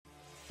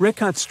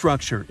Rikat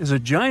structure is a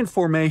giant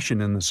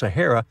formation in the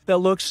Sahara that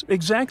looks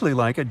exactly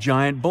like a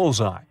giant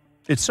bullseye.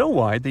 It's so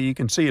wide that you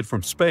can see it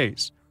from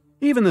space.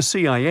 Even the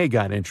CIA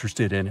got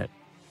interested in it.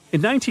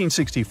 In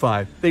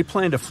 1965, they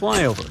planned a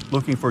flyover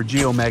looking for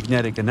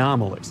geomagnetic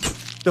anomalies.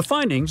 The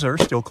findings are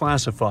still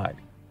classified.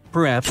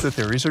 Perhaps the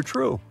theories are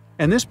true,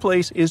 and this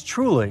place is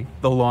truly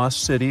the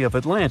lost city of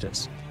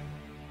Atlantis.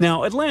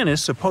 Now,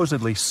 Atlantis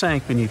supposedly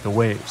sank beneath the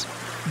waves,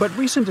 but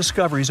recent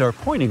discoveries are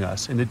pointing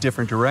us in a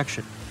different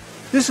direction.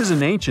 This is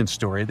an ancient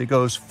story that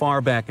goes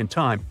far back in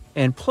time,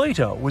 and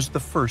Plato was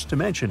the first to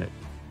mention it.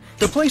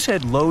 The place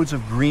had loads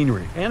of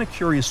greenery and a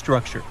curious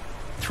structure: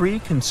 3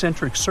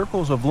 concentric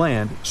circles of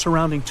land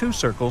surrounding 2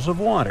 circles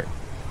of water.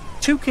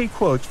 2 key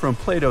quotes from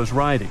Plato's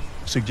writing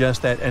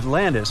suggest that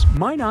Atlantis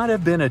might not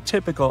have been a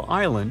typical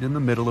island in the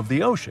middle of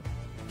the ocean.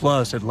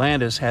 Plus,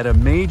 Atlantis had a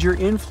major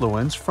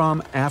influence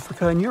from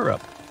Africa and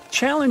Europe,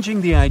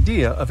 challenging the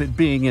idea of it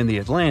being in the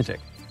Atlantic.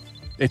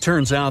 It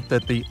turns out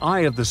that the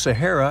Eye of the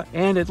Sahara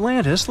and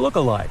Atlantis look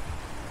alike.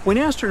 When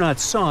astronauts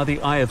saw the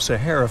Eye of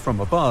Sahara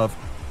from above,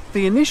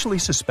 they initially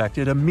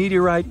suspected a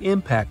meteorite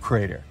impact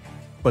crater.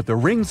 But the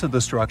rings of the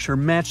structure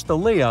matched the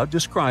layout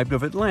described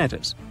of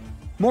Atlantis.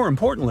 More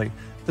importantly,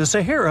 the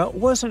Sahara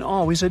wasn't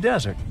always a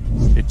desert.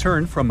 It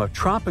turned from a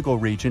tropical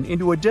region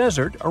into a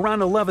desert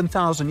around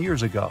 11,000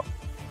 years ago.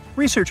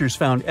 Researchers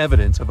found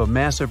evidence of a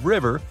massive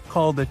river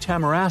called the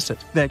Tamarasset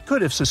that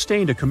could have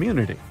sustained a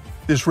community.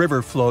 This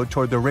river flowed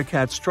toward the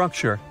Rikat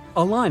structure,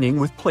 aligning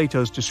with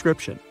Plato's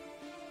description.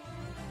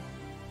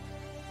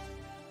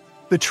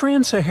 The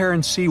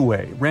Trans-Saharan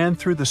Seaway ran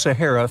through the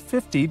Sahara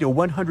 50 to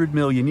 100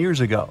 million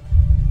years ago.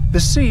 The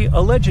sea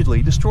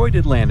allegedly destroyed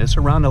Atlantis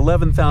around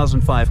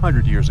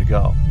 11,500 years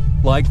ago,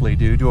 likely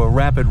due to a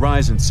rapid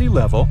rise in sea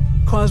level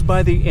caused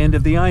by the end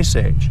of the Ice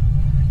Age.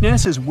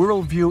 NASA's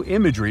worldview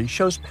imagery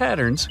shows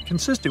patterns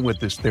consistent with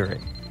this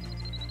theory.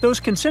 Those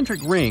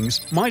concentric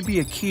rings might be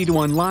a key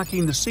to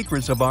unlocking the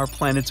secrets of our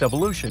planet's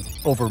evolution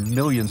over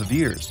millions of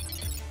years.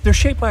 They're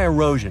shaped by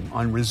erosion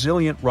on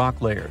resilient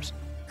rock layers,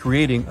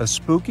 creating a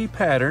spooky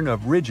pattern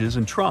of ridges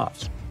and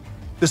troughs.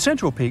 The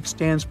central peak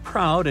stands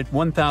proud at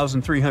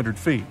 1,300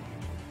 feet.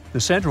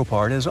 The central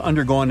part has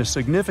undergone a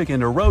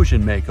significant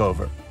erosion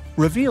makeover,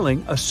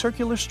 revealing a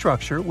circular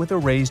structure with a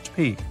raised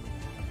peak.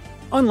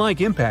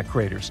 Unlike impact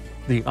craters,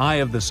 the Eye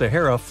of the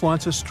Sahara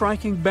flaunts a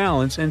striking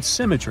balance and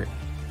symmetry.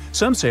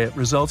 Some say it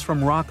results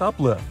from rock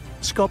uplift,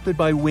 sculpted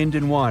by wind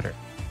and water.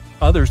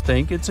 Others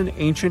think it's an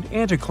ancient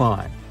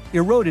anticline,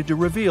 eroded to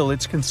reveal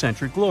its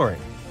concentric glory.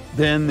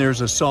 Then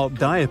there's a salt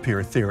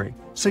diapir theory,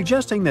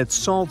 suggesting that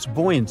salt's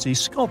buoyancy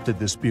sculpted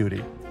this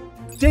beauty.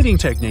 Dating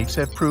techniques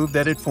have proved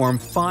that it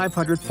formed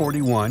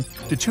 541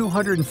 to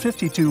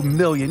 252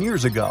 million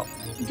years ago,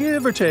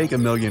 give or take a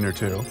million or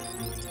two.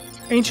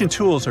 Ancient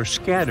tools are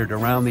scattered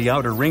around the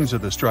outer rings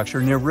of the structure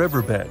near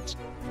riverbeds.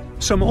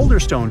 Some older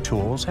stone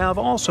tools have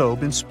also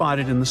been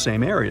spotted in the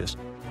same areas.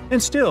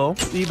 And still,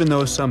 even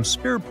though some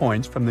spear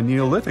points from the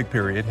Neolithic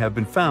period have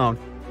been found,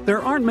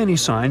 there aren't many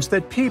signs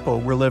that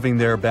people were living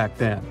there back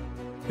then.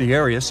 The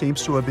area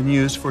seems to have been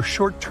used for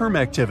short-term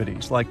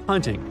activities like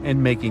hunting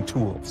and making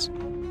tools.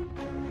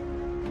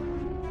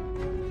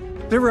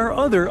 There are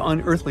other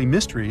unearthly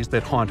mysteries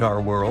that haunt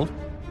our world.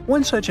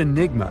 One such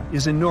enigma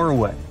is in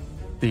Norway: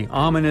 the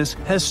ominous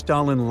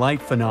Hessdalen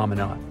light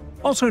phenomenon,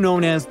 also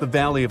known as the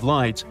Valley of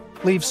Lights,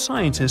 leaves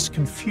scientists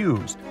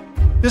confused.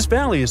 This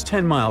valley is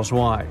 10 miles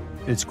wide.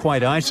 It's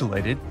quite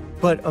isolated,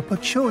 but a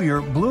peculiar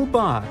blue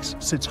box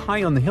sits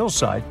high on the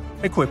hillside,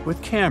 equipped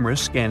with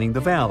cameras scanning the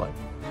valley.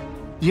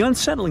 The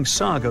unsettling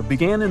saga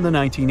began in the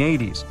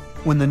 1980s,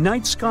 when the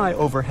night sky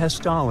over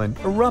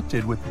Hessdalen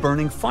erupted with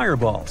burning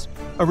fireballs,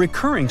 a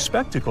recurring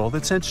spectacle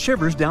that sent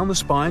shivers down the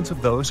spines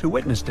of those who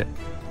witnessed it.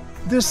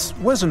 This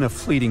wasn't a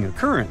fleeting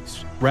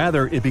occurrence,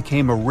 rather it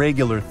became a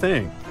regular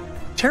thing.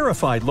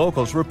 Terrified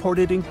locals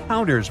reported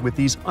encounters with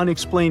these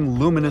unexplained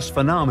luminous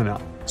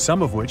phenomena,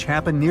 some of which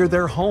happened near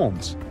their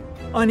homes.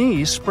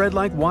 Unease spread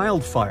like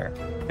wildfire.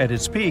 At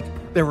its peak,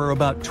 there were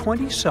about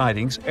 20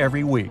 sightings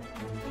every week.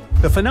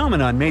 The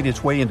phenomenon made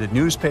its way into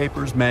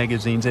newspapers,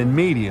 magazines, and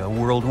media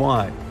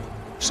worldwide.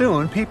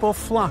 Soon, people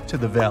flocked to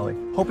the valley,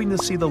 hoping to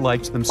see the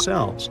lights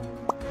themselves.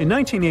 In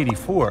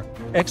 1984,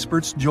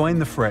 experts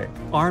joined the fray,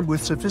 armed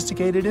with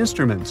sophisticated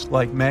instruments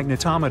like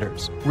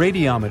magnetometers,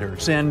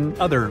 radiometers, and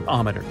other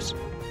ometers.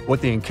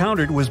 What they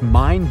encountered was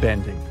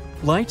mind-bending,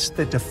 lights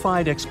that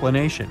defied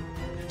explanation.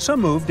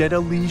 Some moved at a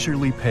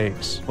leisurely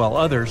pace, while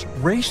others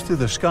raced through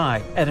the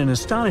sky at an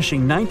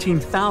astonishing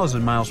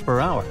 19,000 miles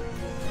per hour.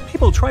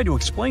 People tried to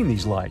explain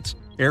these lights: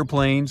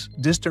 airplanes,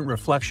 distant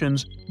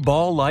reflections,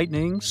 ball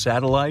lightning,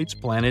 satellites,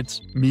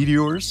 planets,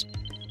 meteors.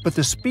 But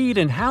the speed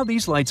and how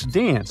these lights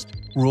danced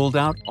ruled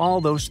out all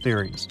those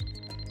theories.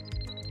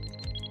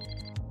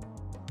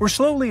 We're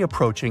slowly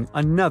approaching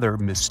another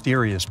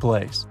mysterious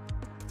place.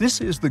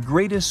 This is the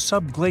greatest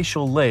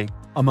subglacial lake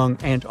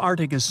among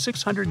Antarctica's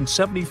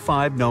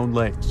 675 known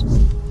lakes.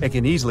 It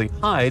can easily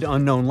hide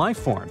unknown life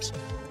forms.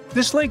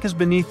 This lake is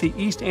beneath the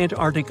East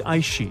Antarctic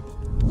ice sheet.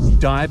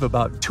 Dive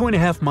about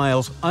 2.5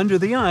 miles under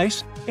the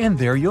ice, and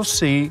there you'll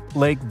see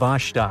Lake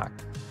Vostok,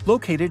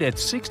 located at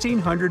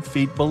 1,600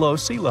 feet below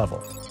sea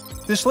level.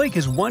 This lake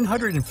is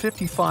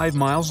 155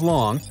 miles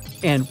long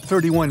and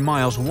 31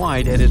 miles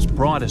wide at its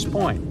broadest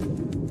point.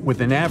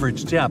 With an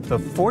average depth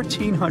of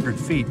 1,400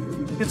 feet,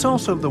 it's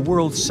also the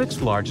world's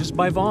sixth largest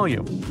by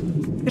volume.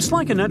 It's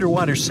like an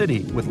underwater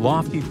city with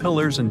lofty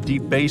pillars and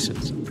deep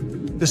basins.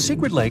 The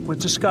secret lake was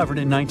discovered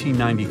in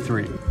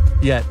 1993,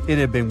 yet it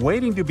had been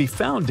waiting to be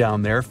found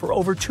down there for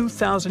over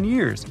 2,000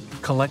 years,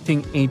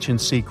 collecting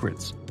ancient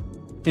secrets.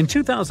 In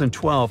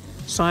 2012,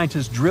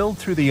 scientists drilled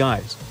through the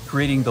ice,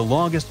 creating the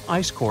longest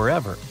ice core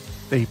ever.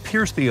 They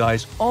pierced the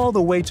ice all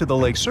the way to the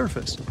lake's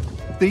surface.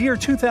 The year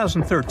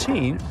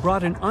 2013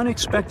 brought an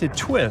unexpected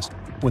twist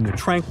when the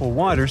tranquil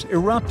waters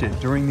erupted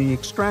during the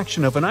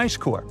extraction of an ice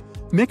core,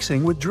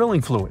 mixing with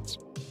drilling fluids.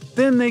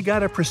 Then they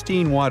got a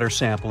pristine water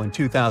sample in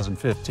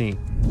 2015.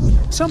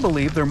 Some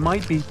believe there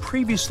might be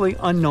previously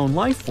unknown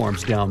life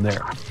forms down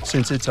there,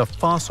 since it's a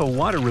fossil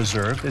water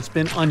reserve that's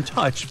been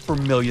untouched for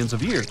millions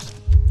of years.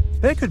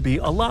 That could be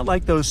a lot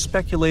like those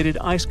speculated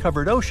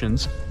ice-covered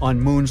oceans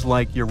on moons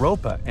like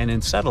Europa and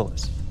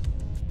Enceladus.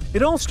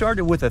 It all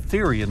started with a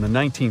theory in the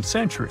 19th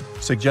century,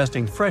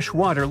 suggesting fresh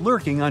water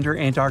lurking under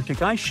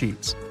Antarctic ice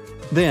sheets.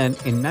 Then,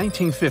 in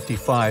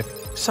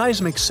 1955,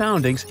 seismic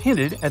soundings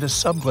hinted at a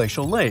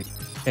subglacial lake,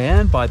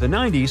 and by the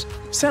 90s,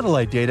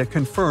 satellite data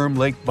confirmed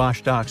Lake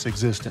Vostok's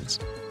existence.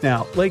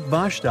 Now, Lake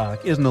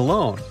Vostok isn't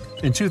alone.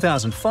 In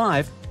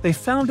 2005, they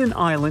found an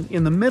island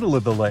in the middle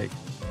of the lake.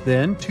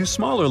 Then, two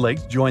smaller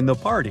lakes joined the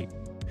party.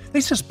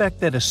 They suspect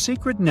that a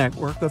secret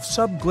network of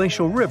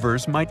subglacial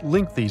rivers might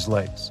link these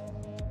lakes.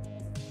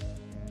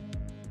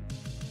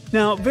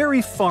 Now,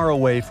 very far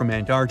away from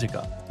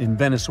Antarctica, in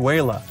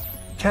Venezuela,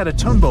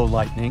 Catatumbo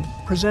lightning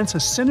presents a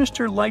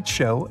sinister light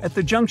show at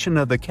the junction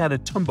of the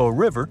Catatumbo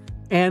River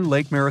and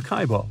Lake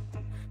Maracaibo.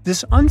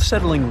 This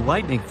unsettling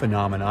lightning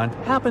phenomenon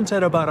happens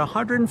at about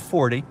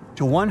 140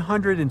 to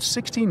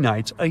 160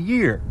 nights a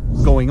year,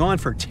 going on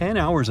for 10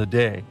 hours a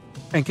day,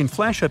 and can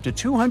flash up to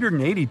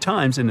 280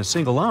 times in a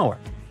single hour.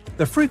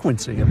 The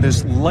frequency of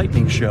this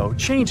lightning show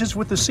changes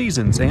with the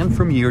seasons and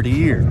from year to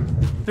year.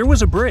 There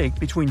was a break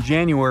between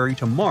January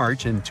to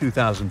March in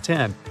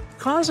 2010,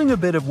 causing a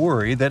bit of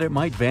worry that it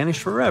might vanish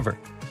forever.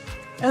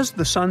 As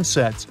the sun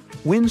sets,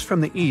 winds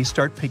from the east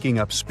start picking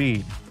up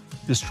speed.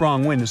 This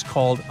strong wind is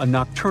called a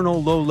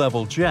nocturnal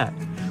low-level jet,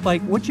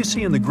 like what you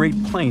see in the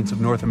Great Plains of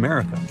North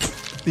America.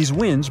 These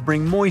winds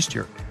bring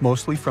moisture,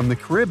 mostly from the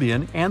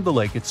Caribbean and the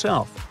lake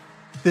itself.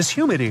 This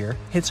humid air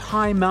hits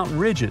high mountain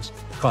ridges,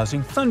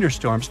 causing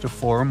thunderstorms to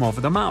form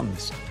over the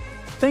mountains.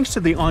 Thanks to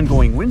the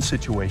ongoing wind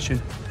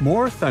situation,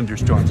 more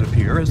thunderstorms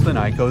appear as the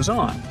night goes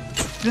on.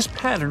 This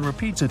pattern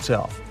repeats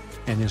itself,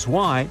 and is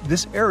why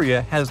this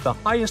area has the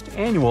highest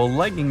annual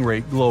lightning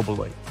rate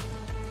globally.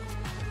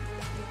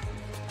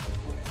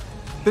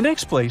 The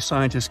next place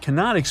scientists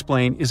cannot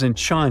explain is in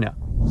China.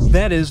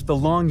 That is the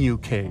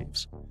Longyu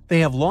Caves. They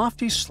have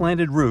lofty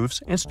slanted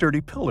roofs and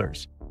sturdy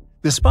pillars.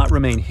 The spot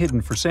remained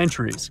hidden for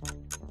centuries.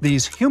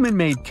 These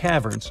human-made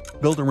caverns,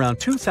 built around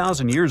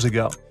 2,000 years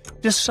ago,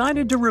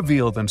 decided to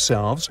reveal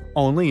themselves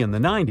only in the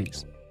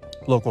 90s.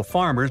 Local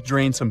farmers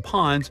drained some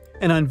ponds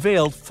and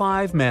unveiled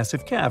 5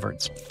 massive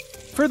caverns.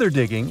 Further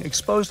digging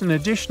exposed an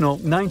additional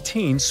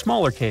 19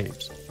 smaller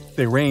caves.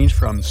 They range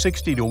from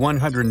 60 to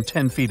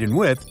 110 feet in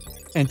width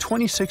and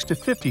 26 to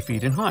 50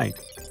 feet in height.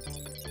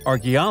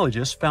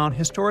 Archaeologists found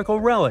historical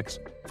relics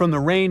from the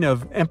reign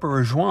of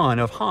Emperor Zhuan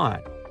of Han,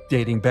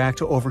 dating back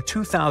to over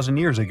 2,000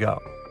 years ago.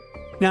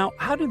 Now,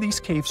 how did these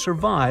caves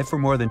survive for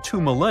more than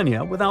 2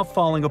 millennia without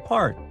falling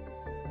apart?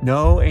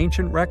 No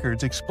ancient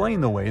records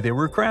explain the way they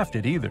were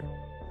crafted either.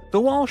 The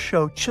walls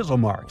show chisel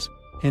marks,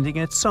 hinting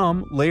at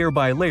some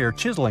layer-by-layer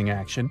chiseling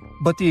action,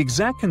 but the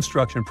exact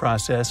construction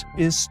process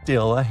is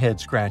still a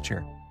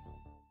head-scratcher.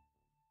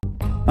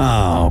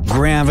 Oh,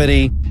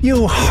 gravity,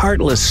 you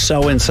heartless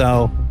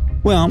so-and-so.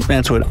 Well,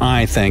 that's what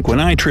I think when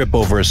I trip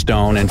over a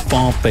stone and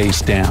fall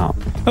face down.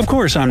 Of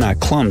course, I'm not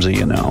clumsy,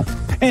 you know.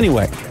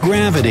 Anyway,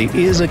 gravity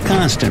is a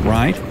constant,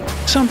 right?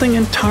 Something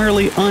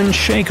entirely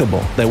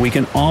unshakable that we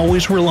can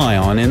always rely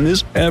on in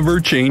this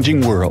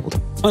ever-changing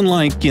world.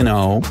 Unlike,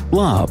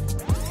 love.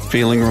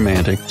 Feeling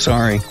romantic,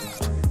 sorry.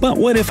 But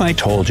what if I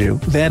told you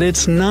that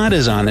it's not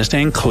as honest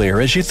and clear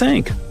as you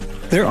think?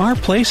 There are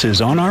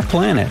places on our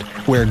planet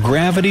where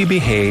gravity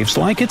behaves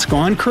like it's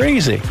gone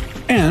crazy.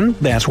 And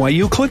that's why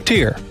you clicked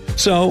here.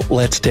 So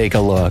let's take a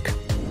look.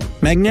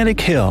 Magnetic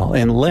Hill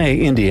in Leh,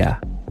 India.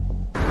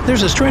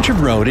 There's a stretch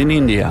of road in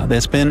India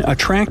that's been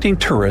attracting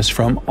tourists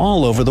from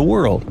all over the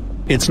world.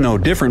 It's no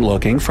different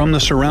looking from the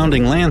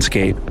surrounding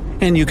landscape,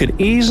 and you could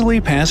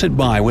easily pass it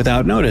by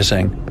without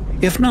noticing,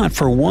 if not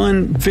for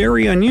one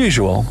very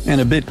unusual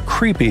and a bit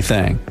creepy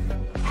thing.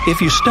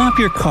 If you stop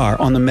your car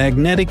on the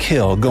magnetic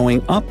hill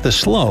going up the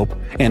slope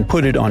and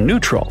put it on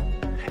neutral,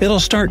 it'll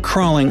start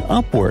crawling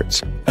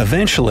upwards,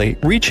 eventually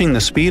reaching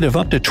the speed of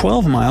up to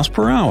 12 miles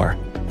per hour.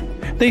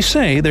 They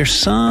say there's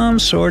some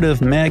sort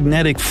of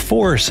magnetic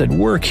force at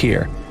work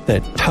here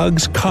that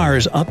tugs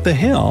cars up the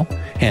hill,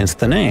 hence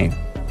the name.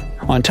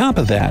 On top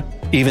of that,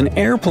 even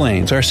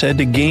airplanes are said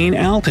to gain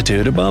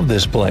altitude above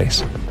this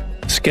place.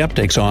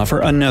 Skeptics offer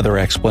another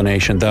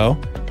explanation, though.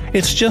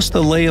 It's just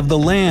the lay of the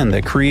land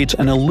that creates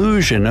an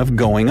illusion of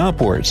going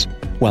upwards,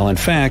 while in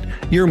fact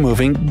you're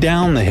moving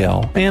down the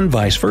hill and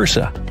vice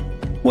versa.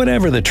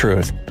 Whatever the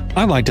truth,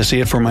 I'd like to see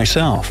it for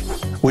myself.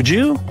 Would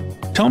you?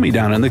 Tell me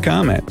down in the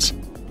comments.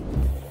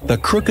 The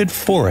Crooked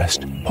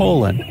Forest,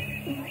 Poland.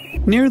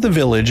 Near the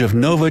village of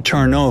Nowa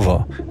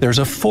Czarnowo, there's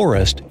a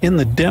forest in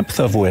the depth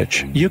of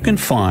which you can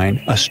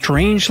find a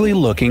strangely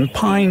looking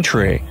pine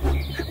tree.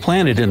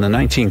 Planted in the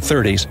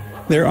 1930s,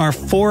 there are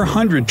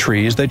 400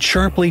 trees that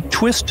sharply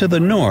twist to the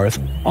north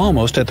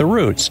almost at the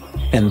roots,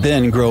 and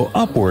then grow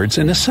upwards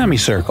in a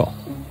semicircle.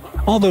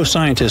 Although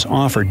scientists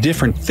offer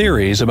different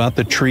theories about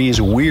the tree's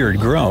weird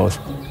growth,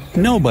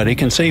 nobody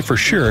can say for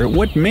sure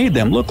what made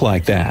them look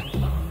like that.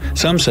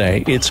 Some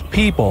say it's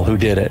people who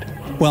did it,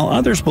 while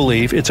others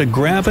believe it's a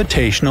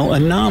gravitational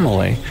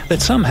anomaly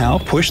that somehow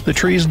pushed the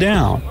trees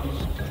down.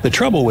 The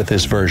trouble with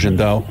this version,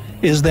 though,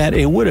 is that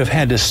it would have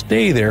had to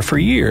stay there for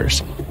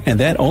years, and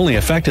that only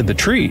affected the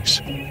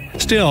trees.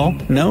 Still,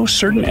 no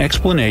certain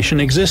explanation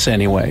exists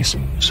anyways,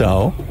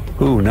 so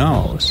who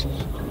knows?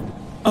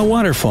 A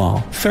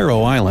waterfall,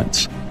 Faroe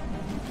Islands.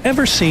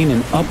 Ever seen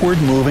an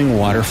upward-moving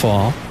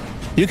waterfall?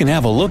 You can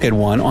have a look at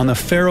one on the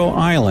Faroe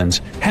Islands,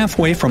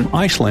 halfway from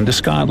Iceland to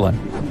Scotland.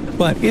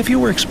 But if you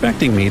were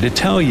expecting me to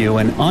tell you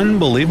an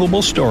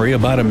unbelievable story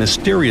about a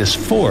mysterious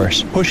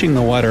force pushing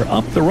the water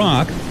up the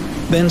rock,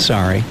 then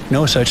sorry,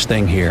 no such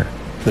thing here.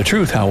 The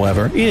truth,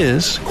 however,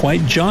 is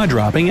quite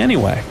jaw-dropping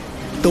anyway.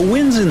 The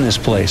winds in this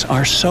place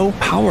are so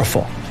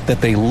powerful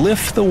that they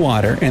lift the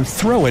water and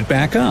throw it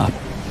back up.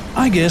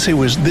 I guess it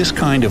was this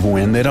kind of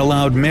wind that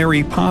allowed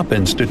Mary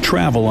Poppins to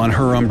travel on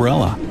her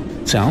umbrella.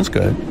 Sounds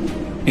good.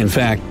 In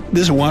fact,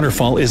 this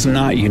waterfall is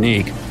not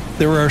unique.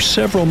 There are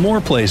several more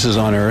places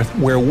on Earth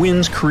where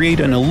winds create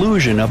an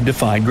illusion of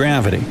defied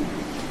gravity.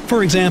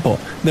 For example,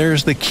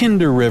 there's the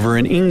Kinder River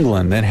in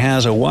England that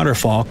has a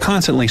waterfall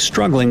constantly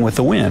struggling with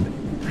the wind.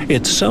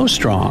 It's so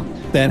strong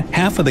that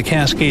half of the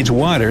Cascades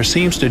water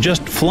seems to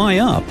just fly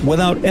up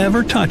without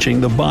ever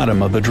touching the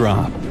bottom of the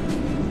drop.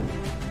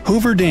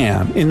 Hoover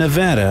Dam in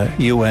Nevada,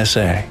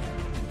 USA.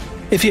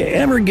 If you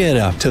ever get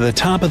up to the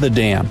top of the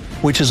dam,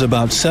 which is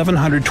about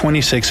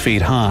 726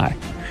 feet high,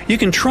 you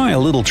can try a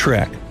little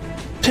trick.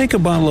 Take a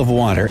bottle of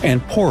water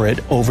and pour it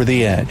over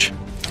the edge.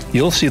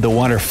 You'll see the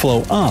water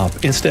flow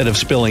up instead of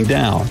spilling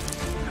down.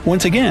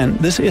 Once again,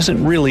 this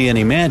isn't really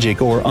any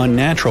magic or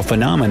unnatural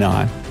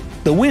phenomenon.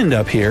 The wind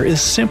up here is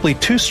simply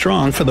too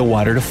strong for the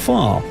water to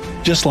fall,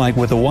 just like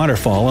with the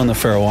waterfall on the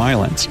Faroe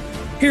Islands.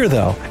 Here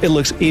though, it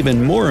looks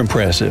even more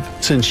impressive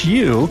since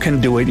you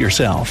can do it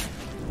yourself.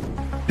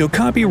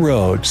 Dokkaebi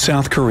Road,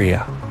 South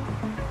Korea.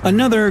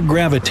 Another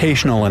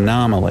gravitational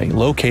anomaly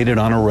located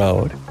on a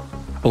road.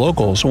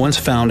 Locals once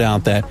found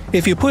out that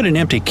if you put an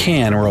empty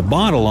can or a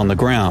bottle on the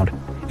ground,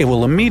 it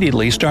will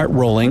immediately start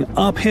rolling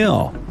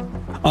uphill.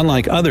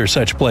 Unlike other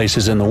such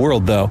places in the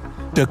world though,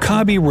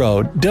 Dokkaebi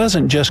Road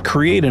doesn't just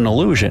create an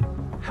illusion.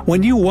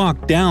 When you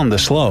walk down the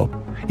slope,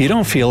 you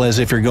don't feel as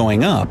if you're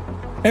going up.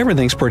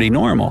 Everything's pretty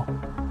normal.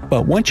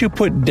 But once you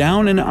put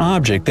down an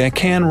object that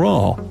can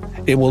roll,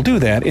 it will do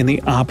that in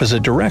the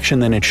opposite direction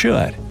than it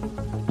should.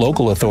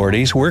 Local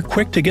authorities were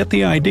quick to get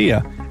the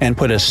idea and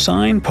put a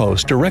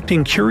signpost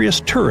directing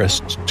curious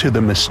tourists to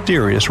the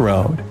mysterious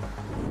road.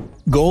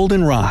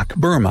 Golden Rock,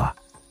 Burma.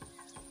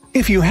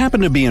 If you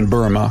happen to be in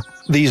Burma,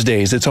 these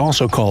days it's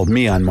also called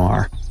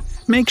Myanmar,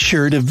 make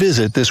sure to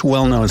visit this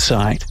well-known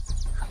site.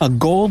 A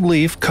gold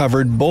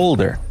leaf-covered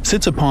boulder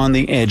sits upon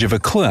the edge of a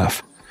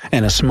cliff,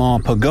 and a small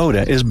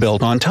pagoda is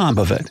built on top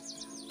of it.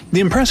 The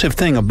impressive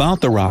thing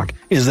about the rock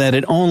is that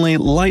it only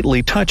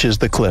lightly touches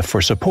the cliff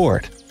for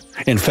support.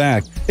 In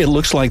fact, it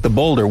looks like the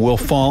boulder will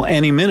fall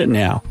any minute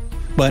now,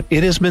 but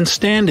it has been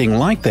standing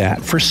like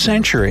that for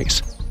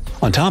centuries.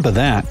 On top of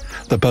that,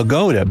 the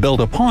pagoda built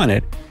upon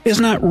it is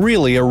not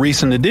really a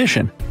recent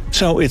addition,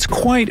 so it's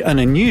quite an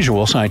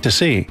unusual sight to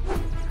see.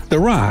 The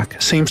rock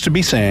seems to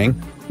be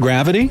saying,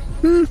 "Gravity?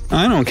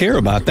 I don't care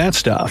about that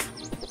stuff."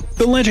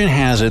 The legend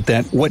has it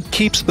that what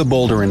keeps the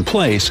boulder in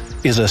place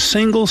is a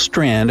single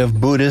strand of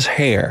Buddha's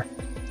hair.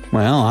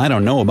 Well, I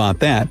don't know about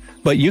that,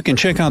 but you can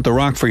check out the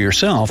rock for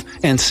yourself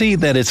and see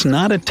that it's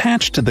not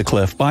attached to the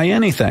cliff by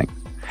anything.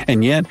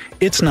 And yet,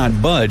 it's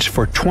not budged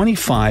for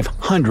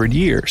 2,500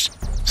 years.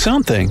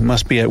 Something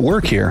must be at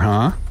work here,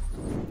 huh?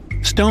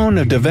 Stone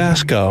of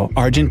Davasco,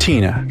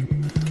 Argentina.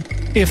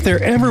 If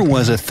there ever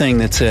was a thing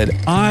that said,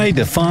 "I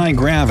defy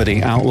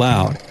gravity" out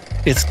loud,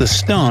 it's the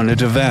Stone of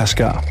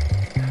Davasco.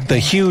 The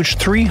huge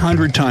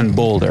 300-ton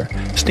boulder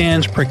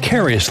stands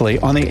precariously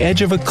on the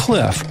edge of a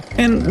cliff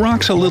and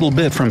rocks a little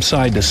bit from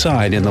side to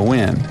side in the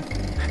wind.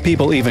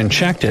 People even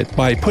checked it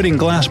by putting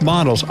glass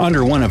bottles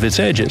under one of its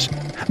edges.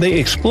 They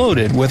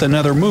exploded with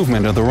another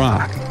movement of the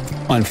rock.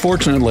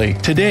 Unfortunately,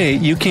 today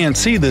you can't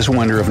see this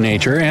wonder of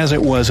nature as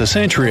it was a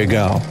century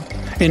ago.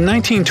 In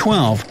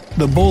 1912,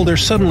 the boulder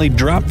suddenly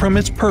dropped from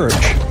its perch,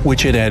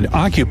 which it had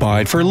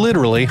occupied for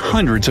literally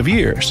hundreds of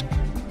years.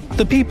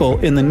 The people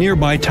in the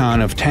nearby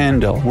town of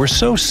Tandil were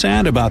so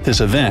sad about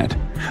this event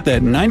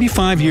that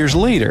 95 years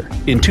later,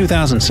 in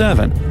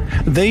 2007,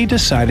 they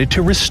decided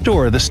to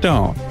restore the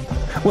stone.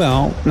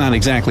 Well, not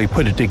exactly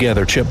put it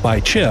together chip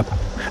by chip.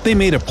 They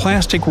made a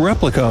plastic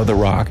replica of the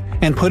rock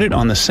and put it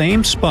on the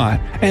same spot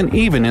and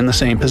even in the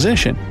same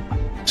position.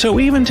 So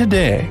even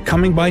today,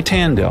 coming by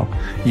Tandil,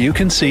 you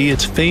can see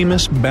its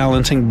famous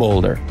balancing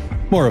boulder.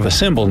 More of a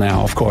symbol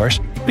now, of course,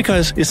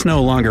 because it's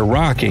no longer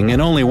rocking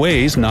and only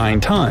weighs 9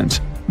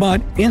 tons,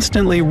 but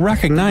instantly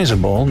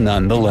recognizable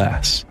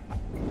nonetheless.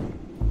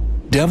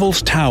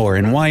 Devil's Tower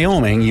in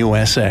Wyoming,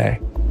 USA.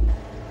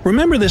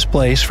 Remember this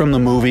place from the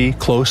movie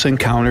Close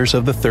Encounters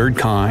of the Third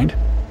Kind?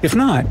 If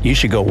not, you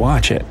should go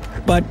watch it,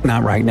 but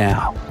not right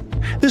now.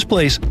 This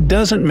place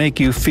doesn't make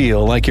you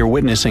feel like you're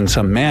witnessing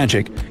some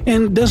magic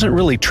and doesn't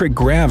really trick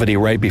gravity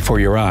right before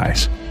your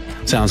eyes.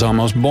 Sounds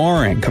almost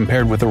boring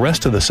compared with the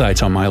rest of the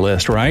sites on my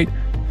list, right?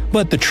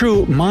 But the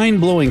true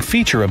mind-blowing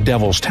feature of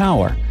Devil's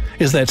Tower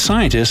is that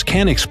scientists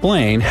can't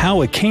explain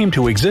how it came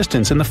to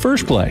existence in the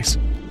first place.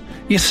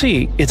 You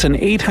see, it's an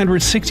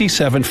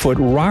 867-foot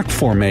rock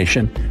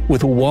formation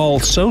with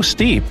walls so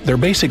steep they're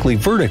basically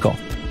vertical.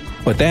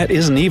 But that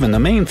isn't even the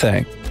main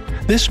thing.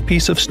 This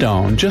piece of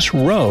stone just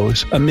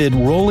rose amid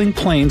rolling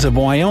plains of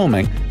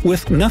Wyoming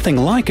with nothing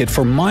like it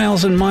for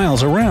miles and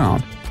miles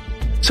around.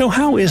 So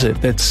how is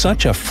it that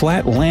such a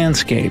flat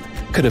landscape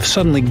could have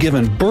suddenly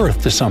given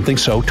birth to something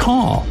so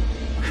tall?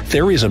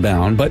 Theories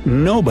abound, but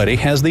nobody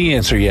has the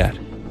answer yet.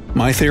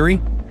 My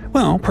theory?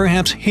 Well,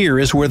 perhaps here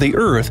is where the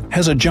Earth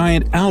has a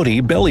giant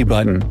Audi belly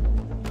button.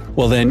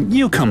 Well then,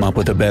 you come up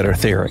with a better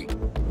theory.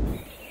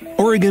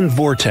 Oregon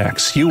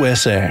Vortex,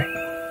 USA.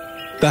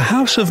 The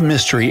House of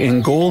Mystery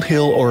in Gold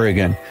Hill,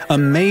 Oregon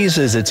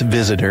amazes its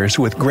visitors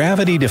with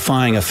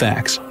gravity-defying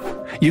effects.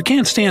 You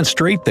can't stand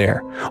straight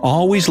there,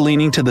 always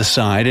leaning to the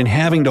side and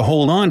having to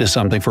hold on to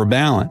something for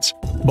balance.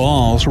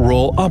 Balls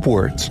roll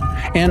upwards.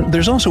 And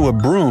there's also a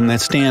broom that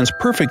stands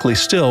perfectly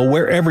still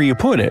wherever you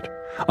put it,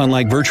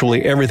 unlike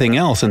virtually everything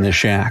else in this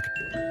shack.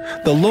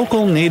 The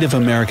local Native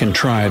American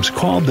tribes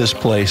called this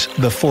place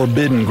the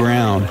Forbidden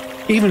Ground,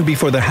 even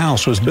before the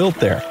house was built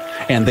there,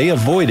 and they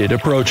avoided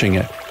approaching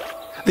it.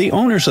 The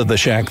owners of the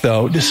shack,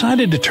 though,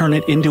 decided to turn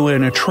it into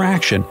an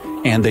attraction,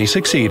 and they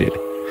succeeded.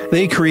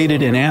 They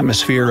created an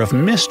atmosphere of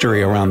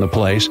mystery around the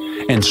place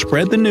and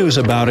spread the news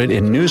about it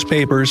in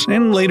newspapers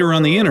and later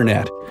on the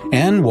internet,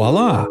 and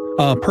voila,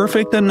 a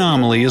perfect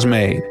anomaly is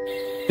made.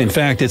 In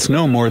fact, it's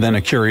no more than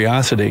a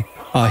curiosity,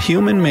 a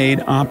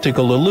human-made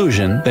optical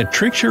illusion that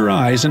tricks your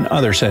eyes and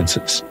other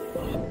senses.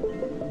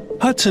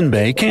 Hudson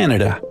Bay,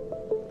 Canada.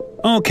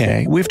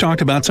 Okay, we've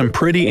talked about some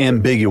pretty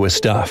ambiguous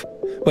stuff,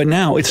 but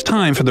now it's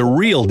time for the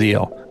real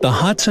deal, the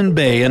Hudson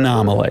Bay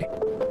anomaly.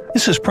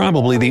 This is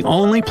probably the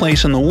only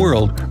place in the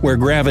world where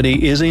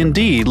gravity is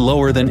indeed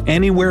lower than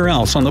anywhere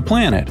else on the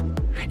planet.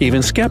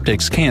 Even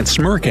skeptics can't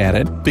smirk at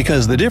it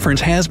because the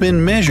difference has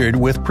been measured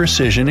with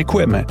precision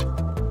equipment.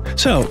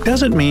 So,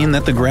 does it mean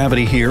that the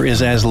gravity here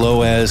is as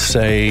low as,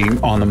 say,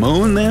 on the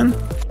moon then?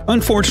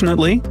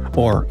 Unfortunately,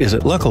 or is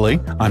it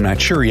luckily, I'm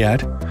not sure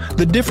yet,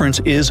 the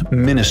difference is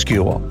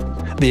minuscule.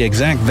 The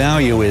exact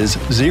value is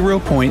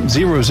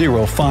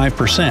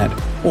 0.005%,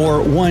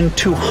 or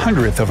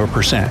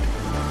 1/200%.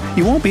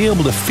 You won't be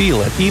able to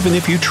feel it even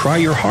if you try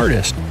your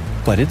hardest,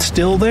 but it's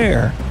still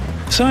there.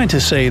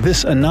 Scientists say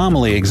this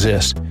anomaly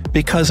exists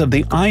because of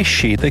the ice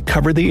sheet that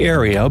covered the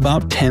area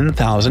about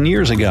 10,000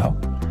 years ago.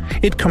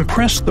 It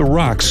compressed the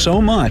rocks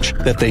so much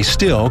that they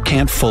still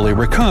can't fully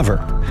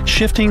recover,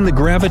 shifting the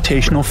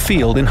gravitational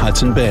field in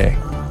Hudson Bay.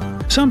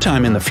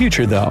 Sometime in the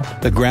future, though,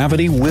 the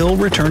gravity will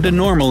return to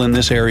normal in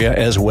this area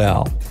as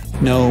well.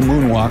 No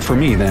moonwalk for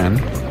me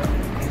then.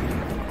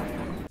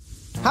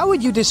 How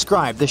would you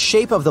describe the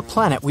shape of the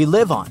planet we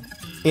live on?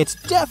 It's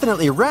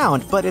definitely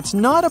round, but it's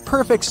not a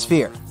perfect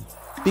sphere.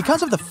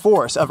 Because of the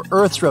force of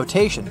Earth's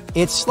rotation,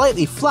 it's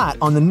slightly flat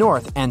on the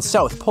north and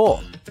south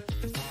pole.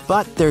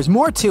 But there's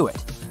more to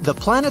it. The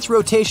planet's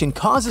rotation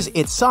causes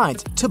its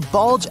sides to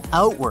bulge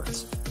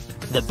outwards.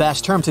 The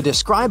best term to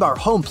describe our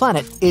home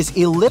planet is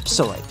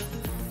ellipsoid.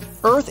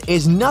 Earth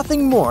is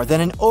nothing more than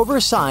an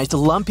oversized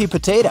lumpy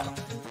potato.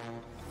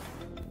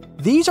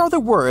 These are the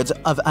words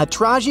of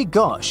Atraji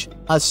Ghosh,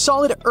 a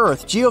solid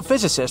Earth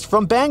geophysicist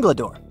from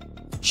Bangalore.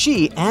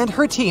 She and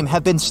her team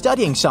have been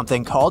studying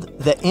something called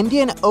the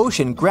Indian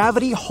Ocean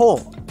Gravity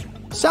Hole.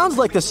 Sounds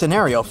like the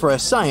scenario for a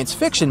science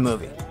fiction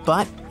movie,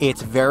 but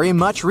it's very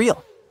much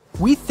real.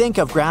 We think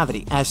of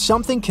gravity as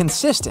something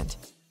consistent.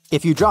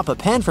 If you drop a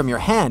pen from your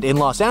hand in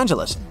Los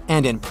Angeles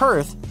and in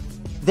Perth,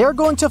 they're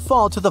going to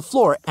fall to the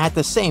floor at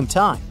the same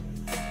time.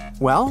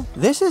 Well,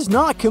 this is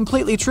not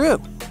completely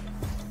true.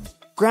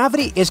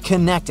 Gravity is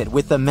connected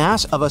with the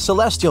mass of a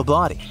celestial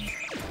body.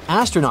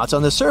 Astronauts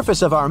on the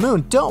surface of our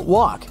moon don't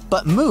walk,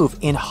 but move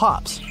in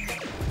hops.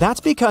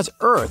 That's because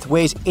Earth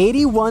weighs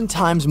 81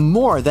 times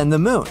more than the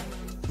moon.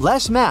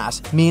 Less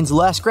mass means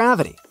less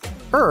gravity.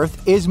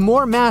 Earth is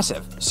more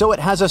massive, so it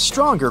has a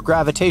stronger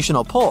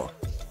gravitational pull.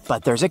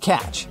 But there's a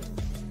catch.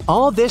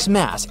 All this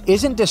mass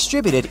isn't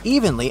distributed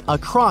evenly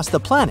across the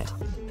planet.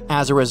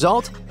 As a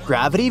result,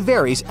 gravity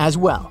varies as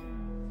well.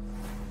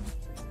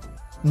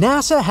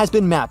 NASA has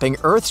been mapping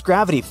Earth's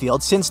gravity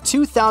field since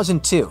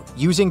 2002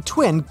 using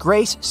twin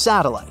GRACE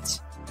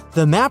satellites.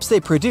 The maps they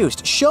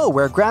produced show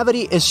where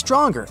gravity is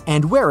stronger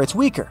and where it's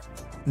weaker.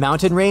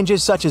 Mountain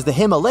ranges such as the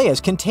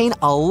Himalayas contain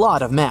a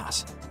lot of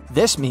mass.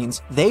 This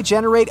means they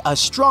generate a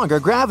stronger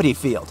gravity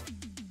field.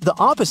 The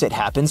opposite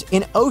happens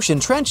in ocean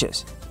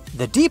trenches.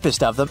 The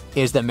deepest of them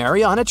is the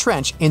Mariana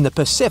Trench in the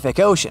Pacific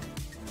Ocean.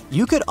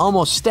 You could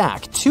almost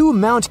stack 2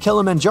 Mount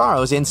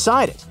Kilimanjaros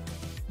inside it.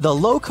 The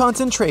low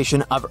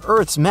concentration of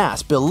Earth's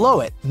mass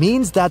below it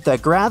means that the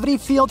gravity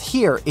field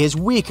here is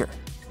weaker.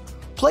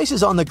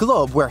 Places on the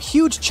globe where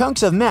huge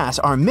chunks of mass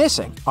are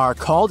missing are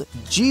called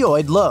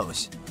geoid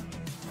lows.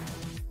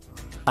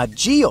 A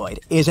geoid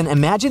is an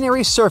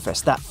imaginary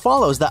surface that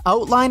follows the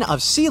outline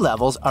of sea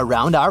levels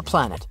around our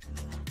planet.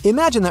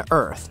 Imagine the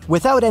Earth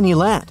without any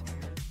land.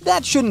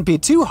 That shouldn't be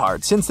too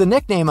hard since the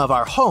nickname of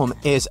our home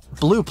is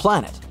Blue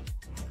Planet.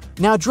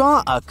 Now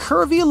draw a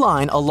curvy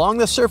line along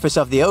the surface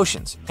of the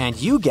oceans and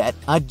you get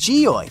a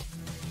geoid.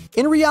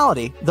 In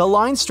reality, the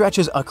line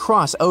stretches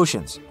across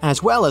oceans,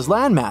 as well as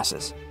land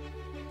masses.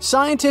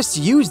 Scientists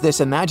use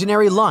this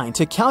imaginary line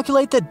to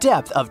calculate the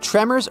depth of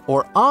tremors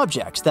or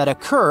objects that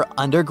occur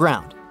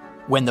underground.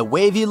 When the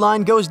wavy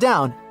line goes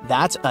down,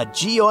 that's a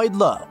geoid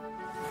low.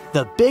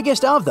 The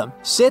biggest of them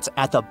sits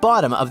at the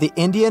bottom of the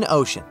Indian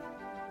Ocean.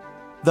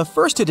 The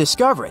first to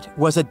discover it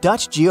was a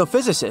Dutch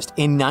geophysicist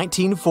in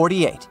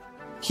 1948.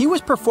 He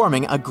was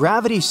performing a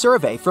gravity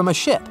survey from a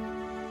ship.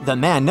 The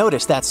man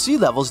noticed that sea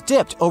levels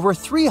dipped over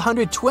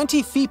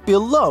 320 feet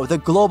below the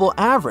global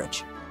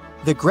average.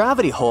 The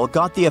gravity hole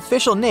got the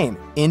official name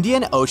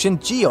Indian Ocean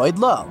Geoid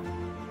Low.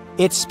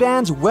 It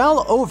spans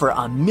well over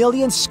 1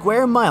 million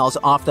square miles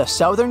off the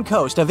southern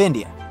coast of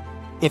India.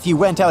 If you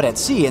went out at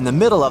sea in the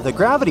middle of the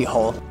gravity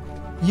hole,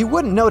 you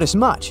wouldn't notice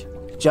much,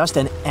 just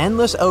an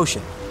endless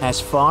ocean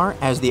as far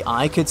as the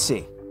eye could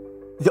see.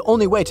 The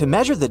only way to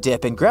measure the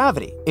dip in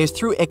gravity is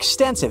through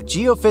extensive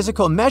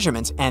geophysical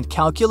measurements and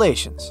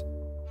calculations.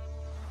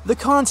 The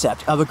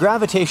concept of a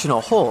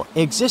gravitational hole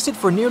existed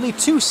for nearly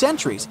 2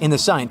 centuries in the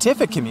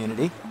scientific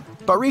community,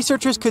 but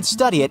researchers could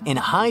study it in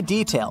high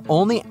detail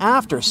only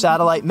after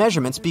satellite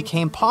measurements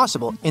became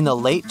possible in the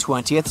late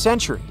 20th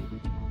century.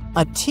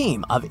 A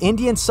team of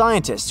Indian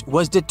scientists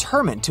was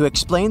determined to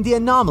explain the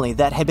anomaly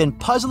that had been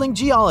puzzling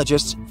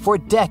geologists for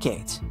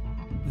decades.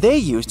 They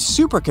used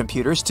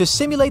supercomputers to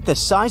simulate the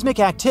seismic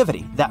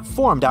activity that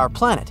formed our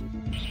planet.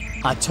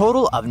 A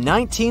total of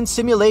 19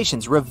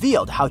 simulations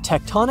revealed how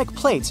tectonic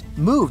plates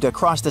moved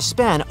across the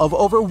span of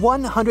over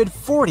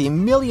 140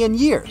 million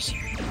years.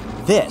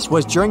 This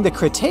was during the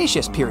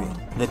Cretaceous period,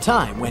 the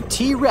time when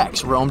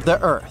T-Rex roamed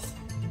the Earth.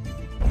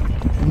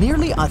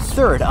 Nearly a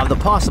third of the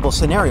possible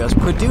scenarios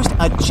produced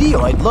a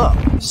geoid low,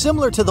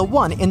 similar to the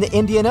one in the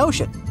Indian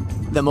Ocean.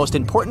 The most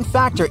important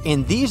factor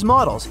in these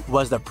models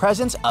was the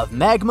presence of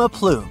magma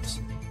plumes.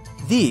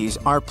 These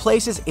are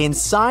places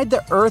inside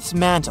the Earth's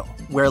mantle,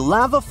 where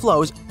lava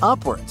flows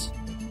upwards.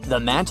 The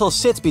mantle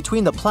sits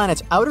between the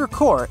planet's outer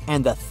core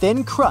and the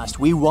thin crust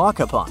we walk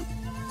upon.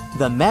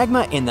 The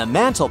magma in the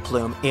mantle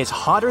plume is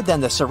hotter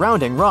than the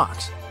surrounding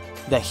rocks.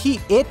 The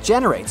heat it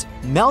generates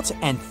melts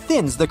and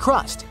thins the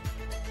crust.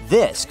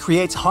 This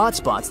creates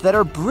hotspots that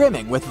are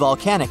brimming with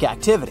volcanic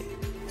activity.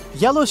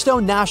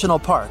 Yellowstone National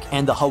Park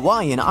and the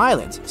Hawaiian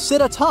Islands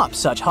sit atop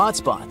such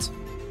hotspots.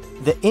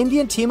 The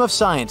Indian team of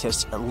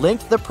scientists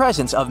linked the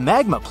presence of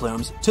magma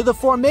plumes to the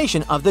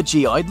formation of the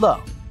geoid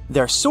low.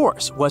 Their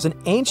source was an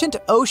ancient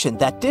ocean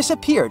that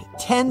disappeared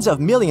tens of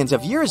millions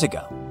of years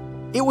ago.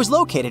 It was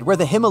located where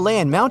the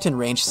Himalayan mountain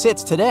range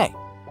sits today.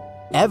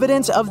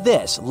 Evidence of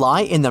this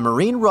lie in the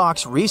marine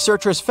rocks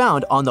researchers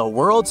found on the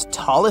world's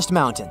tallest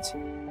mountains.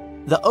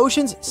 The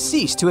oceans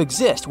ceased to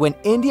exist when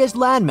India's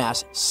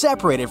landmass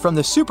separated from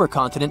the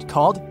supercontinent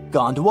called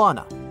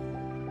Gondwana.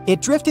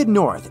 It drifted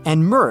north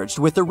and merged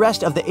with the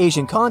rest of the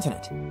Asian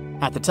continent.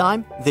 At the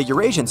time, the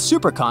Eurasian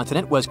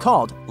supercontinent was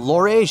called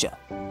Laurasia.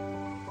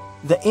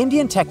 The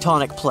Indian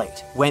tectonic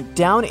plate went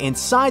down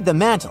inside the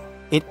mantle.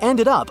 It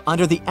ended up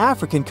under the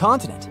African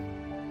continent.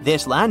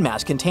 This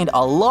landmass contained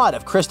a lot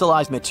of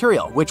crystallized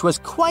material which was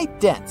quite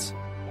dense.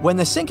 When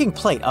the sinking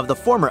plate of the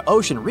former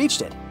ocean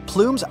reached it,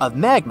 plumes of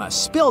magma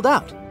spilled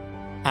out.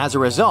 As a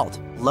result,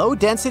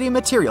 low-density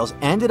materials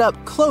ended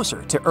up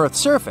closer to Earth's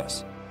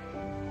surface.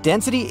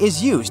 Density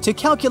is used to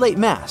calculate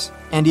mass,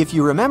 and if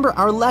you remember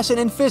our lesson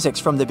in physics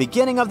from the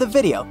beginning of the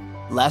video,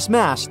 less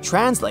mass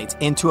translates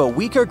into a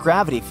weaker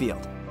gravity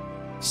field.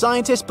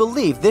 Scientists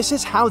believe this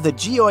is how the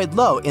geoid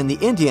low in the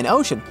Indian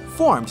Ocean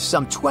formed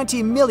some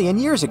 20 million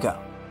years ago.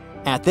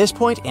 At this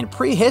point in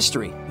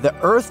prehistory, the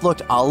Earth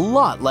looked a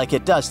lot like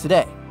it does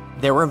today.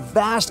 There were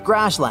vast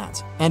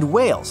grasslands, and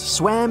whales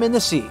swam in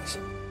the seas.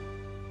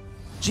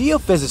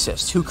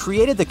 Geophysicists who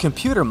created the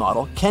computer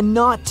model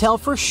cannot tell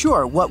for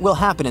sure what will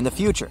happen in the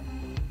future.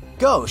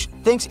 gauche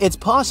thinks it's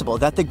possible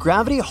that the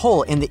gravity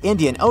hole in the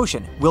Indian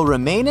Ocean will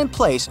remain in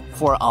place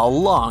for a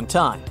long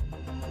time.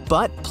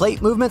 But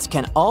plate movements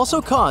can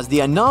also cause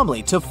the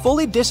anomaly to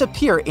fully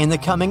disappear in the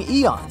coming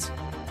eons.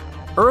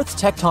 Earth's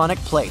tectonic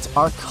plates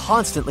are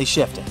constantly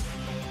shifting.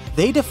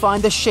 They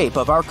define the shape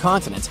of our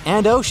continents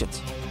and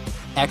oceans.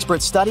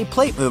 Experts study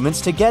plate movements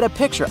to get a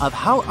picture of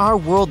how our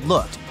world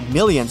looked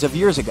millions of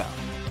years ago.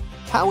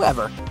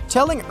 However,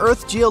 telling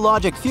Earth's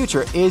geologic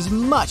future is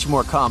much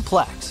more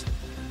complex.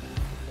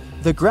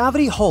 The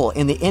gravity hole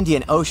in the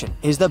Indian Ocean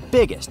is the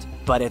biggest,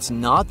 but it's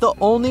not the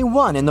only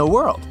one in the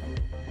world.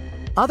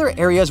 Other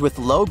areas with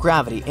low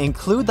gravity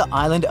include the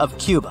island of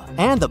Cuba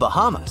and the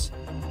Bahamas.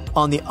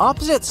 On the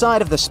opposite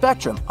side of the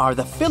spectrum are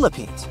the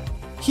Philippines.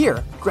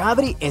 Here,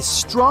 gravity is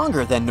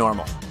stronger than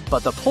normal,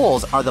 but the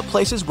poles are the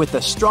places with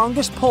the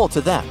strongest pull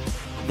to them.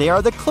 They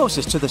are the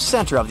closest to the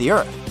center of the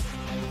Earth.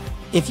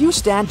 If you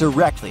stand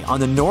directly on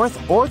the North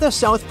or the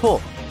South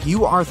Pole,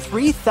 you are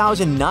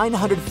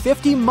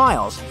 3,950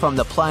 miles from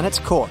the planet's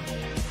core.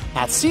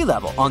 At sea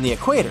level on the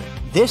equator,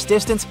 this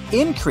distance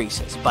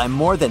increases by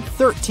more than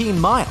 13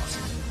 miles.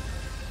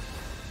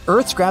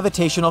 Earth's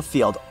gravitational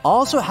field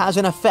also has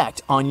an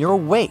effect on your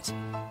weight.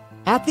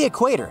 At the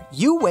equator,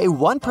 you weigh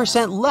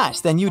 1% less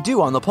than you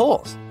do on the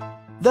poles.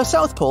 The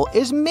South Pole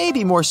is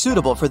maybe more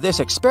suitable for this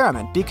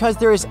experiment because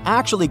there is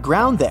actually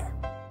ground there.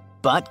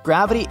 But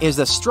gravity is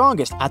the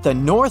strongest at the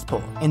North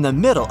Pole in the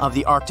middle of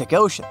the Arctic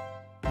Ocean.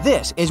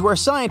 This is where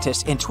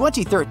scientists in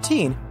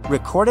 2013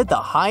 recorded the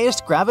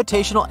highest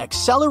gravitational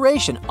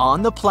acceleration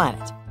on the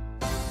planet.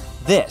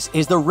 This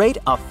is the rate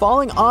a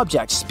falling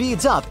object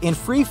speeds up in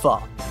free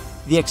fall.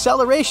 The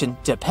acceleration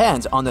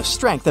depends on the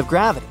strength of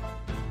gravity.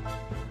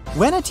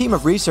 When a team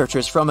of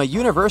researchers from a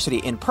university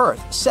in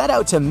Perth set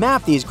out to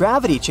map these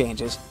gravity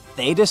changes,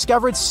 they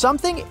discovered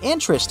something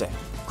interesting.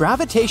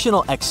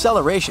 Gravitational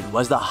acceleration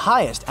was the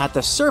highest at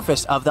the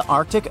surface of the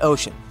Arctic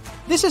Ocean.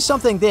 This is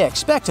something they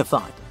expect to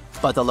find,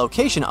 but the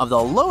location of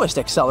the lowest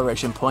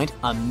acceleration point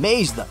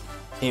amazed them.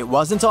 It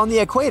wasn't on the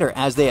equator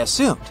as they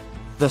assumed.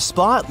 The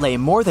spot lay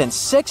more than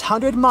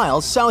 600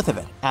 miles south of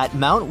it at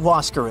Mount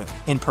Huascarán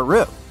in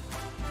Peru.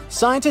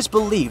 Scientists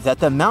believe that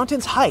the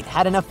mountain's height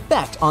had an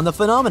effect on the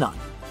phenomenon.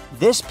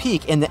 This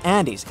peak in the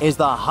Andes is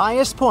the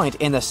highest point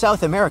in the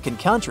South American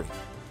country.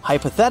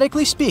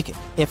 Hypothetically speaking,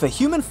 if a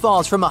human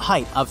falls from a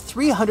height of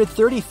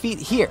 330 feet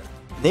here,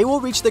 they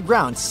will reach the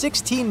ground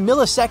 16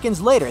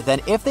 milliseconds later than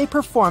if they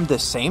performed the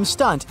same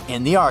stunt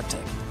in the Arctic.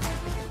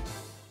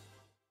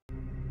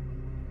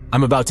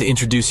 I'm about to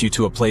introduce you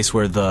to a place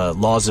where the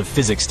laws of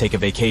physics take a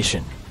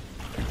vacation.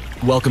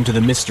 Welcome to the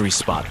mystery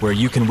spot, where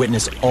you can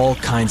witness all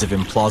kinds of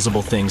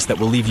implausible things that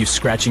will leave you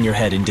scratching your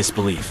head in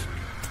disbelief.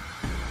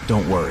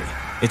 Don't worry,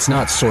 it's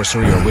not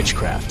sorcery or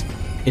witchcraft.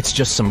 It's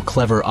just some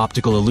clever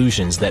optical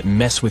illusions that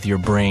mess with your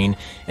brain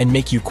and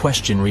make you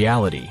question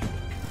reality.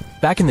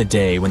 Back in the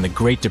day when the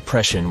Great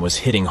Depression was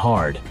hitting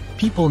hard,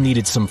 people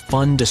needed some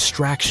fun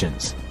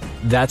distractions.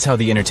 That's how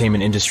the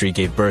entertainment industry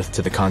gave birth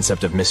to the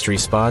concept of mystery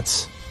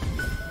spots.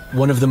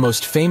 One of the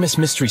most famous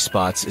mystery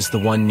spots is the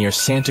one near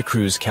Santa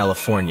Cruz,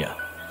 California.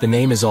 The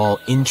name is all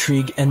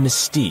intrigue and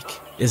mystique,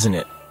 isn't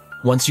it?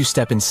 Once you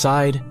step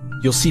inside,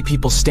 you'll see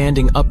people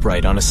standing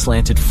upright on a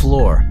slanted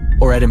floor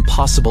or at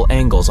impossible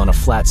angles on a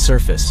flat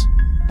surface.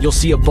 You'll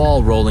see a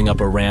ball rolling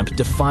up a ramp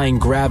defying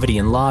gravity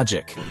and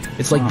logic.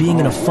 It's like being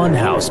in a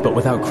funhouse but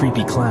without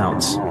creepy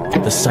clowns.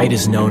 The site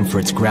is known for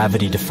its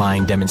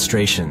gravity-defying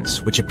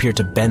demonstrations, which appear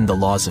to bend the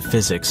laws of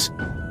physics,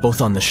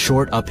 both on the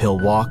short uphill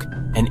walk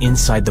and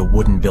inside the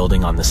wooden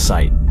building on the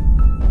site.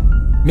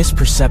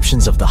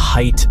 Misperceptions of the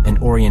height and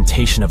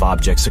orientation of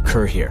objects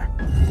occur here.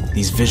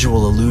 These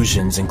visual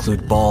illusions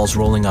include balls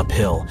rolling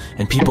uphill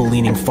and people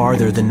leaning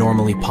farther than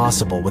normally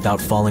possible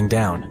without falling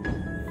down.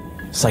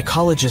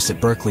 Psychologists at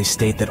Berkeley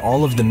state that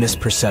all of the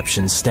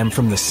misperceptions stem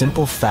from the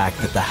simple fact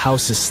that the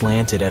house is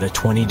slanted at a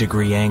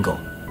 20-degree angle.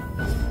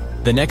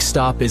 The next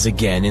stop is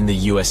again in the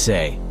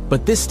USA,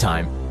 but this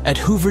time at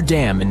Hoover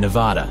Dam in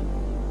Nevada.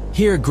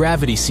 Here,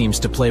 gravity seems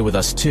to play with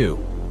us too.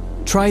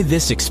 Try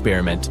this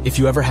experiment if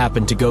you ever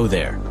happen to go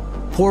there.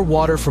 Pour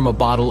water from a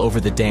bottle over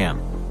the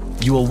dam.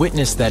 You will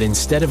witness that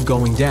instead of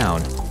going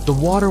down, the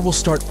water will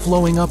start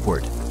flowing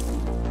upward.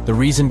 The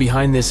reason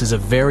behind this is a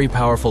very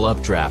powerful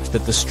updraft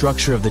that the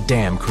structure of the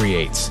dam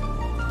creates.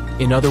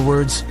 In other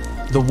words,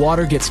 the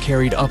water gets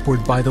carried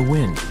upward by the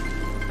wind.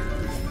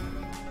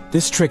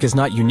 This trick is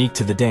not unique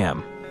to the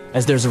dam,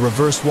 as there's a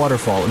reverse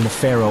waterfall in the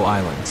Faroe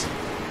Islands.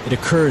 It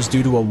occurs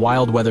due to a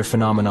wild weather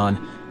phenomenon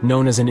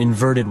known as an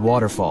inverted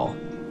waterfall.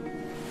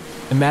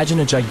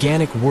 Imagine a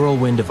gigantic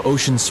whirlwind of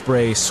ocean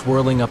spray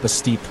swirling up a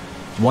steep,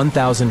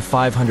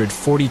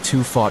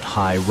 1,542-foot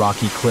high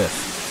rocky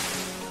cliff.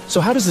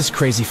 So how does this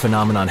crazy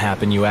phenomenon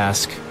happen, you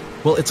ask?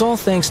 Well, it's all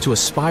thanks to a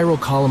spiral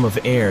column of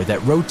air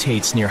that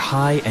rotates near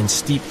high and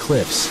steep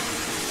cliffs,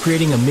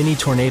 creating a mini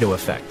tornado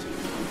effect.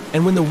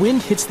 And when the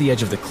wind hits the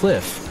edge of the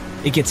cliff,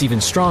 it gets even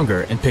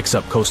stronger and picks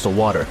up coastal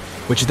water,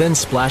 which then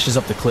splashes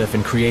up the cliff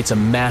and creates a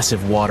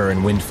massive water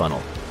and wind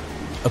funnel.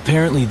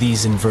 Apparently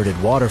these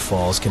inverted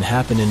waterfalls can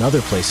happen in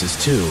other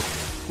places too,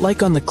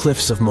 like on the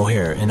cliffs of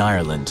Moher in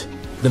Ireland,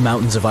 the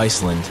mountains of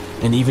Iceland,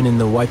 and even in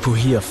the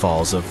Waipuhia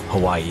Falls of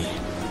Hawaii.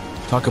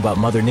 Talk about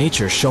Mother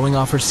Nature showing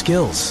off her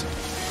skills.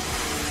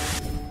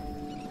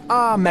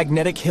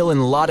 Magnetic Hill in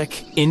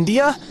Ladakh,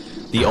 India?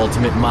 The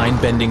ultimate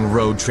mind-bending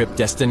road trip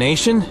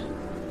destination?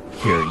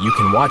 Here, you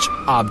can watch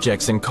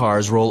objects and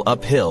cars roll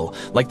uphill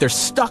like they're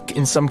stuck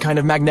in some kind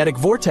of magnetic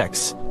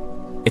vortex.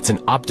 It's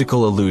an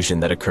optical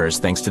illusion that occurs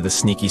thanks to the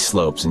sneaky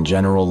slopes and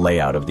general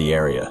layout of the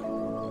area.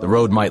 The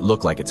road might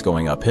look like it's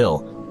going uphill,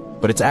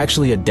 but it's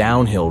actually a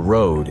downhill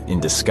road in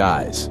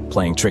disguise,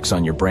 playing tricks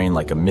on your brain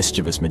like a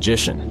mischievous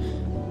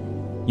magician.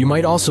 You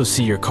might also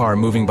see your car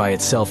moving by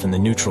itself in the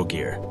neutral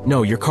gear.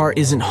 No, your car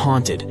isn't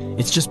haunted.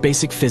 It's just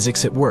basic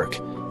physics at work.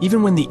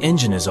 Even when the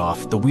engine is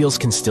off, the wheels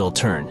can still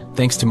turn,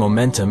 thanks to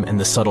momentum and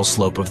the subtle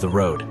slope of the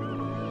road.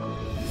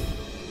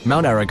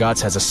 Mount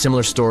Aragats has a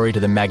similar story to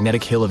the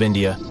Magnetic Hill of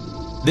India.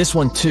 This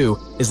one, too,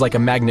 is like a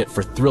magnet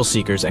for thrill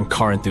seekers and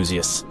car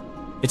enthusiasts.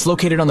 It's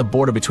located on the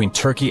border between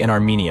Turkey and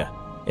Armenia.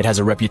 It has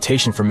a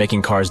reputation for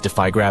making cars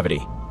defy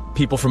gravity.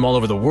 People from all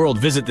over the world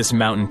visit this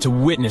mountain to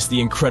witness the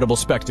incredible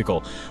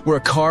spectacle, where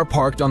a car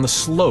parked on the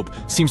slope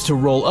seems to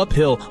roll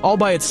uphill all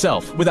by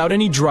itself without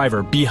any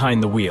driver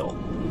behind the wheel.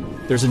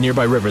 There's a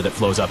nearby river that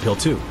flows uphill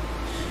too.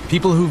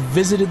 People who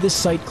visited this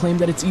site claim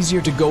that it's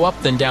easier to go up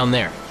than down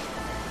there.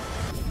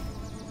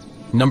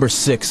 Number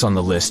 6 on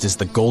the list is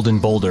the Golden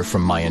Boulder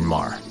from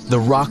Myanmar. The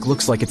rock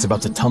looks like it's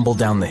about to tumble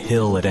down the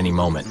hill at any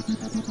moment.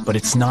 But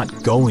it's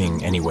not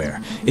going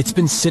anywhere. It's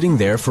been sitting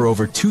there for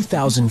over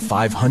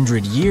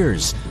 2,500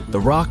 years. The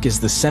rock is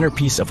the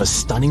centerpiece of a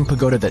stunning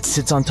pagoda that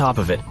sits on top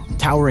of it,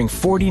 towering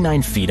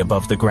 49 feet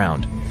above the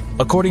ground.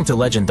 According to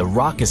legend, the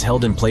rock is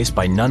held in place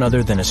by none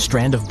other than a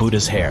strand of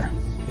Buddha's hair.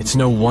 It's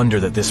no wonder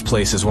that this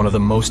place is one of the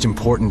most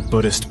important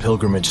Buddhist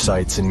pilgrimage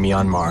sites in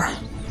Myanmar.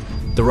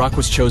 The rock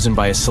was chosen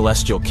by a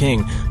celestial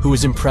king who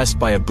was impressed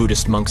by a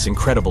Buddhist monk's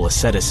incredible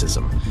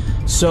asceticism.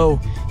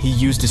 So, he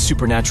used his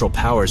supernatural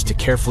powers to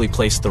carefully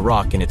place the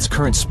rock in its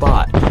current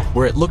spot,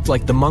 where it looked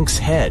like the monk's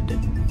head.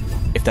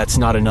 If that's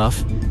not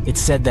enough,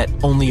 it's said that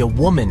only a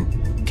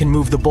woman can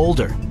move the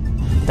boulder.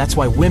 That's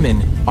why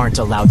women aren't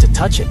allowed to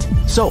touch it.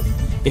 So,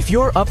 if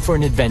you're up for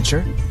an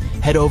adventure,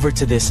 head over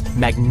to this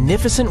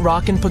magnificent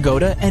rock and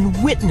pagoda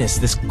and witness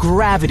this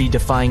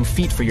gravity-defying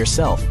feat for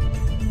yourself.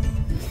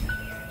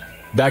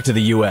 Back to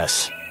the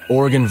U.S.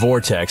 Oregon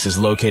Vortex is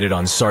located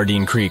on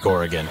Sardine Creek,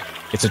 Oregon.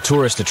 It's a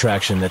tourist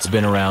attraction that's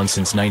been around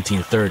since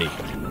 1930.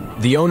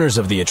 The owners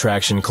of the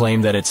attraction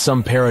claim that it's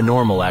some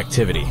paranormal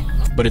activity,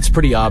 but it's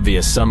pretty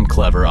obvious some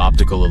clever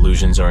optical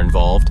illusions are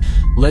involved.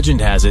 Legend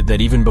has it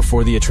that even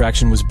before the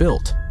attraction was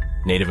built,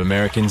 Native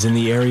Americans in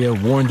the area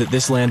warned that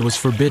this land was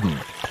forbidden,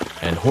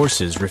 and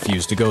horses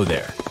refused to go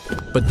there.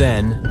 But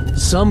then,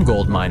 some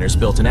gold miners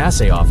built an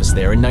assay office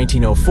there in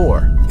 1904,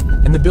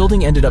 and the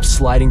building ended up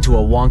sliding to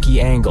a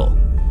wonky angle.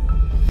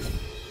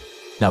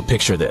 Now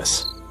picture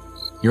this.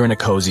 You're in a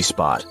cozy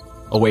spot,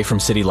 away from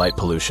city light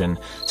pollution,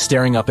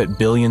 staring up at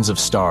billions of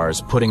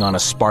stars putting on a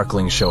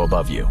sparkling show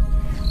above you.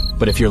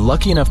 But if you're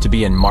lucky enough to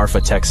be in Marfa,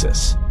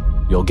 Texas,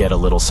 you'll get a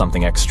little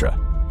something extra.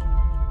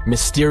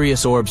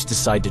 Mysterious orbs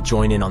decide to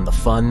join in on the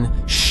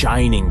fun,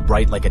 shining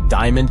bright like a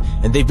diamond,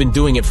 and they've been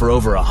doing it for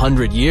over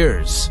 100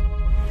 years.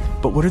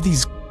 But what are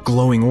these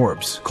glowing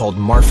orbs called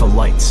Marfa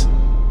lights?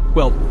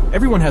 Well,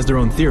 everyone has their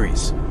own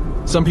theories.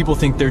 Some people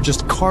think they're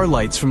just car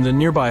lights from the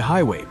nearby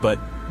highway, but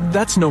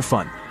that's no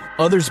fun.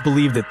 Others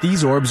believe that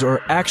these orbs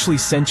are actually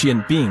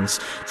sentient beings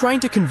trying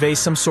to convey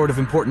some sort of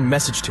important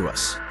message to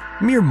us,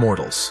 mere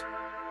mortals.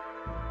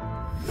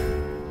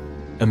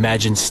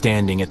 Imagine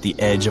standing at the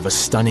edge of a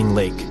stunning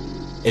lake,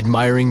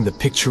 admiring the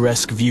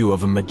picturesque view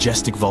of a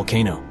majestic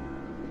volcano.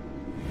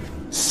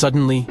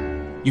 Suddenly,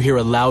 you hear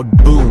a loud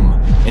boom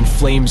and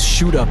flames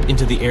shoot up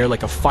into the air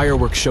like a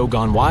fireworks show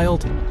gone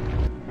wild.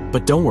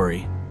 But don't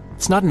worry,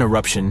 it's not an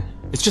eruption,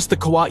 it's just the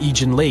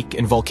Kauai'an Lake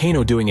and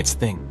volcano doing its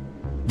thing.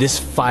 This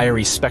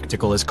fiery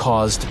spectacle is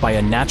caused by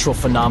a natural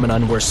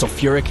phenomenon where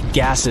sulfuric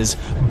gases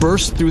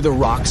burst through the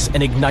rocks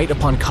and ignite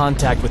upon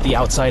contact with the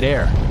outside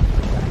air.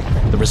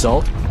 The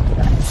result?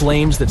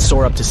 Flames that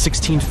soar up to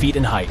 16 feet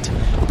in height,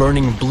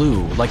 burning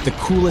blue like the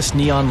coolest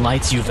neon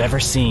lights you've ever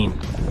seen.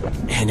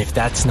 And if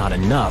that's not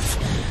enough,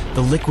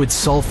 the liquid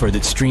sulfur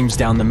that streams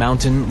down the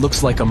mountain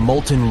looks like a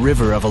molten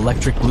river of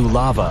electric blue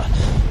lava.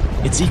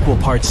 It's equal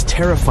parts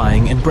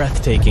terrifying and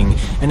breathtaking,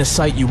 and a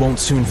sight you won't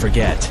soon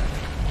forget.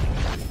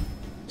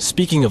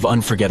 Speaking of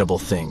unforgettable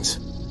things,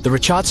 the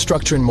Richat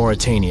structure in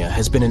Mauritania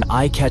has been an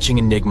eye-catching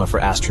enigma for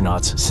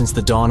astronauts since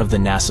the dawn of the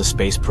NASA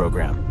space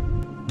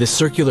program. This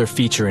circular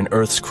feature in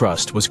Earth's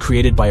crust was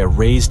created by a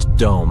raised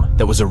dome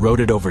that was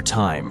eroded over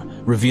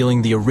time,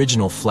 revealing the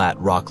original flat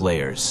rock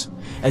layers.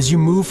 As you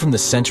move from the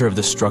center of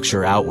the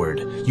structure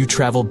outward, you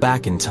travel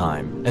back in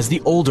time, as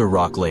the older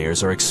rock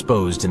layers are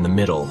exposed in the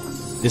middle.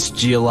 This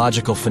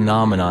geological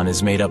phenomenon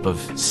is made up of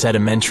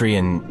sedimentary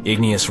and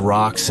igneous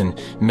rocks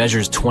and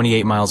measures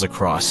 28 miles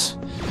across.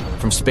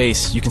 From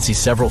space, you can see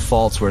several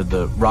faults where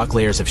the rock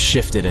layers have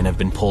shifted and have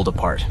been pulled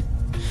apart.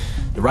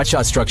 The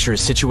Richat structure is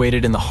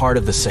situated in the heart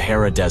of the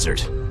Sahara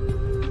Desert.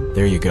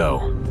 There you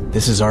go.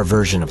 This is our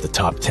version of the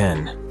top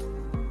 10.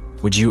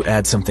 Would you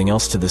add something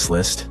else to this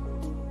list?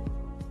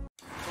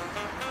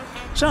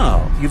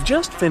 So, you've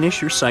just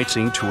finished your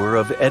sightseeing tour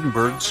of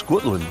Edinburgh,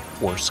 Scotland,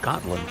 or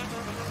Scotland.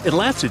 It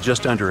lasted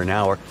just under an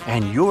hour,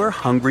 and you're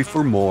hungry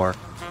for more.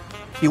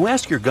 You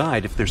ask your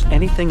guide if there's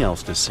anything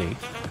else to see,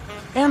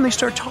 and they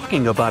start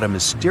talking about a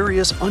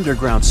mysterious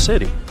underground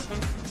city.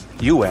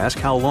 You ask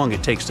how long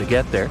it takes to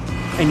get there,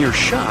 and you're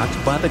shocked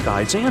by the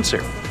guide's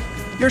answer.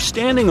 You're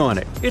standing on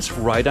it. It's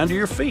right under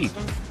your feet.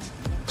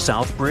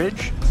 South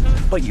Bridge?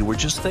 But you were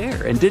just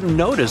there and didn't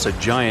notice a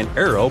giant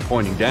arrow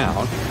pointing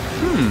down.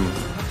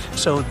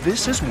 So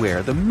this is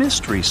where the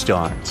mystery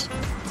starts.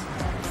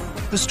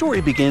 The story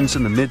begins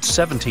in the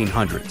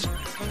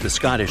mid-1700s. The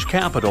Scottish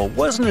capital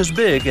wasn't as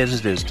big as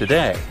it is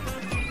today.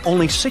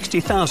 Only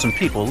 60,000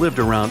 people lived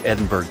around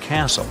Edinburgh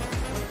Castle.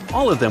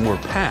 All of them were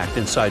packed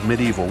inside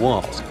medieval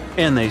walls,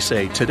 and they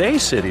say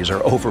today's cities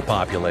are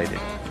overpopulated.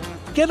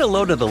 Get a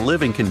load of the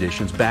living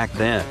conditions back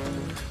then.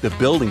 The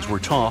buildings were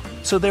tall,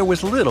 so there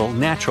was little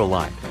natural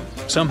light.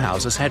 Some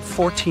houses had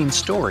 14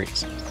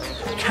 stories.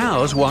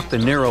 Cows walked the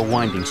narrow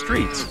winding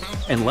streets,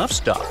 and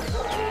livestock.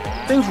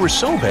 Things were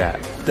so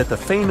bad that the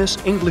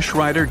famous English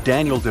writer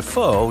Daniel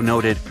Defoe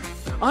noted,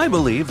 "I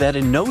believe that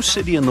in no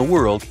city in the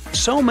world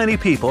so many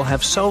people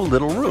have so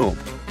little room."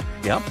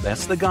 Yep,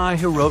 that's the guy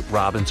who wrote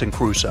Robinson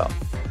Crusoe.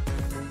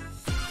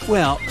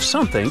 Well,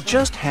 something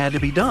just had to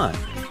be done.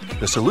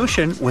 The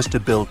solution was to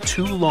build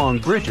 2 long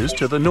bridges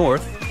to the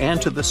north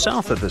and to the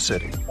south of the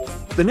city.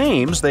 The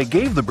names they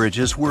gave the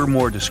bridges were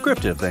more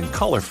descriptive than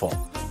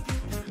colorful.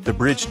 The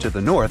bridge to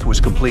the north was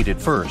completed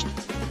first.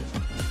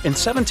 In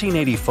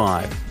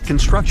 1785,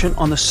 construction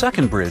on the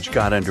second bridge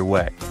got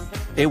underway.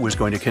 It was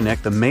going to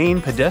connect the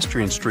main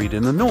pedestrian street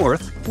in the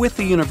north with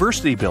the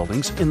university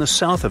buildings in the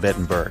south of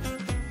Edinburgh.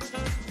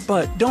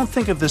 But don't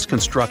think of this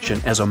construction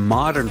as a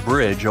modern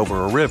bridge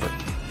over a river.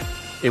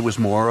 It was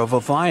more of a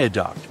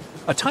viaduct,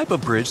 a type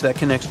of bridge that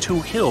connects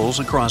 2 hills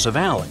across a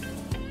valley.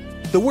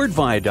 The word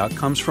viaduct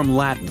comes from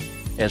Latin,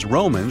 as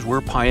Romans were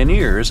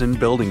pioneers in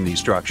building these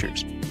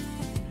structures.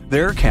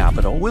 Their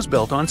capital was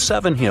built on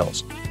 7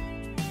 hills.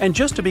 And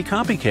just to be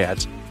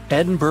copycats,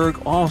 Edinburgh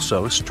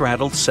also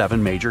straddled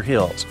 7 major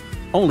hills.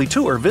 Only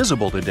 2 are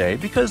visible today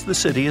because the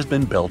city has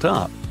been built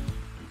up.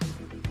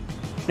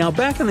 Now,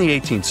 back in the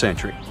 18th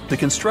century, the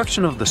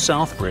construction of the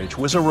South Bridge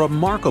was a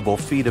remarkable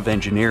feat of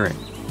engineering.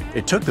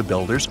 It took the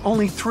builders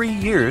only 3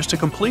 years to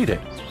complete it.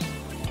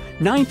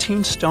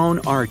 19 stone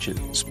arches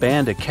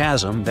spanned a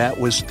chasm that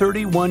was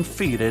 31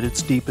 feet at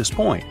its deepest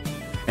point,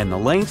 and the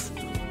length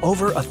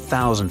over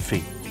 1,000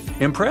 feet.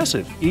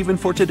 Impressive, even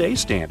for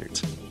today's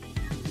standards.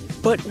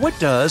 But what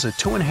does a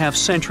 2.5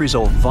 centuries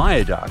old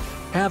viaduct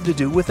have to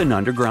do with an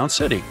underground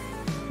city?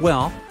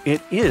 Well,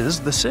 it is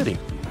the city.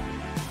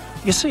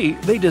 You see,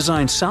 they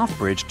designed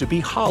Southbridge to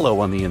be hollow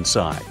on the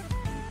inside.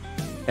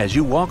 As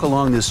you walk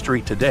along this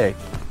street today,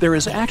 there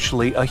is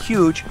actually a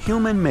huge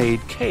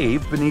human-made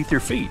cave beneath your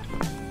feet.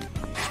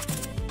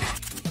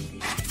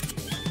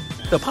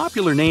 The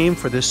popular name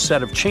for this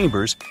set of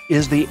chambers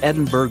is the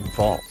Edinburgh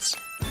Vaults.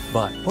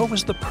 But what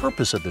was the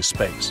purpose of this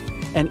space?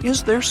 And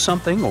is there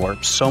something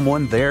or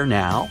someone there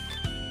now?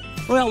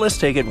 Well, let's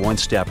take it one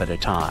step at a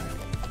time.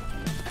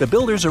 The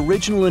builder's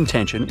original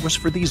intention was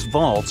for these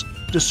vaults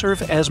to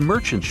serve as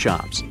merchant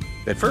shops.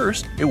 At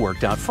first, it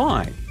worked out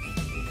fine.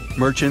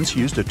 Merchants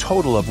used a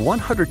total of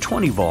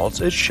 120 vaults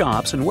as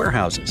shops and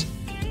warehouses.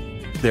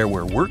 There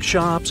were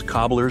workshops,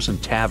 cobblers,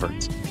 and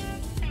taverns.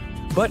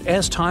 But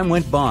as time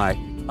went by,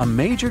 a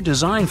major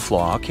design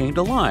flaw came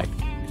to light.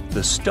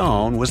 The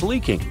stone was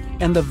leaking,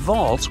 and the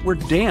vaults were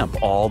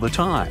damp all the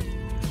time.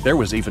 There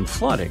was even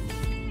flooding.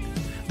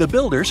 The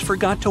builders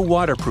forgot to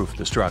waterproof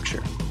the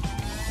structure.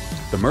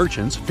 The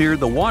merchants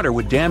feared the water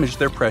would damage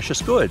their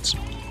precious goods.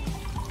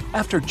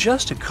 After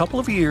just a couple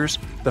of years,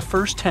 the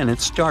first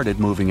tenants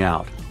started moving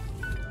out.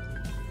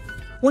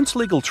 Once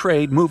legal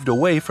trade moved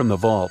away from the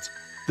vaults,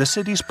 the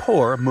city's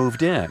poor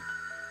moved in.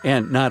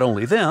 And not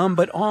only them,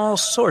 but all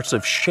sorts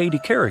of shady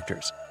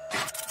characters.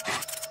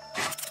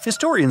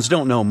 Historians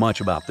don't know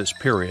much about this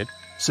period,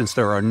 since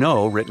there are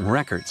no written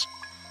records.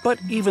 But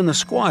even the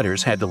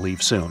squatters had to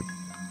leave soon.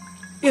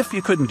 If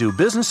you couldn't do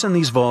business in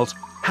these vaults,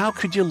 how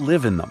could you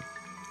live in them?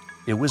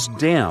 It was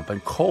damp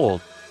and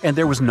cold, and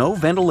there was no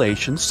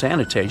ventilation,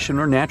 sanitation,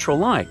 or natural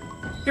light.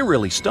 It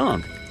really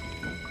stunk.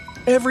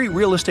 Every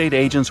real estate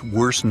agent's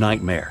worst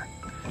nightmare.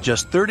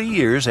 Just 30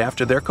 years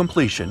after their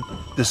completion,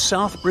 the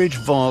Southbridge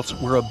vaults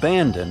were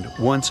abandoned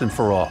once and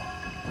for all.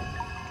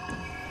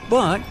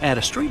 But at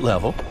a street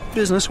level,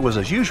 business was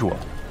as usual.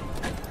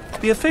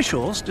 The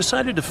officials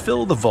decided to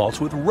fill the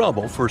vaults with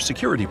rubble for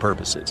security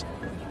purposes.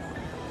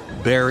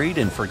 Buried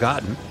and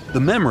forgotten, the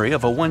memory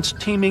of a once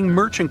teeming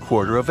merchant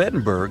quarter of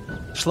Edinburgh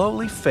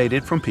slowly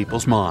faded from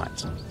people's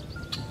minds.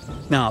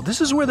 Now, this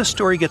is where the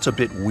story gets a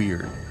bit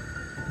weird.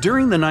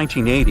 During the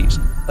 1980s,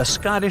 a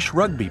Scottish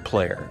rugby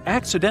player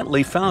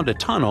accidentally found a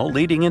tunnel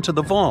leading into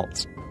the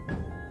vaults.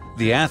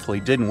 The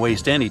athlete didn't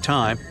waste any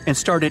time and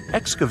started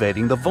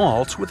excavating the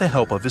vaults with the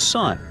help of his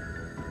son.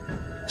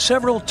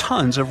 several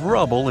tons of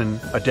rubble, and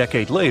a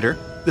decade later,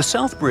 the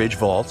South Bridge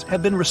vaults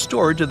have been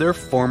restored to their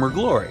former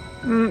glory,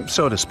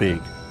 so to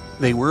speak.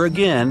 They were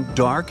again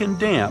dark and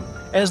damp,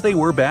 as they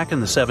were back in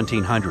the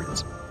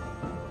 1700s.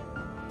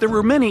 There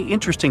were many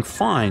interesting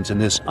finds in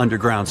this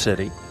underground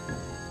city.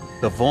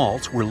 The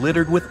vaults were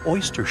littered with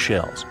oyster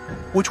shells,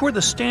 which were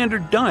the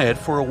standard diet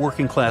for a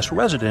working-class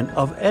resident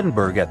of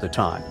Edinburgh at the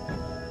time.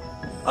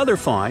 Other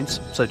finds,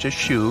 such as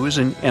shoes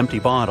and empty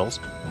bottles,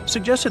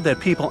 suggested that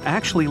people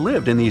actually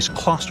lived in these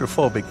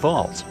claustrophobic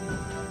vaults.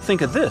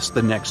 Think of this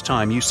the next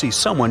time you see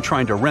someone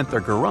trying to rent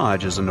their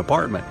garage as an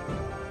apartment.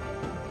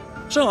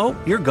 So,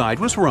 your guide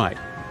was right.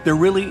 There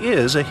really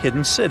is a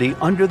hidden city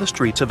under the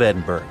streets of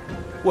Edinburgh.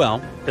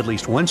 Well, at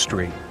least one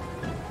street.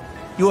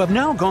 You have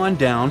now gone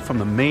down from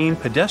the main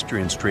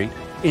pedestrian street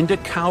into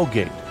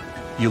Cowgate.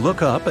 You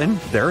look up and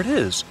there it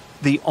is,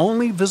 the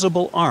only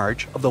visible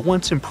arch of the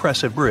once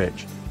impressive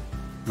bridge.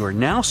 You are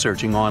now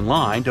searching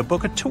online to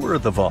book a tour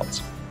of the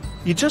vaults.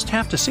 You just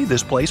have to see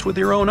this place with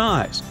your own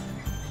eyes.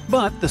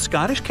 But the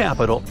Scottish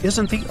capital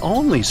isn't the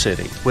only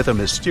city with a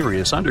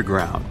mysterious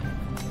underground.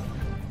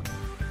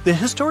 The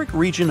historic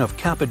region of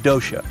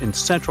Cappadocia in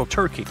central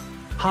Turkey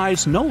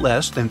hides no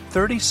less than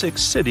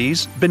 36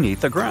 cities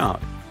beneath the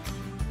ground.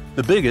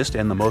 The biggest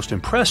and the most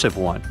impressive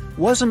one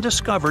wasn't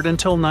discovered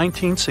until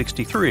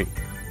 1963.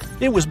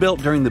 It was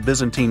built during the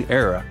Byzantine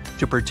era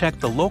to protect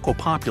the local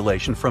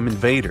population from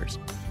invaders.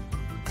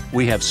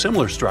 We have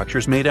similar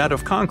structures made out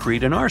of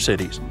concrete in our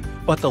cities,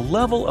 but the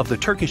level of the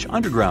Turkish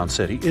underground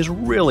city is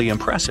really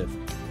impressive.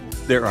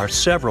 There are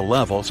several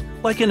levels,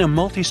 like in a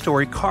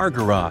multi-story car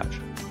garage.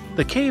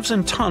 The caves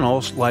and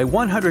tunnels lie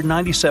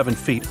 197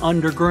 feet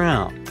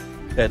underground.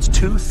 That's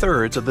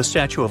 2/3 of the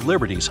Statue of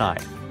Liberty's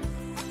height.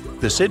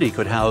 The city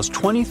could house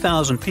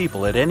 20,000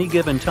 people at any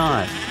given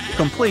time,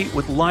 complete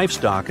with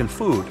livestock and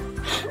food.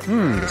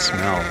 The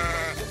smell.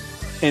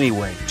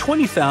 Anyway,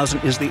 20,000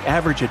 is the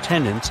average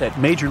attendance at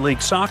Major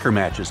League Soccer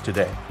matches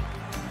today.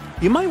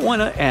 You might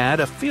want to add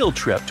a field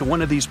trip to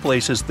one of these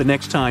places the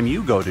next time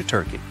you go to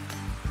Turkey.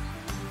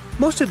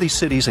 Most of these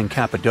cities in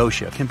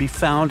Cappadocia can be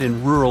found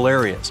in rural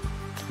areas.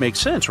 Makes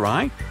sense,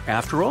 right?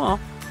 After all,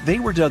 they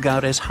were dug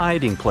out as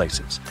hiding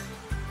places.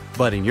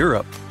 But in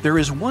Europe, there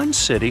is one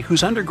city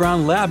whose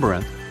underground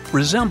labyrinth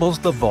resembles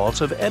the vaults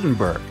of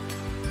Edinburgh.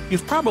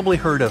 You've probably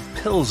heard of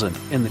Pilsen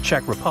in the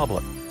Czech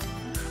Republic.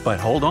 But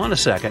hold on a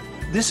second,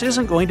 this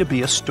isn't going to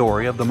be a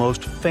story of the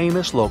most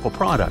famous local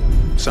product.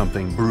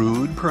 Something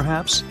brewed,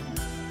 perhaps?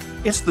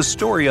 It's the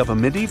story of a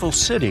medieval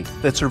city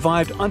that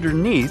survived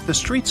underneath the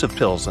streets of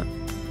Pilsen.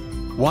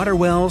 Water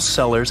wells,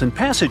 cellars, and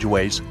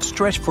passageways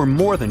stretch for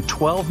more than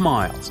 12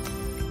 miles.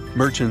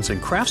 Merchants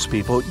and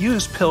craftspeople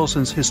used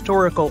Pilsen's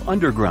historical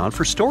underground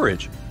for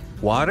storage.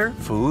 Water,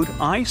 food,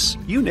 ice,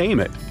 you name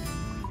it.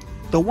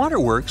 The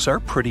waterworks are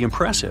pretty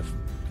impressive.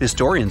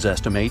 Historians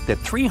estimate that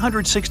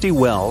 360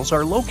 wells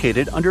are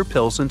located under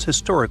Pilsen's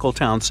historical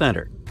town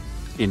center.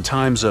 In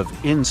times of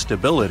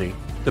instability,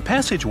 the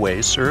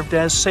passageways served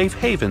as safe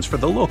havens for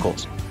the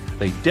locals.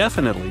 They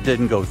definitely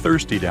didn't go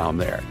thirsty down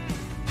there.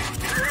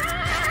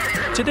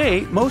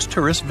 Today, most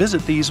tourists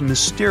visit these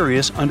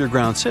mysterious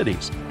underground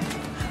cities.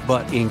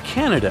 But in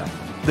Canada,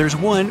 there's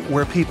one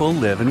where people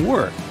live and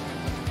work.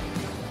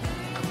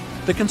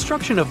 The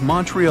construction of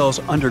Montreal's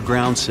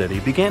underground city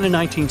began in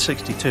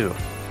 1962.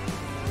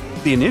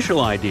 The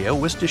initial idea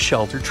was to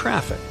shelter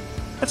traffic.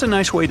 That's a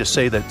nice way to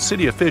say that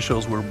city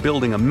officials were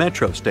building a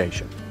metro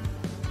station.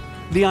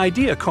 The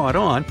idea caught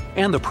on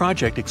and the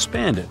project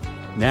expanded.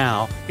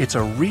 Now, it's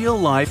a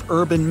real-life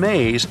urban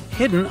maze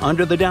hidden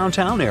under the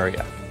downtown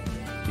area.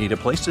 Need a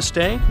place to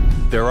stay?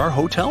 There are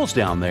hotels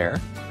down there.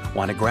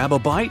 Want to grab a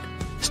bite?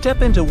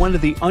 Step into one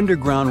of the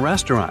underground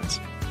restaurants.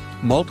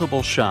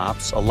 Multiple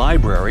shops, a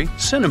library,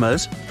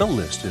 cinemas, the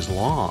list is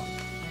long.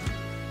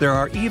 There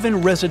are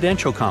even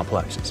residential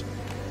complexes.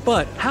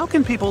 But how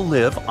can people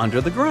live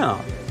under the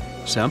ground?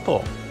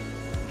 Simple.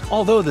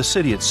 Although the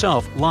city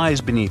itself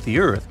lies beneath the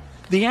earth,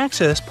 the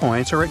access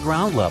points are at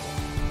ground level.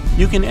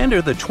 You can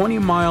enter the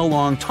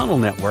 20-mile-long tunnel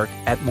network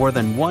at more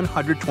than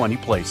 120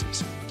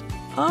 places.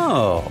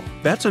 Oh,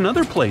 that's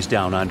another place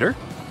down under.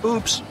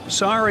 Oops,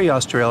 sorry,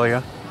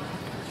 Australia.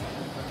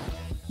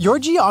 Your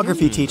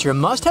geography teacher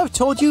must have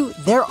told you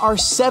there are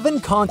 7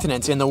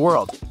 continents in the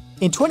world.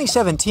 In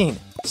 2017,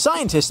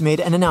 scientists made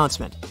an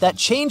announcement that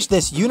changed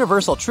this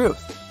universal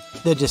truth: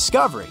 the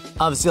discovery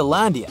of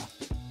Zealandia.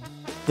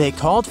 They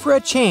called for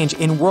a change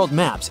in world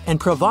maps and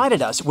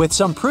provided us with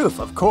some proof,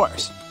 of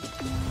course.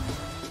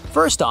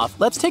 First off,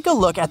 let's take a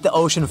look at the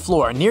ocean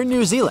floor near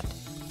New Zealand.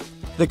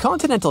 The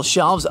continental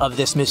shelves of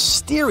this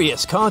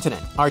mysterious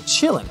continent are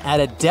chilling at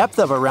a depth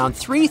of around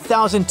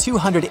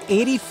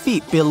 3,280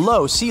 feet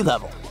below sea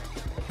level.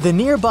 The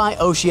nearby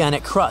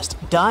oceanic crust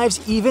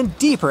dives even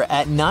deeper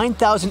at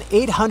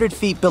 9,800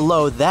 feet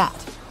below that.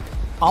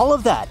 All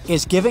of that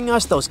is giving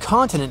us those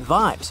continent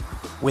vibes,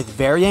 with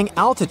varying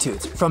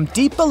altitudes from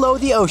deep below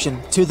the ocean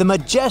to the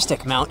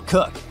majestic Mount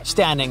Cook,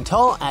 standing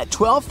tall at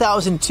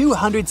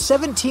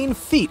 12,217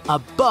 feet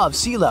above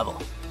sea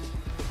level.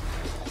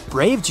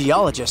 Brave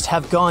geologists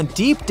have gone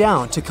deep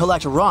down to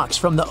collect rocks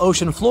from the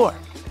ocean floor.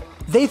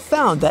 They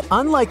found that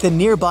unlike the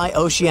nearby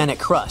oceanic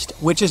crust,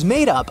 which is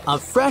made up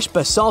of fresh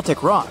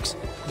basaltic rocks,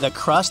 the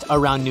crust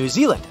around New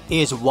Zealand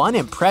is one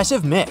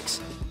impressive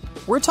mix.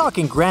 We're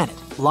talking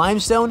granite,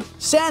 limestone,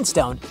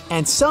 sandstone,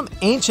 and some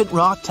ancient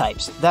rock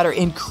types that are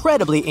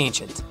incredibly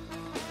ancient.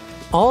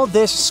 All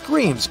this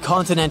screams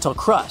continental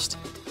crust.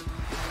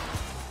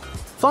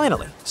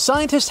 Finally,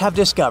 scientists have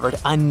discovered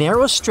a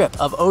narrow strip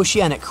of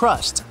oceanic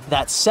crust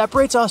that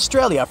separates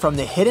Australia from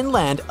the hidden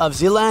land of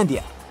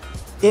Zealandia.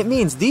 It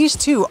means these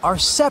two are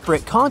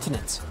separate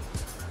continents.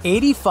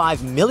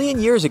 85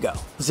 million years ago,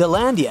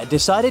 Zealandia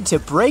decided to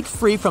break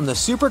free from the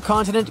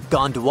supercontinent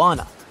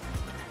Gondwana.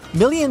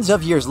 Millions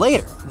of years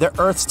later, the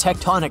Earth's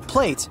tectonic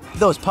plates,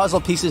 those puzzle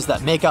pieces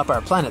that make up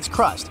our planet's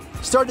crust,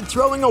 started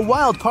throwing a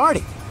wild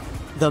party.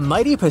 The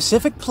mighty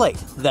Pacific Plate,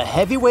 the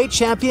heavyweight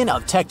champion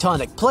of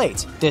tectonic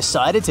plates,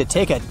 decided to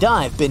take a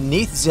dive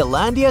beneath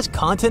Zealandia's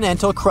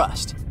continental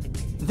crust.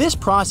 This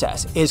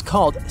process is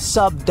called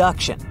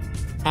subduction.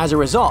 As a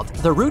result,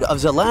 the root of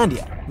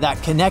Zealandia,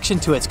 that connection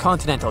to its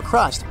continental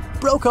crust,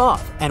 broke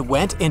off and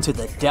went into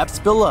the depths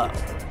below.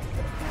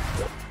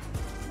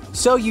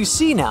 So you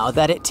see now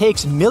that it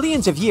takes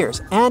millions of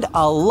years and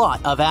a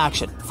lot of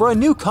action for a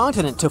new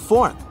continent to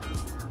form.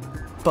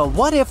 But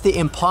what if the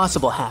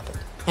impossible happened,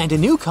 and a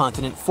new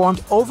continent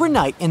formed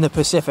overnight in the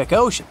Pacific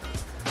Ocean?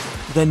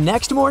 The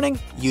next morning,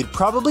 you'd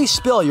probably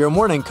spill your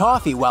morning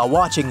coffee while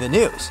watching the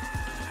news.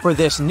 For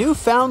this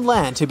newfound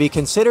land to be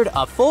considered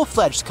a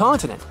full-fledged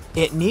continent,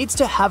 it needs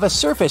to have a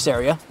surface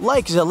area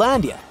like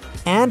Zealandia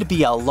and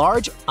be a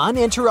large,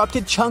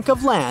 uninterrupted chunk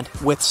of land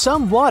with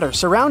some water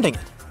surrounding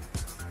it.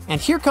 And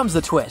here comes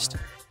the twist.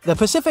 The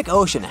Pacific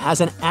Ocean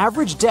has an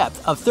average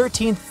depth of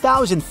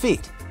 13,000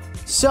 feet.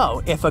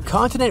 So, if a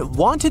continent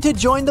wanted to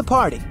join the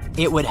party,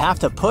 it would have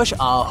to push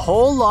a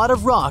whole lot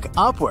of rock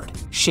upward,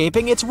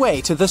 shaping its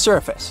way to the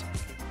surface.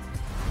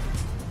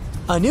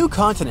 A new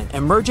continent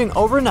emerging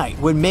overnight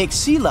would make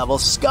sea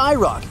levels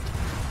skyrocket.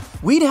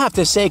 We'd have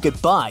to say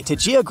goodbye to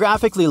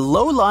geographically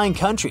low-lying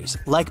countries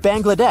like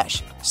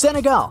Bangladesh,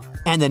 Senegal,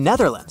 and the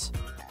Netherlands.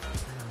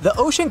 The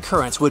ocean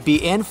currents would be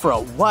in for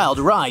a wild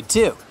ride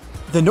too.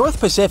 The North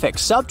Pacific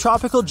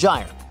subtropical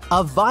gyre,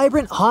 a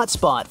vibrant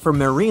hotspot for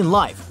marine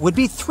life, would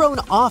be thrown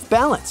off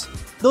balance.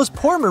 Those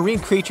poor marine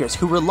creatures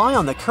who rely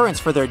on the currents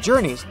for their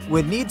journeys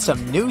would need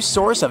some new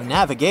source of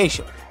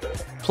navigation.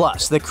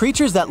 Plus, the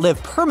creatures that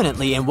live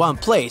permanently in one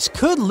place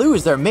could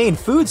lose their main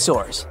food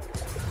source.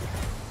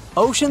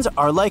 Oceans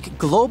are like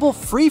global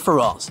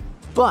free-for-alls,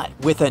 but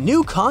with a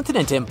new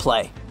continent in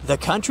play, the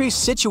countries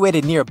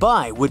situated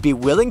nearby would be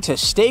willing to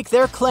stake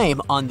their claim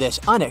on this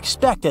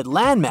unexpected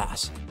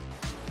landmass.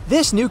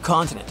 This new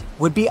continent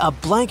would be a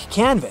blank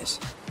canvas.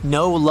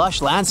 No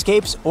lush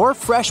landscapes or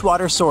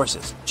freshwater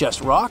sources,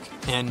 just rock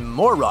and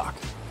more rock.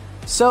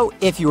 So,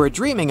 if you are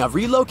dreaming of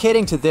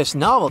relocating to this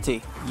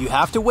novelty, you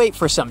have to wait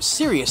for some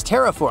serious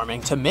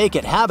terraforming to make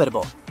it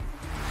habitable.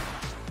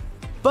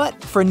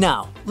 But for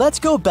now, let's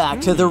go back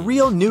to the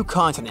real new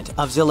continent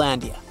of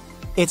Zealandia.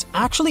 It's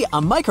actually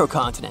a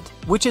microcontinent,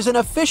 which is an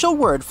official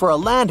word for a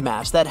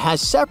landmass that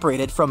has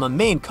separated from a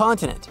main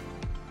continent.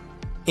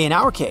 In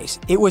our case,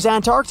 it was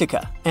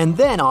Antarctica and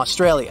then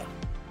Australia.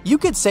 You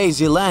could say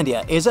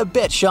Zealandia is a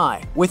bit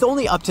shy, with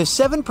only up to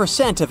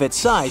 7% of its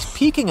size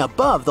peaking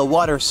above the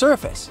water's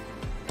surface.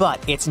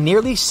 But it's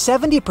nearly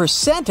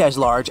 70% as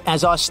large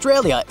as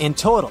Australia in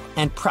total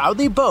and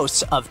proudly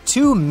boasts of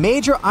two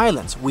major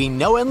islands we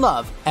know and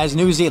love as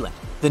New Zealand,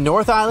 the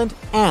North Island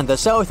and the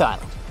South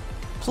Island.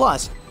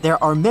 Plus,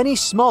 there are many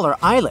smaller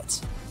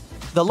islets.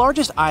 The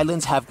largest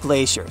islands have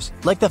glaciers,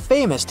 like the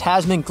famous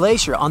Tasman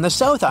Glacier on the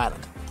South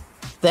Island.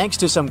 Thanks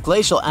to some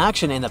glacial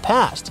action in the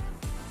past,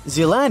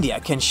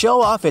 Zealandia can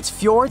show off its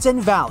fjords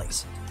and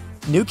valleys.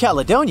 New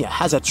Caledonia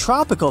has a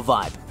tropical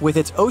vibe with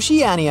its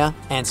Oceania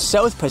and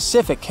South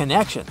Pacific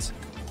connections.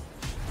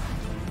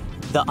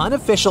 The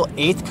unofficial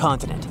 8th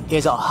continent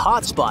is a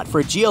hotspot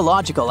for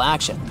geological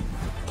action.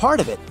 Part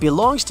of it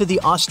belongs to the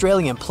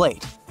Australian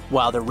plate,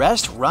 while the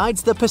rest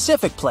rides the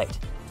Pacific plate.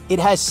 It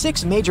has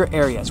 6 major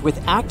areas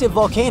with active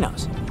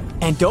volcanoes.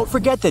 And don't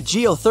forget the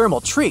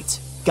geothermal treats.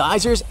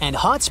 Geysers and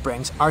hot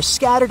springs are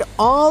scattered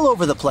all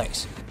over the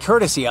place,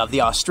 courtesy of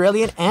the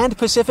Australian and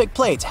Pacific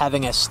plates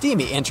having a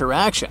steamy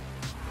interaction.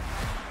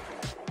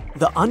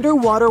 The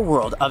underwater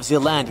world of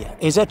Zealandia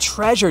is a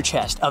treasure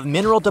chest of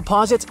mineral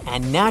deposits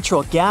and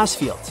natural gas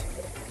fields.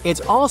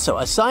 It's also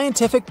a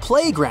scientific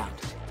playground.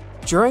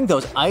 During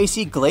those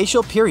icy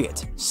glacial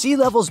periods, sea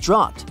levels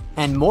dropped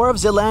and more of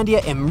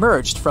Zealandia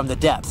emerged from the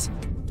depths.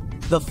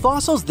 The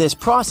fossils this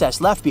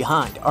process left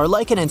behind are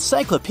like an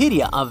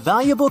encyclopedia of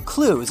valuable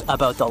clues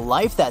about the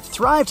life that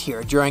thrived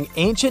here during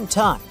ancient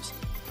times.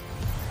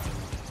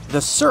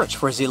 The search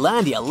for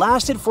Zealandia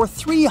lasted for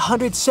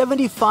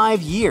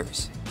 375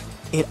 years.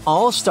 It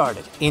all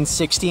started in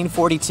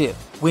 1642,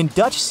 when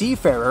Dutch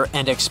seafarer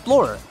and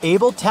explorer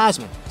Abel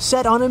Tasman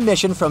set on a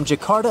mission from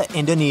Jakarta,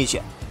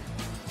 Indonesia.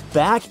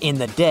 Back in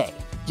the day,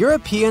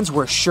 Europeans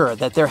were sure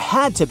that there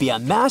had to be a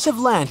massive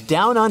land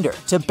down under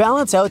to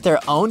balance out their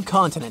own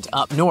continent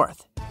up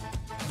north.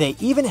 They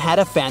even had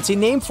a fancy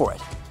name for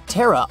it,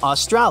 Terra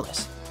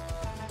Australis.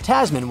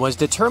 Tasman was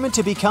determined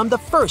to become the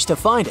first to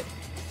find it.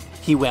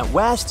 He went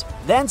west,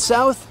 then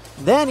south,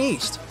 then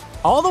east,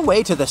 all the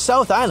way to the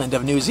South Island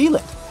of New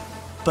Zealand.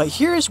 But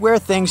here's where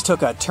things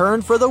took a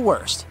turn for the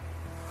worst.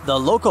 The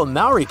local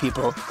Maori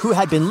people, who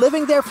had been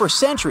living there for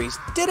centuries,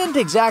 didn't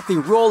exactly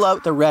roll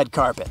out the red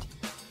carpet.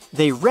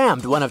 They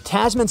rammed one of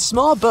Tasman's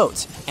small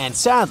boats, and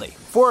sadly,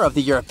 4 of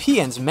the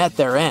Europeans met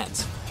their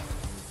ends.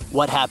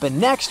 What happened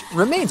next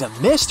remains a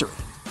mystery.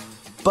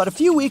 But a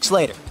few weeks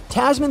later,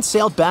 Tasman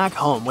sailed back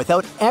home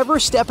without ever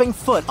stepping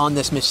foot on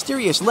this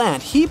mysterious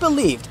land he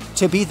believed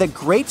to be the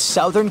Great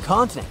Southern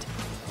Continent.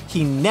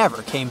 He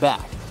never came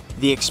back.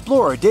 The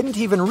explorer didn't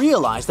even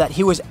realize that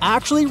he was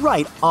actually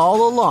right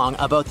all along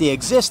about the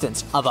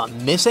existence of a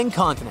missing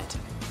continent.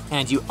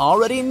 And you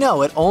already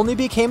know it only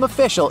became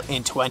official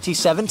in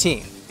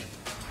 2017.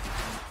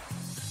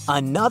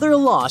 Another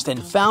lost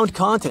and found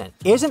continent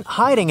isn't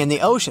hiding in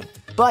the ocean,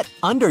 but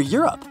under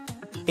Europe.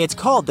 It's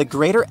called the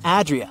Greater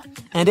Adria,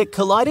 and it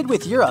collided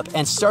with Europe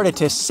and started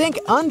to sink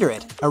under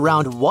it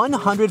around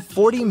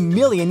 140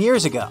 million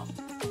years ago.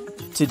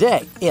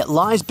 Today, it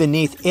lies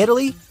beneath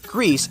Italy,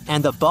 Greece,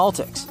 and the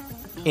Baltics.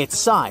 Its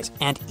size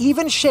and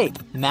even shape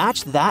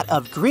match that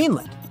of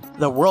Greenland,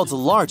 the world's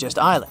largest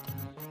island.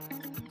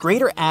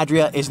 Greater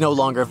Adria is no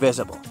longer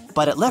visible,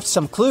 but it left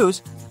some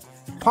clues.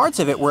 Parts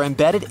of it were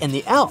embedded in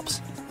the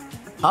Alps.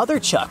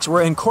 Other chunks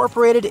were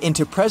incorporated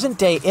into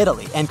present-day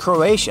Italy and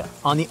Croatia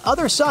on the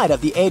other side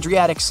of the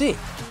Adriatic Sea.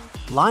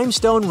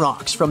 Limestone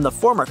rocks from the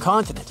former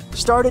continent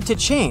started to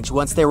change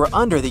once they were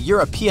under the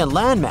European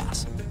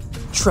landmass.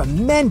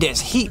 Tremendous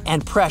heat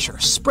and pressure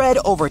spread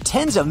over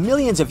tens of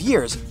millions of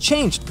years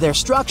changed their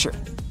structure.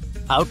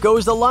 Out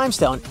goes the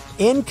limestone,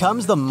 in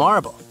comes the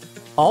marble.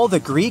 All the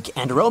Greek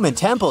and Roman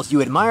temples you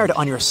admired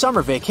on your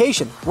summer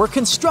vacation were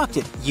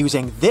constructed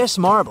using this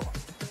marble.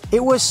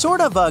 It was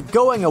sort of a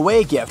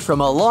going-away gift from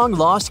a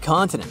long-lost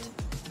continent.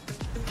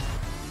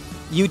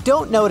 You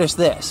don't notice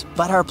this,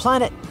 but our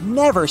planet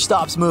never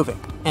stops moving,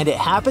 and it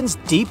happens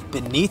deep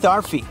beneath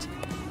our feet.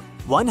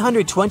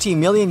 120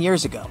 million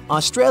years ago,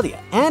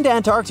 Australia and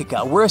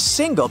Antarctica were a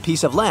single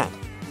piece of land.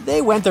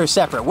 They went their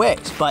separate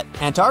ways, but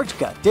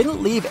Antarctica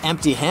didn't leave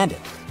empty-handed.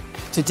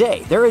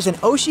 Today, there is an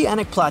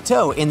oceanic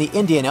plateau in the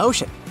Indian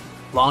Ocean.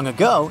 Long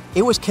ago,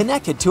 it was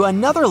connected to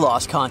another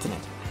lost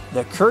continent,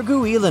 the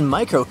Kerguelen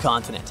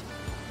microcontinent.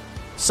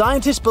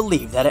 Scientists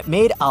believe that it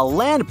made a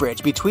land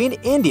bridge between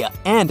India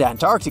and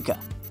Antarctica.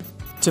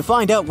 To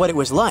find out what it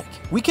was like,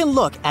 we can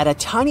look at a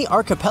tiny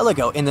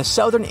archipelago in the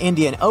southern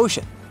Indian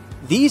Ocean.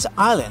 These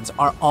islands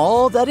are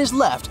all that is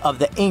left of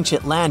the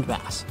ancient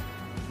landmass.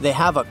 They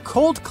have a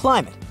cold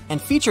climate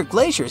and feature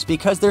glaciers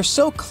because they're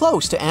so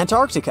close to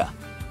Antarctica.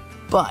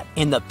 But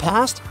in the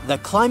past, the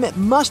climate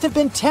must have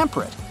been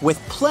temperate with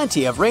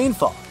plenty of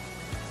rainfall.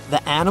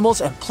 The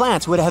animals and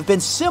plants would have been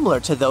similar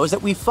to those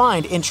that we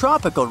find in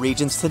tropical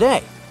regions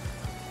today.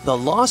 The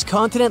lost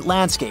continent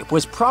landscape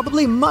was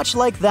probably much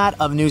like that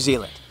of New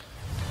Zealand.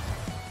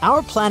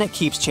 Our planet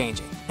keeps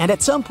changing, and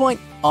at some point,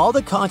 all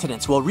the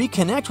continents will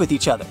reconnect with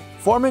each other,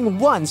 forming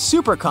one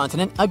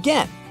supercontinent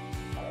again.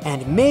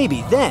 And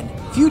maybe then,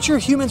 future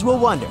humans will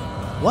wonder,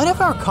 what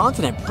if our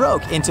continent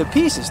broke into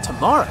pieces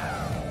tomorrow?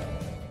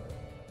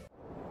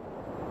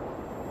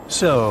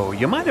 So,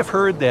 you might have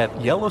heard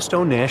that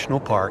Yellowstone National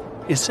Park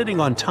is sitting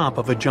on top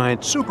of a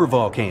giant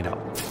supervolcano.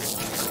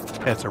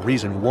 That's the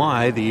reason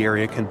why the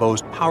area can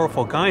boast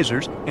powerful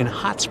geysers and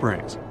hot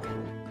springs.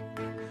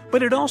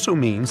 But it also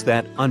means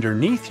that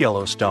underneath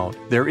Yellowstone,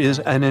 there is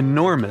an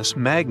enormous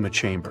magma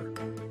chamber.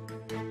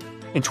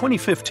 In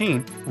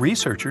 2015,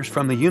 researchers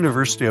from the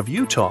University of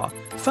Utah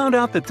found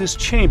out that this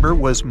chamber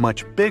was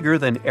much bigger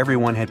than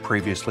everyone had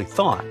previously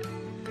thought.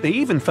 They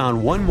even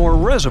found one more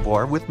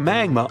reservoir with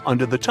magma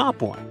under the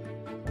top one.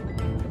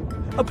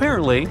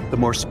 Apparently, the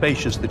more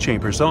spacious the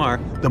chambers are,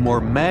 the more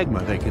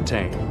magma they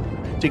contain.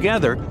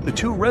 Together, the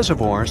two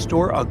reservoirs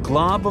store a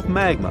glob of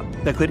magma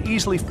that could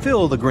easily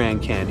fill the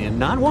Grand Canyon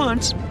not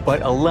once,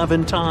 but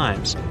 11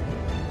 times.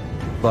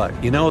 But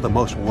you know the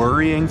most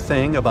worrying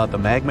thing about the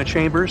magma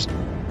chambers?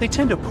 They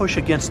tend to push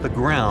against the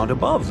ground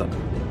above them.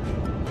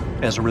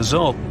 As a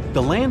result,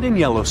 the land in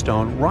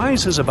Yellowstone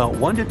rises about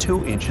 1 to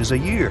 2 inches a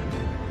year.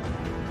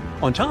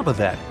 On top of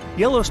that,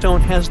 Yellowstone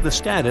has the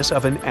status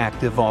of an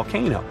active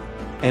volcano,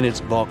 and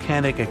its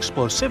volcanic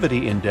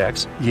explosivity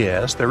index,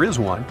 yes, there is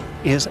one,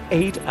 is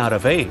 8 out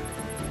of 8.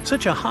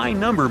 Such a high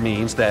number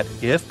means that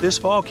if this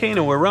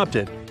volcano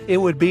erupted, it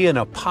would be an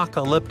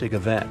apocalyptic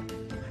event.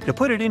 To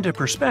put it into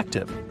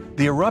perspective,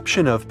 the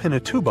eruption of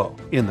Pinatubo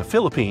in the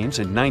Philippines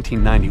in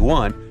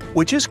 1991,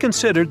 which is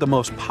considered the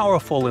most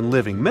powerful in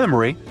living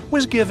memory,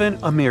 was given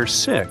a mere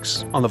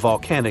 6 on the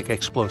volcanic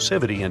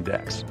explosivity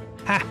index.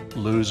 Ha,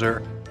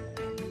 loser.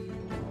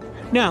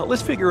 Now,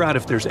 let's figure out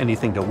if there's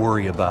anything to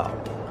worry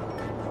about.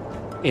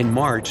 In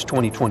March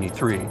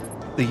 2023,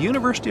 the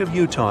University of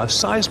Utah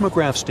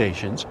seismograph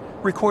stations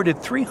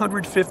recorded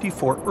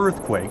 354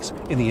 earthquakes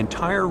in the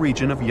entire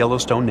region of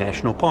Yellowstone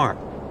National Park.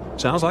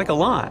 Sounds like a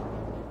lot.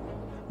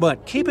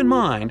 But keep in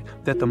mind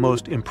that the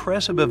most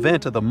impressive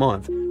event of the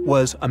month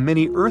was a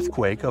mini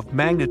earthquake of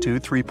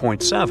magnitude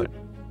 3.7.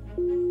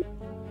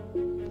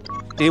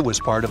 It was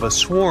part of a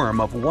swarm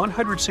of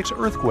 106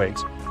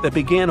 earthquakes that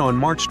began on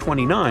March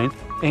 29th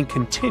and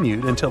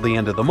continued until the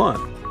end of the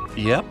month.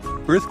 Yep,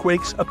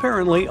 earthquakes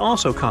apparently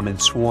also come in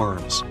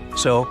swarms,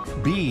 so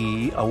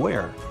be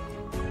aware.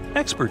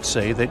 Experts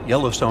say that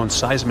Yellowstone's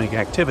seismic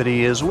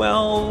activity is,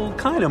 well,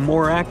 kind of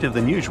more active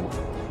than usual,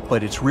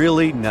 but it's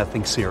really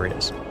nothing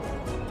serious.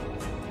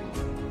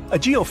 A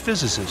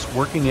geophysicist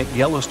working at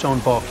Yellowstone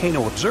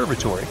Volcano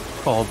Observatory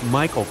called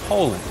Michael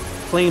Pollan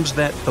claims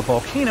that the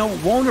volcano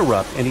won't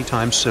erupt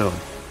anytime soon.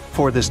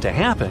 For this to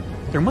happen,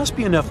 there must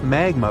be enough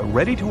magma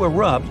ready to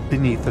erupt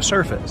beneath the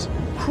surface.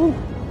 Whew.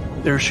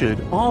 There should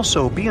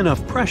also be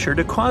enough pressure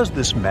to cause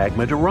this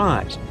magma to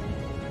rise.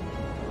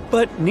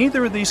 But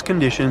neither of these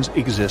conditions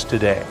exist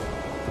today.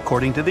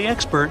 According to the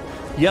expert,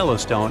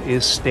 Yellowstone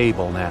is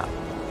stable now.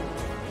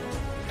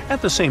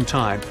 At the same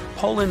time,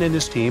 Pollan and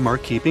his team are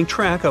keeping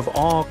track of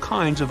all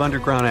kinds of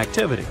underground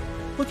activity,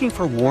 looking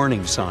for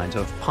warning signs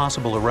of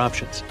possible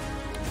eruptions.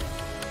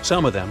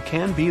 Some of them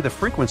can be the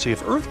frequency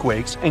of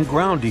earthquakes and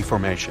ground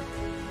deformation.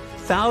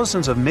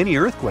 Thousands of mini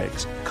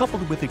earthquakes,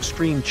 coupled with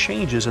extreme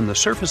changes in the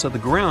surface of the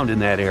ground in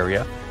that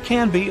area,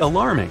 can be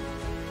alarming.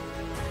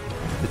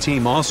 The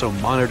team also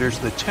monitors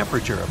the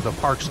temperature of the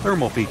park's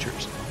thermal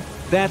features.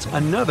 That's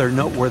another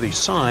noteworthy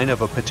sign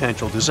of a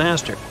potential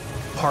disaster.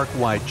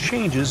 Park-wide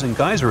changes in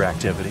geyser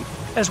activity,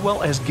 as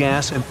well as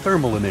gas and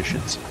thermal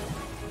emissions.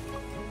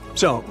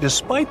 So,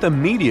 despite the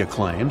media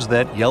claims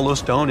that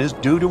Yellowstone is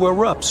due to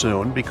erupt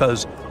soon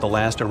because the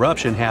last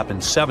eruption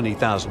happened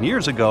 70,000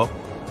 years ago,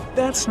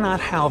 that's not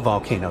how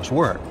volcanoes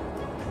work.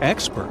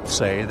 Experts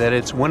say that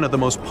it's one of the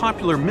most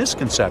popular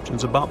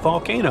misconceptions about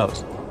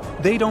volcanoes.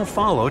 They don't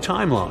follow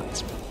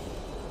timelines.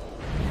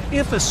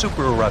 If a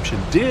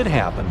supereruption did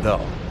happen,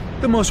 though,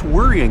 the most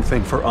worrying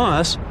thing for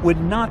us would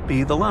not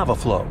be the lava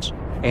flows,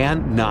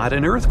 and not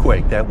an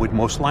earthquake that would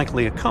most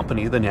likely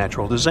accompany the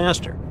natural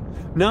disaster.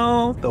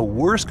 No, the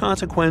worst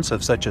consequence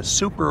of such a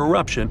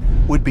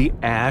supereruption would be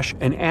ash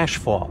and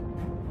ashfall.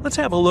 Let's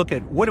have a look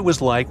at what it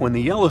was like when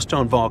the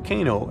Yellowstone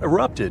volcano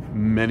erupted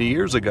many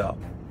years ago.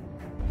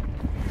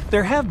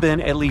 There have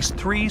been at least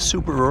 3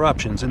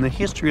 supereruptions in the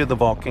history of the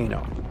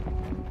volcano.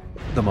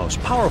 The most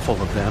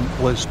powerful of them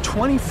was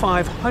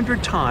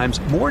 2,500 times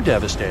more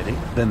devastating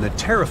than the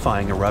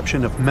terrifying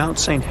eruption of Mount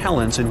St.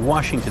 Helens in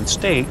Washington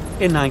state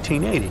in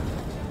 1980.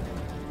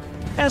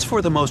 As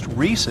for the most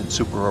recent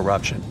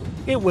supereruption,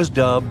 it was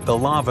dubbed the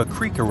Lava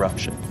Creek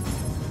eruption.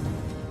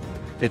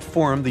 It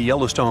formed the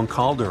Yellowstone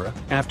caldera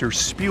after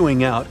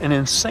spewing out an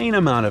insane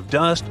amount of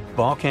dust,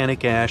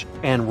 volcanic ash,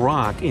 and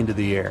rock into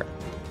the air.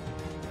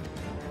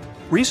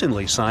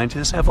 Recently,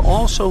 scientists have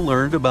also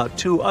learned about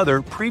 2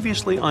 other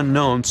previously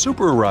unknown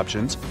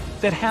supereruptions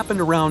that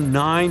happened around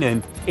 9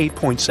 and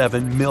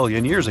 8.7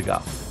 million years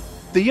ago.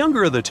 The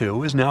younger of the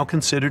 2 is now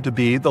considered to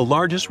be the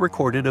largest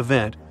recorded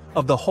event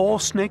of the whole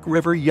Snake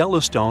River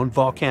Yellowstone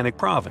volcanic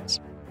province.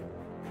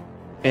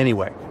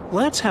 Anyway,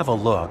 let's have a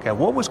look at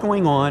what was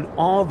going on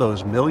all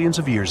those millions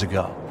of years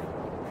ago.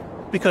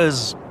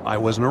 Because I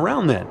wasn't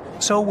around then,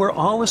 so we're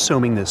all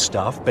assuming this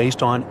stuff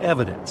based on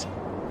evidence.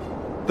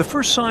 The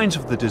first signs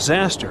of the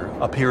disaster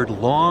appeared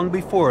long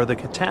before the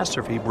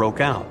catastrophe broke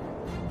out.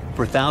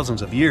 For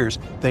thousands of years,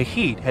 the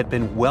heat had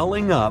been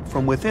welling up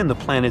from within the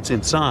planet's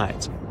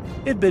insides.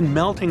 It had been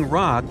melting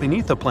rock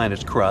beneath the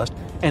planet's crust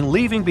and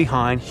leaving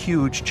behind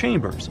huge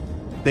chambers.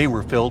 They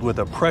were filled with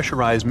a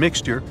pressurized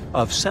mixture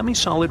of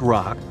semi-solid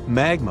rock,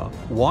 magma,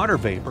 water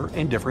vapor,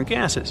 and different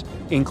gases,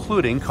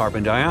 including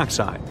carbon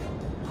dioxide.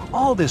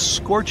 All this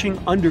scorching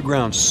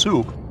underground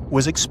soup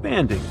was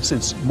expanding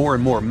since more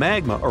and more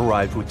magma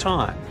arrived with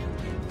time.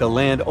 The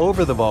land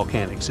over the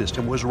volcanic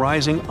system was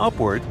rising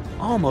upward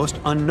almost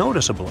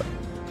unnoticeably.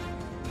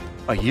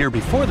 A year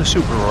before the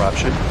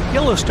supereruption,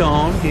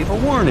 Yellowstone gave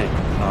a warning,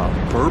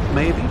 a burp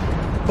maybe,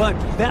 but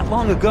that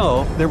long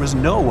ago there was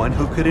no one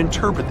who could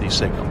interpret these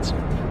signals.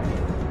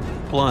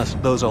 Plus,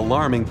 those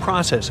alarming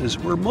processes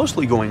were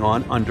mostly going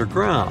on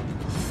underground.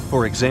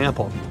 For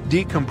example,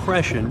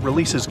 decompression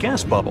releases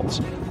gas bubbles.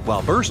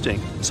 While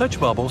bursting, such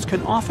bubbles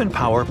can often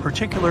power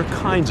particular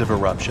kinds of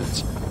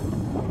eruptions.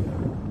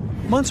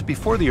 Months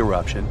before the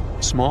eruption,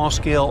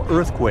 small-scale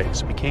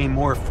earthquakes became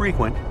more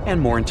frequent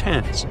and more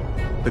intense.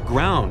 The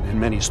ground in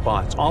many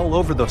spots all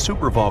over the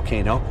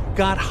supervolcano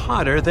got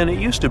hotter than it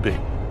used to be.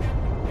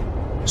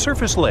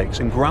 Surface lakes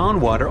and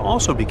groundwater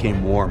also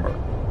became warmer.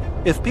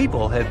 If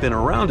people had been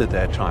around at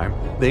that time,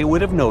 they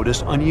would have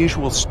noticed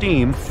unusual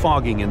steam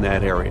fogging in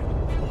that area.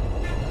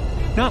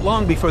 Not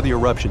long before the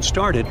eruption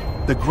started,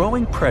 the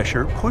growing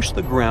pressure pushed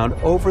the ground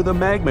over the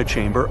magma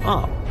chamber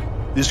up.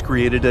 This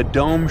created a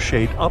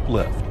dome-shaped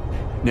uplift.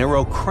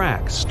 Narrow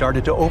cracks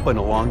started to open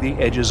along the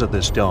edges of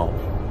this dome.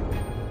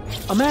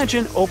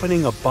 Imagine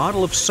opening a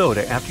bottle of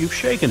soda after you've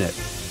shaken it.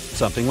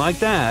 Something like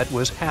that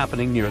was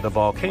happening near the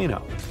volcano.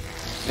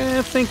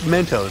 Think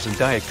Mentos and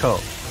Diet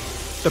Coke.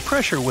 The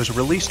pressure was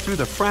released through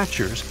the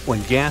fractures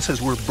when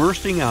gases were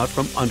bursting out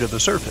from under the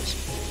surface.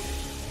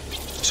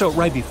 So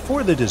right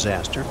before the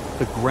disaster,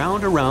 the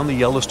ground around the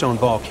Yellowstone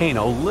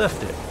volcano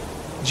lifted.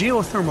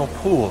 Geothermal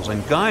pools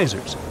and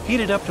geysers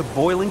heated up to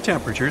boiling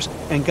temperatures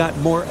and got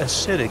more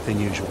acidic than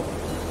usual.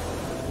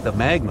 The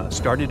magma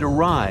started to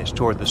rise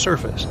toward the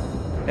surface.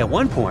 At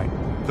one point,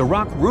 the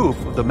rock roof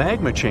of the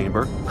magma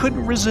chamber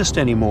couldn't resist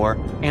anymore,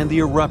 and the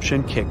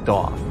eruption kicked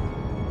off.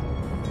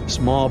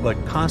 Small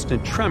but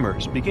constant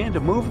tremors began to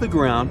move the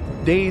ground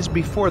days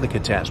before the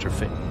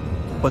catastrophe.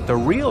 But the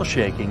real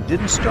shaking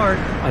didn't start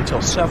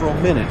until several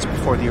minutes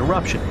before the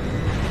eruption.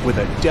 With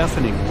a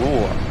deafening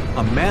roar,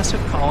 a massive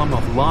column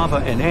of lava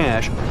and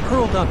ash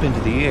hurled up into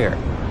the air.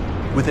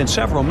 Within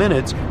several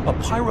minutes, a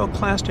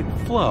pyroclastic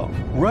flow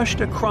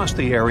rushed across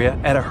the area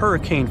at a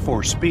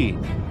hurricane-force speed.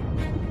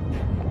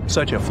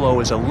 Such a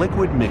flow is a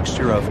liquid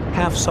mixture of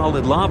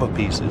half-solid lava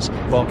pieces,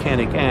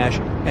 volcanic ash,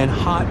 and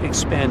hot,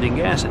 expanding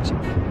gases.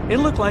 It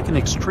looked like an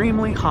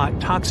extremely hot,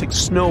 toxic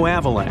snow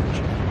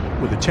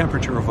avalanche. With a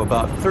temperature of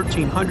about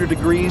 1,300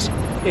 degrees,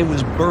 it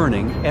was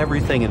burning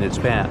everything in its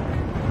path.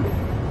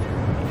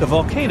 The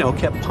volcano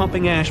kept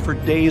pumping ash for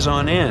days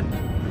on end.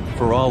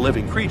 For all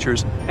living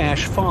creatures,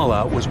 ash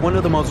fallout was one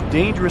of the most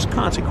dangerous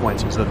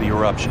consequences of the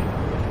eruption.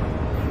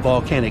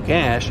 Volcanic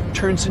ash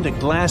turns into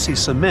glassy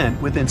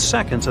cement within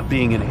seconds of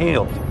being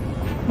inhaled.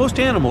 Most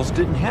animals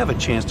didn't have a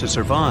chance to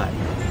survive.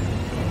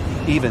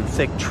 Even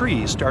thick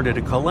trees started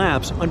to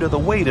collapse under the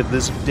weight of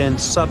this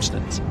dense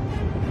substance.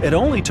 It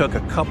only took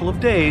a couple of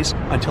days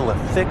until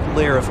a thick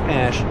layer of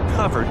ash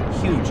covered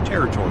huge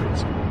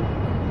territories.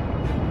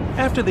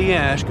 After the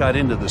ash got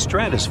into the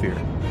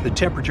stratosphere, the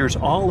temperatures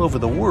all over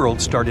the world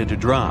started to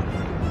drop.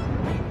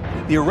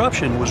 The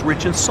eruption was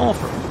rich in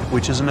sulfur,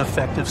 which is an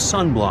effective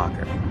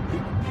sunblocker.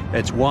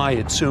 That's why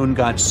it soon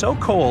got so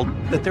cold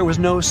that there was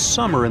no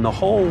summer in the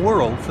whole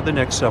world for the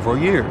next several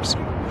years.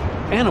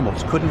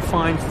 Animals couldn't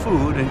find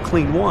food and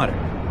clean water.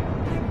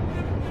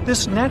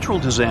 This natural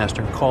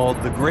disaster,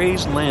 called the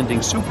Gray's Landing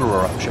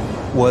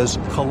supereruption, was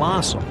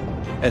colossal.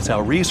 That's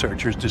how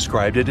researchers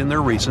described it in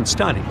their recent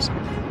studies.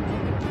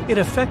 It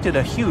affected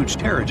a huge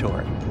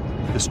territory.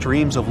 The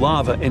streams of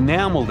lava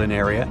enameled an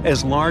area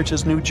as large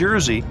as New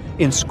Jersey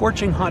in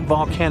scorching hot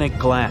volcanic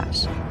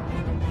glass.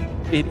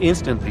 It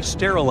instantly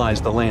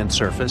sterilized the land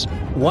surface,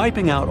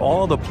 wiping out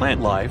all the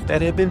plant life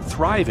that had been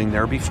thriving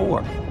there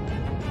before.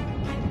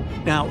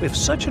 Now, if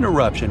such an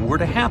eruption were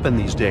to happen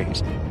these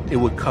days, it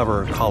would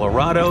cover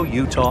Colorado,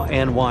 Utah,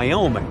 and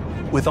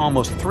Wyoming with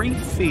almost 3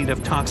 feet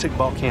of toxic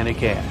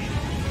volcanic ash.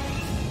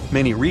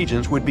 Many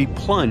regions would be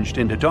plunged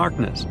into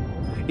darkness.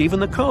 Even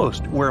the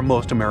coast, where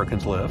most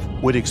Americans live,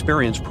 would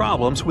experience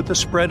problems with the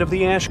spread of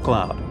the ash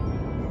cloud.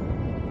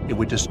 It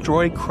would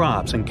destroy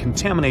crops and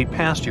contaminate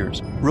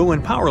pastures,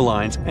 ruin power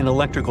lines and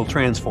electrical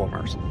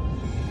transformers.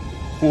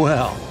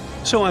 Well,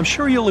 so I'm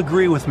sure you'll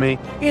agree with me,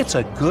 it's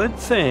a good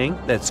thing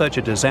that such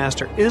a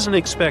disaster isn't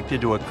expected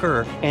to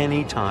occur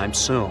anytime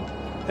soon.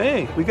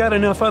 Hey, we got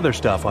enough other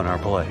stuff on our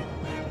plate.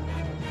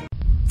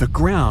 The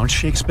ground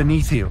shakes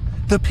beneath you.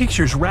 The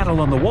pictures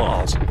rattle on the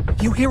walls.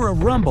 You hear a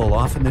rumble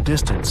off in the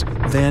distance.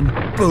 Then,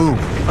 boom,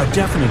 a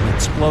deafening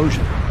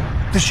explosion.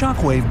 The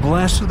shockwave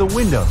blasts through the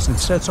windows and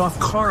sets off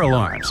car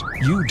alarms.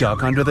 You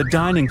duck under the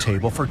dining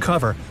table for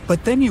cover,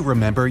 but then you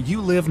remember you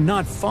live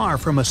not far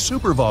from a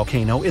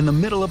supervolcano in the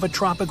middle of a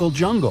tropical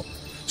jungle.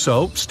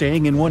 So,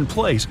 staying in one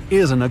place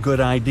isn't a good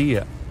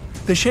idea.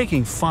 The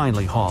shaking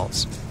finally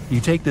halts. You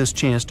take this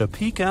chance to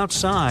peek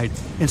outside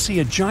and see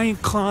a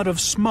giant cloud of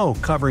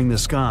smoke covering the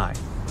sky.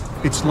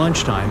 It's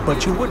lunchtime,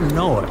 but you wouldn't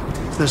know it.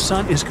 The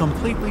sun is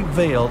completely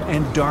veiled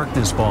and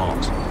darkness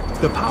falls.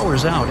 The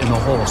power's out in the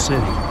whole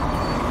city.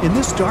 In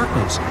this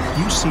darkness,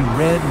 you see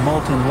red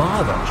molten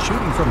lava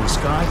shooting from the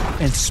sky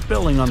and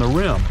spilling on the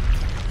rim.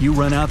 You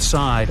run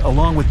outside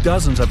along with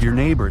dozens of your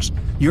neighbors.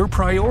 Your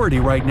priority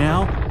right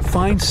now,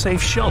 find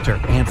safe shelter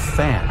and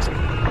fast.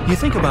 You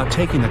think about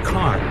taking the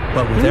car,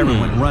 but with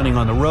everyone running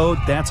on the road,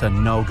 that's a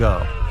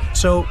no-go.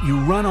 So you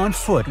run on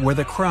foot where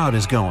the crowd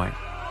is going.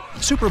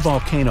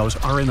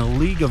 Supervolcanoes are in a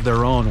league of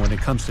their own when it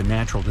comes to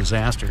natural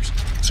disasters.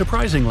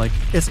 Surprisingly,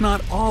 it's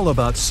not all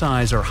about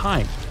size or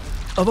height.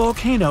 A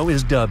volcano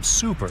is dubbed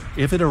super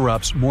if it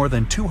erupts more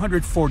than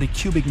 240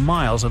 cubic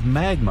miles of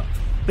magma.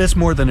 That's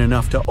more than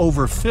enough to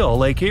overfill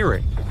Lake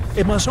Erie.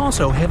 It must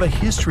also have a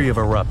history of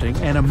erupting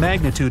and a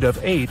magnitude of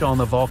 8 on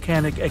the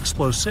Volcanic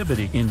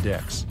Explosivity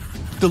Index.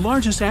 The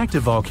largest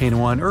active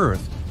volcano on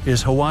Earth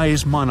is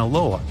Hawaii's Mauna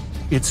Loa.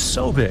 It's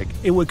so big,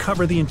 it would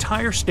cover the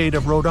entire state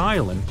of Rhode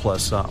Island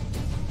plus some.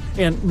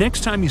 And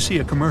next time you see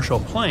a commercial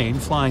plane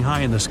flying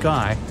high in the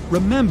sky,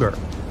 remember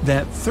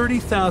that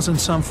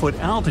 30,000-some-foot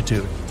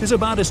altitude is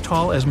about as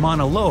tall as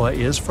Mauna Loa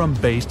is from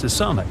base to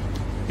summit.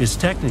 It's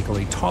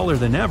technically taller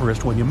than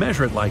Everest when you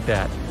measure it like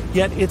that,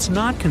 yet it's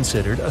not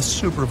considered a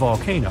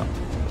supervolcano.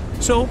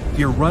 So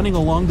you're running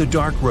along the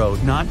dark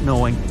road not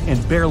knowing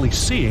and barely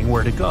seeing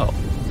where to go.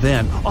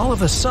 Then, all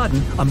of a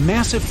sudden, a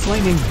massive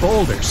flaming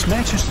boulder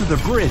smashes through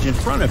the bridge in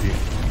front of you.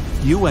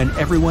 You and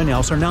everyone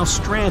else are now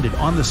stranded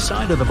on the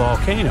side of the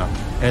volcano,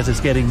 as it's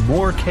getting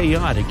more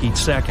chaotic each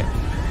second.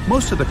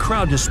 Most of the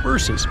crowd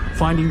disperses,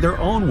 finding their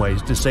own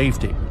ways to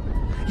safety.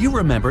 You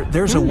remember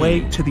there's a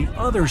way to the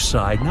other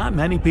side not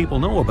many people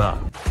know about,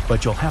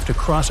 but you'll have to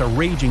cross a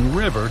raging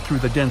river through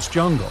the dense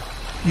jungle.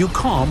 You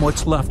calm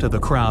what's left of the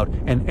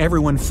crowd, and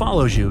everyone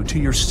follows you to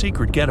your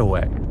secret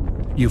getaway.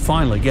 You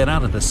finally get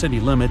out of the city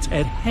limits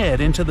and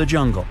head into the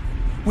jungle.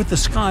 With the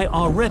sky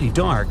already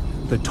dark,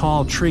 the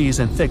tall trees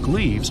and thick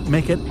leaves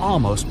make it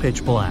almost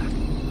pitch black.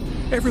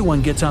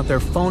 Everyone gets out their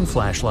phone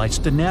flashlights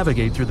to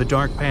navigate through the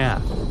dark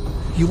path.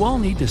 You all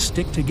need to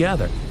stick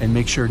together and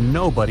make sure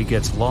nobody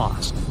gets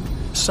lost.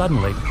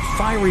 Suddenly,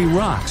 fiery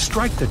rocks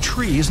strike the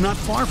trees not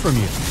far from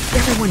you.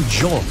 Everyone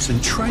jolts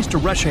and tries to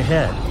rush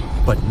ahead,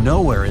 but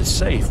nowhere is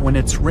safe when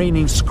it's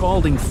raining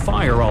scalding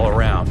fire all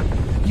around.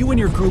 You and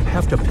your group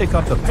have to pick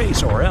up the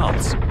pace or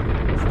else.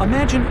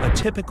 Imagine a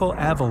typical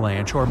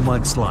avalanche or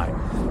mudslide,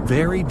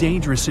 very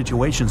dangerous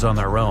situations on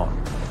their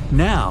own.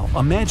 Now,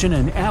 imagine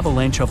an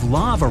avalanche of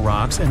lava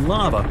rocks and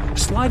lava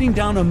sliding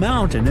down a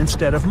mountain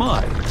instead of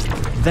mud.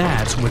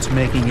 That's what's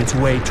making its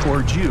way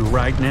towards you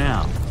right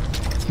now.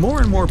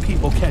 More and more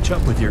people catch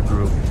up with your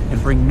group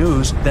and bring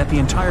news that the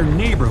entire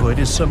neighborhood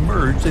is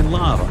submerged in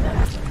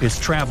lava. It's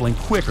traveling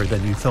quicker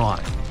than you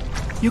thought.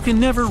 You can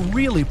never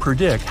really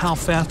predict how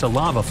fast a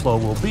lava flow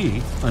will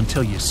be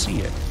until you see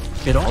it.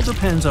 It all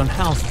depends on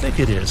how thick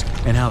it is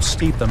and how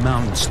steep the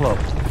mountain slope.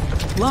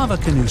 Lava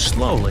can move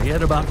slowly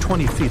at about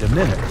 20 feet a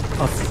minute,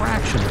 a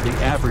fraction of the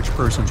average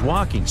person's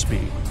walking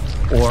speed.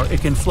 Or it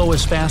can flow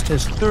as fast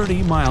as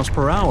 30 miles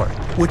per hour,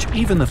 which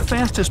even the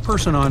fastest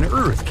person on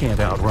Earth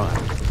can't outrun.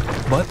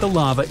 But the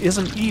lava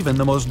isn't even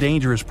the most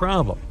dangerous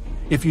problem.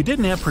 If you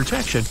didn't have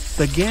protection,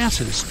 the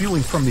gases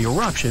spewing from the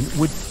eruption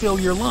would fill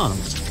your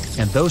lungs,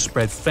 and those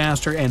spread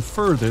faster and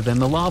further than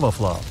the lava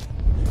flow.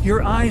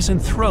 Your eyes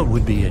and throat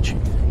would be itchy.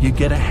 You'd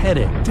get a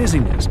headache,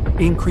 dizziness,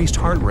 increased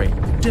heart rate,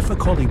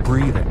 difficulty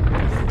breathing.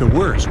 The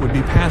worst would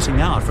be passing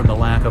out from the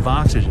lack of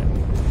oxygen.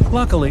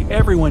 Luckily,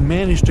 everyone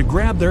managed to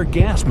grab their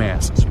gas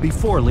masks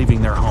before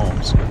leaving their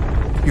homes.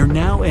 You're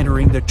now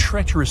entering the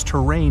treacherous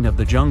terrain of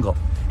the jungle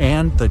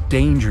and the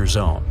danger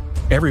zone.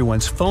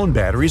 Everyone's phone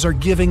batteries are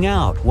giving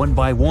out one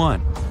by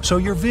one, so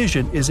your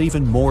vision is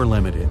even more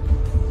limited.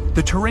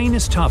 The terrain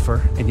is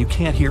tougher and you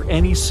can't hear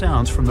any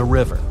sounds from the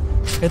river.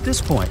 At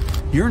this point,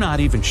 you're not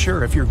even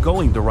sure if you're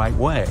going the right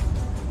way.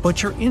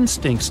 But your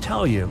instincts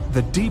tell you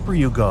the deeper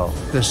you go,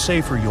 the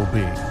safer you'll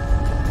be.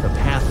 The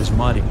path is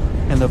muddy,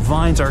 and the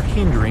vines are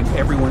hindering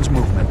everyone's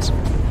movements.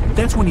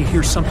 That's when you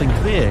hear something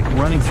big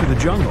running through the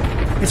jungle.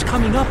 It's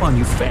coming up on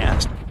you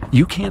fast.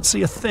 You can't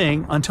see a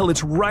thing until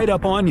it's right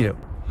up on you.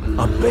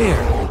 A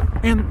bear!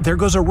 And there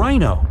goes a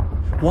rhino.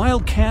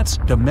 Wild cats,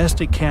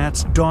 domestic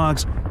cats,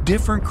 dogs,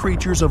 different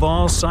creatures of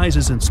all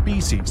sizes and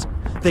species.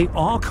 They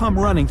all come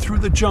running through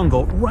the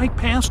jungle right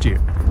past you.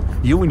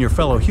 You and your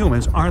fellow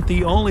humans aren't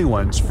the only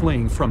ones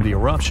fleeing from the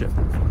eruption.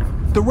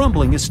 The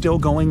rumbling is still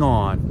going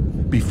on.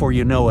 Before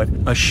you know it,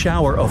 a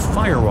shower of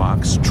fire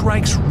rocks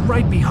strikes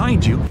right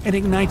behind you and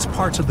ignites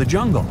parts of the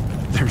jungle.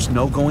 There's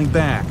no going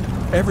back.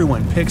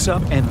 Everyone picks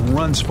up and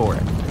runs for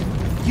it.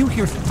 You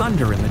hear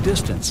thunder in the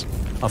distance.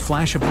 A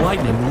flash of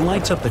lightning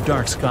lights up the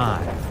dark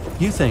sky.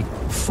 You think,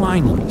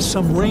 finally,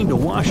 some rain to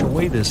wash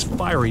away this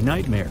fiery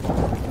nightmare.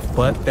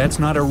 But that's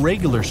not a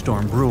regular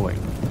storm brewing.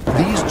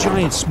 These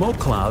giant smoke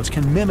clouds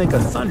can mimic a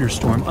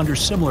thunderstorm under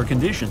similar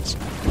conditions.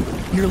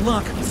 Your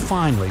luck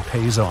finally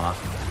pays off.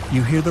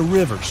 You hear the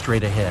river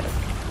straight ahead.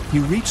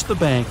 You reach the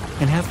bank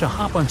and have to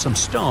hop on some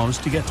stones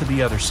to get to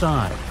the other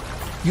side.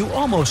 You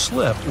almost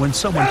slip when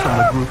someone from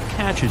the group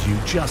catches you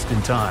just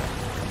in time.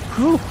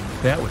 Whew,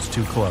 that was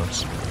too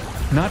close.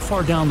 Not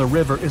far down the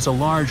river is a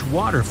large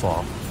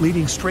waterfall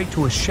leading straight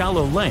to a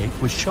shallow lake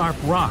with sharp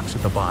rocks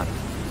at the bottom.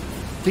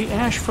 The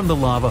ash from the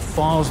lava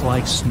falls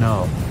like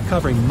snow,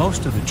 covering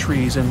most of the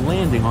trees and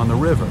landing on the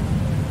river.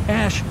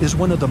 Ash is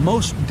one of the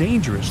most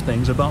dangerous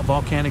things about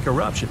volcanic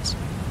eruptions.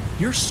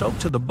 You're soaked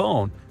to the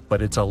bone,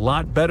 but it's a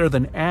lot better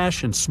than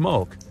ash and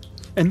smoke.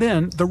 And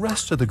then the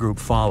rest of the group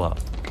follow.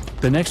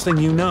 The next thing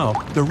you know,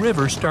 the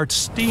river starts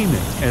steaming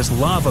as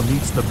lava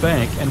meets the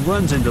bank and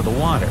runs into the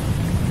water.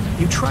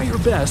 You try your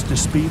best to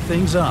speed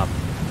things up.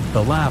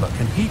 The lava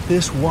can heat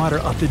this water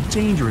up to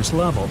dangerous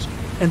levels,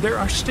 and there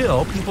are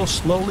still people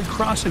slowly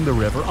crossing the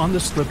river on the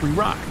slippery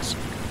rocks.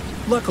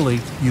 Luckily,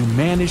 you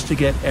manage to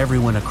get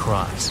everyone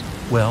across.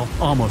 Well,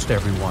 almost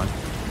everyone.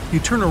 You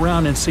turn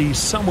around and see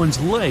someone's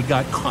leg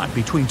got caught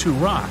between two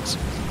rocks.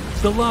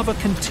 The lava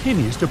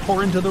continues to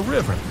pour into the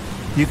river.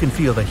 You can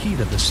feel the heat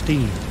of the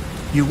steam.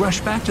 You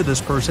rush back to this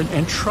person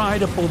and try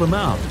to pull them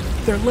out.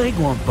 Their leg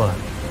won't budge.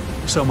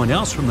 Someone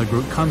else from the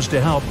group comes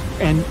to help,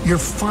 and you're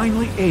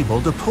finally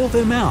able to pull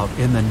them out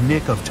in the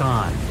nick of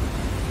time.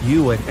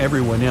 You and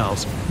everyone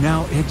else,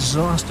 now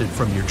exhausted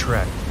from your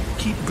trek,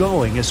 keep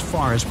going as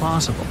far as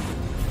possible.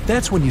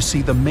 That's when you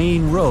see the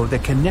main road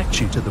that connects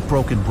you to the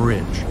broken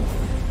bridge.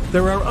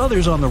 There are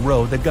others on the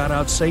road that got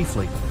out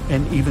safely,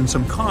 and even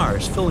some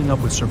cars filling up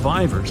with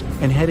survivors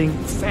and heading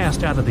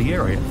fast out of the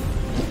area.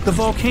 The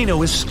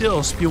volcano is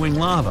still spewing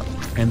lava,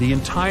 and the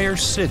entire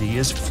city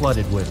is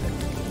flooded with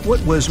it. What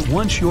was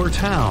once your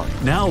town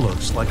now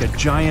looks like a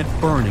giant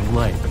burning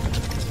lake.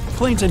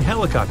 Planes and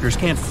helicopters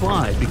can't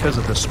fly because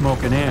of the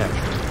smoke and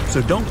ash,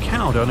 so don't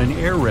count on an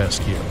air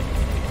rescue.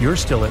 You're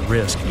still at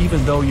risk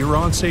even though you're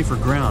on safer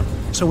ground,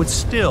 so it's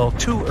still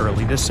too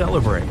early to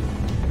celebrate.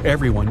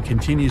 Everyone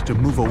continues to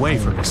move away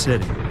from the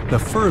city. The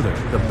further,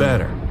 the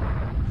better.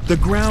 The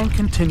ground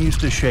continues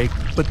to shake,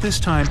 but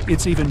this time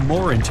it's even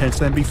more intense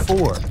than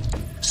before.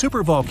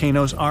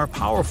 Supervolcanoes are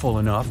powerful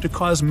enough to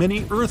cause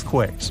many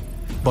earthquakes.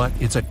 But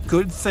it's a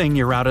good thing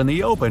you're out in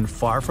the open,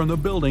 far from the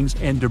buildings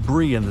and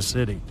debris in the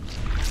city.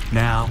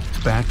 Now,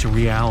 back to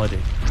reality.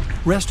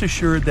 Rest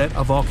assured that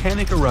a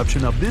volcanic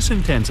eruption of this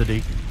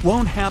intensity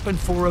won't happen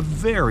for a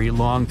very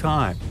long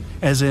time,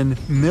 as in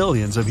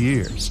millions of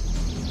years.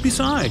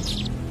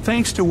 Besides,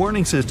 thanks to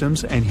warning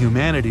systems and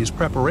humanity's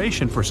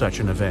preparation for such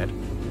an event,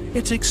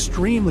 it's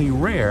extremely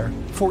rare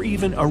for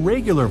even a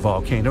regular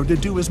volcano to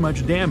do as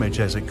much damage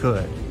as it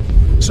could.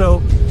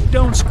 So,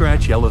 don't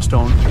scratch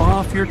Yellowstone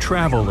off your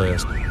travel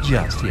list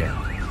just yet.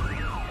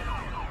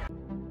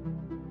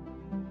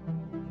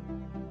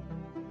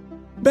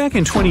 Back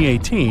in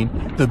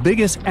 2018, the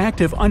biggest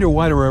active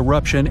underwater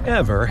eruption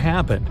ever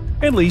happened,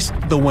 at least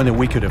the one that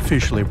we could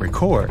officially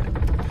record.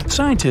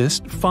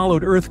 Scientists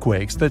followed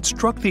earthquakes that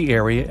struck the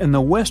area in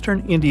the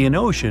western Indian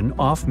Ocean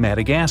off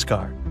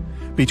Madagascar.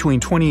 Between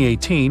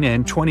 2018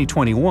 and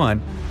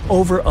 2021,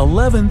 over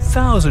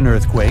 11,000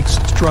 earthquakes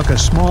struck a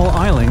small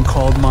island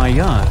called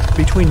Mayan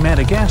between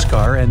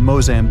Madagascar and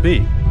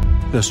Mozambique.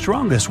 The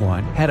strongest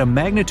one had a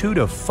magnitude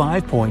of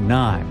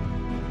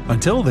 5.9.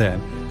 Until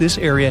then, this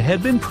area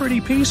had been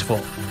pretty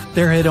peaceful.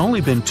 There had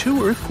only been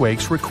 2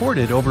 earthquakes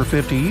recorded over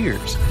 50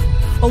 years.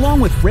 Along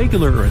with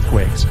regular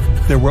earthquakes,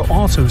 there were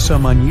also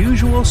some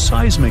unusual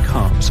seismic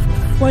hums,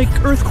 like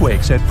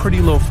earthquakes at pretty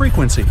low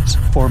frequencies,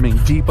 forming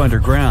deep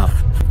underground.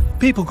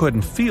 People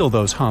couldn't feel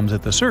those hums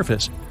at the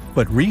surface,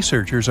 but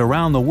researchers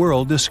around the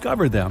world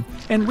discovered them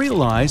and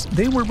realized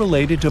they were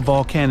related to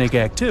volcanic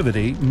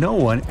activity no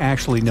one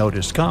actually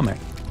noticed coming.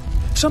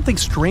 Something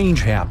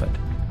strange happened.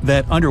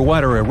 That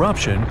underwater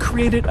eruption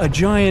created a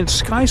giant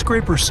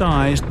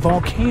skyscraper-sized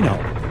volcano.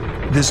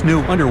 This new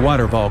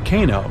underwater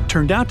volcano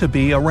turned out to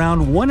be around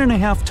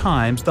 1.5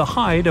 times the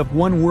height of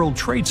One World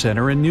Trade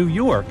Center in New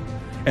York,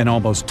 and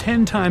almost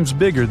 10 times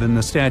bigger than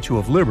the Statue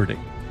of Liberty.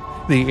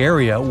 The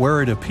area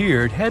where it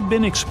appeared had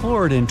been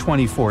explored in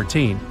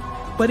 2014,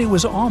 but it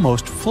was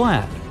almost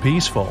flat,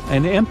 peaceful,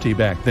 and empty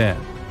back then.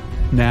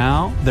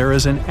 Now, there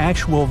is an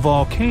actual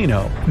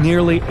volcano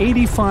nearly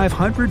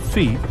 8,500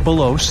 feet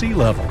below sea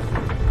level.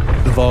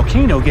 The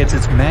volcano gets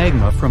its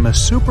magma from a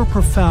super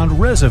profound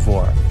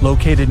reservoir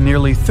located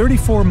nearly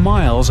 34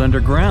 miles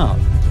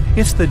underground.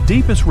 It's the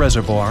deepest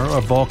reservoir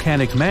of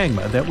volcanic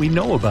magma that we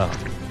know about.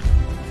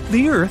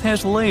 The Earth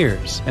has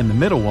layers, and the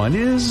middle one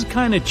is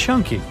kinda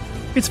chunky.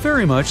 It's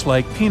very much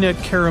like peanut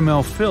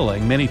caramel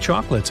filling many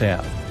chocolates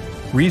have.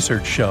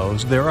 Research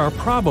shows there are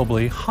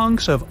probably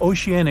hunks of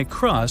oceanic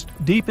crust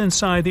deep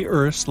inside the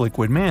Earth's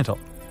liquid mantle.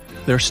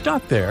 They're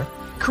stuck there,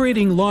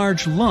 creating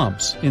large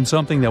lumps in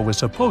something that was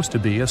supposed to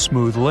be a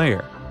smooth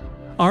layer.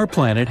 Our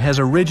planet has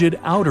a rigid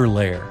outer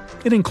layer.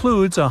 It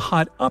includes a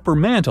hot upper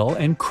mantle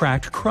and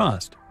cracked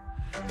crust.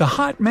 The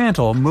hot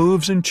mantle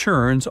moves and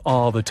churns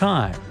all the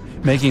time,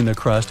 making the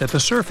crust at the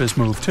surface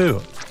move too.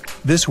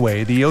 This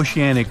way, the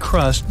oceanic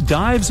crust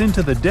dives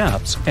into the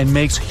depths and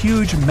makes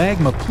huge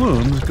magma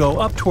plumes go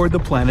up toward the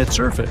planet's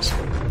surface.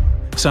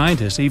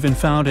 Scientists even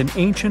found an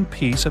ancient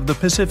piece of the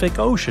Pacific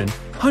Ocean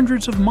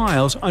hundreds of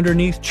miles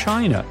underneath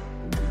China.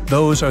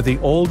 Those are the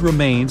old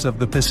remains of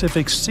the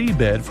Pacific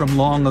seabed from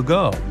long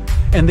ago,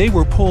 and they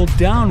were pulled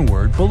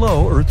downward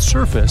below Earth's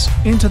surface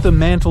into the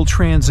mantle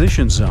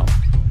transition zone.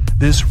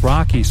 This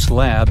rocky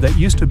slab that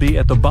used to be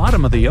at the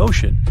bottom of the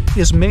ocean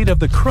is made of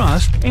the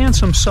crust and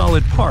some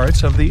solid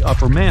parts of the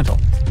upper mantle.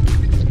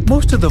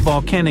 Most of the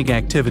volcanic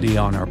activity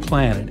on our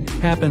planet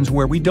happens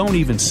where we don't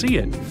even see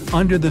it,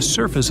 under the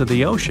surface of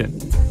the ocean.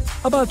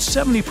 About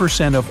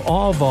 70% of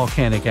all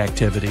volcanic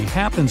activity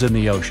happens in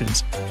the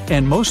oceans,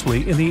 and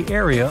mostly in the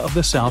area of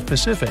the South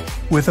Pacific,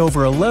 with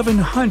over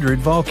 1,100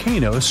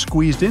 volcanoes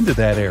squeezed into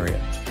that area.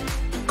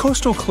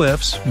 Coastal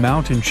cliffs,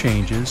 mountain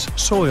changes,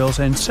 soils,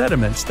 and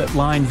sediments that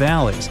line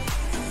valleys.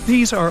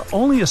 These are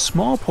only a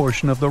small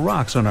portion of the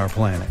rocks on our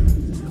planet.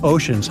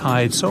 Oceans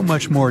hide so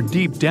much more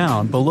deep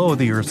down below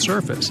the Earth's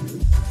surface.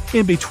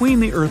 In between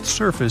the Earth's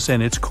surface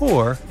and its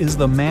core is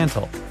the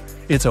mantle.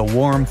 It's a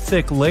warm,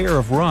 thick layer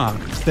of rock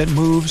that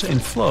moves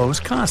and flows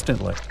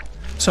constantly.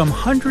 Some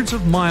hundreds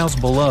of miles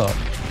below,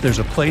 there's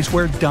a place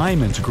where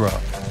diamonds grow.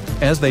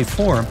 As they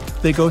form,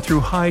 they go through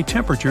high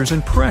temperatures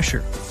and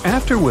pressure,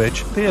 after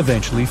which they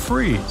eventually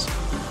freeze.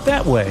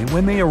 That way,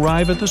 when they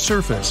arrive at the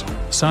surface,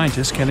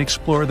 scientists can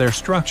explore their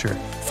structure,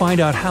 find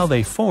out how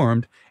they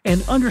formed,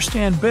 and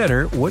understand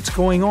better what's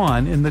going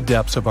on in the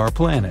depths of our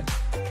planet.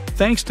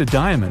 Thanks to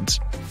diamonds,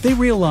 They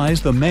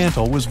realized the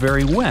mantle was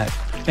very wet,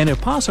 and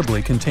it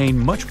possibly contained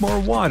much more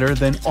water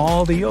than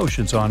all the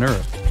oceans on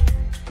Earth.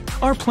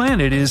 Our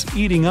planet is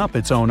eating up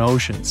its own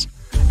oceans.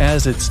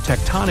 As its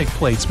tectonic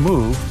plates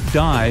move,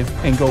 dive,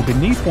 and go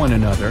beneath one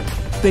another,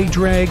 they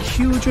drag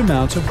huge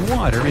amounts of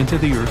water into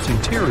the Earth's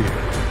interior.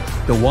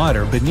 The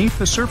water beneath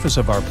the surface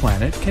of our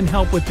planet can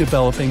help with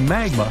developing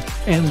magma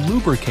and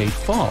lubricate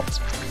faults,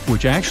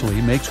 which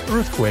actually makes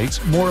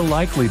earthquakes more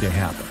likely to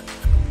happen.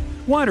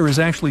 Water is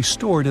actually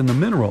stored in the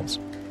minerals.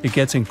 It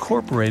gets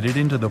incorporated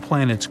into the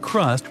planet's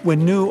crust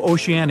when new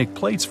oceanic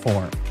plates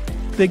form.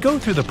 They go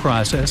through the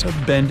process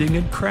of bending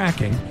and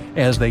cracking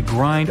as they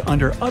grind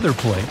under other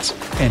plates,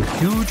 and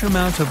huge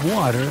amounts of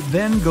water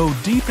then go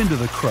deep into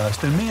the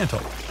crust and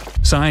mantle.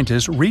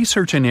 Scientists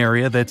research an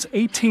area that's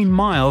 18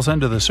 miles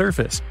under the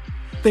surface.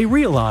 They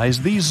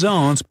realize these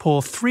zones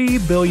pull 3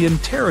 billion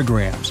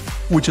teragrams,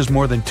 which is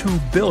more than 2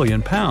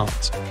 billion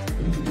pounds.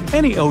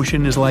 Any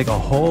ocean is like a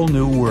whole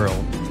new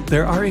world.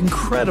 There are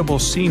incredible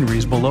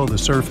sceneries below the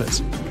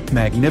surface,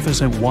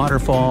 magnificent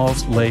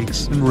waterfalls,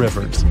 lakes, and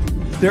rivers.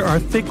 There are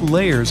thick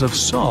layers of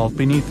salt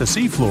beneath the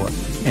seafloor,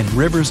 and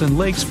rivers and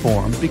lakes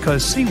form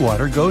because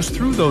seawater goes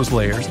through those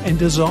layers and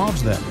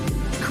dissolves them,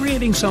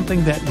 creating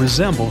something that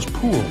resembles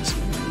pools.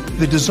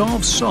 The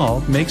dissolved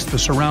salt makes the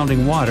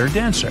surrounding water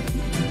denser.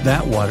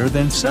 That water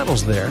then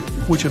settles there,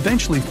 which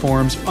eventually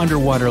forms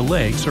underwater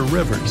lakes or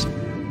rivers.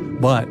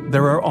 But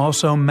there are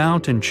also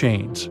mountain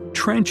chains,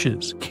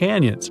 trenches,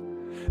 canyons.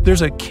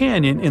 There's a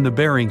canyon in the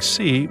Bering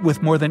Sea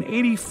with more than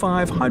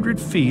 8,500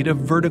 feet of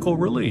vertical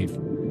relief.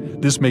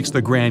 This makes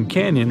the Grand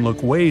Canyon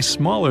look way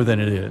smaller than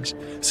it is,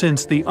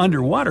 since the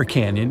underwater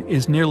canyon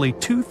is nearly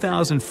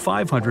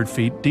 2,500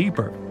 feet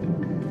deeper.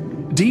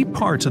 Deep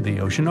parts of the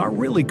ocean are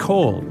really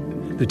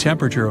cold. The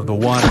temperature of the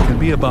water can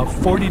be about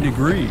 40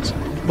 degrees,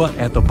 but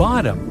at the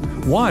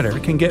bottom, water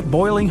can get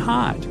boiling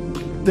hot.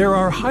 There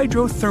are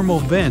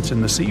hydrothermal vents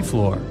in the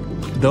seafloor.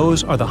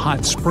 Those are the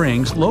hot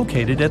springs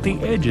located at the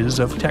edges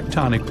of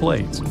tectonic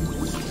plates.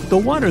 The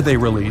water they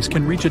release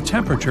can reach a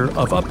temperature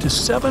of up to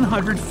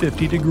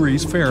 750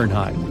 degrees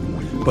Fahrenheit,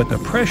 but the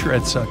pressure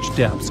at such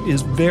depths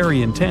is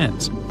very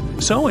intense.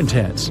 So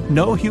intense,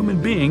 no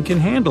human being can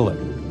handle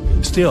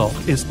it. Still,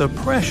 it's the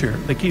pressure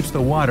that keeps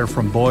the water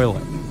from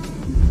boiling.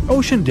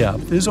 Ocean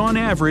depth is on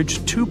average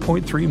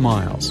 2.3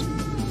 miles.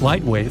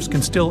 Light waves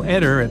can still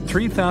enter at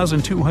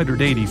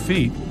 3,280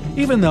 feet,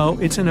 even though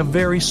it's in a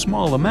very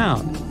small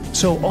amount.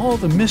 So all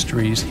the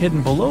mysteries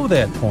hidden below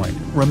that point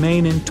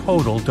remain in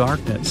total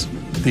darkness.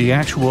 The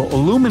actual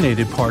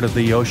illuminated part of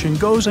the ocean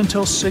goes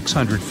until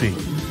 600 feet.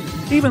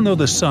 Even though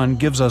the sun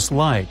gives us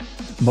light,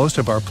 most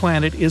of our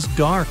planet is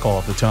dark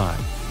all the time.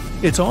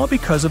 It's all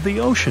because of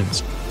the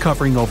oceans,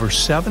 covering over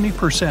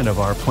 70% of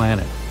our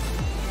planet.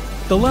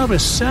 The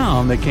loudest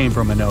sound that came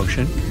from an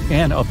ocean,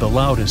 and of the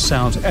loudest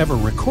sounds ever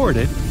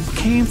recorded,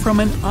 came from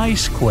an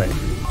ice quake.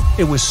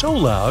 It was so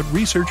loud,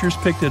 researchers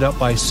picked it up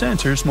by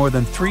sensors more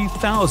than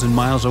 3,000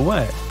 miles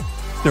away.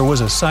 There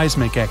was a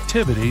seismic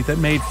activity that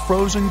made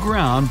frozen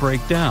ground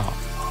break down.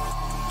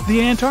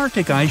 The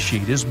Antarctic ice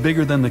sheet is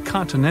bigger than the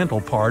continental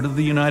part of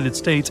the United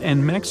States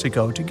and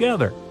Mexico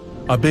together.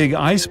 A big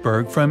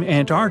iceberg from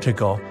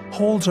Antarctica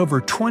holds over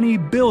 20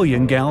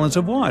 billion gallons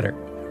of water,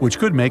 which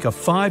could make a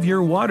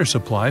 5-year water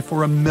supply for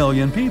 1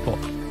 million people.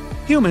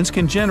 Humans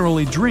can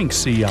generally drink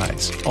sea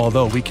ice,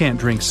 although we can't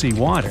drink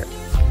seawater.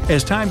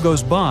 As time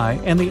goes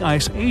by and the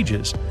ice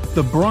ages,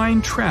 the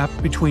brine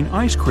trapped between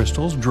ice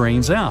crystals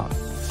drains out.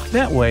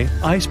 That way,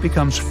 ice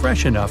becomes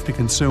fresh enough to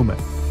consume it.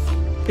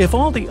 If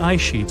all the ice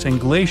sheets and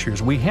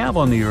glaciers we have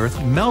on the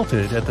Earth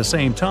melted at the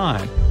same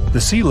time, the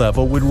sea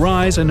level would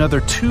rise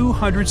another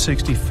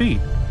 260 feet,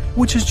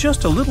 which is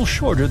just a little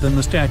shorter than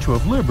the Statue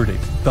of Liberty,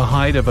 the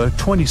height of a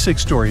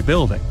 26-story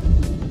building.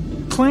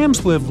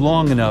 Clams live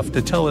long enough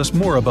to tell us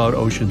more about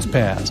oceans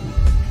past.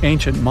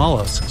 Ancient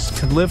mollusks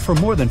can live for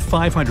more than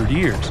 500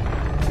 years.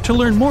 To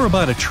learn more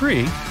about a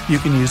tree, you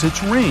can use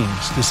its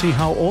rings to see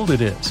how old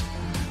it is.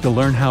 To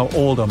learn how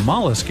old a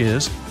mollusk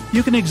is,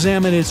 you can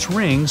examine its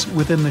rings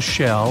within the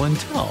shell and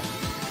tell.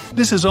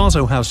 This is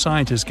also how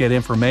scientists get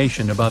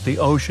information about the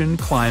ocean,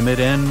 climate,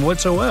 and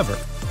whatsoever.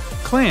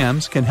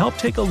 Clams can help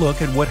take a look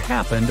at what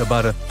happened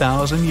about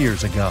 1,000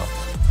 years ago.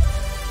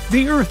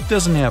 The Earth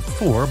doesn't have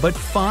 4 but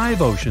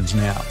 5 oceans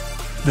now.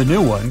 The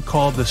new one,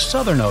 called the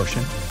Southern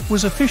Ocean,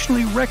 was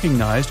officially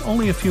recognized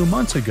only a few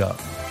months ago.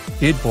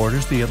 It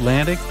borders the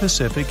Atlantic,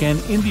 Pacific, and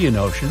Indian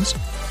Oceans,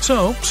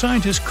 so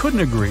scientists couldn't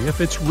agree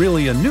if it's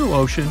really a new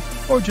ocean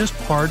or just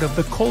part of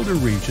the colder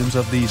regions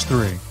of these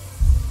 3.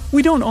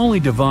 We don't only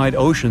divide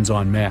oceans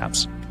on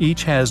maps.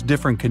 Each has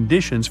different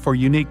conditions for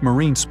unique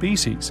marine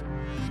species.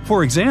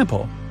 For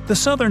example, the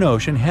Southern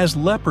Ocean has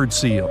leopard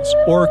seals,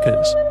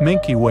 orcas,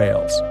 minke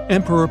whales,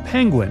 emperor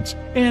penguins,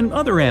 and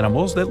other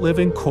animals that live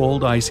in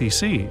cold, icy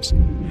seas.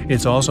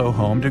 It's also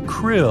home to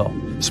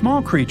krill,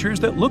 small creatures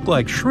that look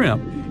like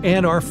shrimp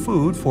and are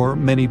food for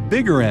many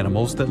bigger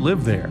animals that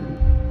live there.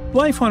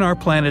 Life on our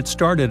planet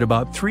started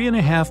about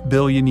 3.5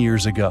 billion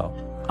years ago.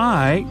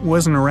 I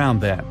wasn't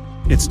around then.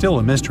 It's still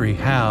a mystery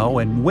how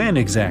and when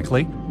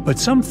exactly, but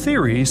some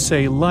theories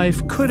say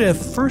life could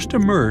have first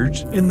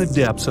emerged in the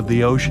depths of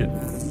the ocean.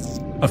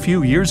 A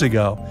few years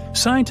ago,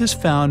 scientists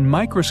found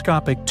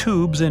microscopic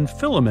tubes and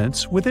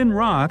filaments within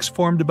rocks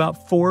formed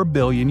about 4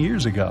 billion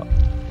years ago.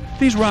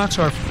 These rocks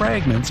are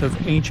fragments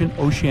of ancient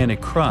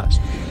oceanic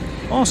crust.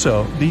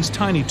 Also, these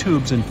tiny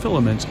tubes and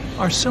filaments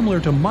are similar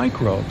to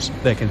microbes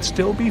that can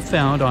still be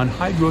found on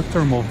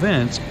hydrothermal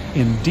vents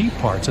in deep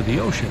parts of the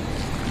ocean.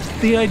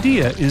 The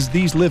idea is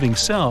these living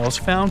cells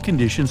found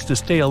conditions to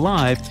stay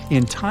alive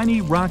in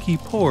tiny rocky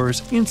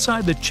pores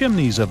inside the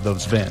chimneys of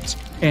those vents,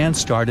 and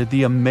started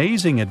the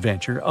amazing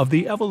adventure of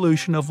the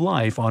evolution of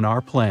life on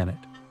our planet.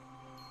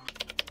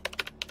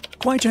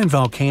 Huaychan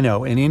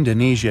Volcano in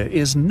Indonesia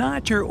is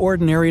not your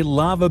ordinary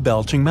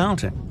lava-belching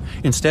mountain.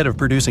 Instead of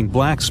producing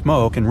black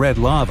smoke and red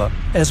lava,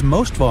 as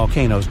most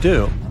volcanoes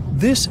do,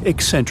 this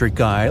eccentric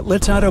guy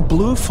lets out a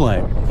blue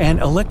flame and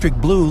electric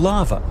blue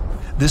lava.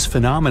 This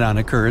phenomenon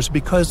occurs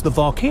because the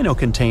volcano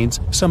contains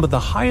some of the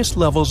highest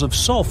levels of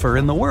sulfur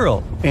in the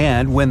world,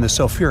 and when the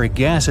sulfuric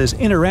gases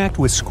interact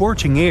with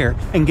scorching air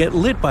and get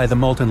lit by the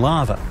molten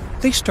lava,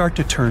 they start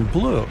to turn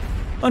blue.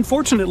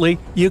 Unfortunately,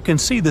 you can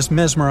see this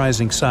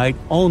mesmerizing sight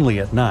only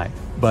at night,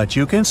 but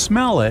you can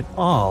smell it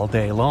all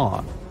day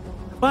long.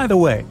 By the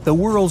way, the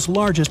world's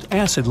largest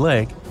acid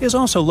lake is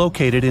also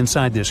located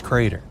inside this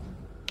crater.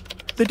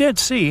 The Dead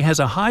Sea has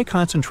a high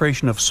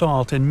concentration of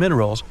salt and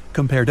minerals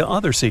compared to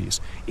other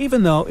seas,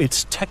 even though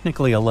it's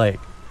technically a lake.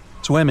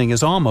 Swimming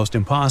is almost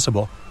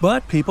impossible,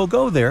 but people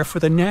go there for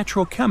the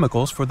natural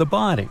chemicals for the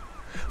body.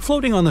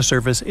 Floating on the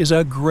surface is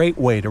a great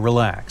way to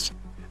relax.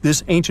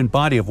 This ancient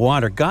body of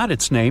water got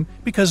its name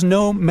because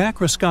no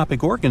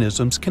macroscopic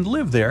organisms can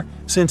live there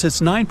since it's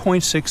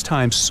 9.6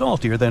 times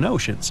saltier than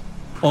oceans.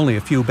 Only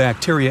a few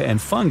bacteria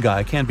and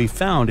fungi can be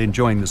found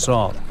enjoying the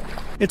salt.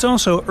 It's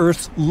also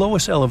Earth's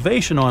lowest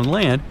elevation on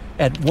land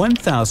at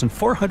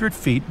 1,400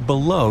 feet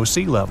below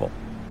sea level.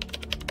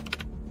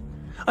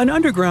 An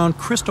underground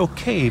crystal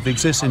cave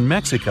exists in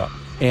Mexico,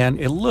 and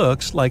it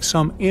looks like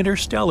some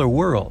interstellar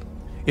world.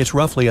 It's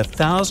roughly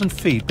 1,000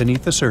 feet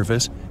beneath the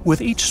surface,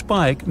 with each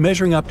spike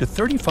measuring up to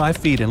 35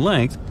 feet in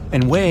length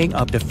and weighing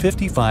up to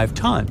 55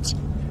 tons.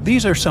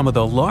 These are some of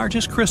the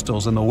largest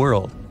crystals in the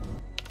world.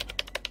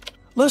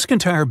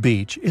 Luscantire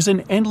Beach is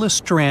an endless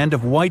strand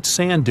of white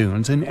sand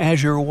dunes and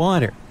azure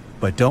water.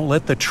 But don't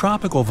let the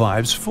tropical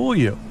vibes fool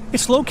you.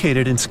 It's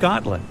located in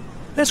Scotland.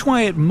 That's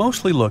why it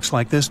mostly looks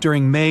like this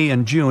during May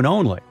and June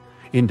only.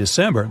 In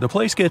December, the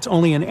place gets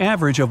only an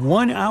average of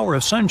 1 hour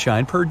of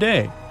sunshine per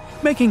day,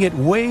 making it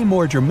way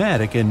more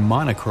dramatic and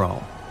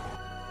monochrome.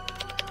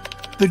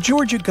 The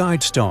Georgia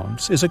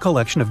Guidestones is a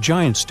collection of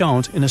giant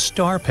stones in a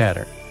star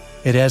pattern.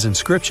 It has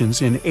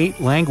inscriptions in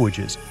 8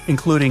 languages,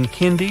 including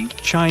Hindi,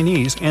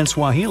 Chinese, and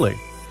Swahili.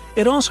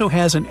 It also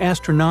has an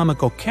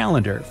astronomical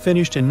calendar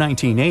finished in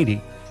 1980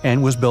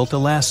 and was built to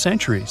last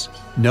centuries.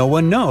 No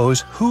one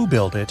knows who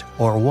built it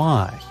or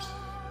why.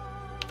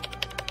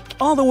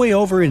 All the way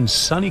over in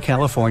sunny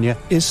California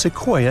is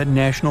Sequoia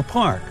National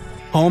Park,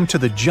 home to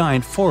the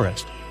giant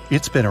forest.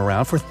 It's been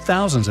around for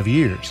thousands of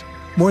years.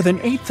 More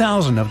than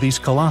 8,000 of these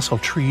colossal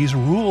trees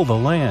rule the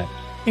land,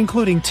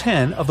 including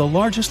 10 of the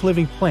largest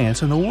living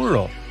plants in the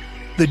world.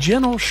 The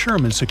General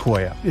Sherman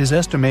sequoia is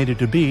estimated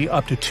to be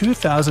up to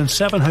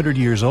 2,700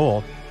 years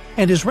old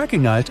and is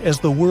recognized as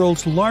the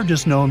world's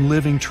largest known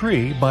living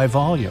tree by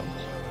volume.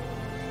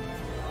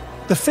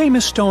 The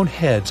famous stone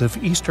heads of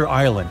Easter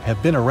Island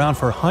have been around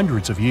for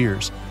hundreds of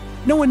years.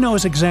 No one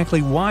knows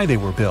exactly why they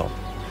were built.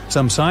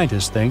 Some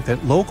scientists think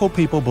that local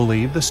people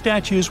believe the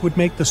statues would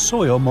make the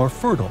soil more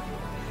fertile.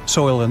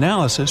 Soil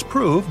analysis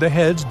proved the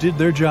heads did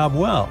their job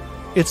well.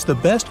 It's the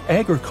best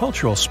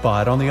agricultural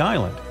spot on the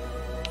island.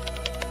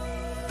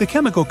 The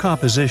chemical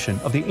composition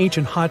of the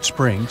ancient hot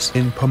springs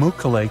in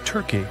Pamukkale,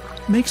 Turkey,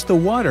 makes the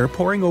water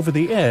pouring over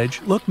the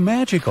edge look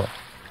magical.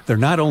 They're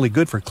not only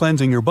good for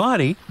cleansing your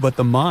body, but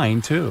the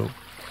mind too.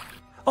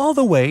 All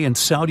the way in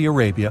Saudi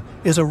Arabia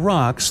is a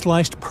rock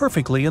sliced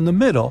perfectly in the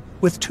middle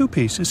with 2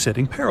 pieces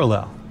sitting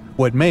parallel.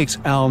 What makes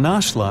Al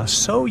Nasla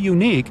so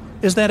unique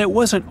is that it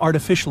wasn't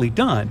artificially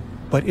done,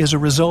 but is a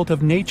result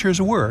of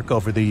nature's work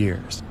over the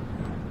years.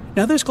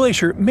 Now, this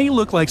glacier may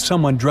look like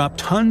someone dropped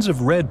tons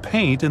of red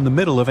paint in the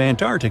middle of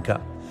Antarctica,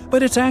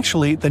 but it's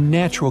actually the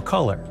natural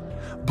color.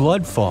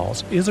 Blood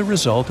Falls is a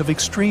result of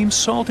extreme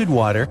salted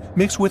water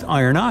mixed with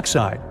iron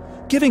oxide,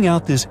 giving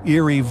out this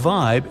eerie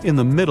vibe in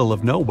the middle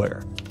of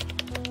nowhere.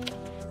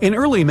 In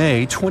early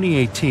May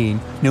 2018,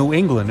 New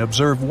England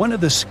observed one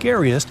of the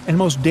scariest and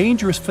most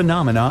dangerous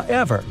phenomena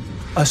ever,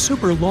 a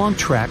super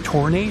long-track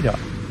tornado.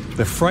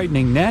 The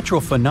frightening natural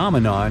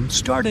phenomenon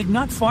started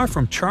not far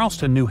from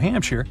Charleston, New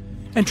Hampshire,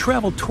 and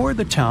traveled toward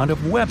the town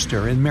of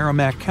Webster in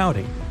Merrimack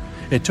County.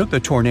 It took the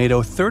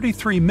tornado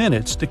 33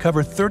 minutes to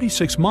cover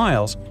 36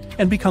 miles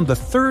and become the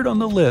 3rd on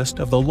the list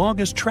of the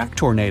longest track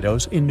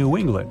tornadoes in New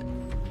England.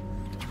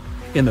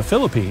 In the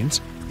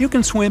Philippines, you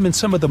can swim in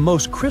some of the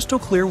most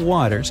crystal-clear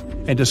waters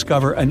and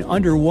discover an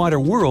underwater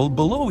world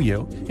below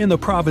you in the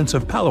province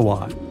of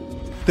Palawan.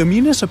 The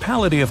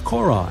municipality of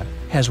Coron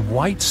has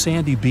white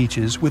sandy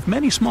beaches with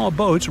many small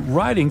boats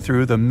riding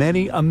through the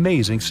many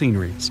amazing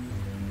sceneries.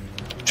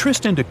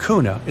 Tristan da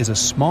Cunha is a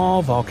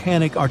small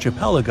volcanic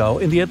archipelago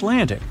in the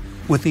Atlantic,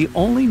 with the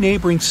only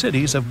neighboring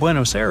cities of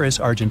Buenos Aires,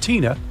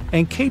 Argentina,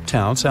 and Cape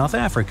Town, South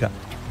Africa.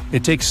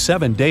 It takes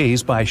 7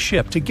 days by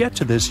ship to get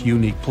to this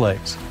unique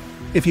place.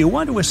 If you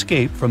want to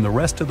escape from the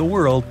rest of the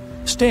world,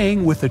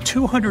 staying with the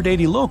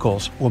 280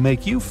 locals will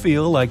make you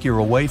feel like you're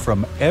away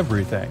from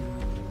everything.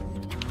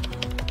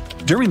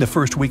 During the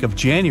first week of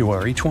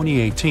January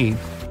 2018,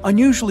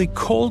 unusually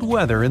cold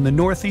weather in the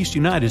northeast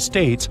United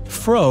States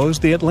froze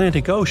the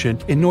Atlantic Ocean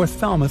in North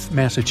Falmouth,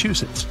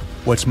 Massachusetts.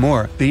 What's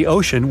more, the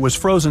ocean was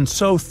frozen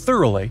so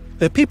thoroughly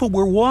that people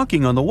were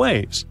walking on the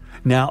waves.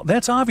 Now,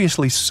 that's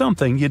obviously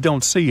something you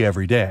don't see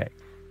every day.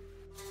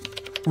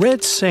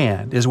 Red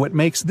sand is what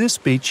makes this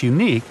beach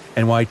unique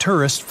and why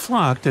tourists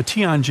flock to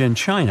Tianjin,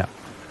 China.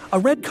 A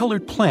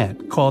red-colored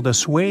plant called a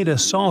sueda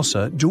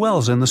salsa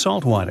dwells in the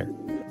saltwater.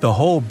 The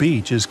whole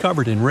beach is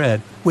covered in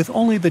red, with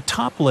only the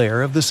top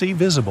layer of the sea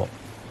visible.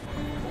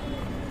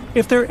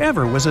 If there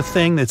ever was a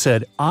thing that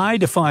said, "I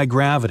defy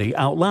gravity"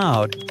 out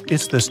loud,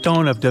 it's the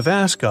stone of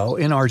Damasco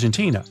in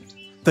Argentina.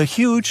 The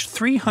huge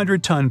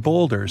 300-ton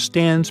boulder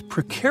stands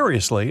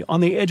precariously on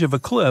the edge of a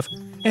cliff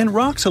and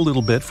rocks a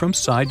little bit from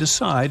side to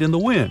side in the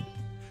wind.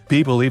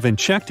 People even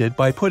checked it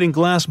by putting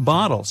glass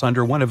bottles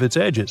under one of its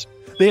edges.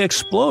 They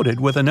exploded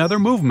with another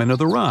movement of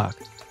the rock.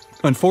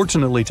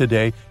 Unfortunately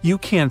today, you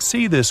can't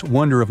see this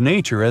wonder of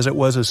nature as it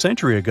was a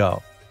century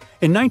ago.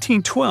 In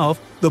 1912,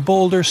 the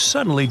boulder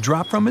suddenly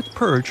dropped from its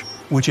perch,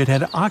 which it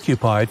had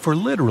occupied for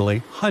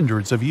literally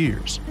hundreds of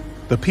years.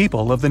 The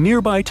people of the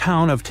nearby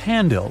town of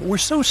Tandil were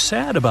so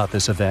sad about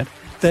this event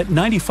that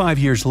 95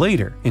 years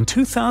later, in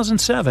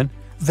 2007,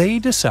 they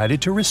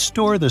decided to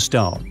restore the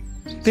stone.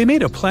 They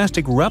made a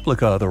plastic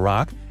replica of the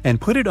rock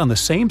and put it on the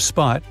same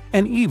spot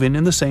and even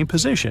in the same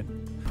position.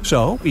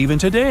 So, even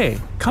today,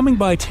 coming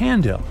by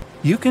Tandil,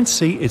 you can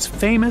see its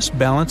famous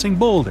balancing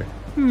boulder.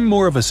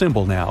 More of a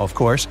symbol now, of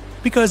course,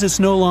 because it's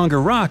no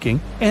longer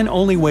rocking and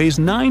only weighs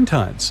 9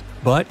 tons,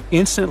 but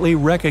instantly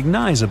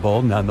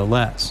recognizable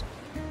nonetheless.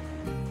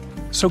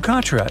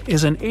 Socotra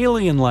is an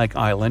alien-like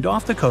island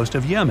off the coast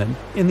of Yemen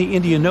in the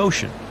Indian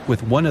Ocean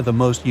with one of the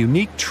most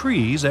unique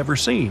trees ever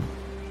seen.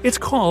 It's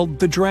called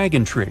the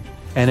dragon tree,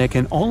 and it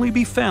can only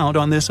be found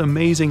on this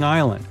amazing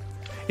island.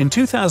 In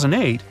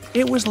 2008,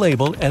 it was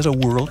labeled as a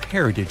World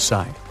Heritage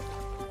Site.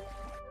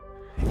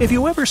 If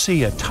you ever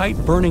see a tight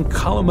burning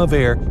column of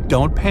air,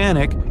 don't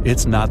panic,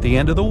 it's not the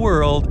end of the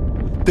world.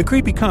 The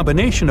creepy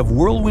combination of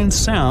whirlwind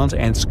sounds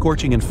and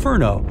scorching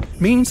inferno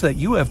means that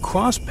you have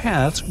crossed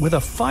paths with a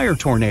fire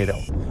tornado,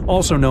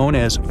 also known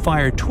as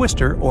fire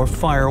twister or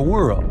fire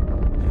whirl.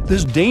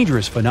 This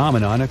dangerous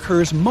phenomenon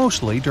occurs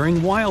mostly during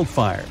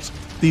wildfires.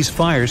 These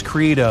fires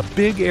create a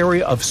big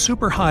area of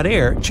super hot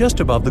air just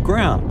above the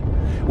ground.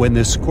 When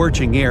this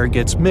scorching air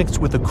gets mixed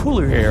with the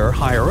cooler air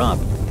higher up,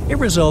 it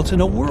results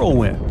in a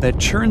whirlwind that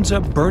churns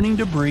up burning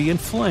debris and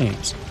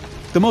flames.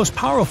 The most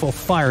powerful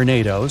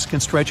firenadoes can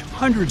stretch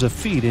hundreds of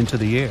feet into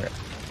the air.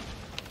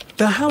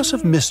 The House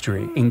of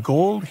Mystery in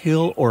Gold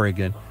Hill,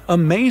 Oregon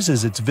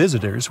amazes its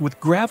visitors with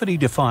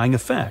gravity-defying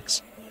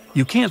effects.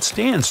 You can't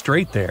stand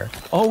straight there,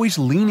 always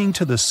leaning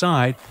to the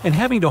side and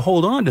having to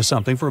hold on to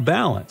something for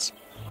balance.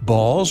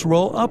 Balls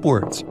roll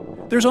upwards.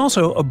 There's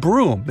also a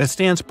broom that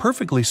stands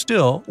perfectly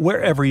still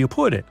wherever you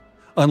put it,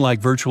 unlike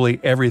virtually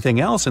everything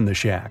else in the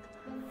shack.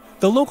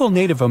 The local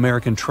Native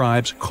American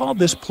tribes called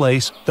this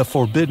place the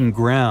Forbidden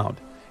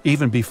Ground,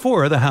 even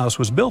before the house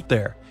was built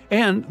there,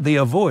 and they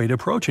avoid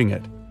approaching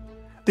it.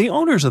 The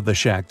owners of the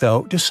shack,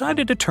 though,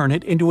 decided to turn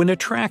it into an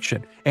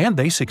attraction, and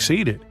they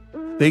succeeded.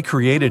 They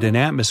created an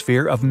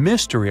atmosphere of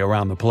mystery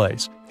around the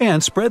place,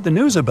 and spread the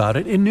news about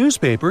it in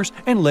newspapers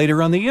and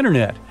later on the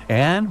internet,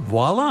 and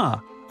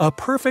voila! A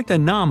perfect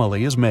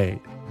anomaly is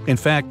made. In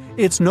fact,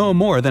 it's no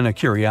more than a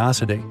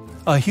curiosity.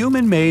 A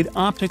human-made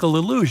optical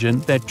illusion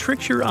that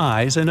tricks your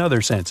eyes and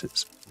other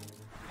senses.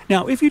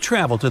 Now, if you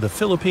travel to the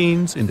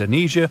Philippines,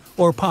 Indonesia,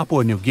 or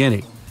Papua New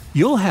Guinea,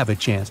 you'll have a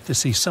chance to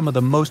see some of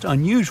the most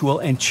unusual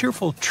and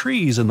cheerful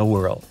trees in the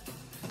world.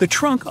 The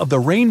trunk of the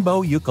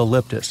rainbow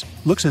eucalyptus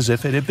looks as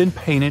if it had been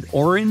painted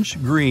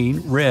orange, green,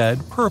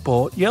 red,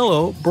 purple,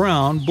 yellow,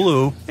 brown,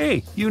 blue,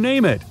 hey, you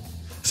name it.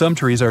 Some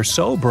trees are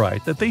so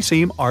bright that they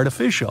seem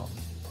artificial.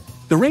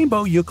 The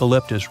rainbow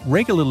eucalyptus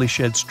regularly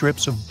sheds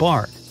strips of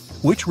bark,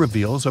 which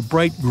reveals a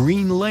bright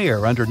green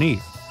layer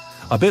underneath.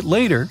 A bit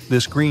later,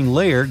 this green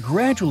layer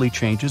gradually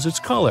changes its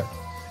color,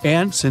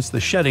 and since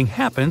the shedding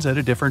happens at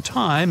a different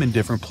time in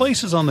different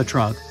places on the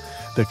trunk,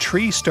 the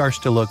tree starts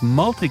to look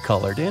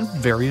multicolored and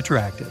very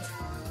attractive.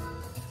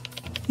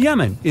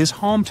 Yemen is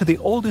home to the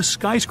oldest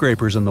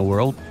skyscrapers in the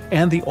world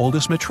and the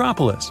oldest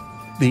metropolis.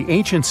 The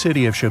ancient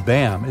city of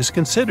Shabam is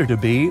considered to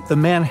be the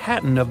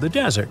Manhattan of the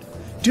desert,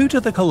 due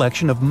to the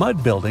collection of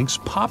mud buildings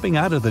popping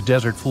out of the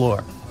desert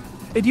floor.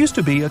 It used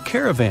to be a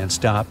caravan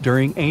stop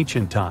during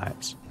ancient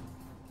times.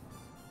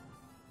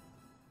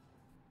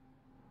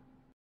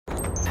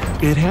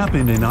 It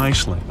happened in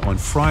Iceland on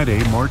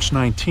Friday, March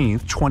 19,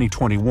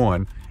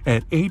 2021,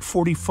 at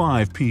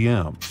 8:45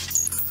 p.m.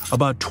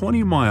 About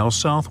 20 miles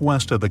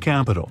southwest of the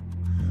capital.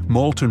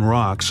 Molten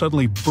rock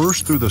suddenly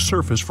burst through the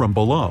surface from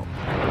below.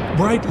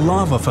 Bright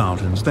lava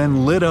fountains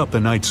then lit up the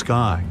night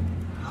sky.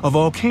 A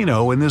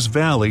volcano in this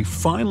valley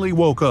finally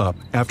woke up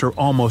after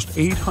almost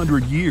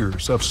 800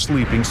 years of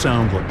sleeping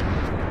soundly.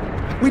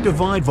 We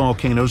divide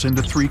volcanoes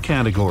into three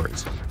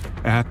categories: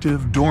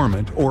 active,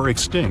 dormant, or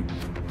extinct.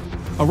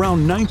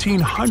 Around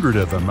 1,900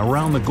 of them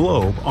around the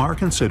globe are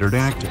considered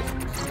active.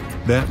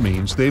 That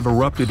means they've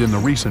erupted in the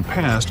recent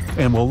past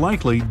and will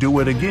likely do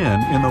it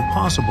again in the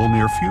possible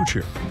near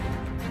future.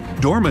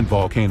 Dormant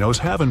volcanoes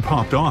haven't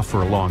popped off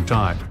for a long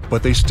time,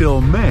 but they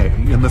still may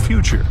in the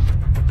future.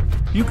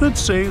 You could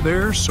say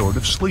they're sort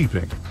of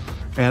sleeping.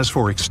 As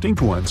for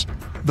extinct ones,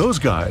 those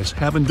guys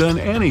haven't done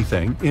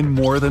anything in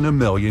more than 1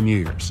 million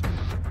years.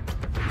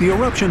 The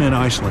eruption in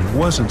Iceland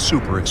wasn't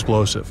super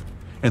explosive,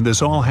 and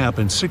this all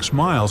happened 6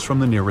 miles from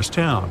the nearest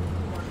town,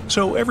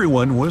 so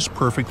everyone was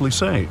perfectly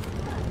safe.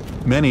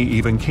 Many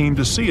even came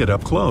to see it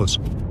up close,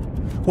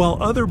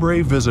 while other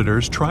brave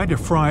visitors tried to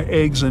fry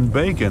eggs and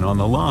bacon on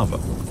the lava.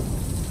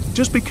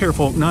 Just be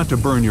careful not to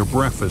burn your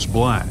breakfast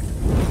black.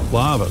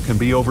 Lava can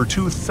be over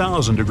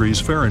 2,000 degrees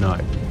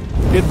Fahrenheit.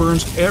 It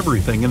burns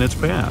everything in its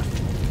path.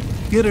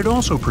 Yet it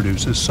also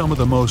produces some of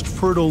the most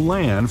fertile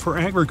land for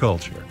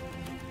agriculture.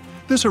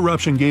 This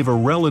eruption gave a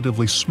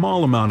relatively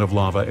small amount of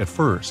lava at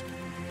first,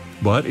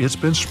 but it's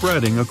been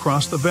spreading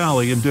across the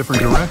valley in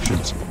different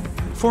directions,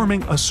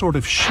 forming a sort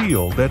of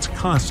shield that's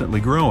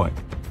constantly growing.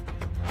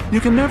 You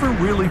can never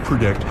really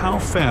predict how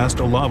fast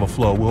a lava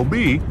flow will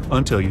be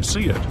until you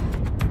see it.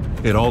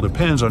 It all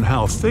depends on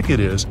how thick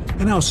it is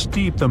and how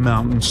steep the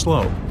mountain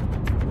slope.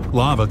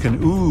 Lava can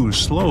ooze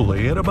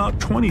slowly at about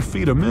 20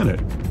 feet a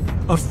minute,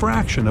 a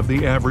fraction of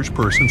the average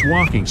person's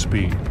walking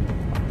speed.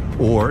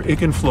 Or it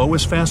can flow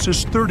as fast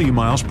as 30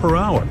 miles per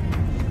hour,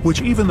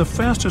 which even the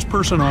fastest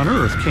person on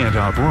Earth can't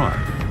outrun.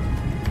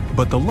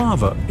 But the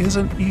lava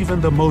isn't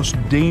even the most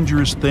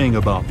dangerous thing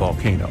about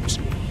volcanoes.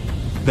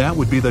 That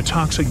would be the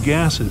toxic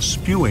gases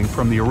spewing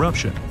from the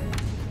eruption.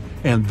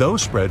 And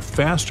those spread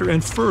faster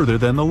and further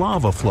than the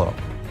lava flow.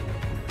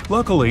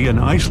 Luckily, in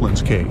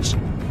Iceland's case,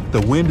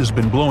 the wind has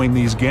been blowing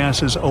these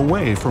gases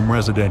away from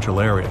residential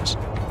areas.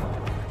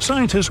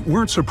 Scientists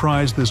weren't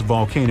surprised this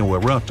volcano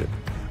erupted.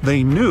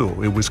 They knew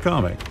it was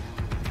coming.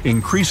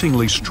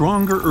 Increasingly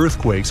stronger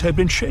earthquakes had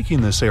been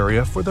shaking this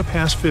area for the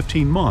past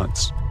 15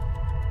 months.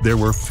 There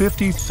were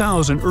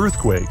 50,000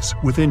 earthquakes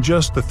within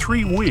just the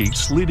 3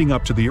 weeks leading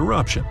up to the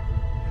eruption.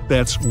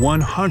 That's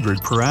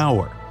 100 per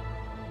hour.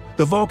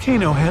 The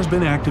volcano has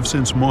been active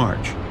since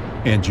March,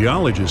 and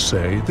geologists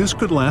say this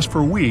could last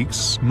for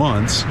weeks,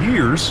 months,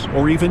 years,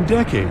 or even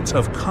decades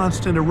of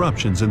constant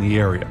eruptions in the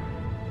area.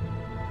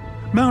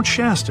 Mount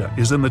Shasta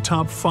is in the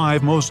top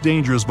 5 most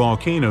dangerous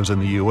volcanoes in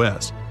the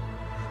U.S.,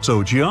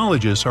 so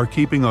geologists are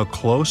keeping a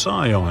close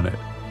eye on it.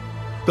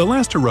 The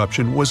last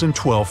eruption was in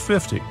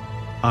 1250.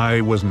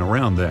 I wasn't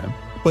around then,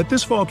 but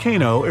this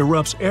volcano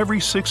erupts every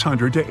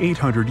 600 to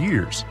 800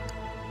 years.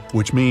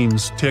 Which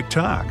means,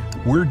 tick-tock,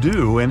 we're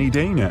due any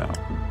day now.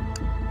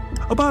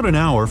 About an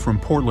hour from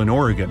Portland,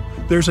 Oregon,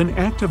 there's an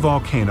active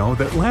volcano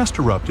that last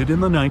erupted in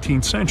the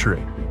 19th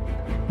century.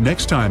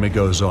 Next time it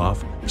goes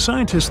off,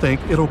 scientists think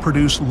it'll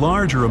produce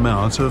larger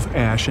amounts of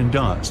ash and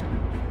dust.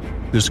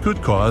 This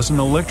could cause an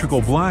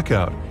electrical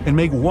blackout and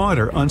make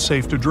water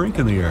unsafe to drink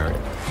in the area.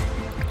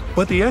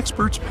 But the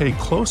experts pay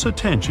close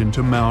attention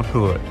to Mount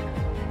Hood.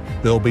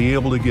 They'll be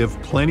able to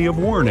give plenty of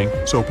warning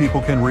so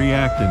people can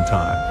react in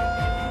time.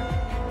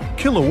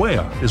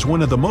 Kilauea is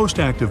one of the most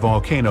active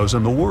volcanoes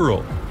in the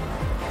world.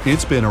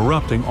 It's been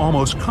erupting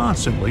almost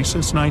constantly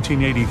since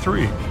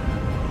 1983,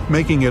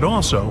 making it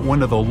also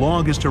one of the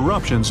longest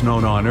eruptions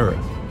known on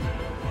Earth.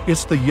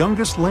 It's the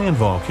youngest land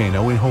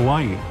volcano in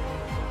Hawaii.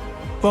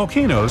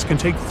 Volcanoes can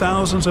take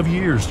thousands of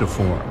years to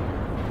form,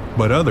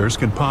 but others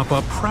can pop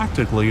up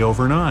practically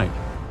overnight.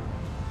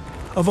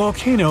 A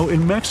volcano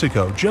in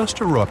Mexico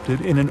just erupted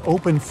in an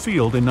open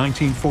field in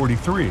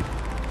 1943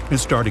 and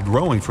started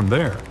growing from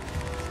there.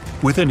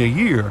 Within a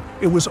year,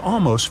 it was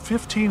almost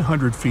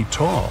 1,500 feet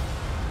tall.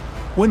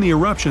 When the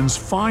eruptions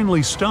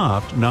finally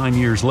stopped 9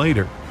 years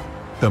later,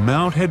 the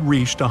mount had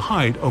reached a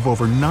height of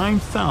over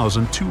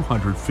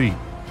 9,200 feet.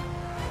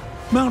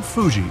 Mount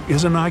Fuji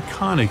is an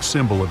iconic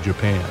symbol of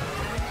Japan.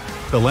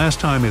 The last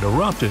time it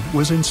erupted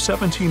was in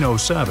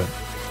 1707,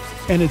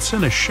 and it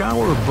sent a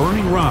shower of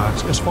burning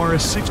rocks as far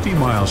as 60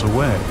 miles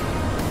away.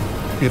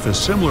 If a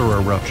similar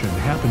eruption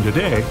happened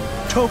today,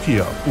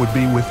 Tokyo would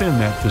be within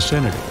that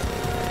vicinity.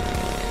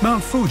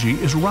 Mount Fuji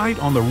is right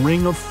on the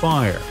Ring of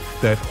Fire,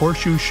 that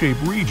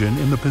horseshoe-shaped region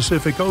in the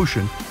Pacific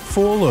Ocean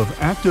full of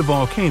active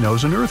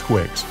volcanoes and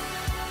earthquakes.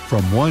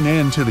 From one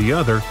end to the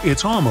other,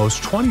 it's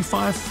almost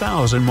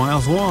 25,000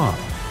 miles long.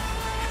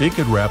 It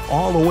could wrap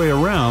all the way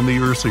around the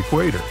Earth's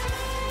equator.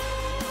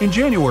 In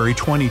January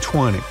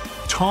 2020,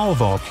 Taal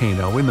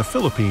volcano in the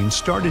Philippines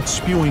started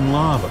spewing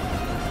lava,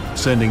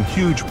 sending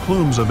huge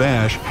plumes of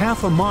ash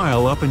half a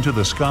mile up into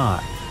the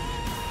sky.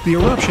 The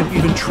eruption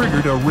even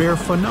triggered a rare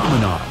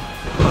phenomenon,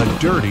 a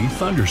dirty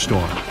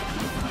thunderstorm.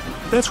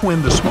 That's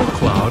when the smoke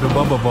cloud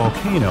above a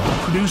volcano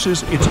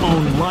produces its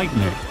own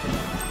lightning.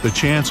 The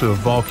chance of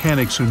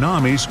volcanic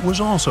tsunamis was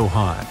also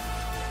high.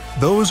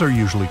 Those are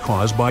usually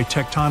caused by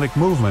tectonic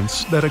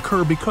movements that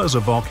occur because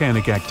of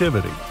volcanic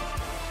activity.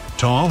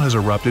 Taal has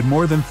erupted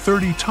more than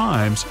 30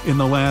 times in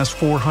the last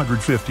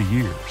 450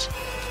 years.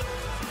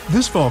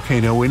 This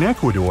volcano in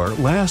Ecuador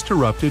last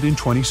erupted in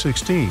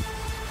 2016.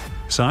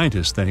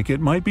 Scientists think it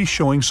might be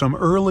showing some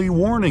early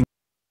warning.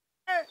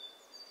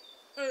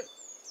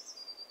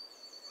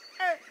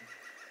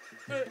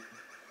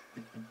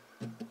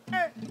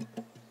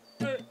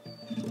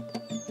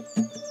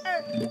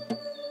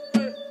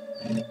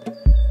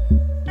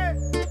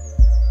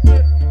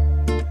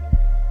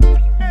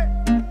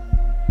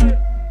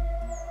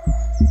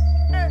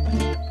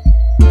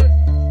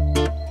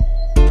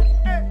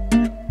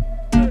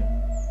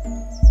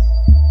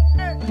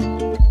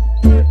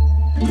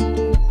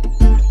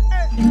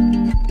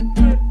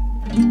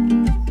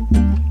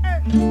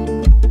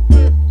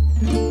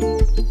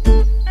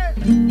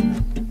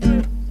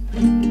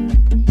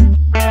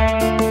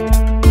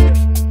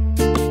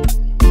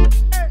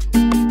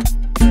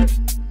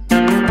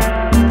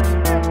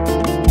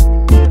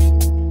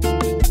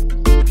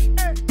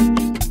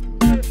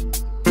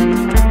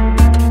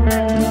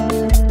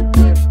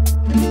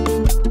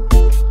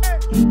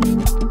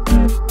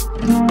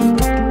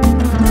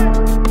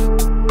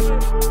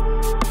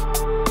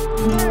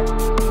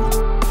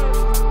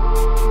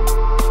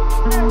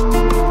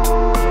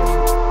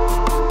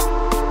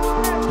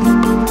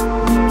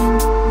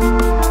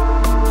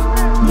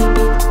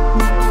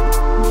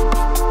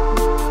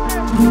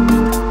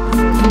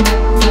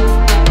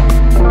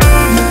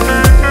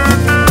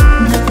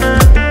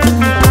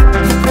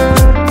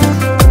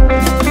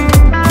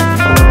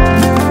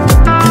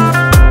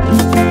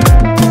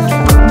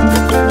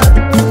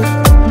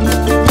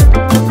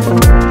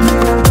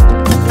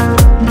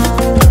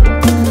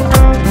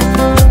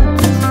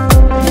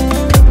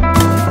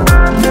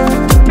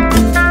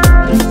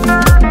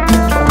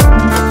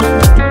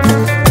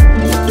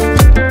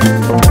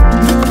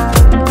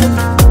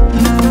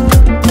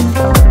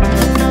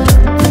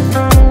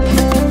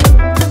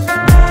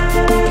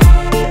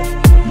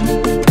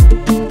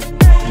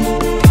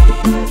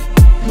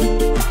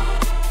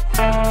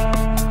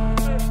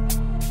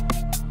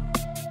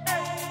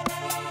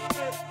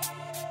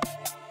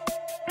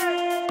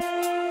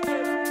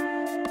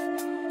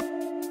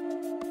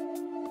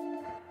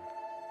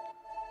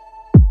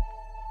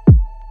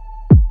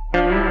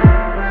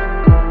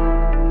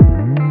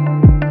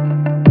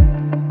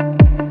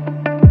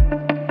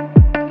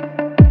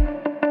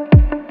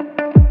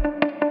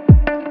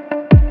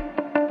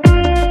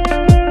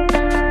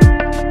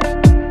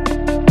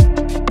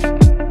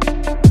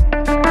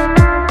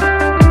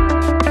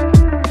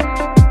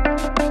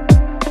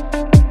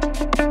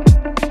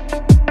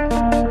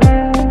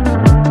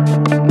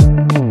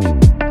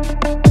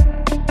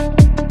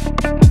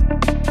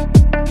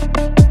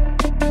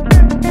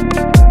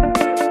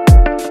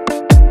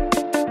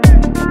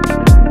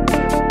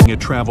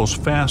 Travels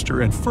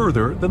faster and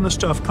further than the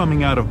stuff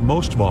coming out of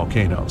most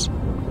volcanoes.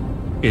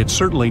 It's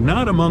certainly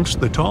not amongst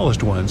the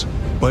tallest ones,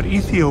 but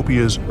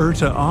Ethiopia's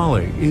Erta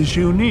Ale is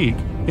unique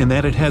in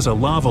that it has a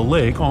lava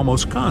lake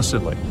almost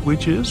constantly,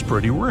 which is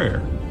pretty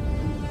rare.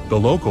 The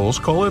locals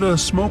call it a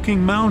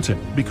smoking mountain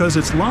because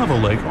its lava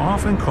lake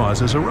often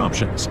causes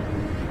eruptions.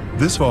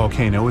 This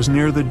volcano is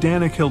near the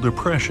Danakil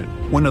Depression,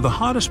 one of the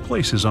hottest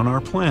places on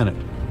our planet.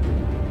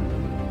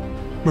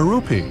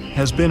 Merupi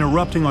has been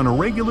erupting on a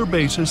regular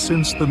basis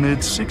since the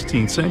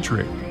mid-16th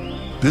century.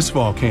 This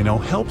volcano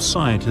helps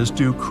scientists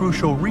do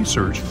crucial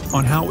research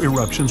on how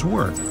eruptions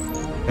work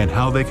and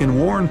how they can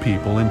warn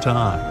people in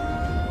time.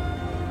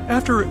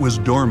 After it was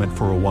dormant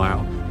for a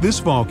while, this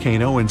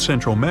volcano in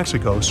central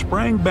Mexico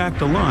sprang back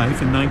to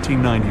life in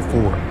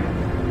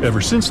 1994.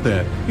 Ever since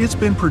then, it's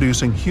been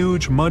producing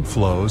huge mud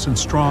flows and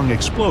strong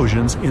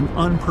explosions in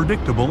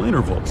unpredictable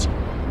intervals.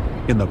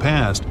 In the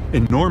past,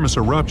 enormous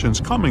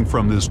eruptions coming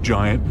from this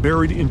giant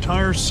buried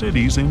entire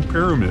cities in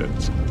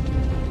pyramids.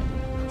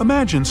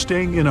 Imagine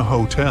staying in a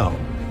hotel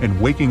and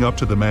waking up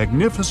to the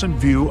magnificent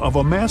view of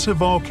a massive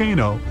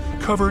volcano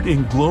covered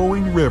in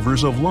glowing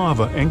rivers of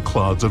lava and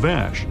clouds of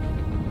ash.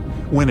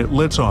 When it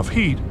lets off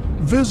heat,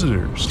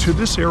 visitors to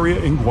this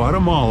area in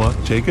Guatemala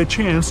take a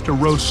chance to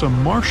roast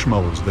some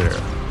marshmallows there.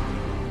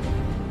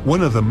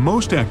 One of the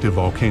most active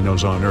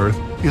volcanoes on Earth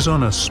is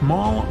on a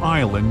small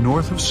island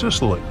north of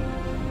Sicily.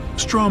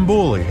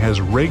 Stromboli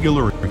has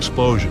regular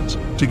explosions,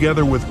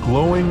 together with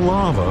glowing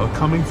lava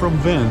coming from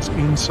vents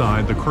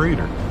inside the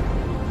crater.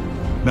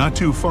 Not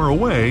too far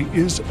away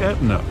is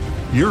Etna,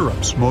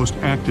 Europe's most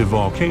active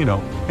volcano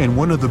and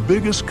one of the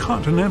biggest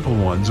continental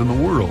ones in the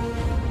world.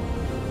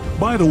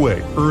 By the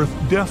way, Earth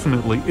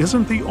definitely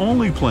isn't the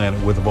only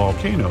planet with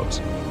volcanoes.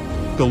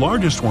 The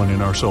largest one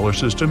in our solar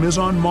system is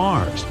on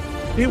Mars.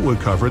 It would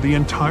cover the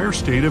entire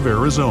state of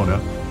Arizona,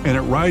 and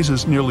it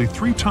rises nearly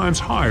 3 times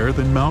higher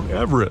than Mount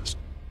Everest.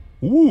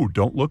 Ooh,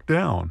 don't look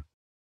down.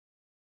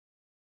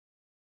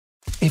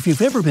 If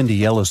you've ever been to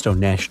Yellowstone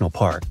National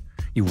Park,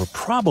 You were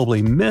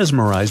probably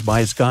mesmerized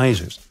by its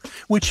geysers,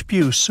 which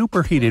spew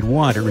superheated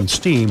water and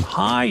steam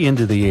high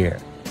into the air.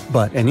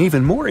 But an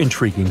even more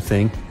intriguing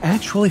thing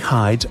actually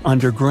hides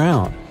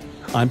underground.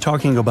 I'm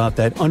talking about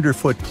that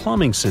underfoot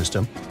plumbing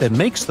system that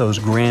makes those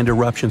grand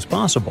eruptions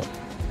possible.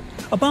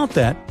 About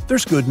that,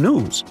 there's good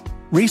news.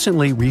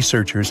 Recently,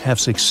 researchers have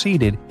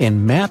succeeded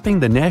in mapping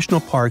the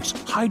national park's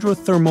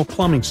hydrothermal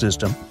plumbing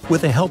system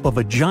with the help of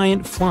a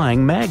giant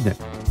flying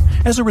magnet.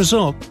 As a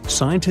result,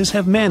 scientists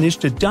have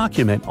managed to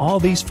document all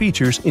these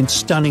features in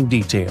stunning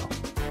detail.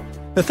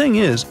 The thing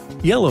is,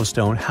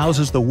 Yellowstone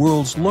houses the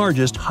world's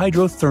largest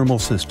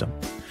hydrothermal system.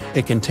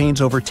 It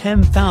contains over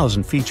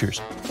 10,000 features,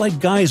 like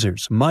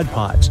geysers, mud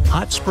pots,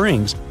 hot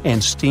springs,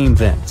 and steam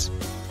vents.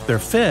 They're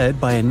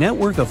fed by a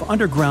network of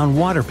underground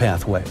water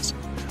pathways.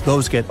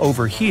 Those get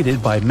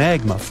overheated by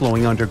magma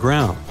flowing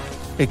underground.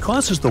 It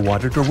causes the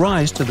water to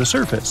rise to the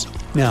surface.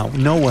 Now,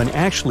 no one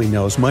actually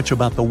knows much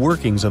about the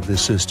workings of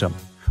this system,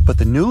 but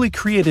the newly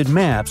created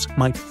maps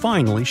might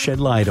finally shed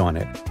light on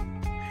it.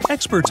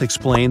 Experts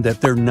explain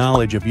that their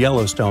knowledge of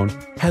Yellowstone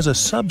has a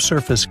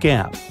subsurface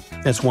gap.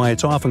 That's why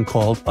it's often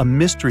called a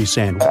mystery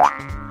sandwich.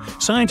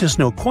 Scientists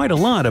know quite a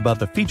lot about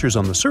the features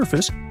on the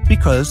surface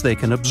because they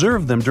can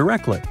observe them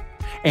directly.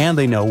 And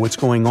they know what's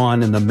going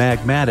on in the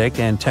magmatic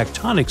and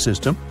tectonic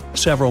system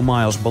several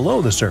miles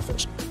below the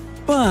surface.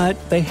 But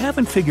they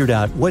haven't figured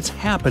out what's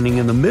happening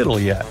in the middle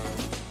yet.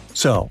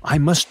 So, I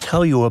must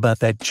tell you about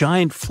that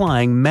giant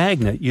flying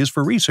magnet used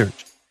for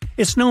research.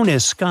 It's known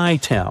as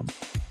SkyTem.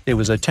 It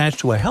was attached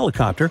to a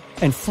helicopter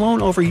and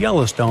flown over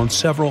Yellowstone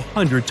several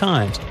hundred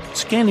times,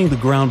 scanning the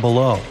ground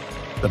below.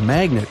 The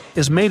magnet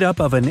is made up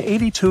of an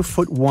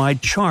 82-foot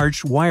wide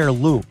charged wire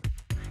loop.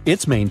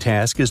 Its main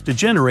task is to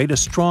generate a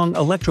strong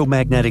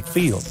electromagnetic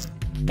field.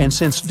 And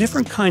since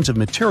different kinds of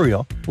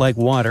material, like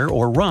water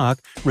or rock,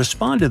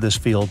 respond to this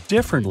field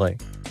differently,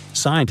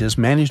 scientists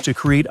managed to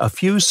create a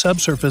few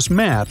subsurface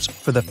maps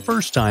for the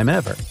first time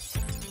ever.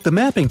 The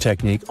mapping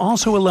technique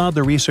also allowed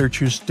the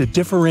researchers to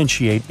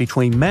differentiate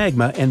between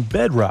magma and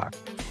bedrock,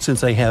 since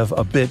they have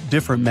a bit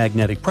different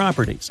magnetic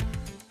properties.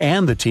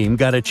 And the team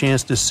got a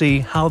chance to see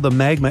how the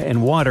magma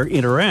and water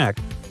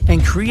interact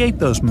and create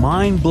those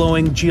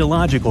mind-blowing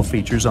geological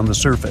features on the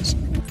surface.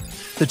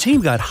 The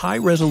team got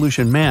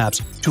high-resolution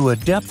maps to a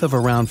depth of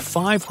around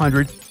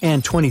 500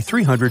 and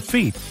 2,300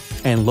 feet,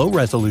 and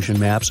low-resolution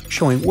maps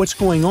showing what's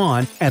going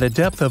on at a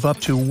depth of up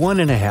to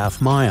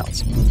 1.5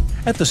 miles.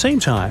 At the same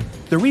time,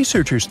 the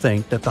researchers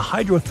think that the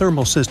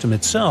hydrothermal system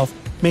itself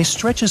may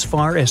stretch as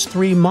far as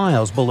 3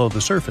 miles below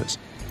the surface.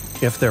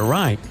 If they're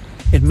right,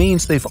 it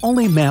means they've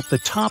only mapped the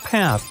top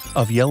half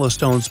of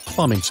Yellowstone's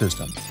plumbing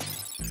system.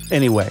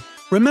 Anyway,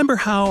 remember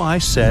how I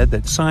said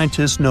that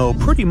scientists know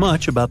pretty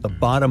much about the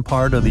bottom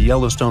part of the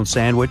Yellowstone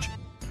sandwich?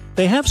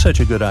 They have such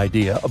a good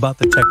idea about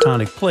the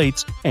tectonic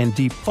plates and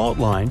deep fault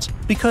lines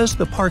because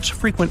the park's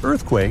frequent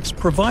earthquakes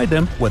provide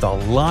them with a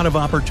lot of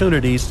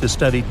opportunities to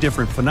study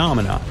different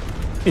phenomena.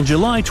 In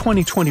July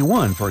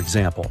 2021, for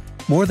example,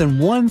 more than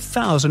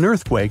 1,000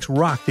 earthquakes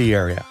rocked the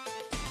area.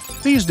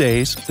 These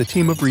days, the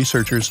team of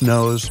researchers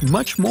knows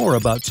much more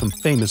about some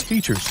famous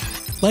features,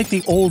 like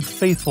the Old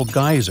Faithful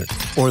Geyser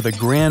or the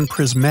Grand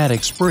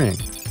Prismatic Spring.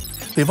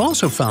 They've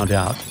also found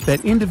out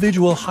that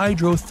individual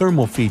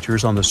hydrothermal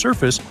features on the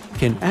surface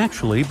can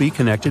actually be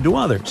connected to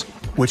others,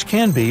 which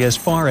can be as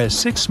far as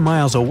 6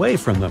 miles away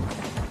from them.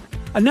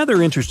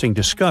 Another interesting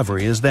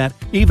discovery is that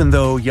even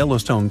though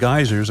Yellowstone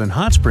geysers and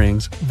hot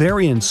springs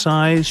vary in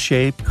size,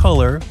 shape,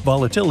 color,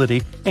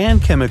 volatility,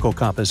 and chemical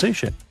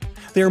composition,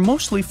 they are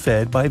mostly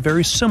fed by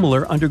very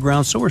similar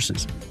underground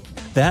sources.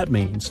 That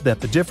means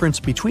that the difference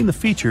between the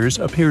features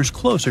appears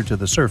closer to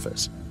the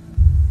surface.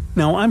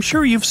 Now, I'm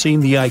sure you've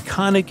seen the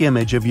iconic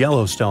image of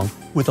Yellowstone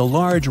with a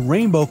large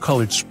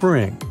rainbow-colored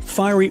spring,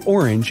 fiery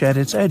orange at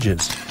its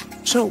edges.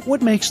 So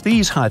what makes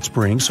these hot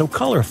springs so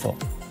colorful?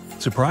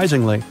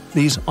 Surprisingly,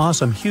 these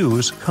awesome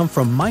hues come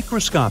from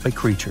microscopic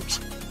creatures.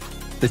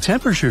 The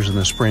temperatures in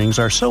the springs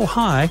are so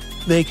high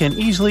they can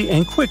easily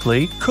and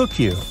quickly cook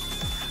you.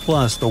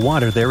 Plus, the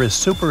water there is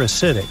super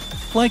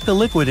acidic, like the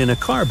liquid in a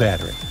car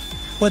battery.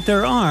 But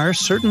there are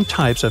certain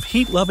types of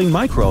heat-loving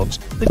microbes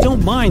that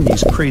don't mind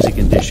these crazy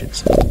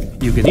conditions.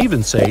 You can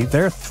even say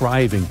they're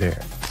thriving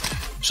there.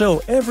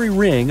 So every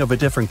ring of a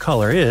different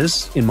color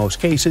is, in most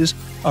cases,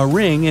 a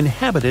ring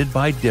inhabited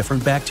by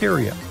different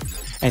bacteria.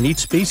 And each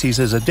species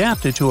is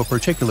adapted to a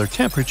particular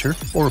temperature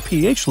or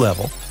pH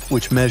level,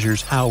 which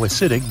measures how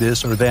acidic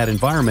this or that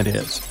environment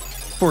is.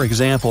 For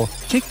example,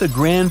 take the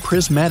Grand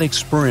Prismatic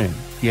Spring,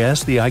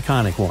 yes, the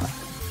iconic one.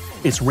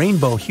 Its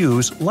rainbow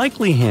hues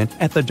likely hint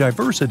at the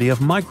diversity of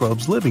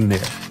microbes living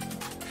there.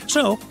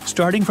 So,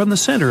 starting from the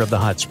center of the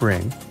hot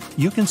spring,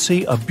 you can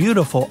see a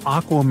beautiful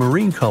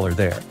aquamarine color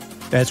there.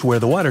 That's where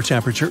the water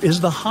temperature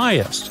is the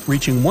highest,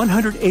 reaching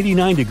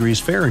 189 degrees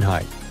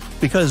Fahrenheit,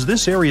 because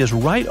this area is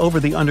right over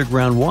the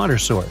underground water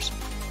source.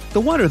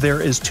 The water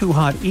there is too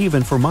hot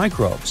even for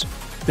microbes.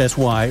 That's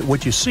why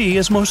what you see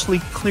is mostly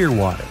clear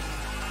water.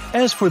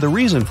 As for the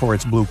reason for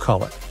its blue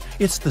color,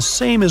 it's the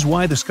same as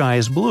why the sky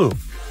is blue.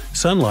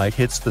 Sunlight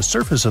hits the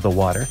surface of the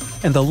water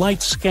and the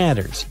light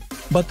scatters,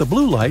 but the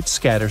blue light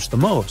scatters the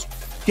most,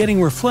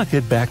 getting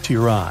reflected back to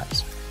your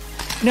eyes.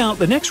 Now,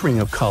 the next ring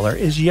of color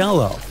is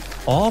yellow,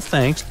 all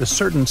thanks to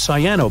certain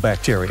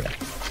cyanobacteria.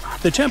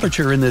 The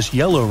temperature in this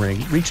yellow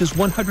ring reaches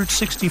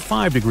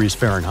 165 degrees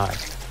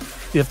Fahrenheit.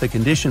 If the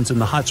conditions in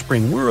the hot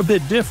spring were a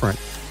bit different,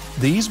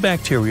 these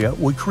bacteria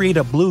would create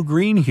a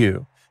blue-green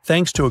hue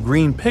thanks to a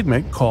green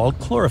pigment called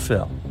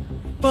chlorophyll.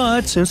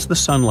 But since the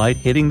sunlight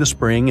hitting the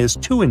spring is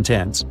too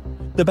intense,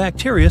 the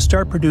bacteria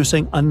start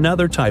producing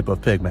another type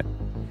of pigment.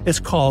 It's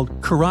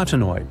called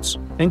carotenoids.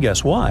 And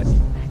guess what?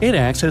 It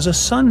acts as a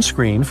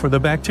sunscreen for the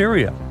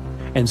bacteria.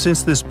 And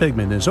since this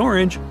pigment is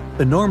orange,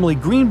 the normally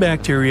green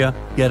bacteria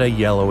get a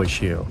yellowish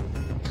hue.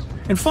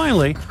 And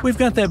finally, we've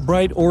got that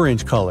bright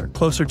orange color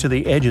closer to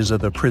the edges of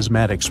the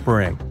prismatic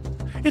spring.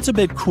 It's a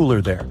bit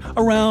cooler there,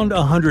 around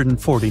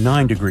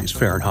 149 degrees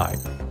Fahrenheit.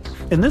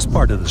 In this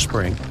part of the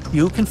spring,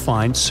 you can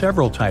find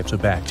several types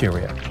of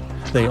bacteria.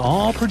 They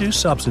all produce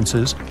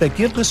substances that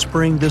give the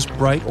spring this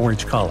bright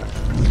orange color.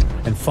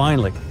 And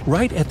finally,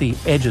 right at the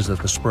edges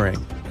of the spring,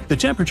 the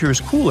temperature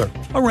is cooler,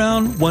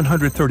 around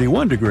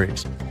 131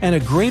 degrees, and a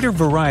greater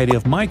variety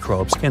of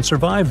microbes can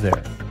survive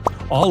there.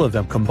 All of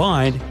them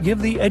combined give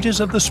the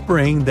edges of the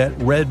spring that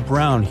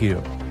red-brown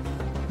hue.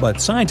 But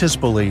scientists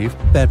believe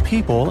that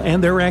people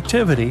and their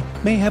activity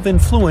may have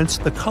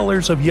influenced the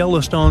colors of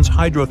Yellowstone's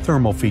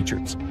hydrothermal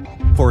features.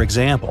 For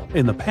example,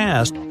 in the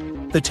past,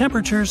 the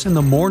temperatures in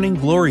the Morning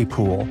Glory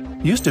pool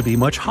used to be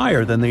much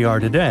higher than they are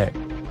today.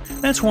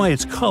 That's why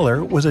its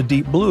color was a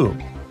deep blue.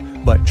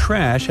 But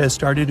trash has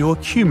started to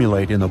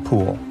accumulate in the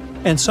pool,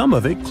 and some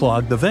of it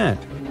clogged the vent.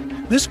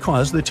 This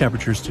caused the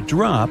temperatures to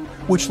drop,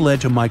 which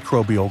led to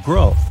microbial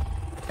growth.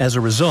 As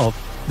a result,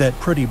 that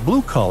pretty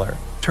blue color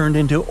turned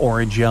into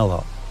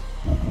orange-yellow.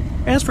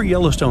 As for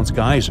Yellowstone's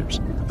geysers,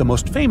 the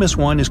most famous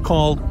one is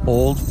called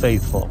Old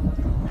Faithful.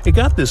 It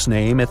got this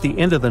name at the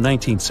end of the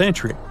 19th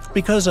century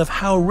because of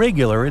how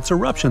regular its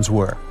eruptions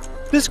were.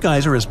 This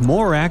geyser is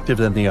more active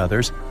than the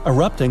others,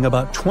 erupting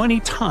about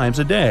 20 times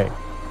a day.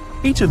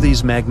 Each of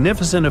these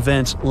magnificent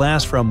events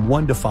lasts from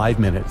 1 to 5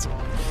 minutes,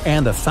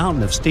 and the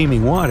fountain of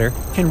steaming water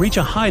can reach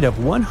a height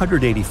of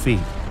 180 feet.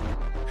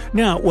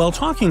 Now, while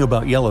talking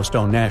about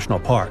Yellowstone National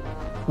Park,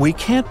 we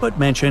can't but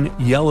mention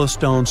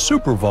Yellowstone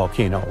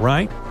supervolcano,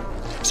 right?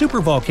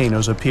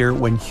 Supervolcanoes appear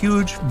when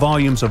huge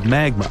volumes of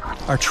magma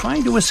are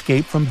trying to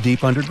escape from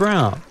deep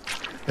underground.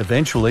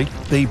 Eventually,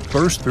 they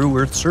burst through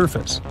Earth's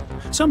surface.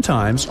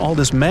 Sometimes all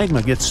this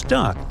magma gets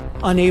stuck,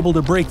 unable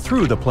to break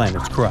through the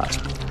planet's crust.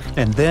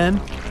 And then,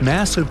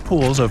 massive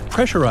pools of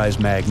pressurized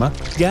magma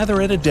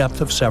gather at a depth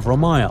of several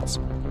miles.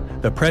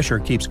 The pressure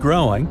keeps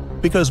growing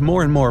because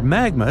more and more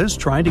magma is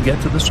trying to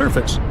get to the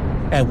surface.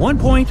 At one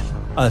point,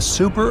 a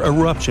super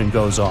eruption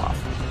goes off.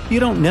 You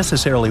don't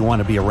necessarily want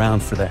to be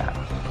around for that.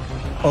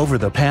 Over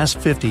the past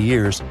 50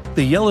 years,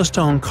 the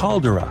Yellowstone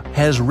caldera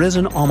has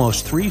risen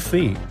almost 3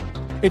 feet.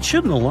 It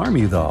shouldn't alarm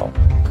you, though.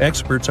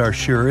 Experts are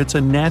sure it's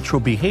a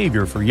natural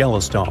behavior for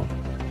Yellowstone.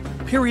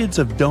 Periods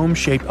of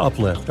dome-shaped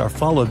uplift are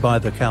followed by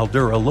the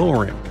caldera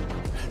lowering.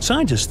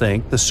 Scientists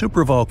think the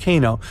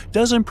supervolcano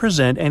doesn't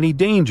present any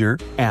danger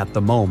at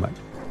the moment.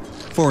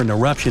 For an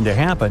eruption to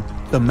happen,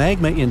 the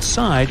magma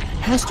inside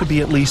has to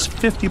be at least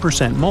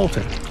 50%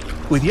 molten.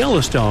 With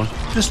Yellowstone,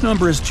 this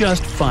number is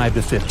just 5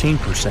 to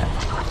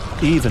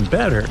 15%. Even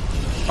better,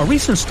 a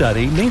recent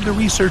study made the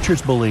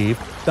researchers believe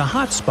the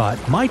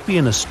hotspot might be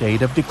in a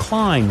state of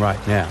decline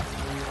right now,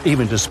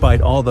 even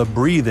despite all the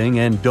breathing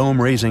and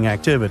dome-raising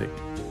activity.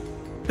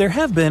 There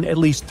have been at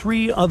least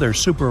 3 other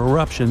super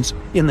eruptions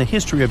in the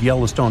history of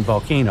Yellowstone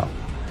volcano.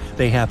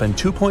 They happened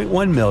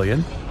 2.1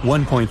 million,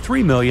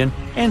 1.3 million,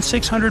 and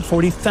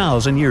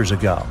 640,000 years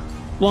ago,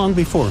 long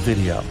before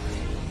video.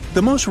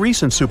 The most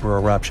recent super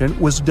eruption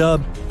was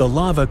dubbed the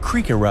Lava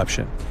Creek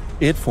eruption.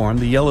 It formed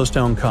the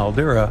Yellowstone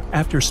caldera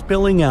after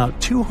spilling out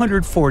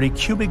 240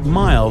 cubic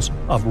miles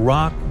of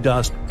rock,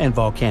 dust, and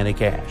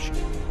volcanic ash.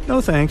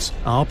 No thanks,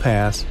 I'll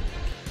pass.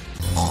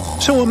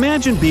 So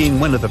imagine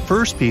being one of the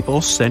first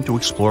people sent to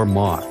explore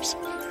Mars.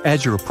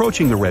 As you're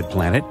approaching the red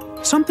planet,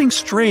 something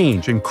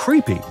strange and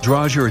creepy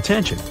draws your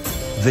attention.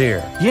 There,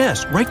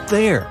 yes, right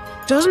there.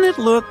 Doesn't it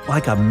look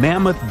like a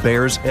mammoth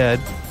bear's head?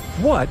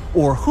 What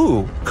or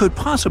who could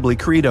possibly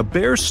create a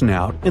bear's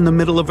snout in the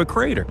middle of a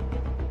crater?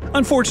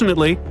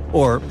 Unfortunately,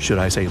 or should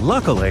I say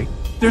luckily,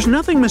 there's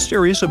nothing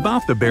mysterious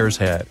about the bear's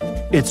head.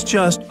 It's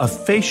just a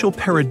facial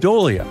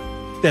pareidolia.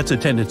 That's a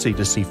tendency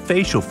to see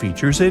facial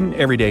features in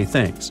everyday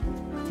things.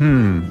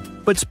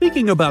 But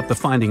speaking about the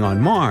finding on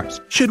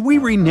Mars, should we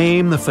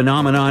rename the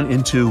phenomenon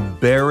into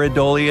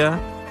bearidolia?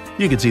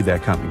 You could see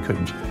that coming,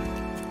 couldn't you?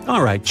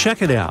 Alright,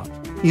 check it out.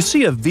 You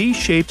see a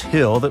V-shaped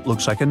hill that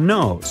looks like a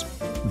nose.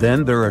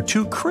 Then there are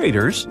 2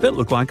 craters that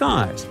look like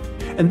eyes.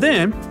 And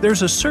then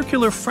there's a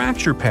circular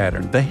fracture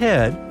pattern, the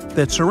head,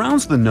 that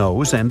surrounds the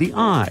nose and the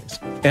eyes.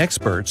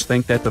 Experts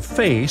think that the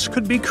face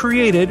could be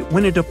created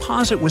when a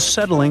deposit was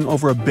settling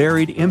over a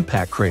buried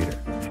impact crater,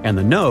 and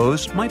the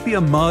nose might be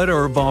a mud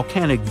or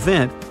volcanic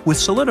vent with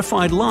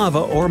solidified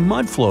lava or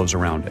mud flows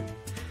around it.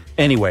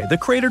 Anyway, the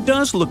crater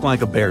does look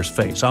like a bear's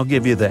face, I'll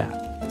give you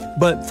that.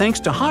 But thanks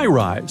to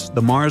HiRISE,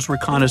 the Mars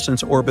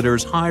Reconnaissance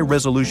Orbiter's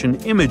high-resolution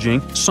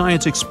imaging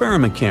science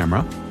experiment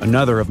camera,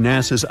 another of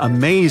NASA's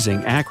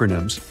amazing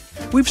acronyms,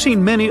 we've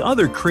seen many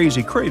other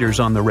crazy craters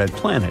on the red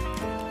planet,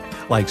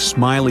 like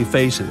smiley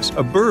faces,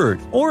 a bird,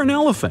 or an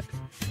elephant.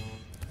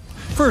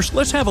 First,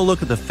 let's have a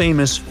look at the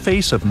famous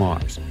face of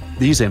Mars.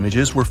 These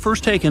images were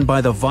first taken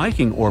by the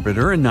Viking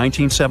orbiter in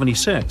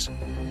 1976.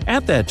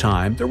 At that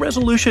time, the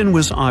resolution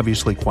was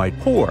obviously quite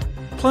poor,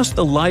 plus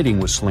the lighting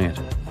was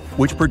slanted,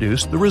 which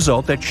produced the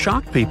result that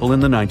shocked people in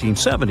the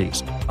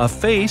 1970s, a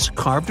face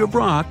carved of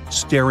rock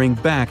staring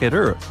back at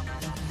Earth.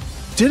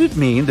 Did it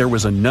mean there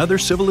was another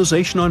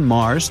civilization on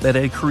Mars that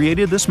had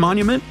created this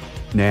monument?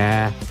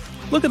 Nah.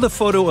 Look at the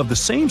photo of the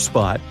same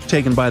spot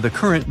taken by the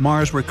current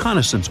Mars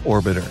Reconnaissance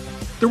Orbiter.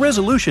 The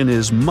resolution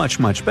is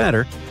much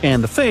better,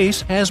 and the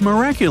face has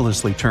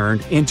miraculously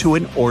turned into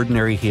an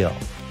ordinary hill.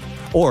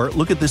 Or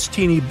look at this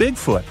teeny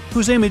Bigfoot,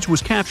 whose image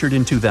was captured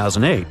in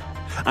 2008.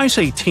 I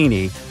say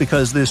teeny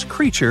because this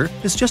creature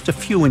is just a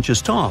few inches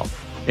tall,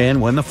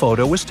 and when the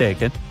photo was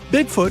taken,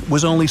 Bigfoot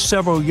was only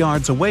several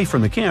yards away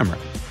from the camera.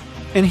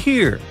 And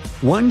here,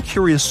 one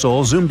curious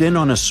soul zoomed in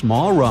on a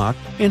small rock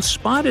and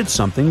spotted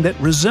something that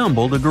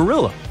resembled a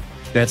gorilla.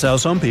 That's how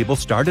some people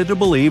started to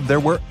believe there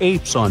were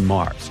apes on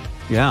Mars.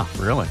 Yeah,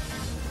 really.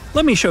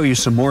 Let me show you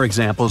some more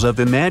examples of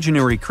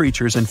imaginary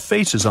creatures and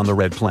faces on the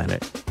red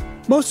planet.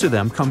 Most of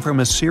them come from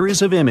a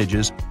series of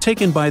images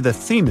taken by the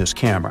Themis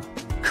camera.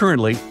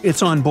 Currently,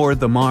 it's on board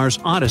the Mars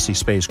Odyssey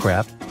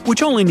spacecraft,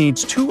 which only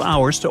needs 2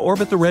 hours to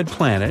orbit the red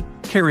planet,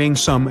 carrying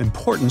some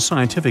important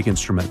scientific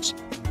instruments.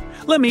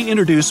 Let me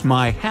introduce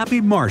my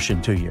Happy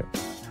Martian to you.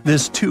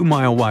 This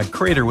 2-mile-wide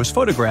crater was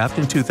photographed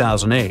in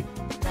 2008.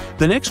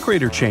 The next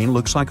crater chain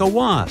looks like a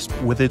wasp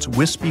with its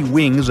wispy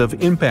wings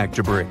of impact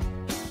debris.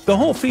 The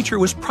whole feature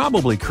was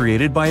probably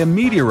created by a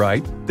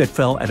meteorite that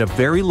fell at a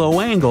very low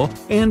angle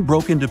and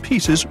broke into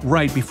pieces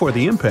right before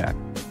the impact.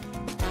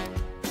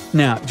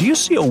 Now, do you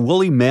see a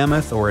woolly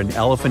mammoth or an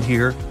elephant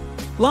here?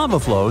 Lava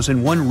flows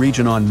in one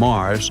region on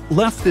Mars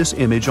left this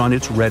image on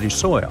its reddish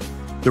soil.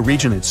 The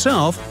region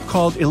itself,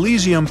 called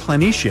Elysium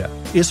Planitia,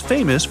 is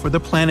famous for the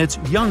planet's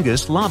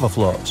youngest lava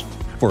flows.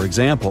 For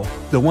example,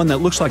 the one that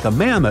looks like a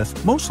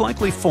mammoth most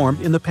likely formed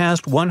in the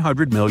past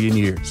 100 million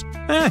years.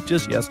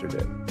 Just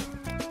yesterday.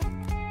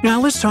 Now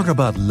let's talk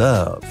about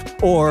love,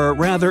 or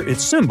rather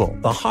its symbol,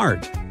 the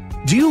heart.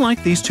 Do you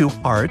like these two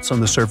hearts on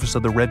the surface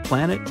of the red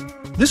planet?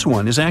 This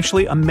one is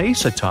actually a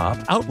mesa top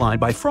outlined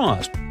by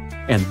frost,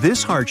 and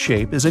this heart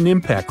shape is an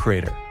impact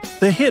crater.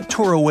 The hit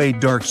tore away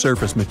dark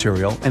surface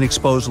material and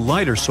exposed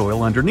lighter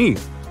soil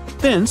underneath.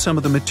 Then some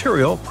of the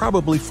material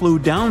probably flew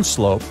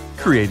downslope,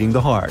 creating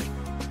the heart.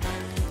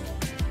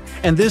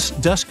 And this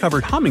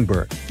dust-covered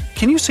hummingbird,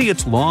 can you see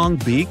its long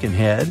beak and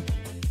head?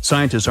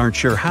 Scientists aren't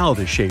sure how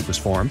this shape was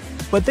formed,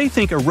 but they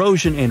think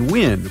erosion and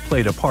wind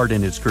played a part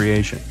in its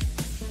creation.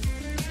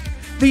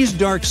 These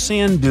dark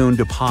sand dune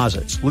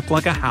deposits look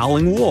like a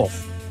howling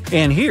wolf.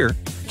 And here,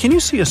 can you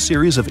see a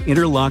series of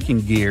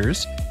interlocking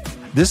gears?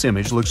 This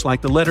image looks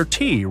like the letter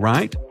T,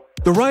 right?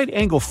 The right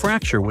angle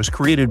fracture was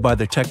created by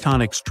the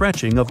tectonic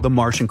stretching of the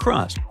Martian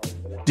crust.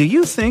 Do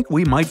you think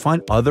we might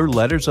find other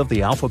letters of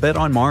the alphabet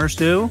on Mars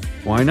too?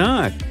 Why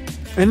not?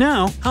 And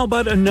now, how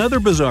about another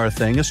bizarre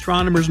thing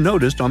astronomers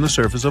noticed on the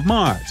surface of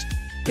Mars?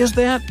 Is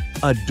that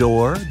a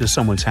door to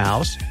someone's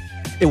house?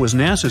 It was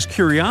NASA's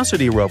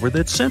Curiosity rover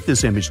that sent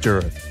this image to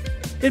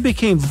Earth. It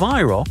became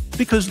viral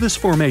because this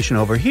formation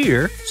over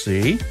here,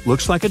 see,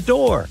 looks like a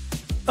door.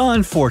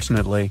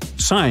 Unfortunately,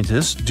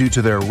 scientists, due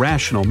to their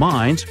rational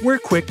minds, were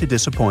quick to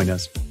disappoint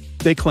us.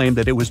 They claimed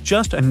that it was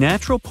just a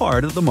natural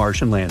part of the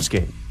Martian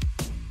landscape.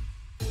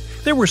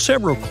 There were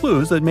several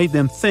clues that made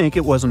them think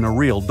it wasn't a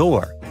real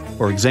door.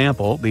 For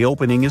example, the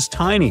opening is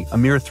tiny, a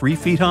mere 3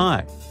 feet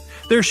high.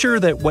 They're sure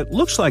that what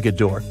looks like a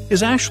door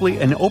is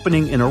actually an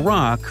opening in a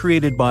rock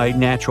created by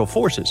natural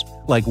forces,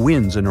 like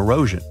winds and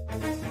erosion.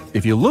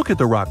 If you look at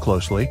the rock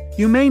closely,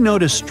 you may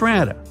notice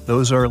strata.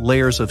 Those are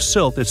layers of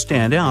silt that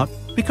stand out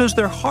because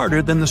they're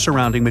harder than the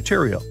surrounding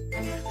material.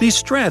 These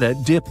strata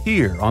dip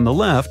here on the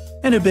left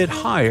and a bit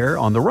higher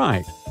on the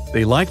right.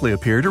 They likely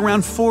appeared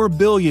around 4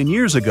 billion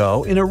years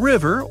ago in a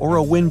river or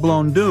a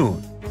wind-blown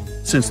dune.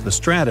 Since the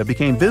strata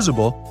became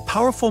visible,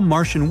 powerful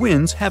Martian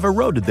winds have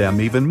eroded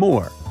them even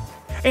more.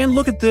 And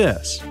look at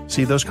this.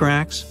 See those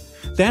cracks?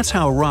 That's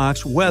how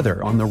rocks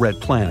weather on the red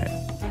planet.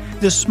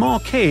 This small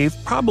cave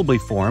probably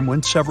formed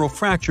when several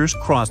fractures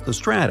crossed the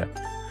strata.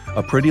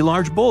 A pretty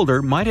large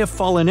boulder might have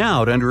fallen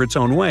out under its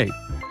own weight,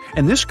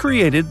 and this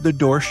created the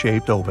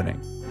door-shaped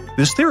opening.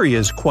 This theory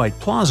is quite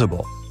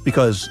plausible,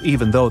 because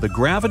even though the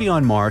gravity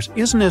on Mars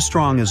isn't as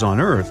strong as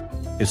on Earth,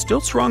 it's still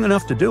strong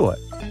enough to do it.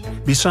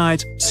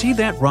 Besides, see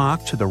that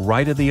rock to the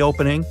right of the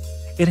opening?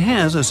 It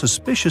has a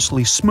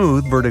suspiciously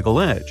smooth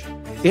vertical edge.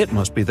 It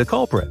must be the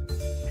culprit.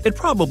 It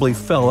probably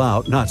fell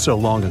out not so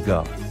long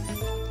ago.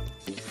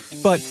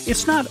 But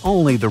it's not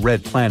only the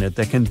red planet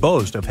that can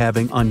boast of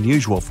having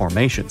unusual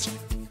formations.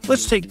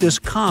 Let's take this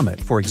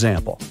comet, for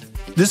example.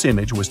 This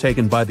image was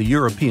taken by the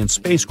European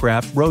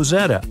spacecraft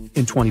Rosetta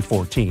in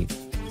 2014.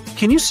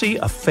 Can you see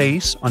a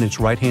face on its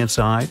right-hand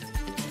side?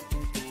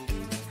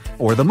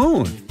 Or the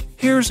moon.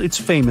 Here's its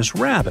famous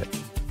rabbit.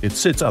 It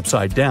sits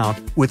upside down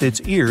with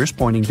its ears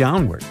pointing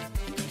downward.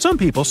 Some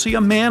people see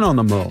a man on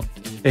the moon.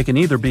 It can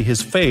either be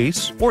his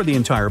face or the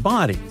entire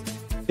body.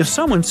 If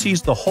someone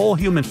sees the whole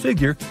human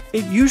figure,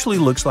 it usually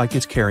looks like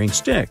it's carrying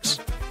sticks.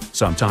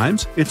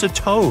 Sometimes it's a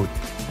toad.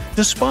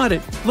 To spot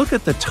it, look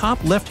at the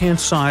top left-hand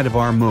side of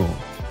our moon.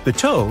 The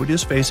toad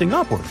is facing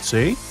upward,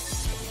 see?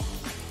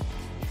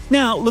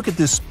 Now look at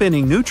this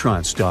spinning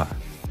neutron star.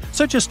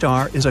 Such a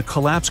star is a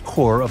collapsed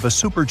core of a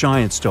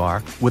supergiant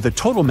star with a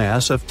total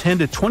mass of 10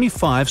 to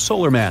 25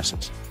 solar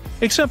masses.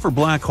 Except for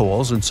black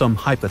holes and some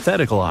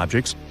hypothetical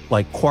objects,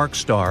 like quark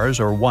stars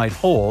or white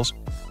holes,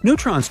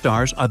 neutron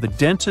stars are the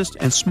densest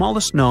and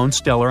smallest known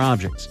stellar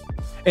objects.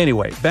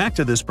 Anyway, back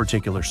to this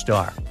particular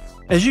star.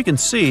 As you can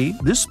see,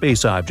 this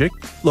space object,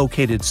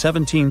 located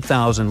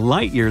 17,000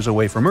 light-years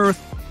away from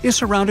Earth, is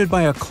surrounded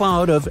by a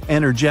cloud of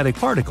energetic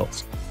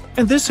particles.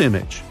 And this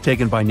image,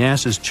 taken by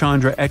NASA's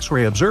Chandra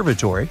X-ray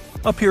Observatory,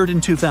 appeared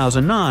in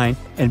 2009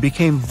 and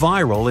became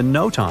viral in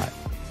no time.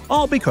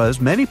 All because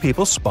many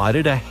people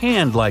spotted a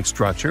hand-like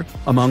structure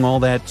among all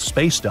that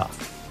space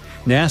stuff.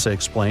 NASA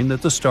explained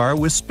that the star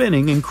was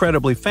spinning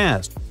incredibly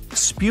fast,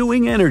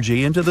 spewing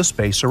energy into the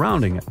space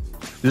surrounding it.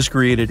 This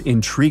created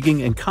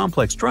intriguing and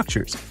complex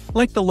structures,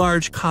 like the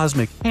large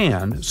cosmic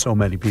hand so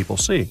many people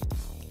see.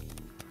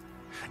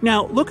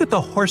 Now look at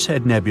the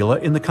Horsehead Nebula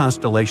in the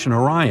constellation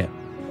Orion.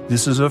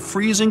 This is a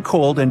freezing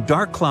cold and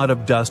dark cloud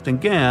of dust and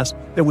gas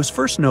that was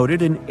first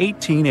noted in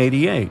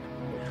 1888.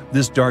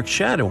 This dark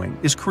shadowing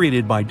is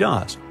created by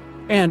dust,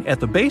 and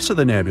at the base of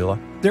the nebula,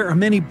 there are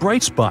many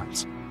bright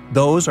spots.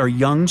 Those are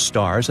young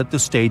stars at the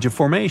stage of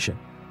formation.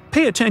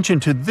 Pay attention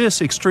to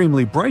this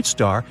extremely bright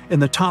star in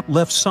the top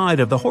left side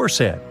of the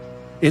Horsehead.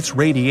 Its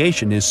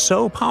radiation is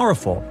so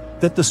powerful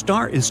that the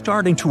star is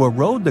starting to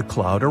erode the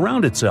cloud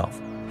around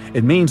itself.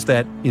 It means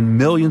that, in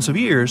millions of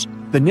years,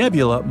 the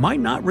nebula might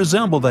not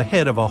resemble the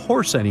head of a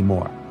horse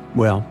anymore.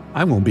 Well,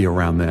 I won't be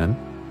around then.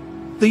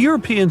 The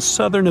European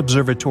Southern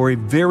Observatory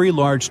Very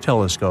Large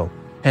Telescope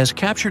has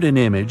captured an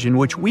image in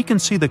which we can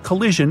see the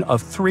collision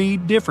of 3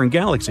 different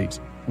galaxies.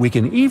 We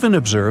can even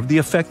observe the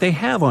effect they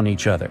have on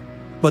each other.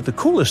 But the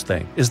coolest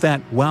thing is that,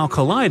 while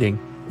colliding,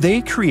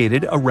 they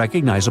created a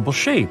recognizable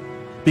shape.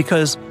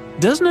 Because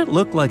doesn't it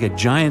look like a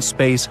giant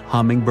space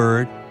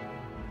hummingbird?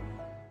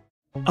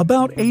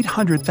 About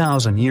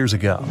 800,000 years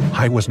ago,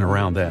 I wasn't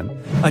around then,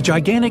 a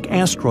gigantic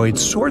asteroid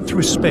soared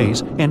through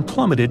space and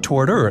plummeted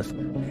toward Earth.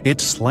 It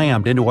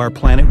slammed into our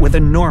planet with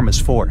enormous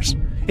force.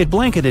 It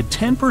blanketed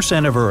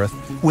 10% of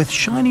Earth with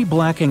shiny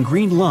black and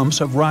green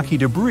lumps of rocky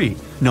debris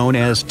known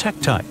as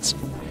tektites.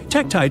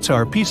 Tektites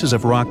are pieces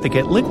of rock that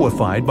get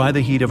liquefied by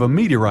the heat of a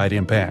meteorite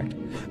impact.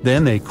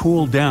 Then they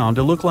cool down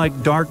to look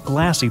like dark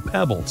glassy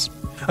pebbles.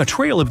 A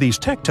trail of these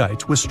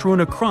tektites was strewn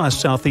across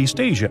Southeast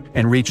Asia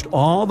and reached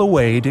all the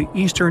way to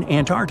eastern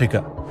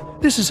Antarctica.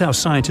 This is how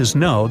scientists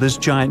know this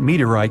giant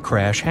meteorite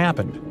crash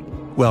happened.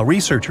 Well,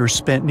 researchers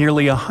spent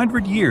nearly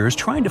 100 years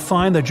trying to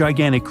find the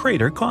gigantic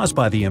crater caused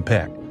by the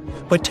impact.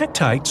 But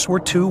tektites were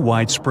too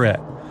widespread.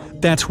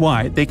 That's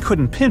why they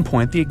couldn't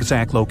pinpoint the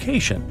exact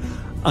location.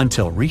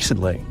 Until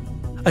recently.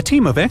 A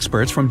team of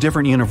experts from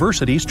different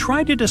universities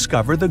tried to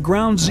discover the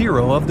ground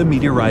zero of the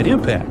meteorite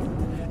impact.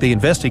 They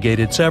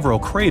investigated several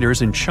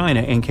craters in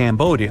China and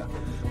Cambodia,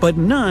 but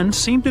none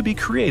seemed to be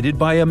created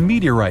by a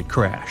meteorite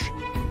crash.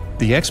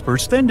 The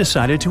experts then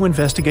decided to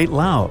investigate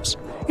Laos.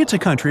 It's a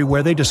country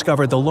where they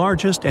discovered the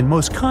largest and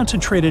most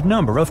concentrated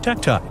number of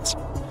tektites.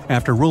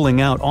 After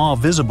ruling out all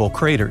visible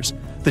craters,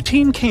 the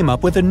team came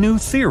up with a new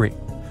theory.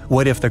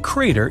 What if the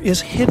crater is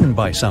hidden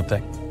by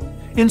something?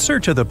 In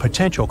search of the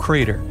potential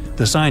crater,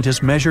 the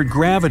scientists measured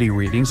gravity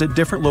readings at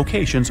different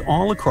locations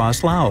all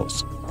across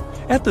Laos.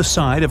 At the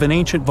site of an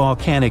ancient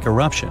volcanic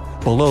eruption,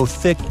 below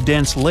thick,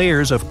 dense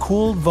layers of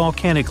cooled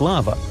volcanic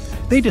lava,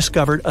 they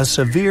discovered a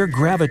severe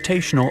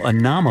gravitational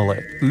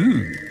anomaly.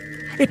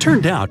 It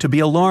turned out to be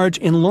a large,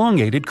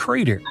 elongated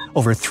crater,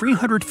 over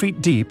 300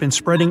 feet deep and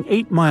spreading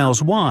 8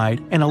 miles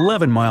wide and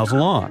 11 miles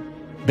long.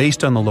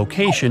 Based on the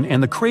location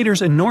and the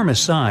crater's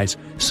enormous size,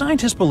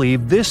 scientists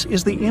believe this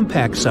is the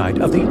impact site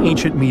of the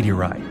ancient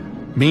meteorite.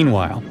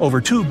 Meanwhile, over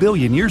 2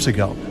 billion years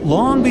ago,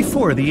 long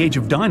before the age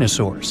of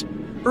dinosaurs,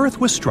 Earth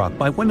was struck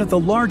by one of the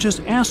largest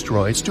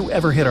asteroids to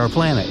ever hit our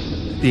planet.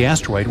 The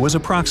asteroid was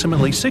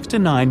approximately 6 to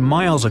 9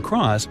 miles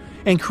across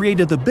and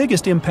created the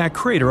biggest impact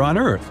crater on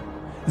Earth.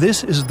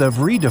 This is the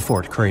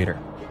Vredefort crater.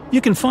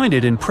 You can find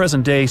it in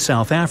present-day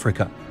South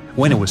Africa.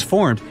 When it was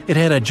formed, it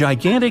had a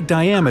gigantic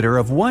diameter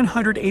of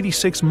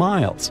 186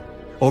 miles.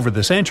 Over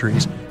the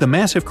centuries, the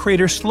massive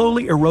crater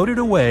slowly eroded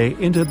away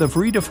into the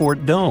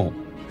Vredefort Dome.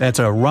 That's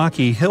a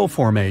rocky hill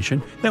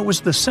formation that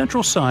was the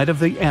central site of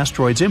the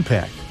asteroid's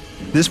impact.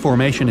 This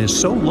formation is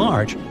so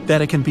large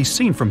that it can be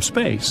seen from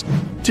space.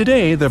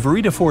 Today, the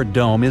Vredefort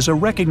Dome is a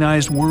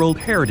recognized World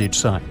Heritage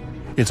Site.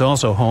 It's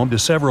also home to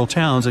several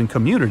towns and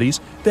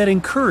communities that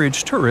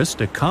encourage tourists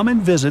to come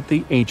and visit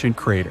the ancient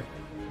crater.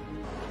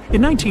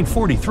 In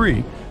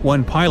 1943,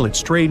 one pilot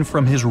strayed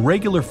from his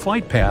regular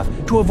flight path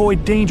to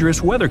avoid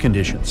dangerous weather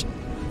conditions.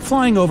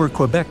 Flying over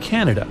Quebec,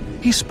 Canada,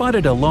 he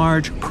spotted a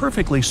large,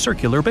 perfectly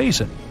circular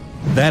basin.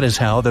 That is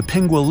how the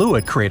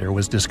Pingualuit crater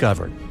was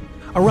discovered.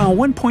 Around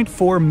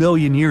 1.4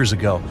 million years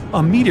ago,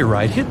 a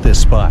meteorite hit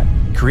this spot,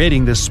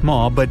 creating this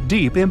small but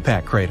deep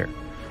impact crater.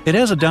 It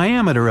has a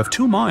diameter of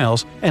 2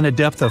 miles and a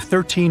depth of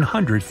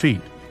 1,300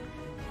 feet.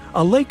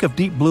 A lake of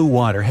deep blue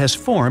water has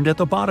formed at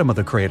the bottom of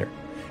the crater.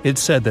 It's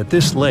said that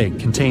this lake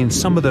contains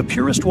some of the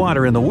purest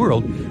water in the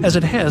world, as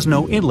it has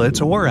no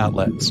inlets or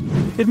outlets.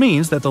 It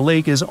means that the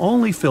lake is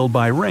only filled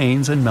by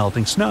rains and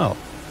melting snow.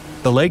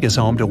 The lake is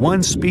home to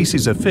one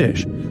species of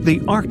fish, the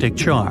Arctic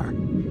char.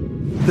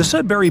 The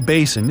Sudbury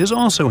Basin is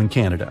also in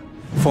Canada.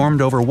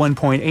 Formed over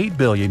 1.8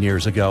 billion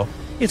years ago,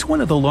 it's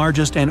one of the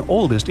largest and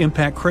oldest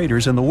impact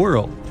craters in the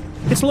world.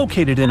 It's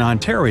located in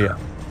Ontario,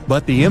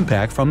 but the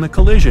impact from the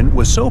collision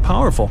was so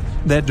powerful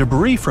that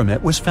debris from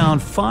it was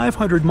found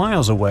 500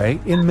 miles away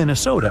in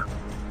Minnesota.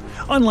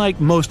 Unlike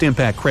most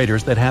impact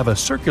craters that have a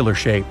circular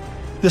shape,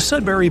 the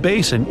Sudbury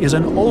Basin is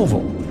an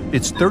oval.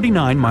 It's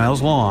 39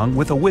 miles long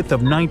with a width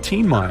of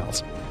 19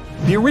 miles.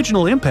 The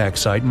original impact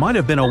site might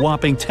have been a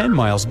whopping 10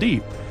 miles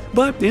deep,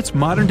 but its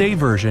modern-day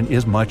version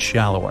is much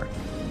shallower.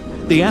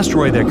 The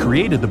asteroid that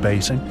created the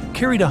basin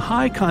carried a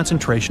high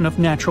concentration of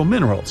natural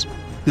minerals.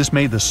 This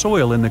made the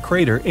soil in the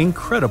crater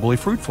incredibly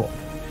fruitful.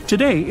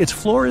 Today, its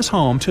floor is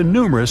home to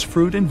numerous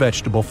fruit and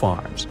vegetable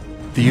farms.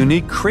 The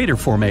unique crater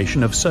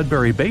formation of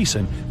Sudbury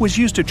Basin was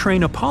used to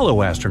train Apollo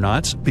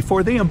astronauts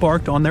before they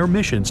embarked on their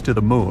missions to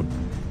the Moon.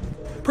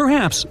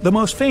 Perhaps the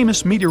most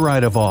famous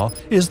meteorite of all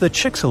is the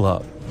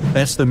Chicxulub.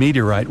 That's the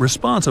meteorite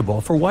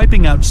responsible for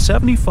wiping out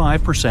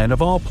 75%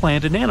 of all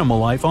plant and animal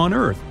life on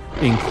Earth,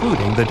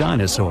 including the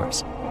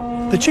dinosaurs.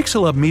 The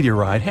Chicxulub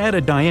meteorite had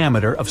a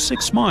diameter of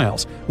 6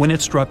 miles when it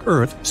struck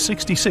Earth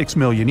 66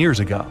 million years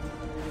ago.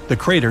 The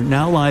crater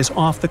now lies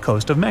off the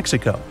coast of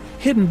Mexico,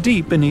 hidden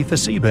deep beneath the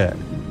seabed.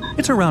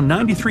 It's around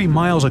 93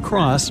 miles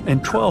across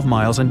and 12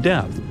 miles in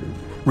depth.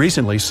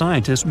 Recently,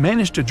 scientists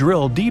managed to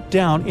drill deep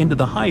down into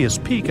the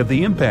highest peak of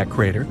the impact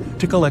crater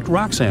to collect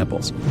rock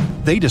samples.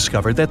 They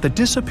discovered that the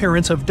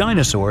disappearance of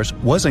dinosaurs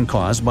wasn't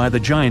caused by the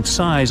giant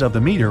size of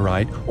the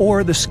meteorite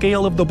or the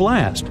scale of the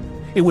blast.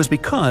 It was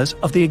because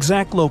of the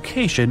exact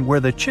location where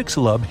the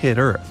Chicxulub hit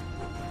Earth.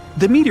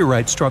 The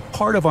meteorite struck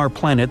part of our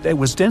planet that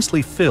was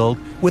densely filled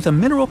with a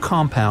mineral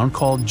compound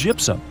called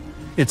gypsum.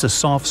 It's a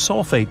soft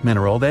sulfate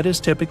mineral that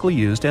is typically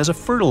used as a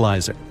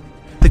fertilizer.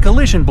 The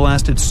collision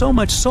blasted so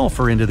much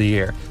sulfur into the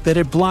air that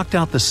it blocked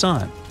out the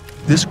sun.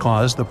 This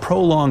caused the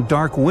prolonged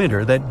dark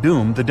winter that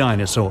doomed the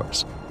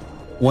dinosaurs.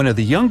 One of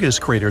the youngest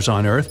craters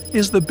on Earth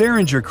is the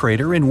Barringer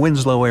crater in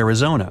Winslow,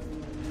 Arizona.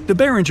 The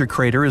Barringer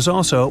crater is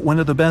also one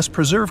of the best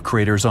preserved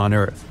craters on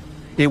Earth.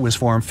 It was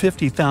formed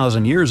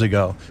 50,000 years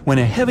ago when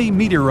a heavy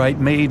meteorite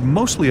made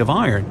mostly of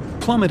iron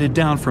plummeted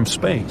down from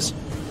space.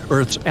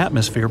 Earth's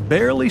atmosphere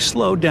barely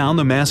slowed down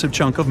the massive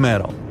chunk of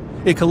metal.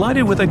 It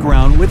collided with the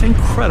ground with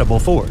incredible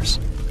force.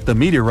 The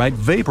meteorite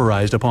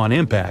vaporized upon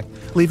impact,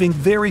 leaving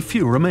very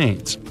few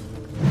remains.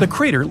 The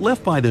crater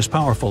left by this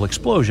powerful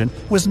explosion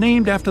was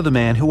named after the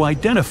man who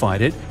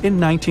identified it in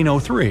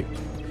 1903.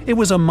 It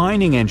was a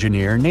mining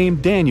engineer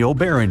named Daniel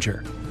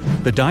Barringer.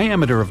 The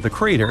diameter of the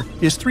crater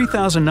is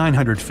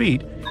 3,900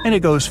 feet and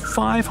it goes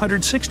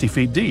 560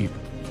 feet deep.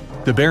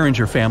 The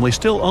Barringer family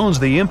still owns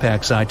the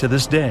impact site to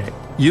this day.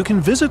 You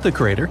can visit the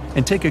crater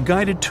and take a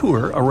guided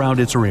tour around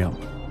its rim.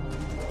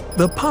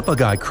 The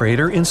Papagai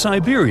crater in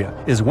Siberia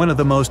is one of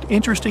the most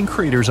interesting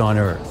craters on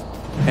Earth.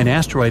 An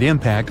asteroid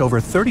impact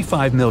over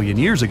 35 million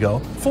years ago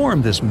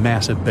formed this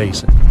massive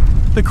basin.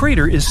 The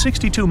crater is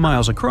 62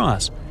 miles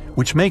across,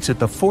 which makes it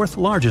the fourth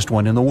largest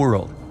one in the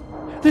world.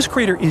 This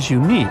crater is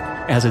unique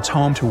as it's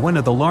home to one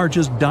of the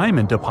largest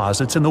diamond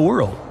deposits in the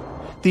world.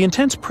 The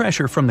intense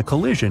pressure from the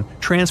collision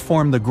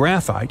transformed the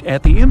graphite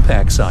at the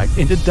impact site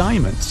into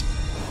diamonds.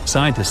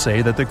 Scientists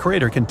say that the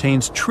crater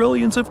contains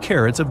trillions of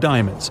carats of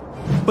diamonds,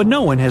 but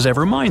no one has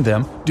ever mined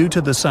them due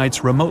to the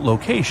site's remote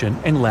location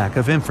and lack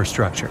of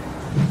infrastructure.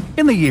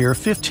 In the year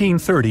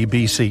 1530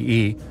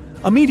 BCE,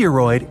 a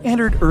meteoroid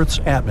entered Earth's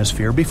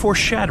atmosphere before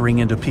shattering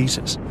into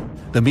pieces.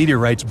 The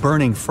meteorite's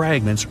burning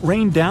fragments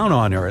rained down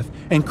on Earth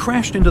and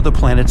crashed into the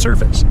planet's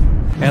surface.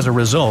 As a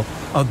result,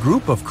 a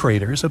group of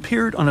craters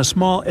appeared on a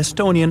small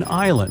Estonian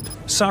island,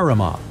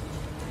 Saaremaa.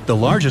 The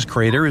largest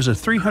crater is a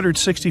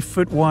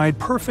 360-foot wide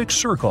perfect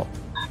circle.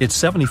 It's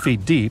 70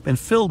 feet deep and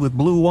filled with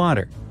blue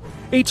water.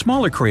 8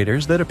 smaller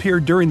craters that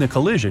appeared during the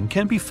collision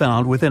can be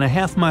found within a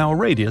half-mile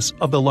radius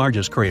of the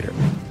largest crater.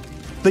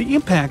 The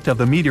impact of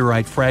the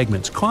meteorite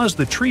fragments caused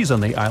the trees on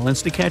the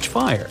islands to catch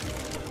fire.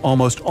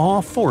 Almost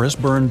all forests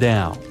burned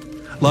down.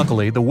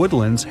 Luckily, the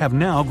woodlands have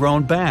now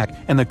grown back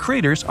and the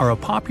craters are a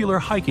popular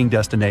hiking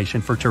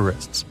destination for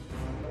tourists.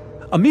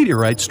 A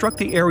meteorite struck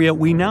the area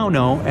we now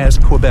know as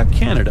Quebec,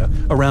 Canada,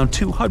 around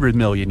 200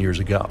 million years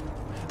ago.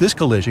 This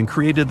collision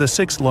created the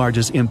 6th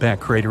largest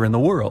impact crater in the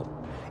world.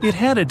 It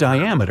had a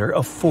diameter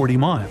of 40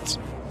 miles.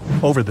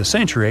 Over the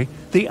century,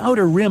 the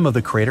outer rim of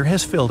the crater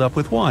has filled up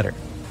with water.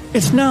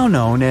 It's now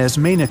known as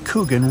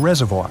Manicouagan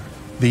Reservoir.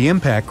 The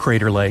impact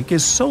crater lake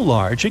is so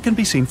large it can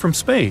be seen from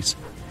space,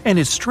 and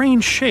its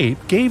strange shape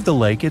gave the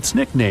lake its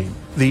nickname,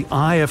 the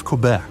Eye of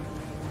Quebec.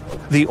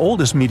 The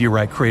oldest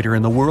meteorite crater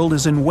in the world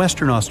is in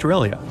Western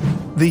Australia.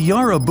 The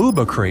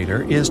Yarabuba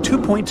crater is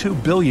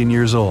 2.2 billion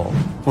years old.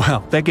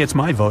 Well, that gets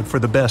my vote for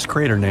the best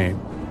crater name.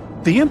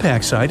 The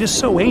impact site is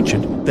so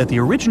ancient that the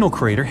original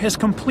crater has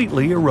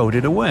completely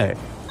eroded away.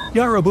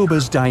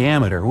 Yarabuba's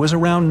diameter was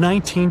around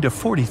 19 to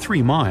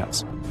 43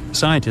 miles.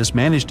 Scientists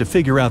managed to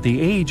figure out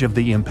the age of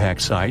the impact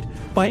site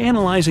by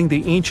analyzing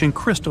the ancient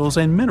crystals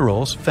and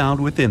minerals found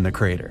within the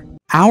crater.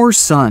 Our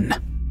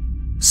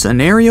Sun.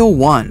 Scenario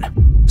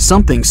 1.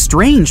 Something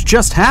strange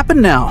just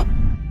happened now.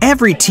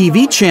 Every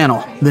TV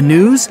channel, the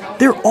news,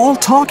 they're all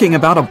talking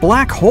about a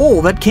black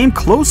hole that came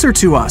closer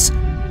to us,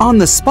 on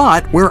the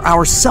spot where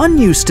our Sun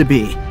used to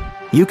be.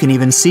 You can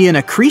even see an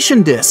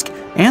accretion disk,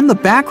 and the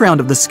background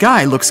of the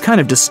sky looks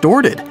kind of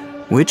distorted,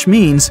 which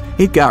means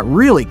it got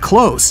really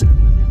close.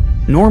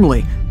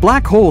 Normally,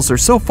 black holes are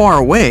so far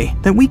away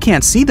that we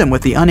can't see them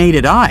with the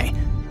unaided eye.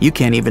 You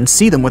can't even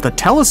see them with a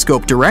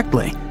telescope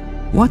directly.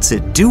 What's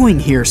it doing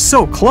here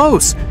so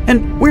close?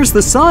 And where's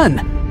the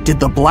Sun?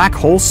 Did the black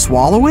hole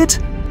swallow it?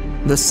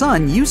 The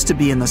Sun used to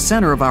be in the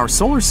center of our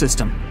solar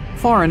system,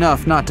 far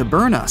enough not to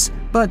burn us,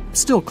 but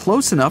still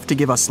close enough to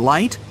give us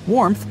light,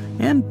 warmth,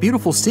 and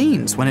beautiful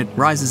scenes when it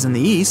rises in the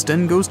east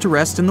and goes to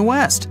rest in the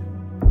west.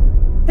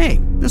 Hey,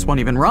 this one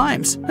even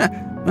rhymes.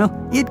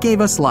 Well, it gave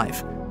us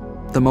life.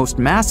 The most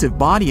massive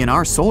body in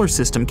our solar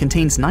system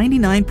contains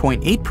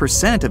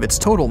 99.8% of its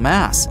total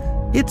mass.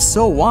 It's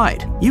so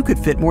wide, you could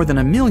fit more than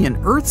 1 million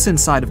Earths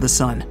inside of the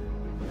Sun.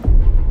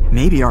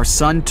 Maybe our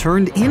Sun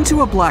turned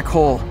into a black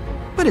hole,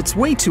 but it's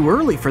way too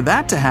early for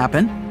that to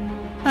happen.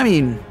 I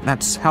mean,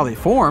 that's how they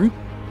form,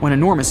 when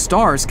enormous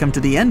stars come to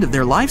the end of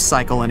their life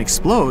cycle and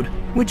explode,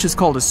 which is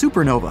called a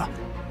supernova.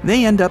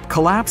 They end up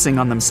collapsing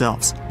on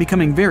themselves,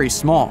 becoming very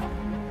small.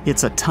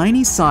 It's a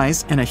tiny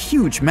size and a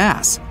huge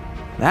mass.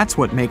 That's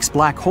what makes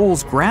black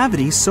holes'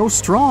 gravity so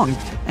strong,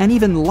 and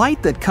even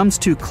light that comes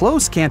too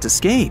close can't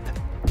escape.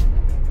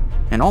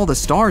 And all the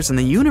stars in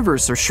the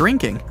universe are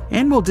shrinking,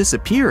 and will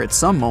disappear at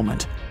some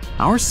moment.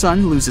 Our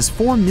Sun loses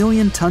 4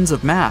 million tons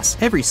of mass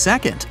every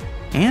second,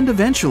 and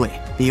eventually,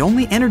 the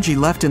only energy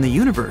left in the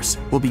universe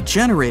will be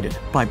generated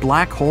by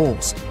black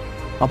holes.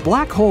 A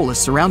black hole is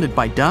surrounded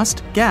by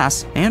dust,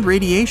 gas, and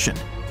radiation.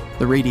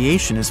 The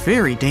radiation is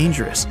very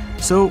dangerous,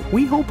 so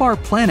we hope our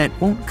planet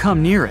won't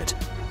come near it.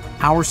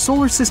 Our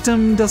solar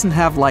system doesn't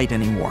have light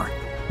anymore.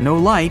 No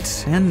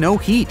light and no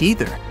heat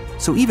either,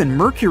 so even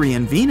Mercury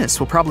and Venus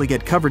will probably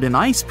get covered in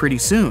ice pretty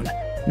soon,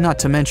 not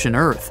to mention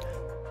Earth.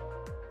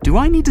 Do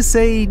I need to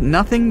say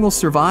nothing will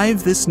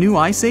survive this new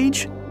ice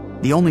age?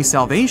 The only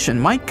salvation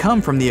might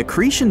come from the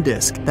accretion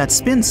disk that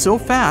spins so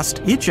fast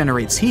it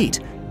generates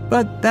heat,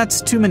 but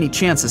that's too many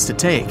chances to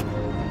take.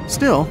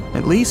 Still,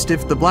 at least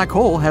if the black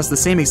hole has the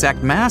same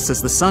exact mass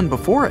as the Sun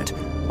before it,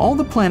 all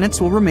the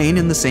planets will remain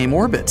in the same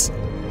orbits,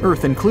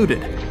 Earth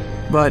included.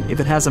 But if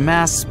it has a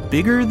mass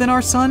bigger than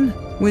our Sun,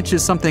 which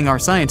is something our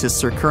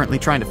scientists are currently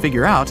trying to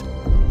figure out,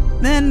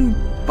 then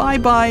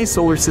bye-bye,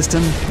 solar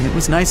system. It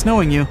was nice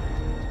knowing you.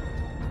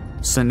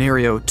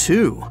 Scenario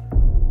 2.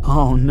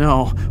 Oh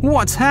no,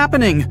 what's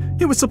happening?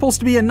 It was supposed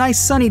to be a nice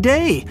sunny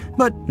day,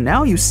 but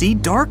now you see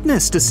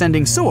darkness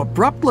descending so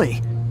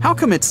abruptly. How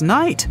come it's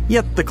night,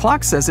 yet the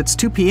clock says it's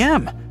 2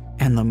 p.m.,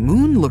 and the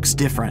moon looks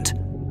different?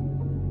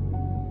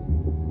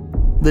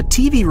 The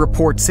TV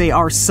reports say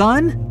our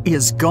Sun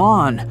is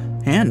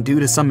gone, and due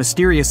to some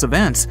mysterious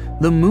events,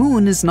 the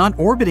moon is not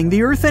orbiting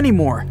the Earth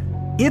anymore.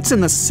 It's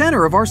in the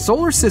center of our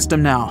solar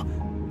system now.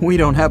 We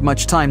don't have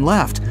much time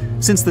left.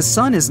 Since the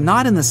Sun is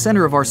not in the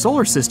center of our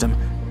solar system,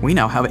 we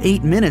now have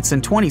 8 minutes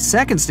and 20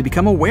 seconds to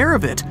become aware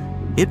of it.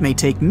 It may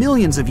take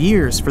millions of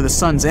years for the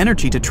Sun's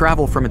energy to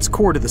travel from its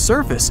core to the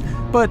surface,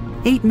 but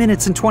 8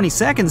 minutes and 20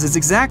 seconds is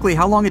exactly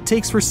how long it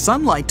takes for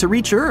sunlight to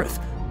reach Earth.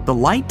 The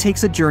light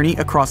takes a journey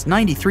across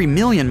 93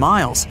 million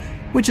miles,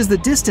 which is the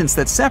distance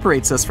that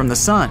separates us from the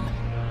Sun.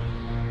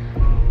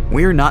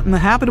 We're not in the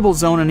habitable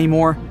zone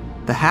anymore.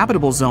 The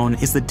habitable zone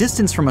is the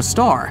distance from a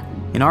star,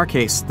 in our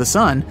case, the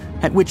Sun,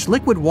 at which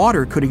liquid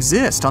water could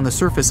exist on the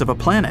surface of a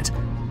planet.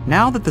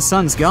 Now that the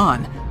Sun's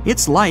gone,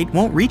 its light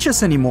won't reach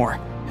us anymore,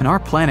 and our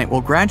planet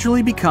will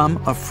gradually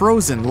become a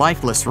frozen,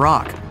 lifeless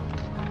rock.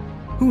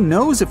 Who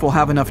knows if we'll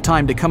have enough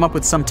time to come up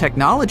with some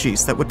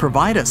technologies that would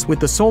provide us with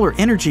the solar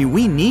energy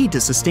we need to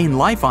sustain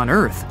life on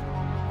Earth.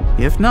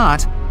 If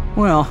not,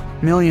 well,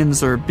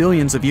 millions or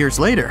billions of years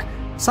later,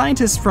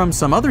 scientists from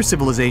some other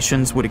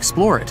civilizations would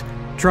explore it,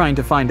 trying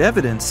to find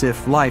evidence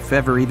if life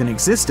ever even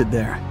existed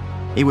there.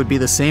 It would be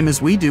the same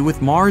as we do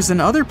with Mars and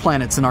other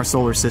planets in our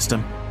solar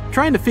system,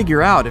 trying to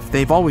figure out if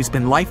they've always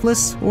been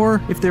lifeless or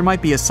if there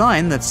might be a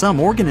sign that some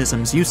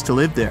organisms used to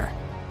live there.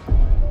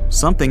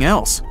 Something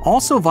else,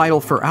 also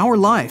vital for our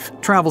life,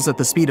 travels at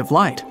the speed of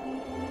light.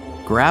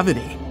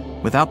 Gravity.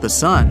 Without the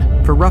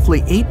Sun, for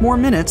roughly 8 more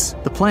minutes,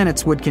 the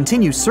planets would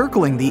continue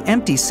circling the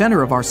empty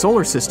center of our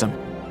solar system,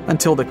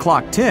 until the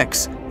clock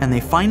ticks and they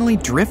finally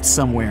drift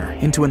somewhere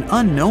into an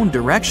unknown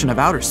direction of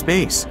outer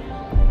space.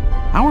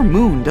 Our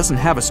moon doesn't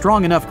have a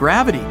strong enough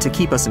gravity to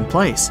keep us in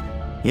place.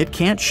 It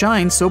can't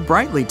shine so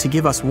brightly to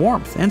give us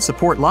warmth and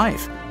support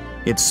life.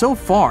 It's so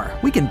far,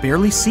 we can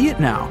barely see it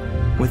now.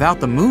 Without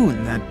the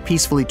moon that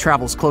peacefully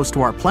travels close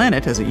to our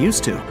planet as it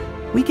used to,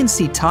 we can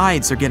see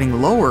tides are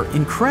getting lower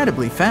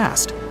incredibly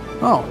fast.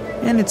 Oh,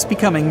 and it's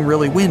becoming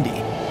really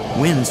windy.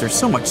 Winds are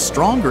so much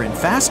stronger and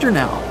faster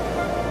now.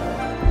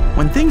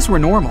 When things were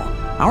normal,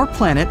 our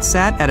planet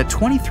sat at a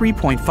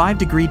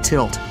 23.5-degree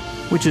tilt,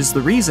 which is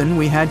the reason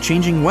we had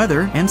changing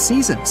weather and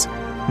seasons.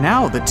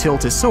 Now the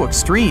tilt is so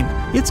extreme,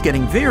 it's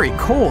getting very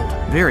cold,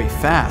 very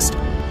fast.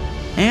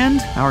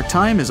 And our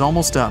time is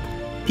almost up.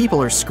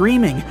 People are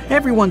screaming,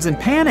 everyone's in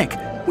panic.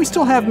 We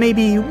still have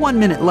maybe 1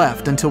 minute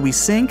left until we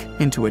sink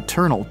into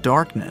eternal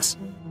darkness.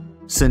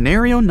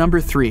 Scenario number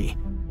 3.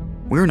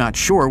 We're not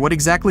sure what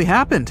exactly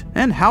happened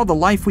and how the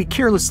life we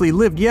carelessly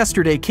lived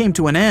yesterday came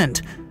to an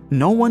end.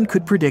 No one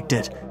could predict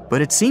it,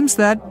 but it seems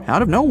that,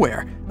 out of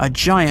nowhere, a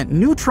giant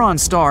neutron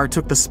star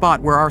took the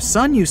spot where our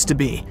sun used to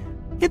be.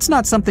 It's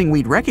not something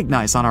we'd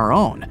recognize on our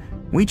own.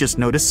 We just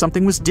noticed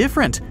something was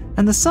different,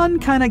 and the sun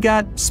kinda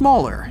got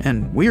smaller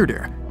and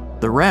weirder.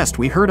 The rest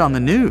we heard on the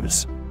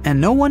news,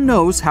 and no one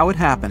knows how it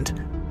happened.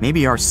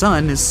 Maybe our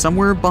sun is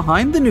somewhere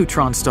behind the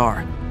neutron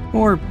star,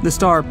 or the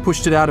star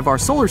pushed it out of our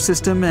solar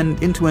system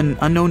and into an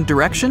unknown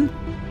direction.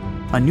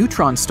 A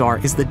neutron star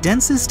is the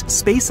densest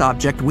space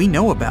object we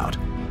know about.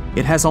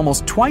 It has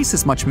almost twice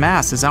as much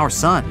mass as our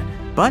sun,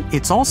 but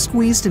it's all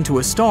squeezed into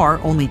a star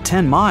only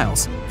 10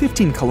 miles,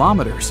 15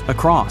 kilometers,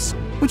 across,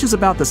 which is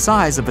about the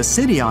size of a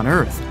city on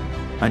Earth.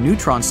 A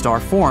neutron star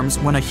forms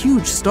when a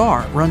huge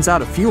star runs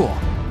out of fuel.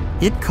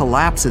 It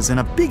collapses in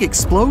a big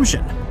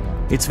explosion.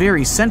 Its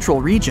very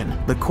central region,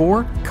 the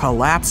core,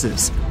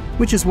 collapses,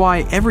 which is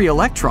why every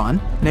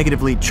electron,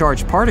 negatively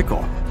charged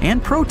particle,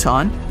 and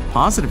proton,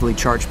 positively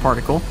charged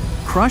particle,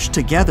 crush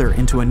together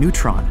into a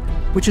neutron,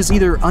 which is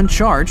either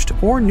uncharged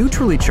or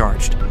neutrally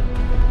charged.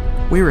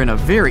 We're in a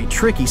very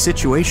tricky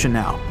situation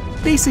now,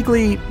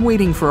 basically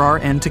waiting for our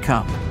end to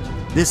come.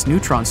 This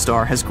neutron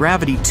star has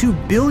gravity 2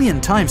 billion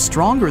times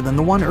stronger than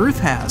the one Earth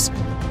has.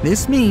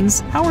 This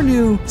means our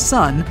new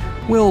sun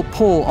will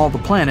pull all the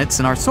planets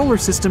in our solar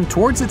system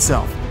towards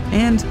itself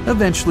and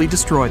eventually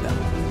destroy them.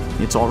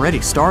 It's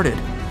already started.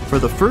 For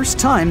the first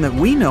time that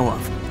we know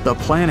of, the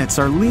planets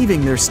are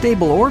leaving their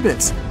stable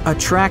orbits,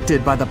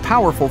 attracted by the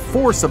powerful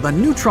force of the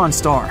neutron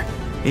star.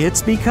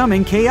 It's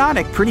becoming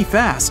chaotic pretty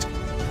fast.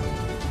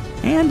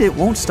 And it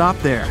won't stop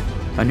there.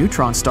 A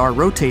neutron star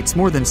rotates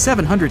more than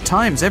 700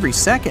 times every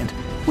second,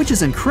 which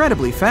is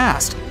incredibly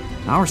fast.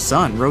 Our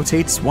sun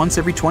rotates once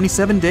every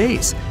 27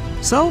 days.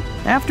 So,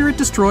 after it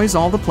destroys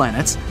all the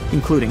planets,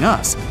 including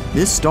us,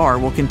 this star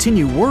will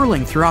continue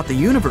whirling throughout the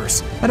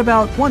universe at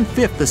about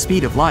 1/5 the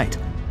speed of light.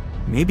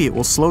 Maybe it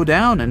will slow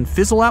down and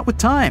fizzle out with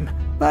time,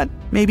 but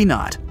maybe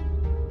not.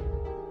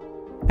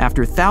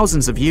 After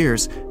thousands of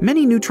years,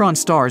 many neutron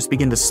stars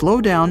begin to slow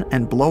down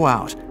and blow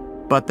out.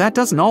 But that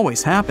doesn't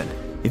always happen.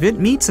 If it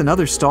meets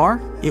another star,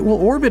 it will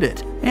orbit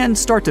it and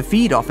start to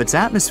feed off its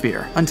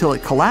atmosphere until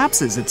it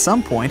collapses at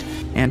some point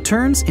and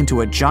turns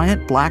into a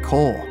giant black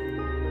hole.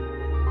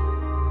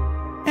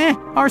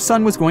 Our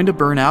sun was going to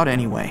burn out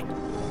anyway.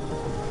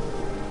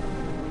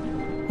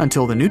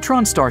 Until the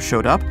neutron star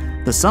showed up,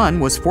 the sun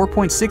was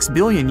 4.6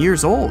 billion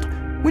years old,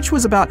 which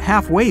was about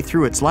halfway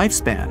through its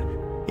lifespan.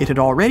 It had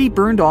already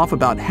burned off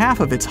about half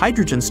of its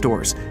hydrogen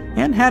stores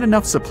and had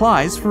enough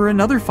supplies for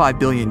another 5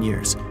 billion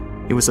years.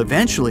 It was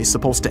eventually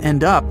supposed to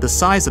end up the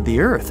size of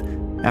the Earth.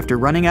 After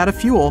running out of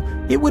fuel,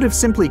 it would have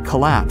simply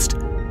collapsed.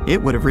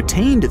 It would have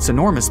retained its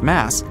enormous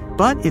mass,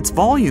 but its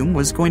volume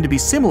was going to be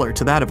similar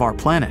to that of our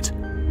planet.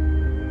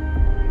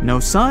 No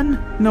sun,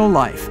 no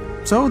life,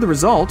 so the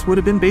result would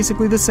have been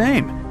basically the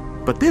same.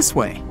 But this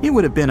way, it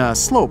would have been a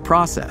slow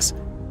process.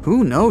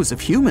 Who knows if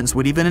humans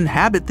would even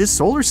inhabit this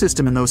solar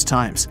system in those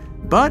times?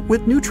 But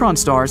with neutron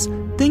stars,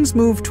 things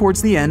move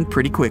towards the end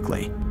pretty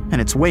quickly,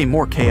 and it's way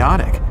more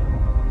chaotic.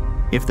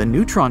 If the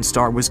neutron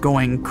star was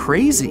going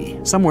crazy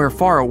somewhere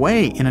far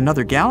away in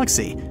another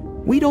galaxy,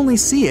 we'd only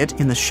see it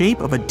in the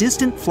shape of a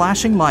distant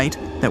flashing light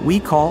that we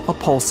call a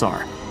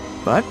pulsar.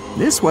 But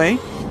this way,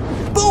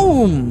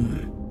 boom!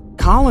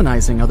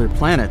 Colonizing other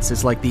planets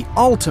is like the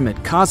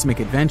ultimate cosmic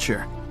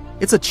adventure.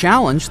 It's a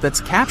challenge that's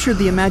captured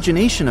the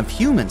imagination of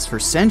humans for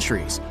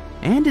centuries,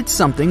 and it's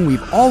something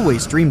we've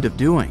always dreamed of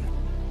doing.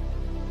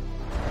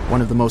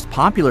 One of the most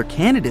popular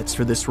candidates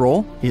for this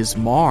role is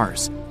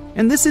Mars,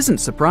 and this isn't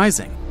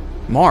surprising.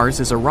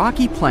 Mars is a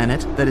rocky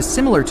planet that is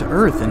similar to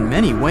Earth in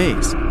many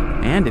ways,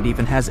 and it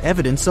even has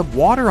evidence of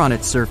water on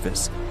its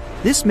surface.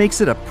 This makes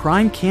it a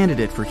prime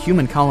candidate for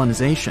human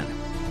colonization.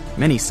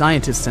 Many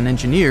scientists and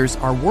engineers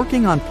are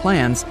working on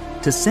plans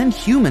to send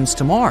humans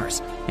to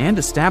Mars and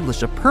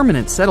establish a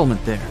permanent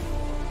settlement there.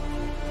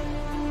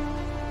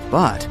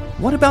 But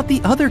what about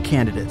the other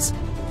candidates?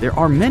 There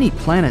are many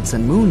planets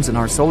and moons in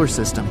our solar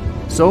system,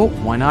 so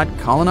why not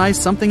colonize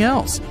something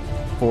else?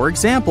 For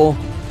example,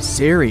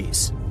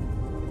 Ceres.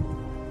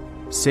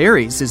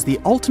 Ceres is the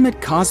ultimate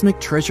cosmic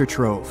treasure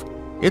trove.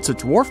 It's a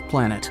dwarf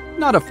planet,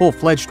 not a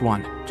full-fledged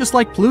one, just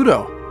like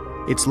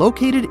Pluto. It's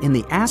located in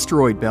the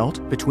asteroid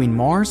belt between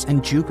Mars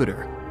and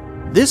Jupiter.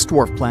 This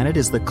dwarf planet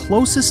is the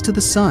closest to the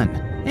Sun,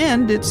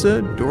 and it's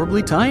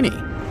adorably tiny.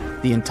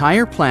 The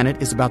entire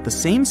planet is about the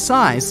same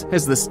size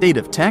as the state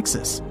of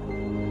Texas.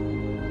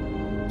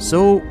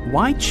 So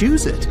why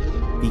choose it?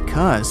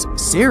 Because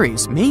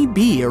Ceres may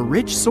be a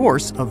rich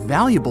source of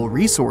valuable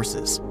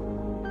resources.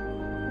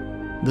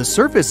 The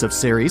surface of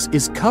Ceres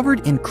is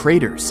covered in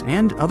craters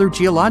and other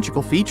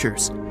geological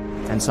features,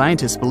 and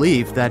scientists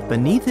believe that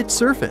beneath its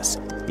surface,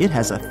 it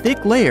has a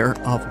thick layer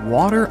of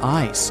water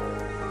ice,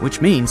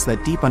 which means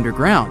that deep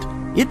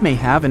underground, it may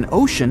have an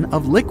ocean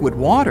of liquid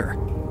water.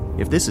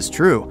 If this is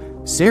true,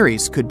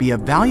 Ceres could be a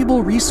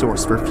valuable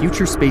resource for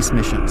future space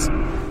missions.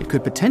 It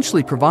could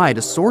potentially provide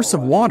a source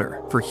of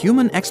water for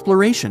human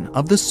exploration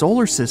of the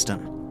solar system.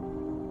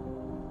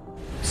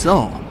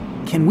 So,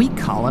 can we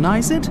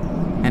colonize it?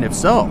 And if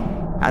so,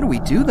 how do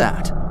we do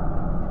that?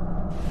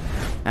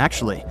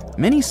 Actually,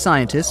 many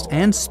scientists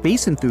and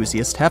space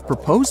enthusiasts have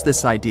proposed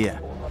this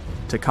idea.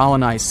 To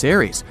colonize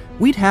Ceres,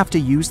 we'd have to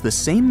use the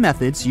same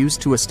methods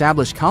used to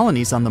establish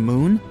colonies on the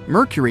Moon,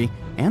 Mercury,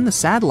 and the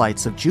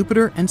satellites of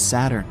Jupiter and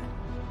Saturn.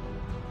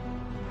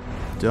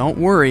 Don't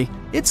worry,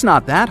 it's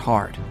not that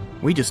hard.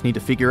 We just need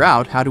to figure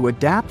out how to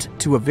adapt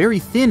to a very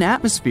thin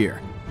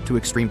atmosphere, to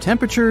extreme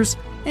temperatures,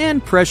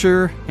 and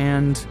pressure,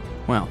 and,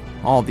 well,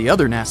 all the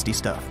other nasty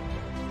stuff.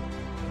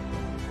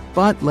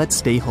 But let's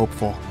stay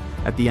hopeful.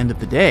 At the end of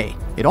the day,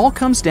 it all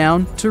comes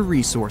down to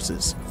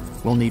resources.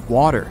 We'll need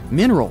water,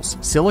 minerals,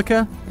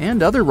 silica,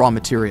 and other raw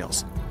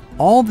materials.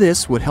 All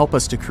this would help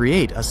us to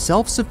create a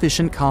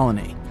self-sufficient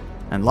colony.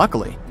 And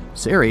luckily,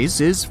 Ceres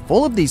is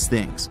full of these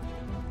things.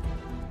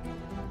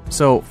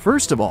 So,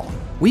 first of all,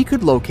 we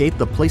could locate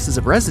the places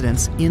of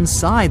residence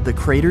inside the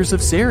craters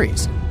of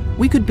Ceres.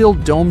 We could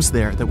build domes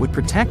there that would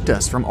protect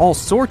us from all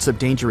sorts of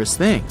dangerous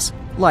things,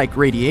 like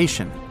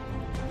radiation.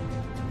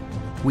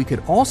 We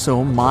could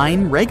also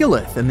mine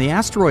regolith in the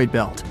asteroid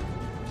belt.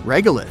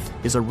 Regolith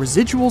is a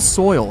residual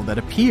soil that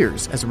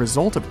appears as a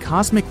result of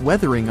cosmic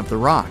weathering of the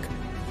rock.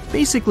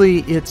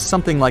 Basically, it's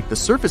something like the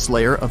surface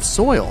layer of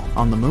soil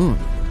on the Moon.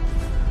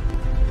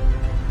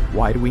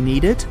 Why do we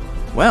need it?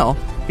 Well,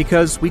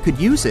 because we could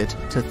use it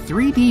to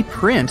 3D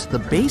print the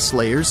base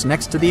layers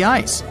next to the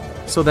ice,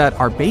 so that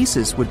our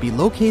bases would be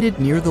located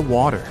near the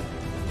water.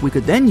 We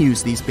could then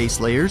use these base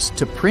layers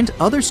to print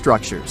other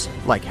structures,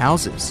 like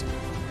houses.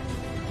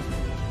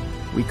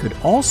 We could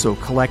also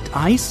collect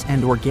ice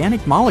and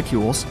organic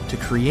molecules to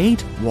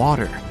create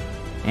water.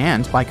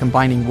 And by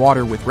combining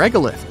water with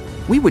regolith,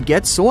 we would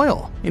get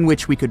soil in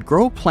which we could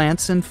grow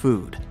plants and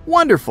food.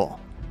 Wonderful!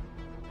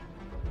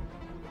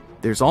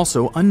 There's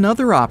also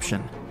another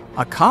option.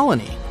 A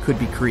colony could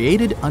be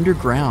created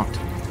underground.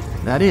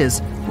 That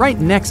is, right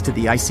next to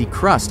the icy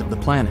crust of the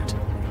planet.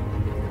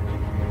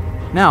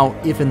 Now,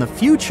 if in the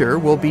future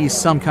we'll be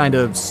some kind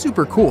of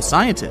super cool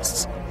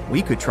scientists,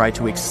 we could try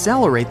to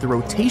accelerate the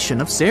rotation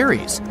of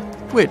Ceres,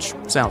 which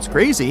sounds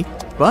crazy,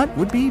 but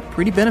would be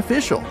pretty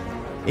beneficial.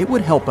 It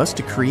would help us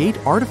to create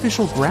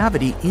artificial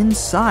gravity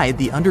inside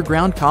the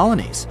underground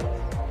colonies.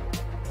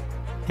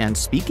 And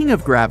speaking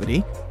of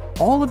gravity,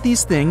 all of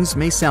these things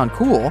may sound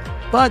cool,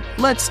 but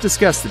let's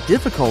discuss the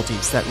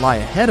difficulties that lie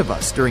ahead of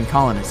us during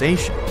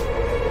colonization.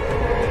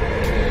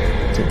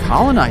 To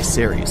colonize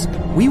Ceres,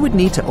 we would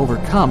need to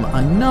overcome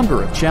a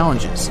number of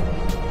challenges.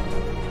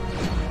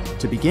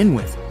 To begin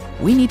with,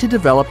 we need to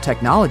develop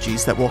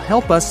technologies that will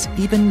help us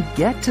even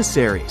get to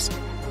Ceres.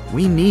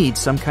 We need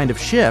some kind of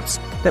ships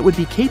that would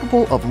be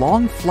capable of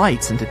long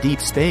flights into deep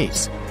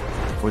space.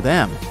 For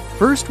them,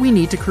 first we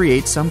need to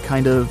create some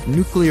kind of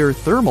nuclear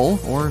thermal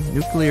or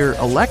nuclear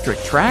electric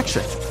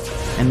traction,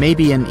 and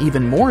maybe an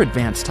even more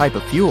advanced type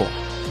of fuel.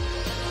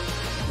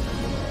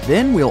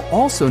 Then we'll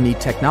also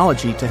need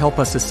technology to help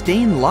us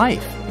sustain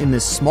life in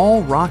this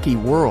small rocky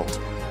world.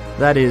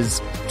 That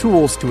is,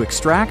 tools to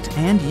extract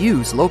and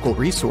use local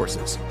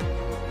resources.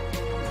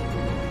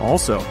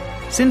 Also,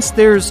 since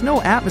there's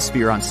no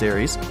atmosphere on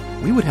Ceres,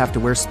 we would have to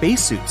wear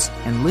spacesuits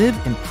and live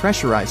in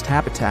pressurized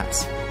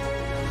habitats.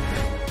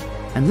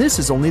 And this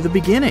is only the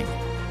beginning.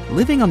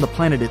 Living on the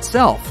planet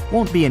itself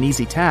won't be an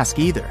easy task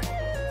either.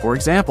 For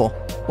example,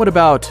 what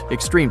about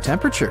extreme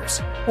temperatures,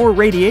 or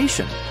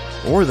radiation,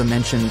 or the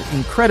mentioned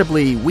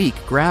incredibly weak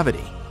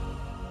gravity?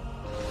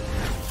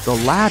 The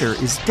latter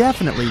is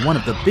definitely one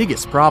of the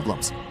biggest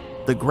problems.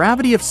 The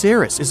gravity of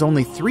Ceres is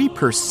only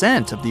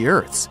 3% of the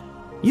Earth's.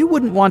 You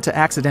wouldn't want to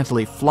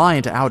accidentally fly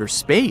into outer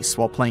space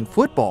while playing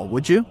football,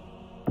 would you?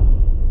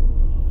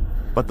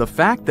 But the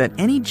fact that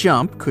any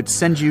jump could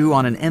send you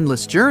on an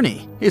endless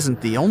journey isn't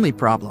the only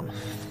problem.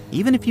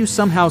 Even if you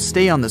somehow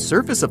stay on the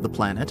surface of the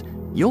planet,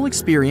 you'll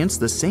experience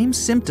the same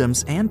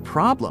symptoms and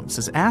problems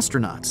as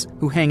astronauts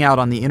who hang out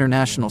on the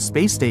International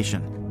Space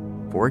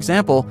Station. For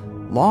example,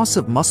 loss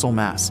of muscle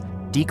mass,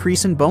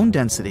 decrease in bone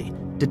density,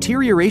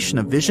 deterioration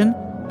of vision,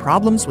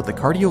 problems with the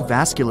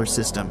cardiovascular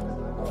system.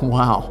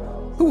 Wow,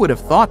 who would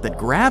have thought that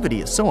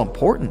gravity is so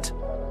important?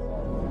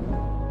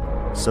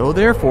 So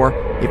therefore,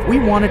 if we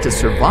wanted to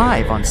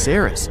survive on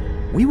Ceres,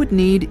 we would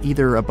need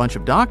either a bunch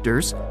of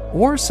doctors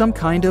or some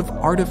kind of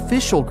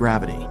artificial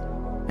gravity.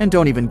 And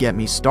don't even get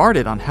me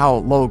started on how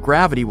low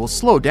gravity will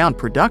slow down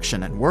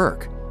production and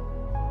work.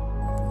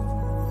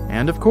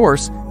 And of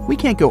course, we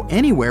can't go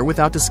anywhere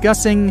without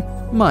discussing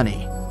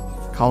money.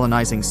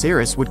 Colonizing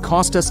Ceres would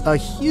cost us a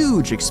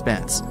huge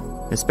expense,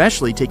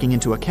 especially taking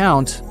into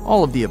account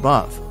all of the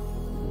above.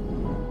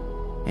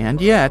 And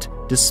yet,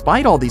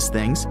 despite all these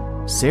things,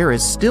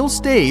 Ceres still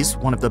stays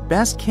one of the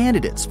best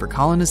candidates for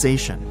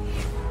colonization.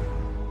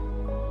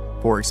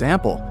 For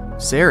example,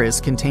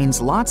 Ceres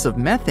contains lots of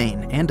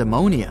methane and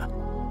ammonia.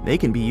 They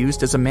can be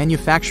used as a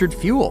manufactured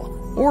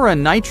fuel or a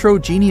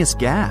nitrogenous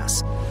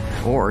gas.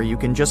 Or you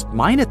can just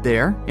mine it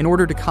there in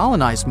order to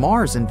colonize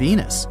Mars and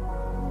Venus.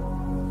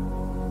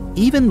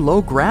 Even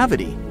low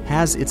gravity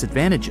has its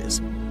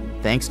advantages.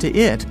 Thanks to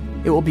it,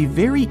 it will be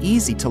very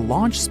easy to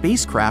launch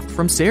spacecraft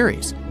from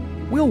Ceres.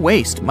 We'll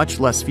waste much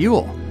less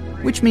fuel,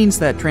 which means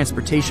that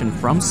transportation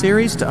from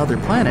Ceres to other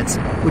planets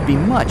would be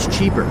much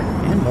cheaper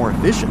and more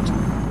efficient.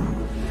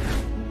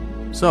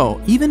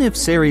 So, even if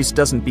Ceres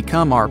doesn't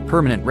become our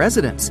permanent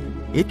residence,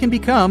 it can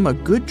become a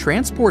good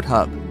transport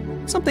hub,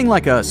 something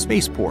like a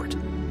spaceport.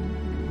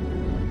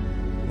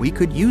 We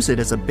could use it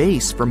as a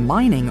base for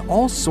mining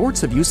all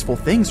sorts of useful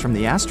things from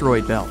the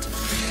asteroid belt.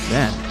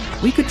 Then,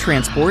 we could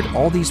transport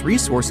all these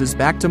resources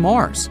back to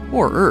Mars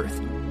or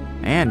Earth.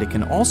 And it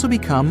can also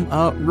become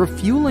a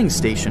refueling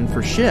station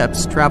for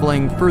ships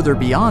traveling further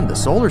beyond the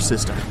solar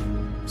system.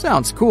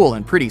 Sounds cool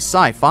and pretty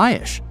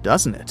sci-fi-ish,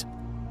 doesn't it?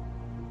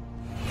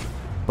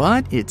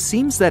 But it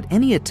seems that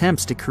any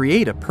attempts to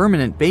create a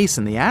permanent base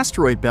in the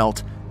asteroid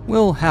belt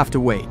will have to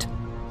wait.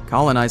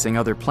 Colonizing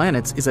other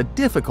planets is a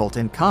difficult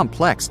and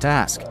complex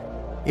task.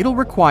 It'll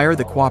require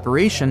the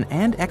cooperation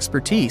and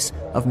expertise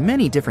of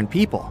many different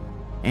people,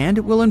 and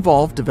it will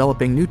involve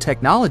developing new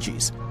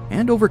technologies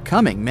and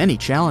overcoming many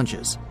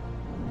challenges.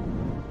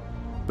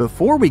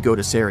 Before we go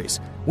to Ceres,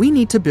 we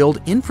need to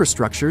build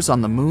infrastructures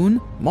on the Moon,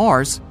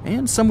 Mars,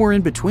 and somewhere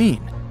in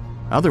between.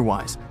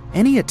 Otherwise,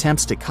 any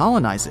attempts to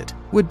colonize it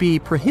would be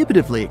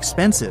prohibitively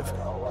expensive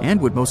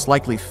and would most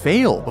likely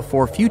fail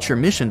before future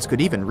missions could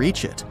even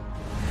reach it.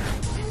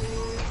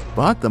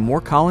 But the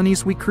more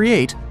colonies we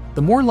create,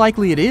 the more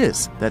likely it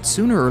is that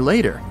sooner or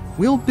later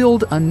we'll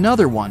build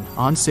another one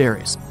on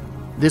Ceres.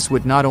 This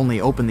would not only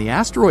open the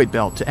asteroid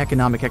belt to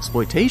economic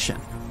exploitation,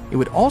 it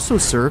would also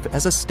serve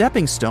as a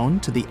stepping stone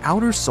to the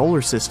outer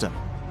solar system.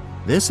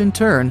 This in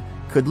turn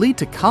could lead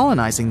to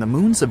colonizing the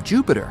moons of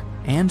Jupiter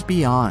and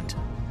beyond.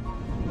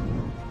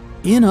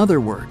 In other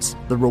words,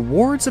 the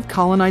rewards of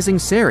colonizing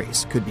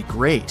Ceres could be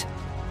great.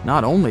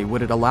 Not only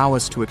would it allow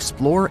us to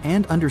explore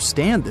and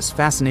understand this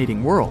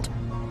fascinating world,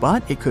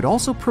 but it could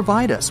also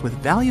provide us with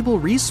valuable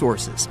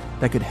resources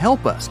that could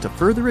help us to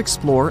further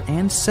explore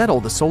and settle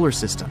the solar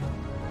system.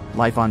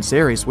 Life on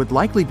Ceres would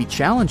likely be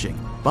challenging,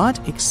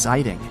 but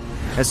exciting,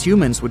 as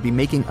humans would be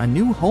making a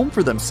new home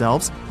for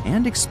themselves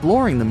and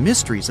exploring the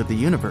mysteries of the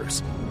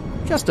universe.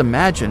 Just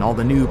imagine all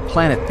the new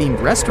planet-themed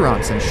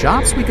restaurants and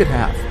shops we could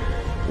have.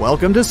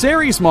 Welcome to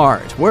Ceres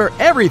Mart, where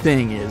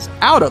everything is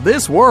out of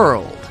this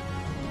world!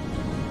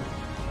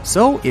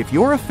 So, if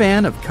you're a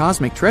fan of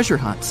cosmic treasure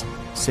hunts,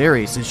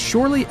 Ceres is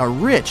surely a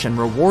rich and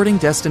rewarding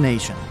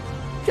destination.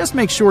 Just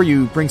make sure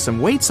you bring some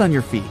weights on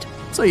your feet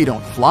so you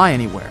don't fly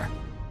anywhere.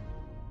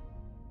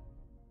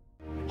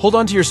 Hold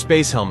on to your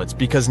space helmets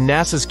because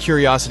NASA's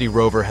Curiosity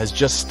rover has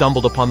just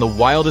stumbled upon the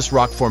wildest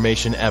rock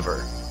formation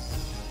ever.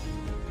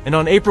 And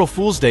on April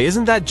Fool's Day,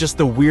 isn't that just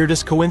the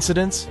weirdest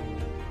coincidence?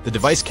 The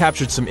device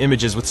captured some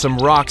images with some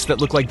rocks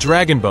that look like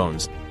dragon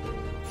bones.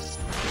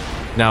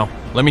 Now,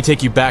 let me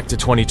take you back to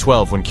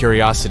 2012 when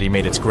Curiosity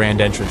made its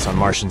grand entrance on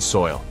Martian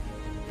soil.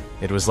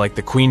 It was like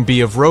the queen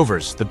bee of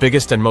rovers, the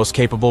biggest and most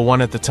capable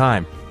one at the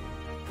time.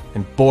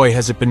 And boy,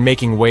 has it been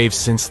making waves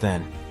since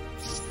then.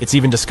 It's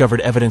even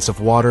discovered evidence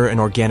of water and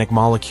organic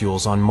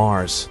molecules on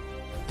Mars.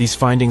 These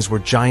findings were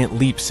giant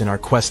leaps in our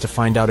quest to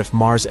find out if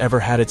Mars ever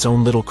had its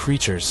own little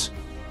creatures.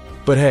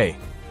 But hey,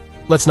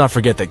 let's not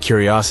forget that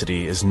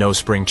Curiosity is no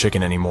spring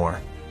chicken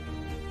anymore.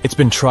 It's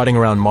been trotting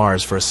around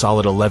Mars for a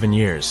solid 11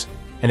 years,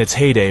 and its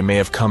heyday may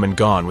have come and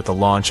gone with the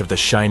launch of the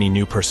shiny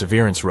new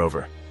Perseverance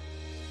rover.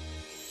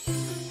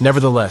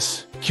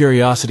 Nevertheless,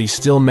 Curiosity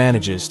still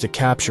manages to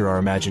capture our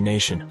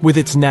imagination with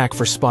its knack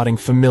for spotting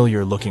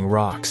familiar-looking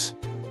rocks.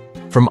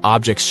 From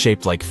objects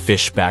shaped like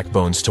fish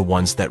backbones to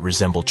ones that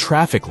resemble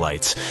traffic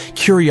lights,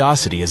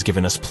 Curiosity has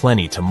given us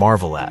plenty to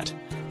marvel at.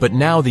 But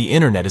now the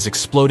internet is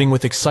exploding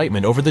with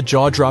excitement over the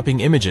jaw-dropping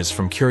images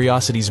from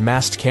Curiosity's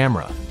masked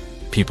camera.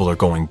 People are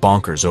going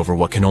bonkers over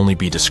what can only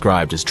be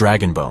described as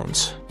dragon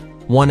bones.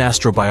 One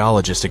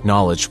astrobiologist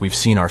acknowledged we've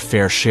seen our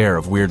fair share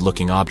of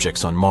weird-looking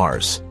objects on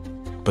Mars,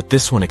 but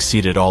this one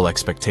exceeded all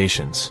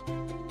expectations.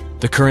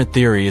 The current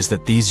theory is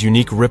that these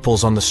unique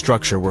ripples on the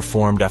structure were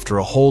formed after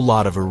a whole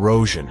lot of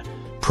erosion,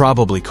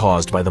 probably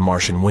caused by the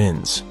Martian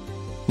winds.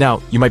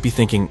 Now, you might be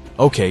thinking,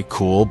 okay,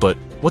 cool, but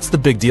what's the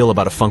big deal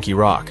about a funky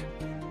rock?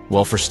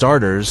 Well, for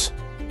starters,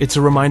 It's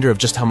a reminder of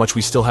just how much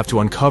we still have to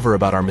uncover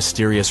about our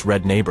mysterious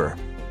red neighbor.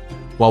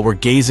 While we're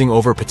gazing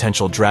over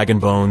potential dragon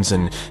bones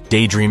and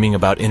daydreaming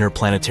about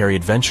interplanetary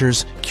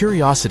adventures,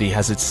 Curiosity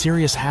has its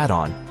serious hat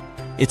on.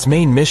 Its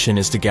main mission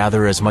is to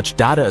gather as much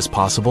data as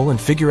possible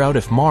and figure out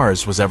if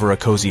Mars was ever a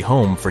cozy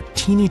home for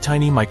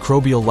teeny-tiny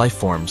microbial life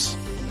forms.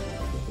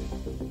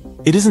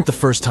 It isn't the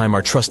first time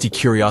our trusty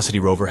Curiosity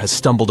rover has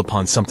stumbled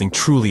upon something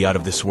truly out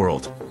of this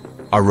world.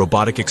 Our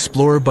robotic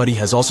explorer buddy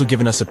has also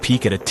given us a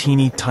peek at a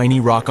teeny-tiny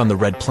rock on the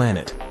red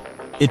planet.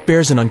 It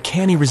bears an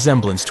uncanny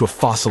resemblance to a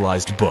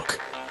fossilized book.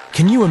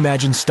 Can you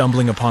imagine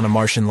stumbling upon a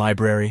Martian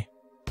library?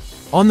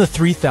 On the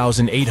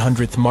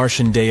 3,800th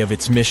Martian day of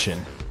its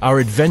mission, our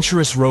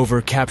adventurous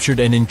rover captured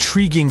an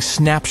intriguing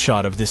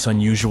snapshot of this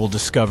unusual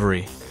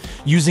discovery.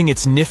 Using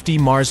its nifty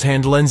Mars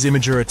hand lens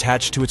imager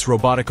attached to its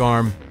robotic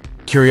arm,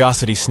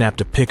 Curiosity snapped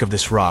a pic of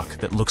this rock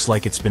that looks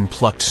like it's been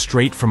plucked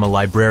straight from a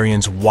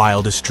librarian's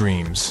wildest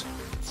dreams.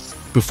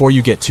 Before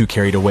you get too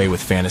carried away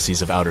with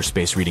fantasies of outer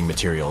space reading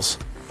materials,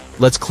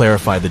 let's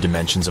clarify the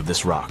dimensions of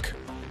this rock.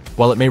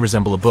 While it may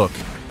resemble a book,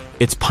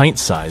 it's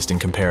pint-sized in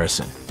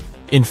comparison.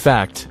 In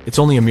fact, it's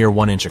only a mere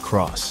 1 inch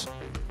across.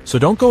 So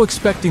don't go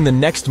expecting the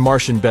next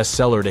Martian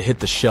bestseller to hit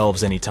the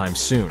shelves anytime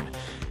soon.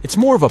 It's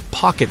more of a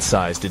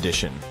pocket-sized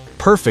edition,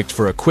 perfect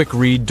for a quick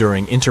read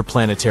during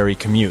interplanetary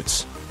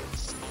commutes.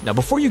 Now,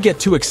 before you get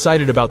too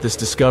excited about this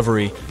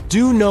discovery,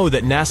 do know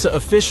that NASA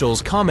officials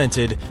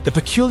commented the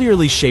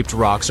peculiarly shaped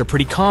rocks are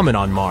pretty common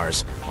on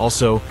Mars.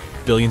 Also,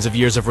 billions of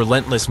years of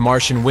relentless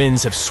Martian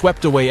winds have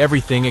swept away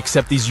everything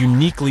except these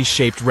uniquely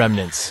shaped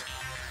remnants.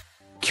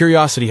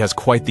 Curiosity has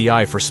quite the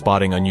eye for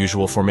spotting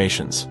unusual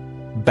formations.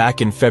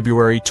 Back in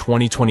February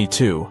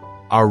 2022,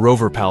 our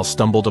rover pal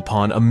stumbled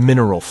upon a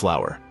mineral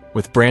flower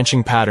with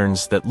branching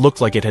patterns that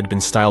looked like it had been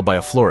styled by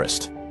a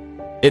florist.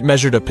 It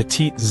measured a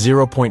petite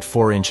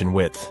 0.4 inch in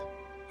width,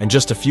 and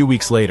just a few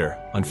weeks later,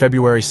 on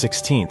February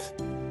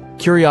 16th,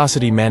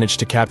 Curiosity managed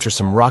to capture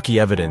some rocky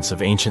evidence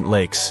of ancient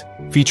lakes,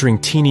 featuring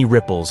teeny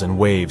ripples and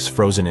waves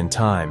frozen in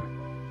time.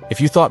 If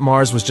you thought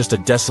Mars was just a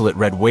desolate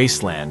red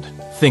wasteland,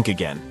 think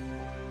again.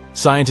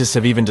 Scientists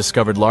have even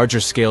discovered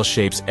larger-scale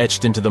shapes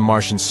etched into the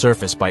Martian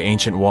surface by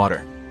ancient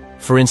water.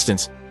 For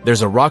instance,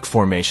 there's a rock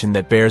formation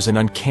that bears an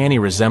uncanny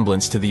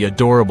resemblance to the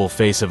adorable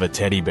face of a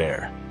teddy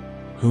bear.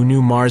 Who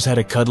knew Mars had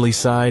a cuddly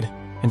side?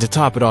 And to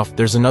top it off,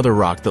 there's another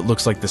rock that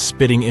looks like the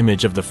spitting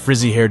image of the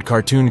frizzy-haired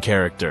cartoon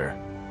character.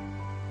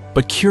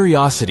 But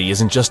Curiosity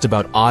isn't just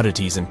about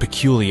oddities and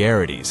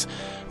peculiarities.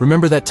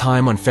 Remember that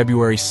time on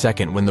February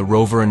 2nd when the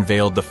rover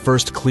unveiled the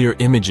first clear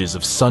images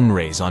of sun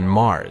rays on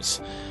Mars?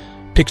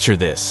 Picture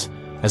this.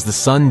 As the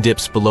sun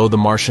dips below the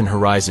Martian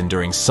horizon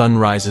during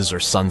sunrises or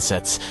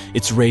sunsets,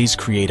 its rays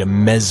create a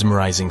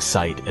mesmerizing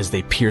sight as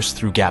they pierce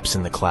through gaps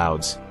in the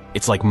clouds.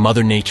 It's like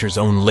Mother Nature's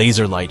own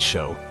laser light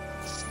show.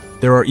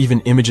 There are even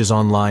images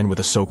online with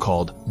a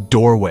so-called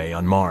doorway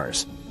on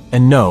Mars.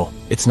 And no,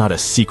 it's not a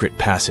secret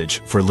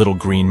passage for little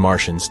green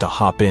Martians to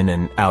hop in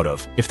and out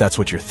of, if that's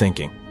what you're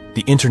thinking.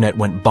 The internet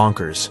went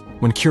bonkers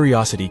when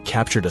Curiosity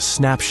captured a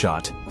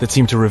snapshot that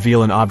seemed to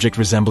reveal an object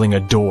resembling a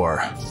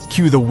door.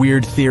 Cue the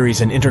weird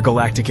theories and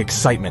intergalactic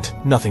excitement,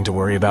 nothing to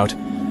worry about,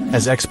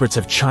 as experts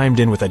have chimed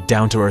in with a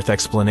down-to-earth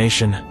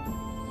explanation.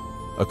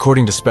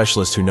 According to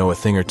specialists who know a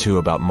thing or two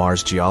about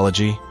Mars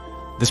geology,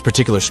 this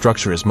particular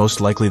structure is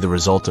most likely the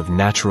result of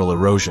natural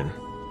erosion.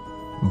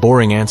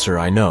 Boring answer,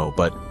 I know,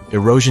 but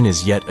erosion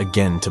is yet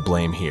again to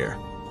blame here.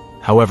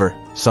 However,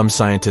 some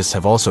scientists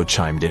have also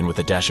chimed in with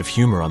a dash of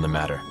humor on the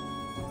matter.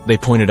 They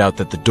pointed out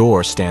that the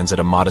door stands at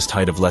a modest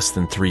height of less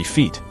than 3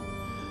 feet.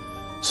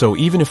 So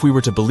even if we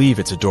were to believe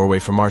it's a doorway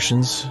for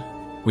Martians,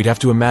 we'd have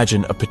to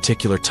imagine a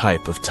particular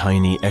type of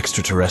tiny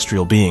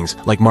extraterrestrial beings,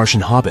 like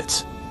Martian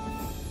hobbits.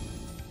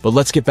 But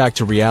let's get back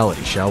to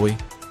reality, shall we?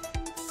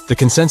 The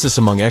consensus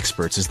among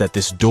experts is that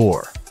this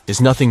door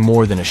is nothing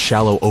more than a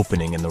shallow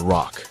opening in the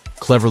rock,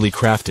 cleverly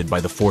crafted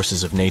by the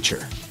forces of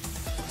nature.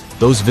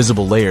 Those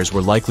visible layers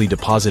were likely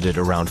deposited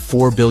around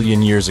 4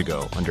 billion years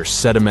ago under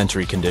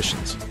sedimentary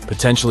conditions,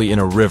 potentially in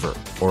a river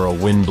or a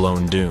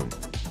wind-blown dune.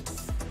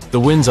 The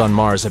winds on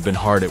Mars have been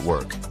hard at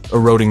work,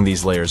 eroding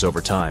these layers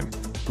over time,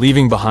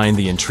 leaving behind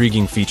the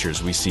intriguing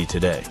features we see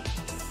today.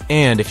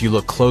 And if you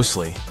look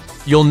closely,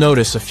 you'll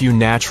notice a few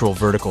natural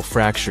vertical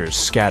fractures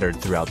scattered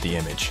throughout the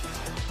image.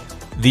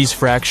 These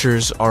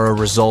fractures are a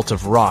result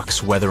of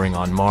rocks weathering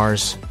on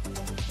Mars,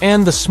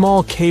 and the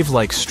small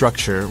cave-like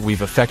structure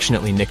we've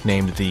affectionately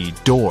nicknamed the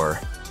door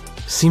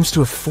seems to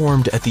have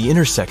formed at the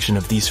intersection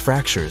of these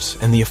fractures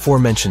and the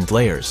aforementioned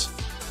layers.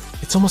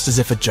 It's almost as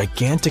if a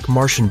gigantic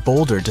Martian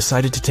boulder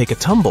decided to take a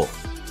tumble,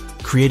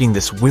 creating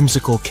this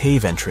whimsical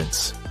cave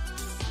entrance.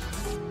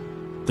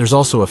 There's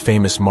also a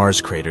famous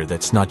Mars crater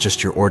that's not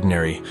just your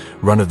ordinary,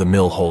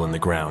 run-of-the-mill hole in the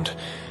ground.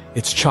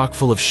 It's chock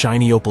full of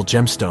shiny opal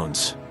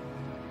gemstones.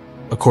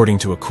 According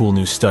to a cool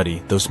new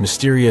study, those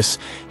mysterious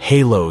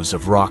halos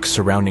of rocks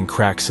surrounding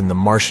cracks in the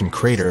Martian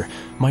crater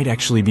might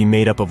actually be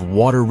made up of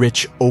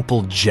water-rich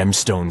opal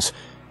gemstones.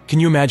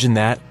 Can you imagine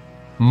that?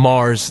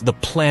 Mars, the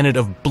planet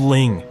of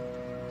bling!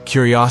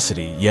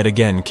 Curiosity yet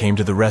again came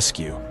to the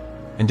rescue,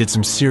 and did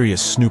some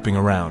serious snooping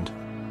around.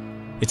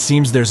 It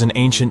seems there's an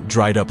ancient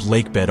dried-up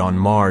lake bed on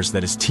Mars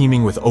that is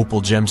teeming with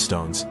opal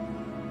gemstones.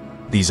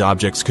 These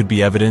objects could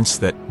be evidence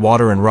that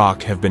water and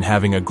rock have been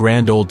having a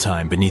grand old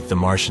time beneath the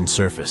Martian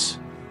surface.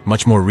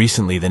 Much more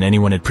recently than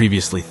anyone had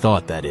previously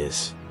thought, that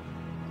is.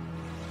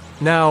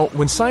 Now,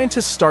 when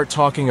scientists start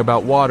talking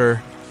about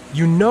water,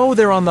 you know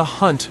they're on the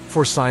hunt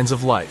for signs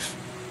of life.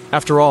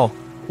 After all,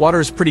 water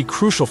is pretty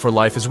crucial for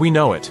life as we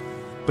know it.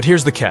 But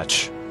here's the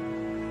catch.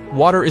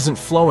 Water isn't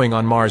flowing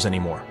on Mars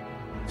anymore.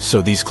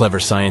 So these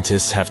clever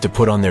scientists have to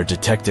put on their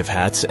detective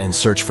hats and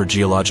search for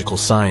geological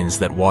signs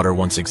that water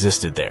once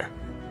existed there.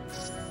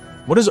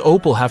 What does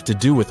opal have to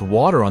do with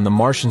water on the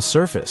Martian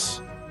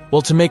surface?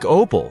 Well, to make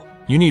opal,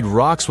 you need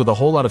rocks with a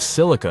whole lot of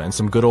silica and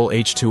some good old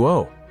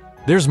H2O.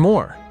 There's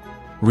more.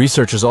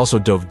 Researchers also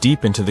dove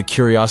deep into the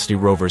Curiosity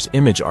rover's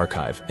image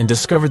archive and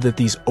discovered that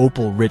these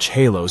opal-rich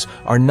halos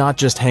are not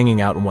just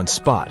hanging out in one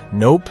spot.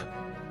 Nope.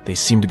 They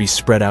seem to be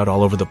spread out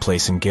all over the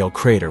place in Gale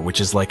Crater, which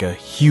is like a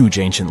huge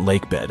ancient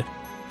lake bed.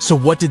 So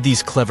what did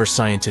these clever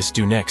scientists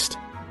do next?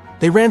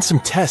 They ran some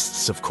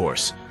tests, of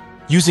course.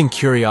 Using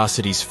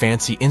Curiosity's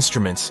fancy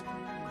instruments,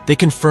 they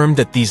confirmed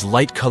that these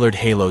light-colored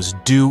halos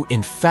do,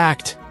 in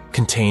fact,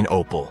 contain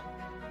opal.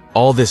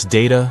 All this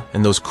data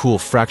and those cool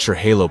fracture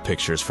halo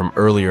pictures from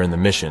earlier in the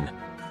mission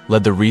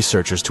led the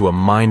researchers to a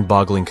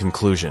mind-boggling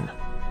conclusion.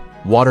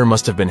 Water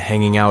must have been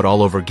hanging out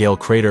all over Gale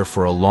Crater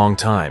for a long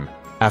time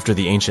after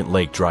the ancient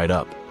lake dried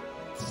up.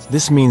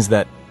 This means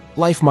that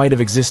life might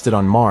have existed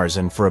on Mars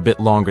and for a bit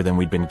longer than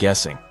we'd been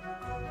guessing.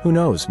 Who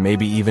knows,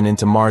 maybe even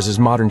into Mars's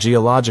modern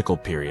geological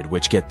period,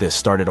 which, get this,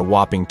 started a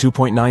whopping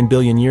 2.9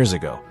 billion years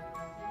ago.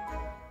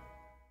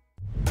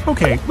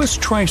 Okay, let's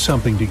try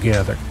something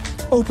together.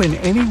 Open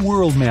any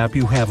world map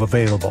you have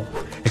available.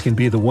 It can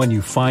be the one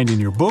you find in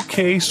your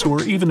bookcase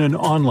or even an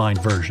online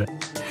version.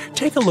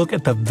 Take a look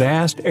at the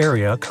vast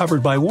area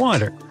covered by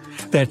water.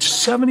 That's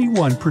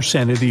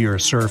 71% of the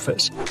Earth's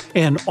surface.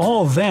 And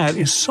all that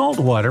is salt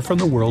water from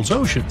the world's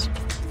oceans.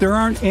 There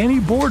aren't any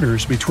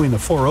borders between the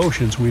four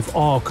oceans we've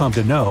all come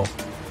to know.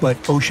 But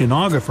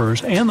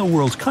oceanographers and the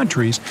world's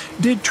countries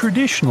did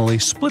traditionally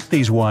split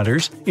these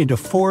waters into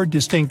four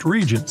distinct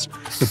regions: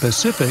 the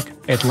Pacific,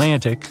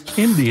 Atlantic,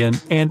 Indian,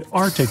 and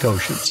Arctic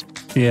Oceans.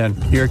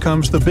 And here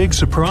comes the big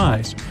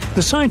surprise.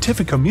 The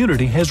scientific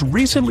community has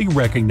recently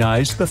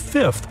recognized the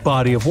fifth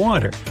body of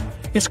water.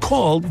 It's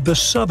called the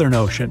Southern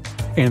Ocean,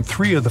 and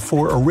three of the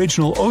four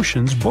original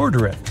oceans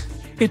border it.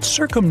 It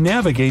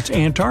circumnavigates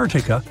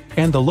Antarctica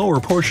and the lower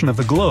portion of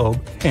the globe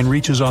and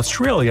reaches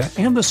Australia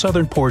and the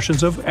southern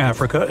portions of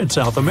Africa and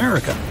South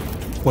America.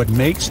 What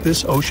makes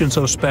this ocean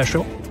so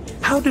special?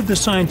 How did the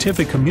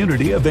scientific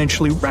community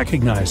eventually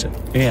recognize it?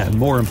 And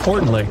more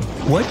importantly,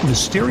 what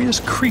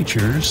mysterious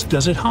creatures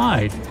does it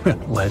hide?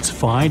 Let's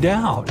find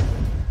out.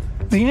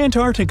 The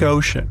Antarctic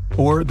Ocean,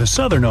 or the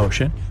Southern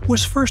Ocean,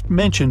 was first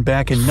mentioned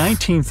back in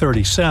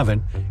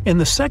 1937 in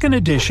the second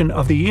edition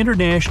of the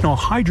International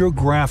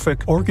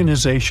Hydrographic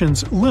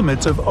Organization's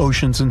Limits of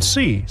Oceans and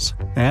Seas.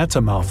 That's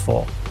a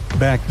mouthful.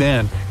 Back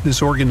then,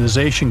 this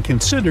organization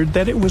considered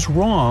that it was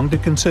wrong to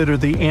consider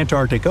the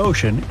Antarctic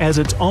Ocean as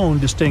its own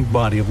distinct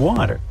body of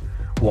water.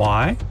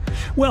 Why?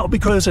 Well,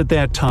 because at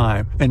that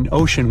time, an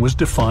ocean was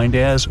defined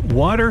as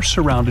water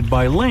surrounded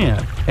by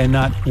land, and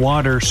not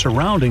water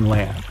surrounding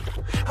land.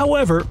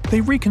 However, they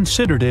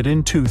reconsidered it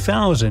in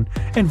 2000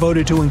 and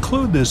voted to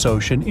include this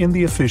ocean in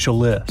the official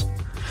list.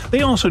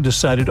 They also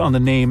decided on the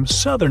name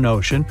Southern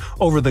Ocean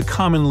over the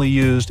commonly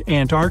used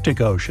Antarctic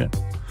Ocean.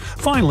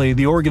 Finally,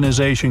 the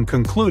organization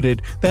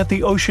concluded that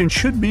the ocean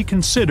should be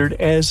considered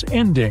as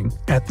ending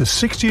at the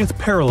 60th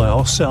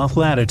parallel south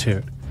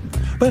latitude.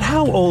 But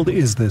how old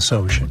is this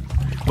ocean?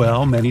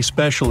 Well, many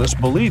specialists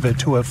believe it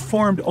to have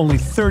formed only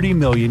 30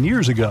 million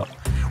years ago,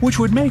 which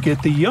would make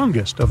it the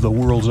youngest of the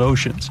world's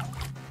oceans.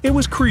 It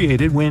was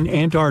created when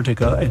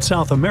Antarctica and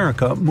South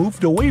America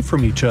moved away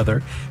from each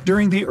other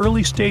during the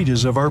early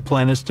stages of our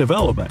planet's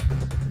development.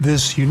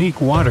 This unique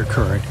water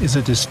current is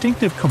a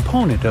distinctive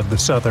component of the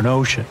Southern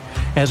Ocean,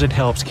 as it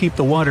helps keep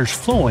the waters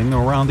flowing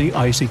around the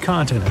icy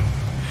continent.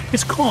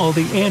 It's called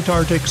the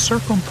Antarctic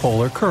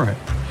Circumpolar Current,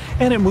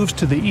 and it moves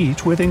to the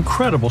east with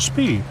incredible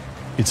speed.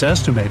 It's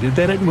estimated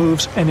that it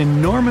moves an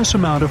enormous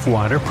amount of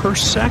water per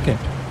second.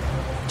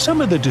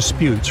 Some of the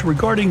disputes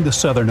regarding the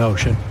Southern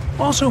Ocean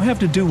also have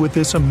to do with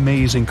this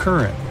amazing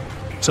current.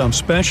 Some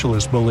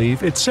specialists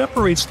believe it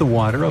separates the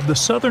water of the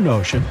Southern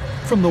Ocean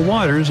from the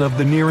waters of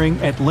the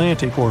nearing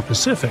Atlantic or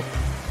Pacific.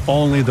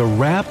 Only the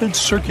rapid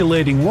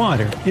circulating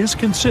water is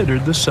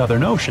considered the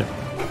Southern Ocean.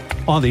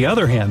 On the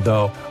other hand,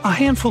 though, a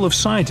handful of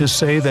scientists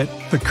say that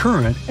the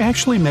current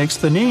actually makes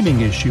the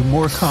naming issue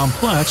more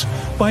complex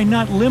by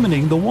not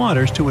limiting the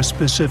waters to a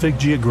specific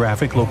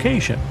geographic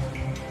location.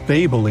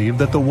 They believe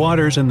that the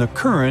waters in the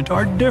current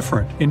are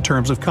different in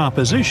terms of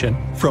composition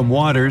from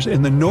waters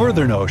in the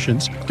northern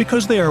oceans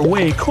because they are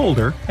way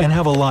colder and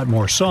have a lot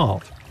more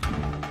salt.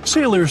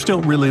 Sailors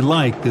don't really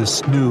like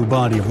this new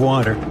body of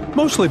water,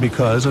 mostly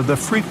because of the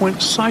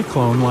frequent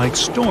cyclone-like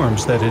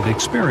storms that it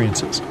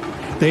experiences.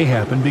 They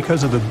happen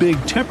because of the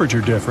big temperature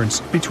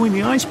difference between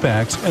the ice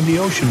packs and the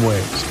ocean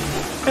waves.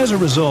 As a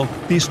result,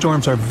 these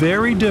storms are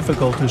very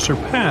difficult to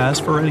surpass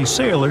for any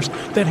sailors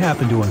that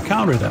happen to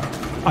encounter them.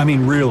 I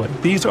mean, really,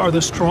 these are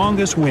the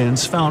strongest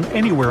winds found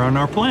anywhere on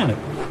our planet.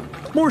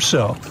 More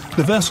so,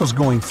 the vessels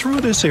going through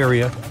this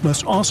area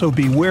must also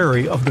be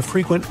wary of the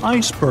frequent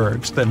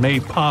icebergs that may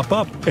pop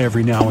up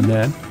every now and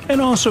then, and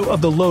also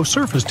of the low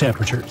surface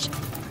temperatures.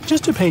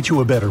 Just to paint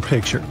you a better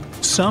picture,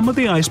 some of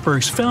the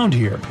icebergs found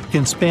here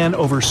can span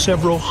over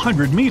several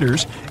hundred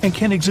meters and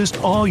can exist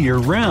all year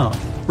round,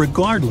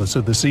 regardless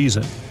of the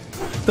season.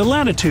 The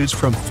latitudes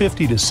from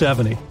 50 to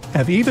 70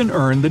 have even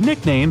earned the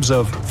nicknames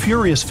of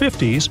Furious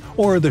 50s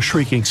or the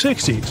Shrieking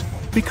 60s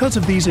because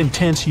of these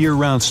intense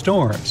year-round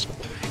storms.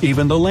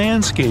 Even the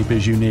landscape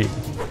is unique.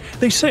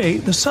 They say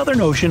the Southern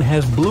Ocean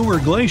has bluer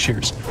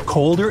glaciers,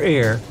 colder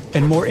air,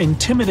 and more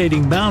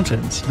intimidating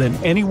mountains than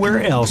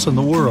anywhere else in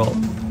the world.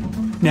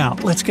 Now,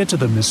 let's get to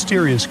the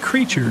mysterious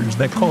creatures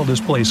that call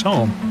this place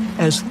home,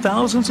 as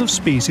thousands of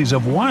species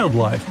of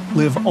wildlife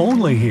live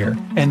only here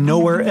and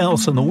nowhere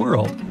else in the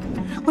world.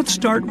 Let's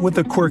start with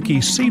the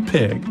quirky sea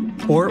pig,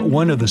 or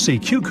one of the sea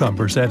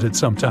cucumbers as it's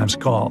sometimes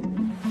called.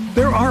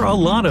 There are a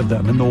lot of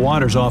them in the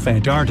waters off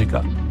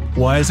Antarctica.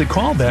 Why is it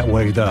called that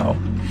way, though?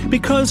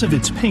 Because of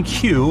its pink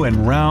hue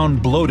and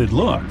round, bloated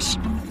looks.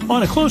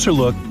 On a closer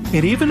look,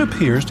 it even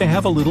appears to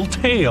have a little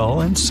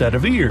tail and set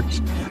of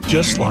ears,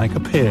 just like a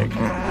pig.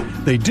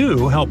 They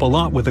do help a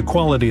lot with the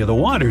quality of the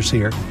waters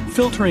here,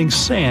 filtering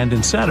sand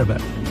and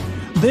sediment.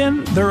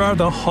 Then there are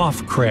the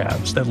Hoff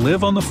crabs that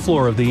live on the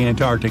floor of the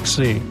Antarctic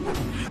Sea.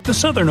 The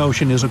Southern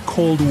Ocean is a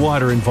cold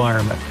water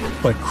environment,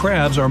 but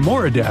crabs are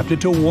more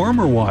adapted to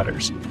warmer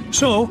waters.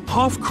 So,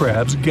 Hoff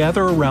crabs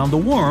gather around the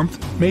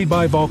warmth made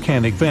by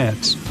volcanic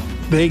vents.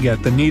 They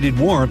get the needed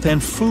warmth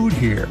and food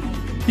here.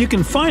 You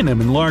can find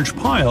them in large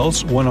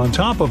piles, one on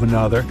top of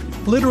another,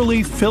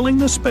 literally filling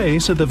the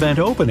space at the vent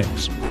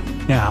openings.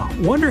 Now,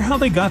 wonder how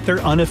they got their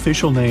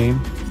unofficial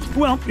name?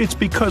 Well, it's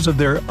because of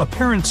their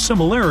apparent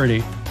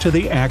similarity to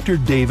the actor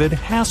David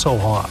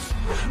Hasselhoff,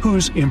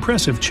 whose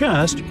impressive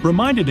chest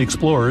reminded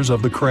explorers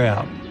of the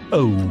crab.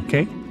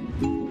 Okay.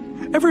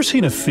 Ever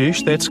seen a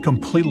fish that's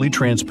completely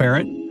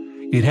transparent?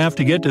 You'd have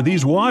to get to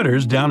these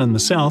waters down in the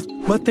south,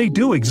 but they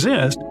do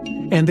exist,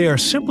 and they are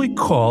simply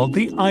called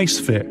the ice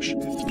fish.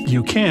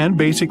 You can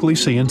basically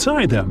see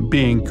inside them,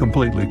 being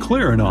completely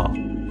clear and all.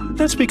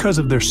 That's because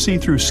of their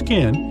see-through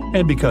skin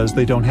and because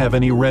they don't have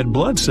any red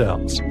blood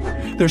cells.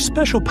 Their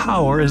special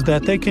power is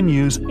that they can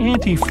use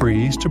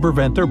antifreeze to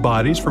prevent their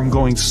bodies from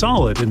going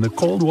solid in the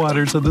cold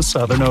waters of the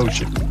Southern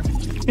Ocean.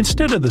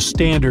 Instead of the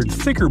standard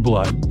thicker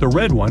blood, the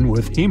red one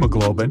with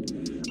hemoglobin,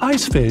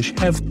 ice fish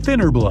have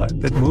thinner blood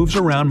that moves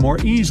around more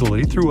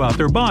easily throughout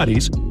their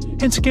bodies,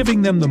 hence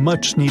giving them the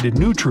much-needed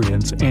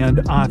nutrients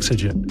and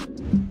oxygen.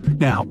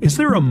 Now, is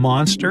there a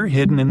monster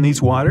hidden in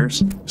these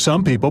waters?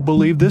 Some people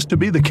believe this to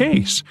be the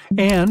case,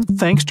 and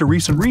thanks to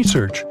recent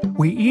research,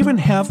 we even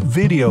have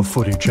video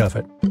footage of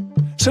it.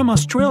 Some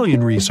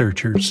Australian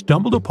researchers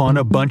stumbled upon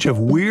a bunch of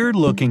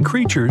weird-looking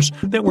creatures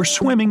that were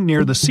swimming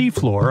near the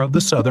seafloor of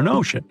the Southern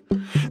Ocean.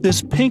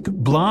 This pink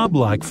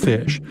blob-like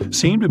fish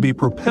seemed to be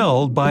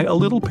propelled by a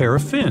little pair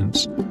of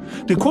fins.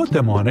 To quote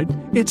them on it,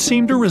 it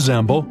seemed to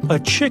resemble a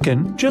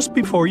chicken just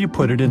before you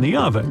put it in the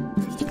oven.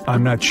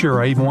 I'm not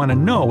sure I even want to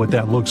know what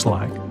that looks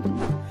like.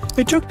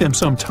 It took them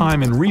some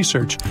time and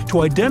research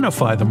to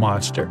identify the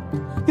monster.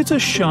 It's a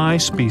shy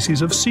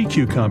species of sea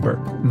cucumber,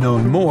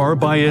 known more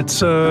by its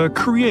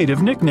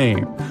creative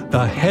nickname,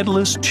 the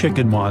headless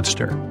chicken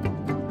monster.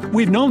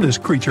 We've known this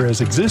creature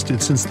has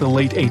existed since the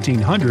late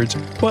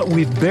 1800s, but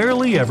we've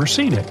barely ever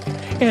seen it.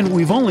 And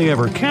we've only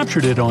ever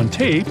captured it on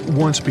tape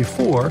once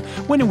before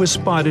when it was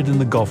spotted in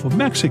the Gulf of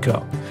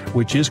Mexico,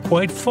 which is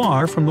quite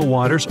far from the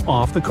waters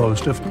off the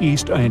coast of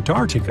East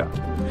Antarctica.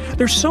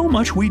 There's so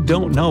much we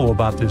don't know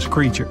about this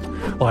creature,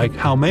 like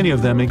how many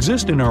of them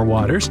exist in our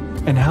waters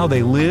and how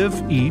they live,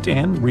 eat,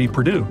 and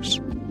reproduce.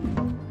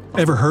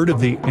 Ever heard of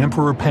the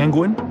emperor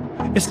penguin?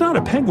 It's not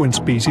a penguin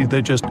species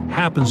that just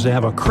happens to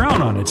have a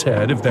crown on its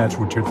head, if that's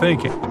what you're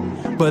thinking.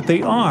 But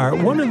they are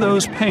one of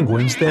those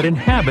penguins that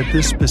inhabit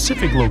this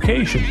specific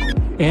location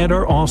and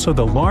are also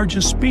the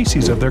largest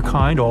species of their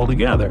kind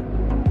altogether.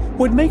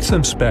 What makes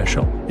them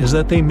special is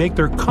that they make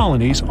their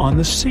colonies on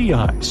the sea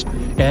ice,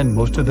 and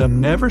most of them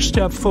never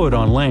step foot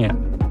on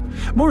land.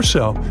 More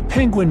so,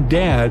 penguin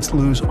dads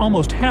lose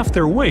almost half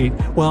their weight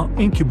while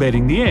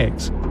incubating the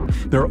eggs.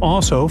 They're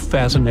also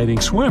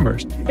fascinating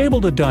swimmers,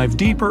 able to dive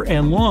deeper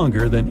and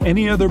longer than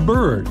any other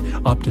bird,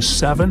 up to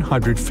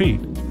 700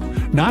 feet.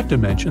 Not to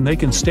mention they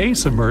can stay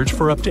submerged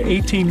for up to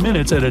 18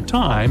 minutes at a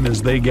time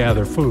as they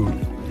gather food.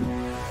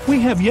 We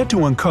have yet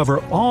to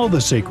uncover all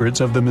the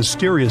secrets of the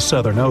mysterious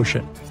Southern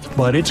Ocean,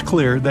 but it's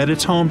clear that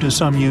it's home to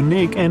some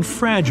unique and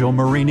fragile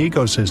marine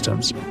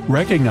ecosystems.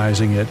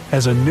 Recognizing it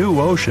as a new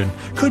ocean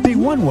could be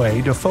one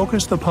way to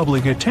focus the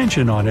public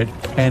attention on it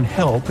and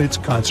help its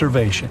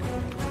conservation.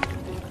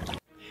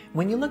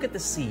 When you look at the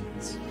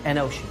seas and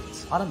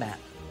oceans on a map,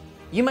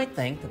 you might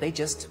think that they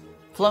just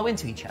flow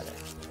into each other.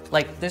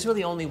 Like, there's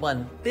really only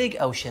one big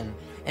ocean,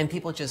 and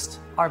people just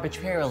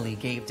arbitrarily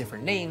gave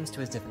different names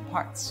to its different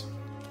parts.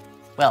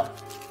 Well,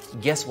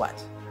 guess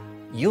what?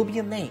 You'll be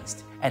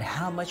amazed at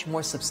how much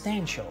more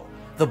substantial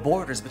the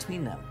borders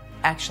between them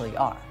actually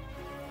are.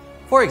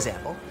 For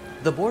example,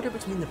 the border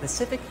between the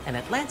Pacific and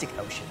Atlantic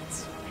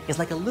Oceans is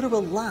like a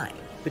literal line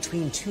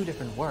between two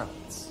different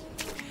worlds.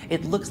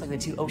 It looks like the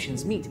two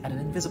oceans meet at an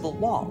invisible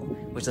wall,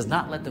 which does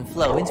not let them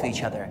flow into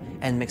each other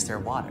and mix their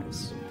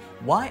waters.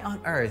 Why on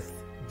earth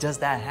does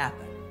that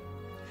happen?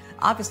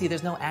 Obviously,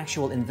 there's no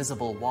actual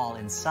invisible wall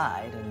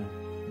inside,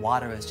 and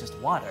water is just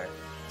water.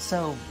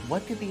 So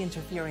what could be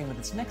interfering with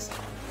its mixing?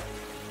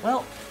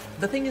 Well,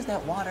 the thing is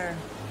that water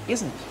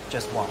isn't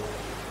just water.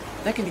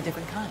 There can be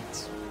different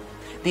kinds.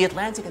 The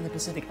Atlantic and the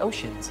Pacific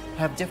Oceans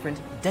have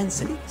different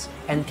densities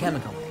and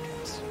chemical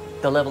makeups,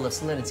 the level of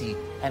salinity,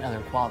 and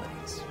other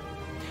qualities.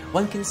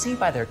 One can see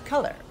by their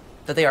color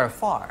that they are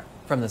far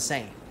from the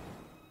same.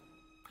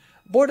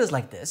 Borders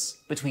like this,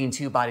 between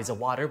two bodies of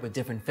water with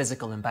different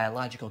physical and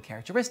biological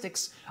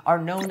characteristics, are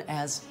known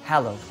as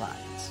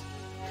haloclines.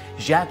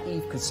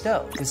 Jacques-Yves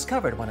Cousteau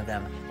discovered one of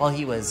them while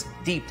he was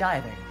deep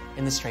diving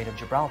in the Strait of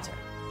Gibraltar.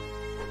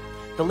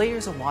 The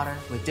layers of water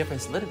with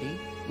different salinity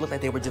looked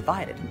like they were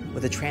divided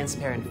with a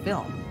transparent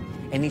film,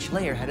 and each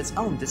layer had its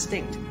own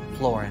distinct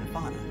flora and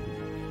fauna.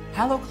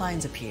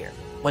 Haloclines appear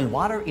when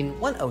water in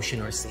one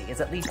ocean or sea is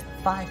at least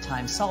 5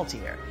 times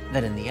saltier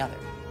than in the other.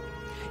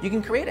 You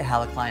can create a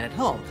halocline at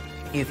home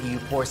if you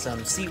pour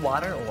some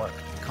seawater or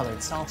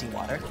colored salty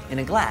water in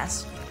a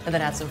glass and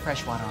then add some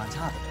fresh water on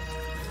top of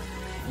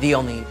it. The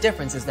only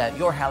difference is that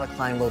your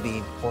halocline will be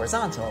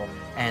horizontal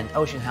and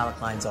ocean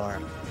haloclines are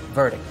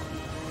vertical.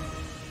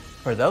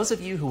 For those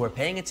of you who were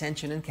paying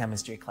attention in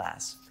chemistry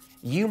class,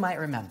 you might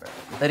remember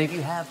that if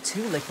you have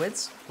two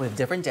liquids with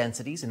different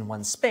densities in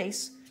one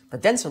space, the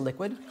denser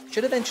liquid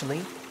should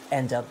eventually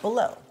end up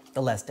below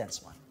the less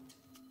dense one.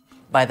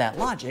 By that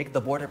logic,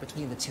 the border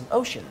between the two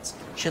oceans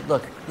should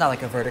look not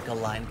like a vertical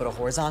line, but a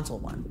horizontal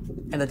one,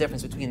 and the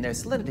difference between their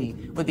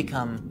salinity would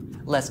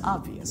become less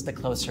obvious the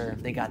closer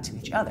they got to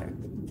each other.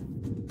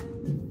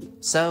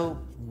 So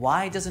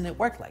why doesn't it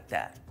work like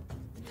that?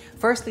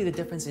 Firstly, the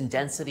difference in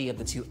density of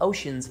the two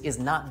oceans is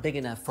not big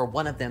enough for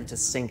one of them to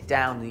sink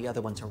down and the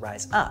other one to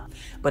rise up,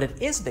 but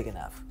it is big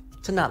enough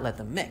to not let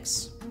them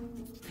mix.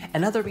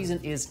 Another reason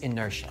is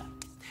inertia.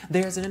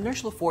 There's an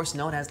inertial force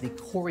known as the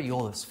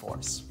Coriolis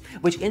force,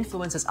 which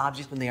influences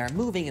objects when they are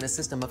moving in a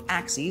system of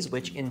axes,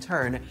 which in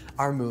turn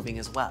are moving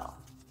as well.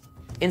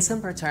 In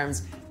simpler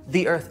terms,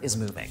 the Earth is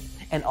moving,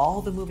 and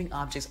all the moving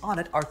objects on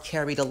it are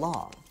carried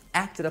along,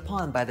 acted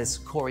upon by this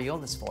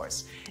Coriolis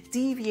force,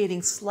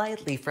 deviating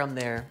slightly from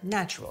their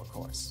natural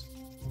course.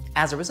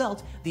 As a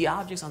result, the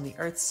objects on the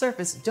Earth's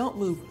surface don't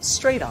move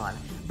straight on,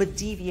 but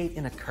deviate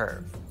in a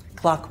curve,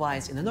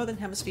 clockwise in the northern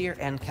hemisphere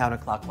and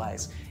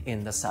counterclockwise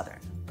in the southern.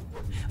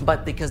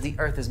 But because the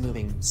Earth is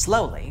moving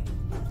slowly,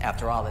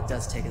 after all, it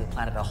does take the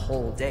planet a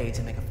whole day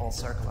to make a full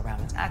circle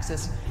around its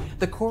axis,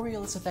 the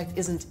Coriolis effect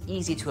isn't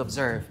easy to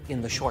observe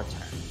in the short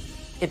term.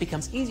 It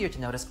becomes easier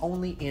to notice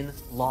only in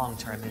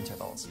long-term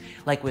intervals,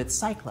 like with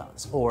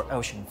cyclones or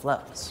ocean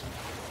flows.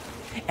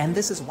 And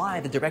this is why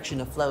the direction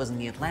of flows in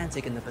the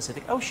Atlantic and the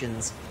Pacific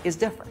Oceans is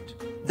different.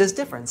 This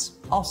difference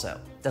also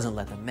doesn't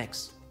let them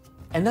mix.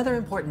 Another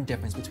important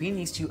difference between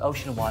these two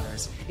ocean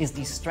waters is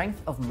the strength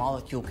of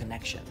molecule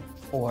connection,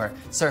 or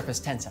surface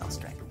tensile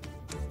strength.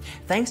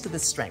 Thanks to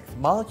this strength,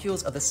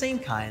 molecules of the same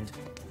kind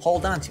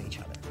hold on to each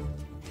other.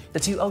 The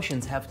two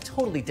oceans have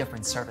totally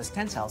different surface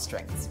tensile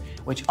strengths,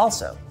 which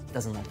also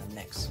doesn't let them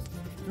mix.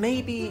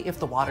 Maybe if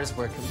the waters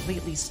were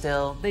completely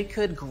still, they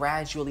could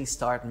gradually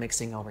start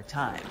mixing over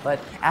time, but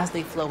as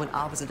they flow in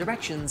opposite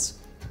directions,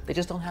 they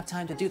just don't have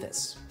time to do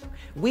this.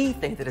 We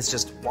think that it's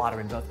just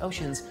water in both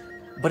oceans,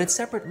 but its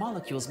separate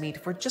molecules meet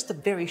for just a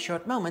very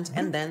short moment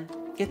and then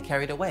get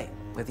carried away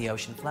with the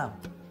ocean flow.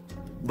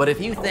 But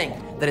if you think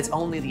that it's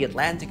only the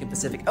Atlantic and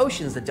Pacific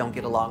Oceans that don't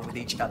get along with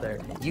each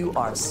other, you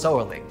are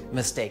sorely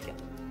mistaken.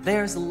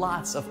 There's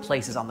lots of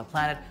places on the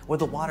planet where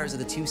the waters of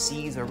the two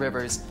seas or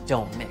rivers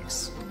don't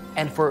mix,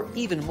 and for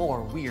even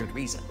more weird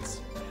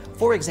reasons.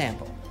 For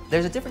example,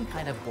 there's a different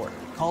kind of border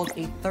called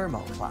a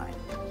thermocline.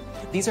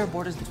 These are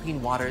borders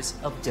between waters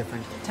of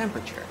different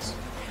temperatures,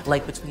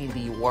 like between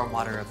the warm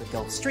water of the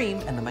Gulf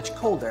Stream and the much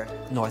colder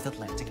North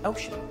Atlantic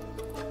Ocean.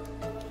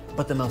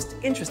 But the most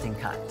interesting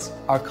kinds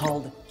are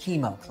called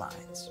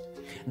chemoclines.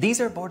 These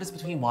are borders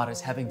between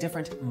waters having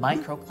different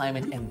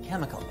microclimate and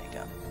chemical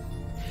makeup.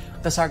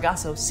 The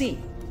Sargasso Sea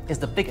is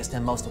the biggest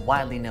and most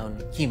widely known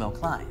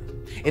chemocline.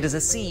 It is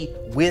a sea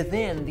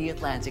within the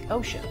Atlantic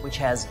Ocean, which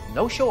has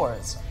no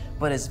shores,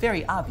 but is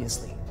very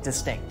obviously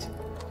distinct.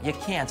 You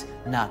can't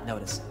not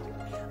notice it.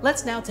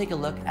 Let's now take a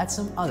look at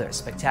some other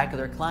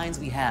spectacular clines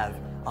we have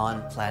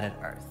on planet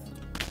Earth.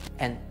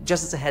 And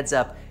just as a heads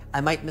up,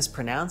 I might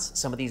mispronounce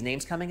some of these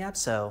names coming up,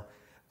 so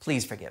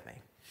please forgive me.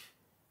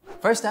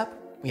 First up,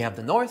 we have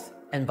the North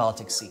and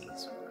Baltic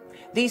Seas.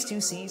 These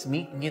two seas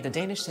meet near the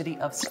Danish city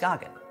of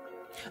Skagen.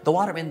 The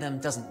water in them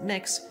doesn't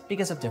mix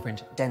because of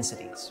different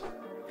densities.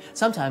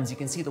 Sometimes you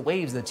can see the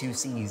waves of the two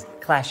seas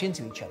clash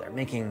into each other,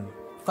 making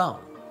foam.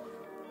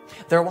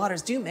 Their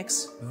waters do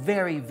mix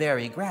very,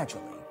 very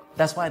gradually.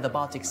 That's why the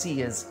Baltic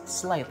Sea is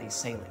slightly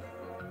saline.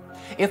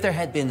 If there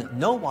had been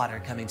no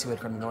water coming to it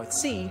from the North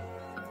Sea,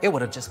 it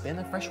would have just been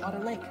a freshwater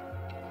lake.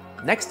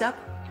 Next up,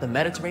 the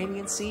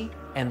Mediterranean Sea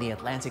and the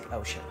Atlantic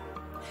Ocean.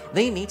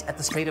 They meet at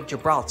the Strait of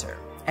Gibraltar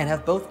and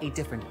have both a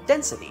different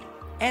density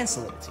and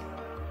salinity.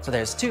 So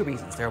there's two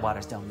reasons their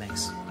waters don't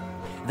mix.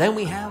 Then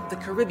we have the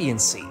Caribbean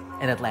Sea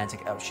and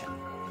Atlantic Ocean.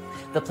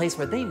 The place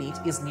where they meet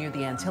is near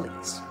the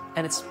Antilles,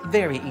 and it's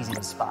very easy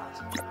to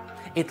spot.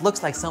 It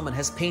looks like someone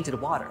has painted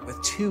water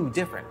with two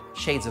different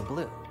shades of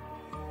blue.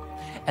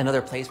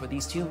 Another place where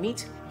these two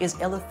meet is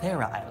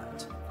Eleuthera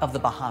Island of the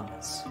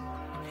Bahamas.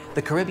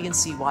 The Caribbean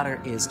Sea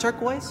water is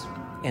turquoise,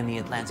 and the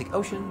Atlantic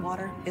Ocean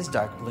water is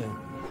dark blue.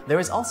 There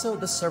is also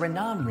the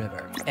Suriname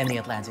River and the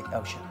Atlantic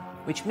Ocean,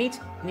 which meet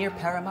near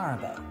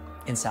Paramaribo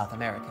in South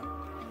America.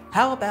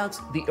 How about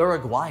the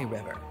Uruguay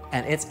River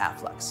and its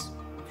afflux?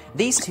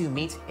 These two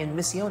meet in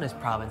Misiones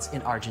province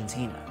in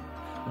Argentina.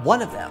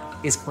 One of them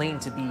is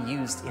claimed to be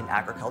used in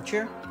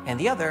agriculture, and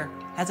the other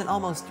has an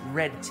almost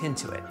red tint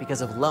to it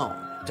because of loam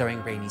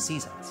during rainy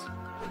seasons.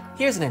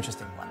 Here's an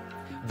interesting one.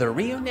 The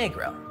Rio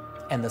Negro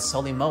and the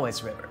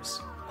Solimões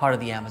rivers, part of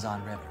the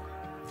Amazon River.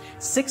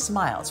 6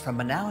 miles from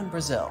Manaus in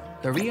Brazil,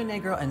 the Rio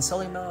Negro and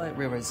Solimões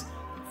rivers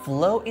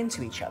flow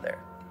into each other,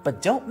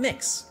 but don't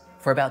mix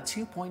for about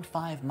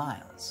 2.5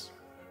 miles.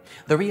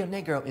 The Rio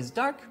Negro is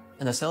dark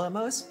and the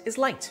Solimões is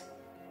light.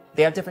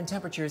 They have different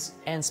temperatures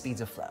and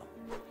speeds of flow.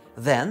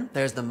 Then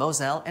there's the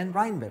Moselle and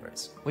Rhine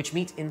rivers, which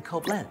meet in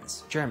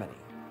Koblenz, Germany.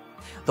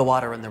 The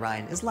water in the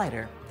Rhine is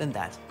lighter than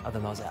that of the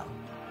Moselle.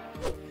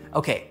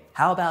 Okay,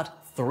 how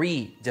about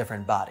 3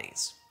 different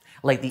bodies,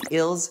 like the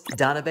Ilz,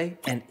 Danube,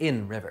 and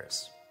Inn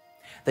rivers?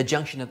 The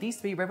junction of these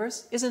 3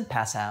 rivers is in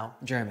Passau,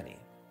 Germany.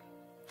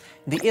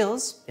 The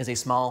Ilz is a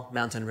small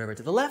mountain river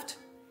to the left,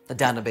 the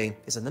Danube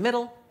is in the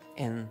middle,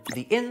 and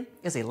the Inn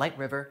is a light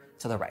river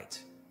to the right.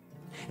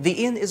 The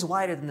Inn is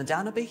wider than the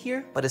Danube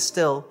here, but is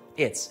still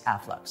its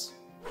afflux.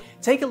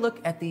 Take a look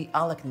at the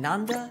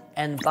Alaknanda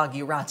and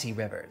Bhagirathi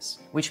rivers,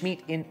 which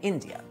meet in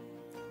India.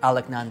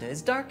 Alaknanda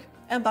is dark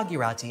and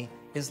Bhagirathi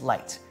is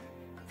light.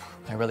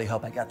 I really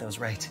hope I got those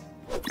right.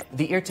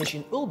 The Irtysh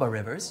and Ulba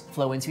rivers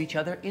flow into each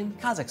other in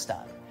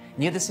Kazakhstan,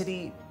 near the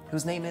city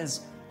whose name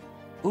is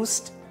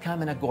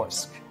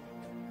Ust-Kamenogorsk.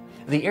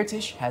 The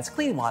Irtysh has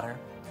clean water,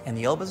 and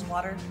the Ulba's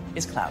water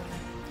is cloudy.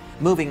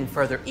 Moving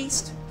further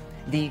east,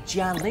 the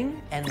Jialing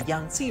and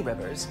Yangtze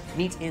rivers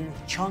meet in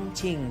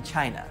Chongqing,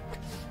 China.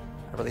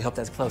 I really hope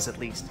that's close at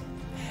least.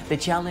 The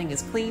Jialing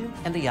is clean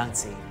and the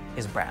Yangtze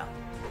is brown.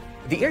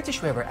 The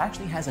Irtysh River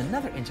actually has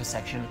another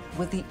intersection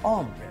with the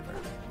Om River.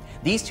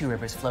 These two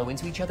rivers flow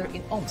into each other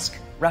in Omsk,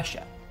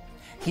 Russia.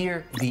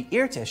 Here, the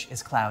Irtysh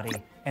is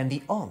cloudy and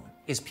the Om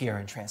is pure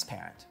and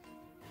transparent.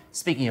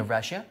 Speaking of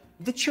Russia,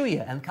 the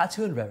Chuya and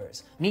Katun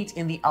rivers meet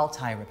in the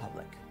Altai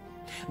Republic.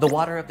 The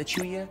water of the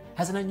Chuya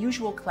has an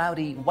unusual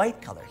cloudy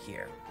white color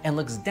here and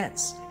looks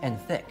dense and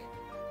thick.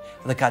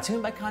 The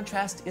Katun, by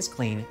contrast, is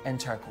clean and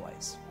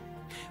turquoise.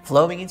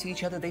 Flowing into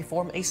each other, they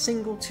form a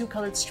single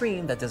 2-colored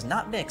stream that does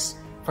not mix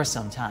for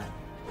some time.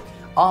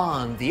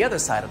 On the other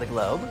side of the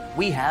globe,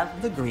 we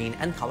have the Green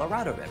and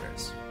Colorado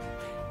rivers.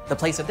 The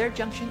place of their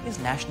junction is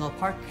National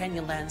Park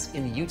Canyonlands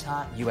in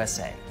Utah,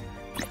 USA.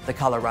 The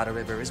Colorado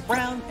River is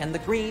brown and the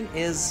Green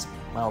is,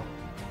 well,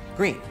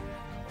 green.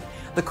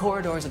 The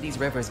corridors of these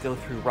rivers go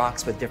through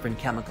rocks with different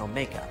chemical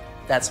makeup.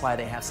 That's why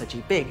they have such a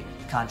big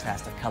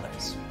contrast of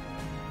colors.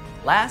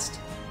 Last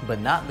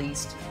but not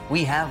least,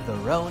 we have the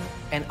Rhone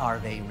and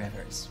Arve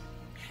rivers.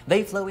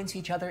 They flow into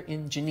each other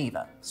in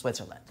Geneva,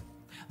 Switzerland.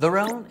 The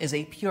Rhone is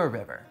a pure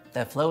river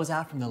that flows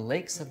out from the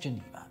lakes of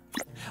Geneva,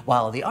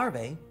 while the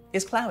Arve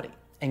is cloudy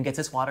and gets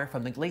its water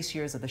from the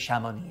glaciers of the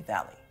Chamonix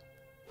Valley.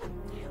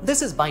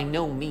 This is by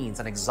no means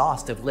an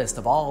exhaustive list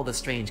of all the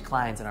strange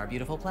climes on our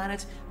beautiful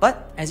planet,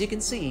 but as you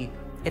can see,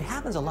 it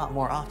happens a lot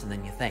more often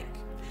than you think.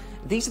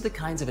 These are the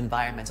kinds of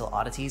environmental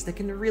oddities that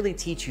can really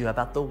teach you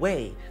about the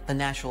way the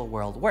natural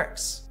world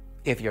works.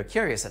 If you're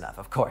curious enough,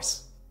 of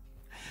course.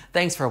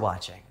 Thanks for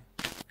watching.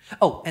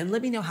 Oh, and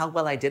let me know how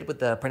well I did with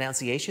the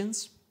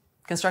pronunciations.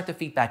 Constructive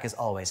feedback is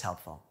always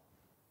helpful.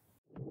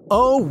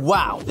 Oh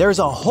wow, there's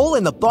a hole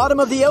in the bottom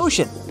of the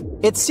ocean.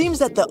 It seems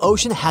that the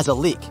ocean has a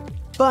leak.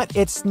 But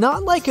it's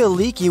not like a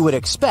leak you would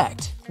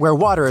expect, where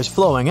water is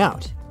flowing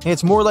out.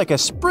 It's more like a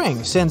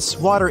spring since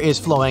water is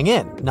flowing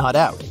in, not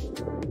out.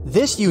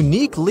 This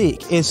unique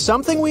leak is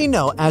something we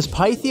know as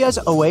Pythia's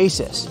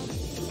oasis.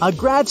 A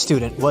grad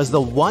student was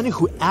the one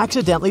who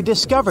accidentally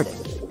discovered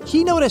it.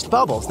 He noticed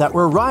bubbles that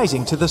were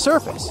rising to the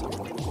surface.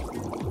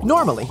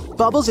 Normally,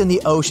 bubbles in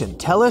the ocean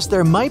tell us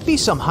there might be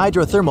some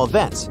hydrothermal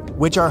vents,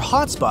 which are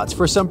hotspots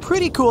for some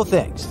pretty cool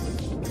things.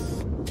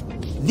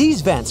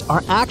 These vents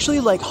are actually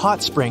like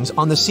hot springs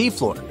on the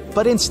seafloor,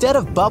 but instead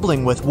of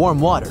bubbling with warm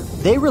water,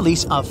 they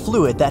release a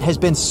fluid that has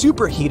been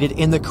superheated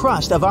in the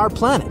crust of our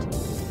planet.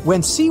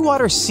 When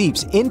seawater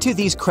seeps into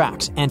these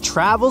cracks and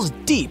travels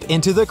deep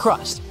into the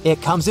crust,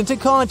 it comes into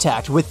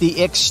contact with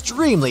the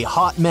extremely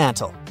hot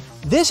mantle.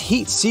 This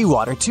heats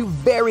seawater to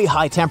very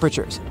high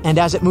temperatures, and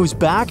as it moves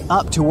back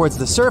up towards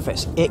the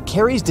surface, it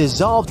carries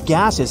dissolved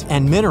gases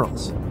and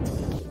minerals.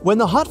 When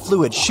the hot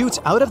fluid shoots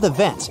out of the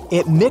vents,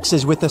 it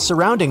mixes with the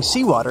surrounding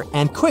seawater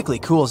and quickly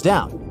cools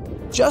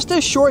down. Just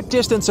a short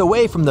distance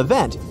away from the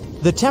vent,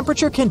 the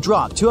temperature can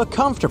drop to a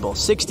comfortable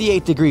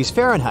 68 degrees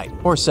Fahrenheit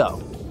or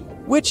so,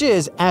 which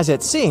is, as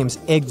it seems,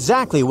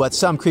 exactly what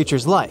some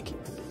creatures like.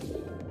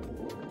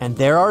 And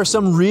there are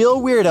some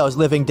real weirdos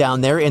living down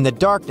there in the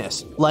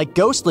darkness, like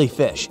ghostly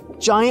fish,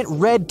 giant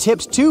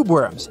red-tipped tube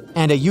worms,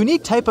 and a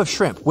unique type of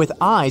shrimp with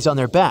eyes on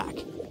their back.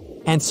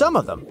 And some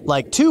of them,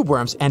 like tube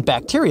worms and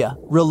bacteria,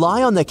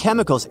 rely on the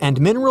chemicals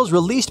and minerals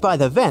released by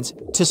the vents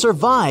to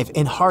survive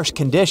in harsh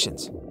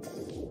conditions.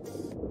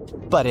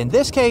 But in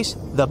this case,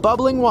 the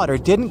bubbling water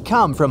didn't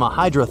come from a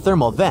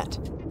hydrothermal vent.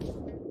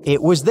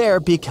 It was there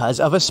because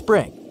of a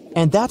spring,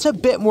 and that's a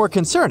bit more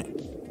concerning.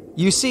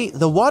 You see,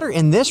 the water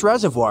in this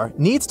reservoir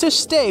needs to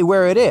stay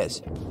where it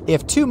is.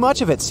 If too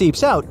much of it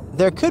seeps out,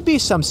 there could be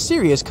some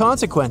serious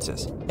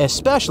consequences,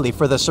 especially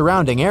for the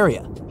surrounding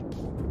area.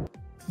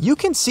 You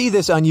can see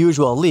this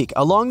unusual leak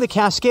along the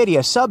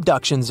Cascadia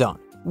subduction zone,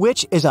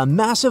 which is a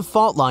massive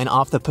fault line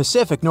off the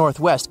Pacific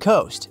Northwest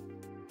coast.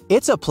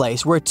 It's a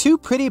place where two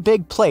pretty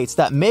big plates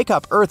that make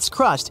up Earth's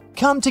crust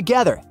come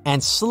together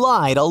and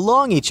slide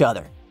along each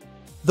other.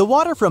 The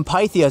water from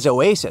Pythia's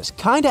oasis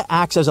kinda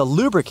acts as a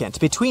lubricant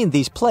between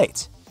these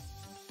plates.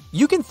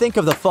 You can think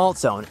of the fault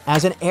zone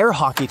as an air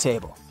hockey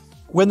table.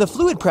 When the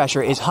fluid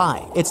pressure is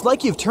high, it's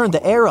like you've turned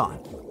the air on.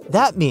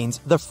 That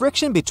means the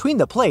friction between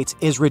the plates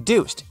is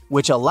reduced,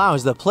 which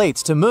allows the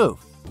plates to move.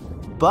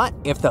 But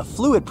if the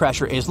fluid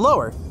pressure is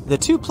lower, the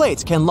two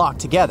plates can lock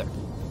together,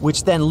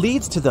 which then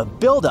leads to the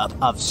buildup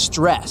of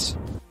stress.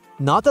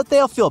 Not that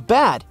they'll feel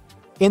bad.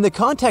 In the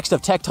context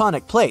of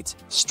tectonic plates,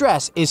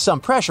 stress is some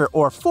pressure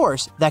or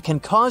force that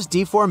can cause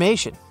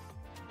deformation.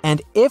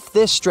 And if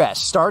this stress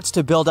starts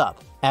to build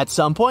up, at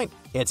some point,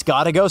 it's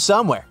gotta go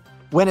somewhere.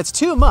 When it's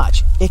too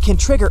much, it can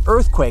trigger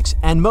earthquakes,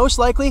 and most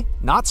likely,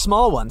 not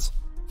small ones.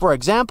 For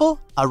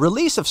example, a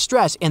release of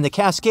stress in the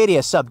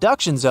Cascadia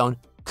subduction zone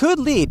could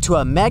lead to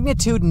a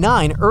magnitude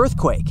 9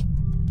 earthquake.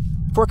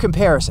 For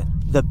comparison,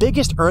 the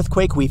biggest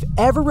earthquake we've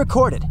ever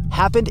recorded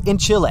happened in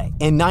Chile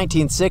in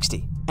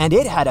 1960, and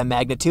it had a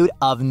magnitude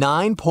of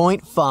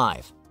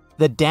 9.5.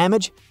 The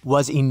damage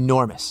was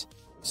enormous.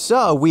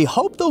 So we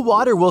hope the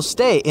water will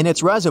stay in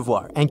its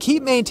reservoir and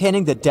keep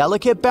maintaining the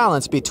delicate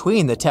balance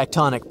between the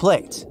tectonic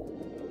plates.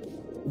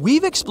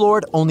 We've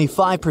explored only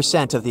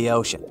 5% of the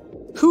ocean.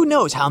 Who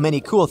knows how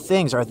many cool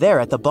things are there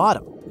at the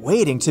bottom,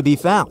 waiting to be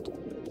found?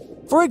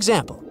 For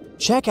example,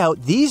 check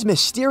out these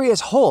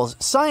mysterious holes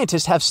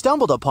scientists have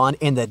stumbled upon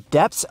in the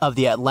depths of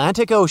the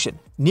Atlantic Ocean,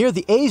 near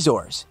the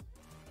Azores.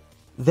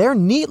 They're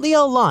neatly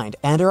aligned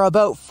and are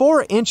about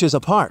 4 inches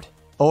apart,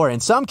 or in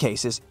some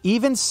cases,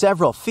 even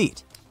several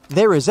feet.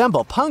 They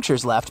resemble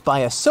punctures left by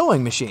a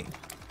sewing machine.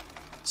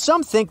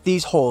 Some think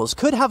these holes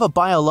could have a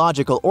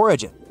biological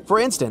origin. For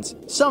instance,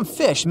 some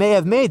fish may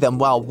have made them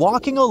while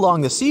walking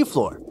along the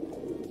seafloor.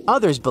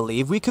 Others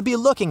believe we could be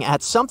looking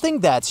at something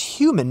that's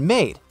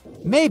human-made,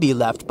 maybe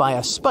left by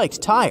a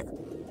spiked tire.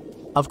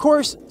 Of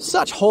course,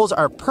 such holes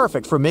are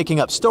perfect for making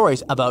up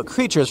stories about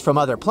creatures from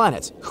other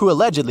planets who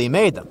allegedly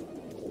made them.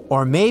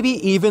 Or maybe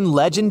even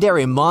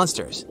legendary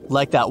monsters,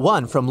 like that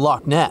one from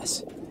Loch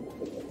Ness.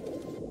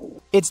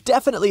 It's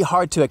definitely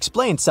hard to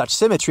explain such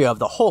symmetry of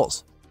the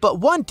holes, but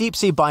one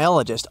deep-sea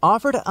biologist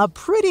offered a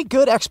pretty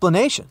good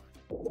explanation.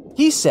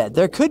 He said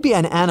there could be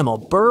an animal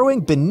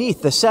burrowing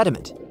beneath the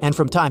sediment, and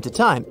from time to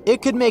time,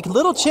 it could make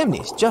little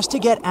chimneys just to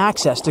get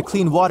access to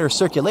clean water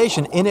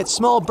circulation in its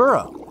small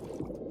burrow.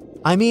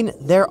 I mean,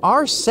 there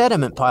are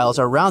sediment piles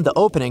around the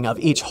opening of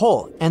each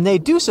hole, and they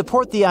do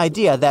support the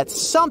idea that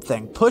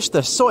something pushed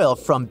the soil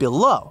from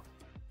below.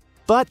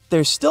 But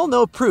there's still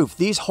no proof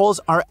these holes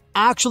are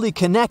actually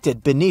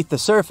connected beneath the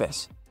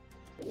surface.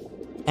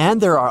 And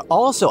there are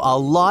also a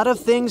lot of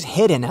things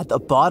hidden at the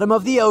bottom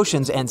of the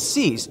oceans and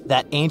seas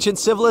that ancient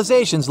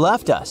civilizations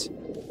left us.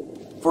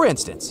 For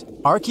instance,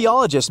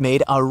 archaeologists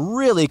made a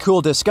really cool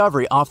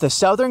discovery off the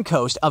southern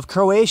coast of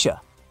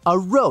Croatia, a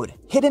road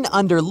hidden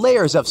under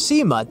layers of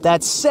sea mud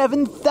that's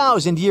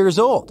 7,000 years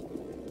old.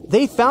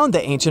 They found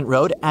the ancient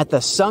road at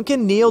the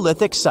sunken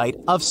Neolithic site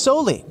of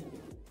Solin.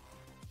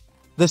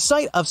 The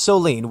site of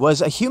Solin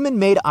was a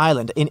human-made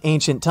island in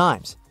ancient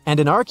times, and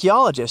an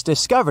archaeologist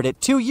discovered it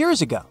 2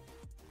 years ago.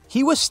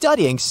 He was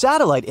studying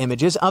satellite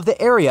images of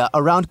the area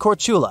around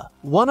Korčula,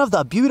 one of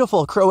the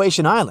beautiful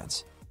Croatian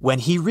islands. When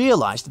he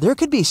realized there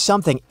could be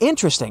something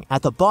interesting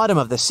at the bottom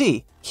of the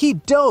sea, he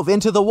dove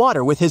into the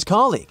water with his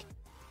colleague.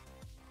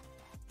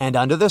 And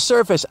under the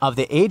surface of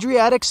the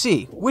Adriatic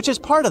Sea, which is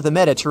part of the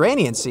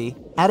Mediterranean Sea,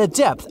 at a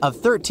depth of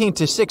 13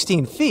 to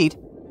 16 feet,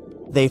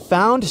 they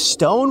found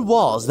stone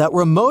walls that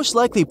were most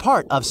likely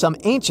part of some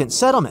ancient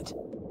settlement.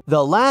 The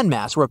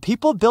landmass where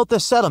people built the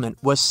settlement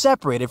was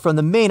separated from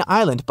the main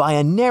island by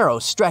a narrow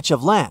stretch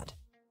of land.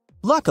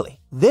 Luckily,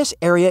 this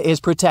area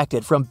is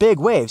protected from big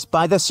waves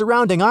by the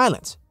surrounding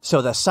islands,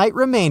 so the site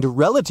remained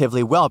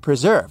relatively well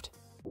preserved.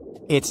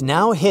 It's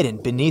now hidden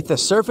beneath the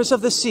surface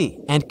of the sea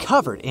and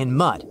covered in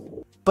mud.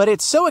 But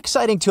it's so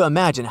exciting to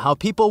imagine how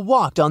people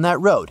walked on that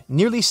road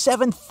nearly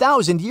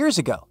 7,000 years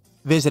ago,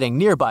 visiting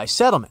nearby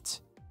settlements.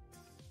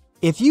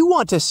 If you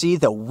want to see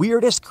the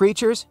weirdest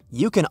creatures,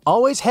 you can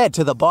always head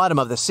to the bottom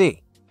of the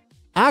sea.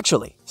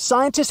 Actually,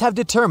 scientists have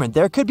determined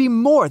there could be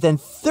more than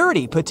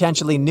 30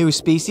 potentially new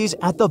species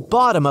at the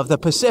bottom of the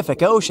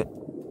Pacific Ocean.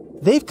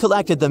 They've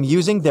collected them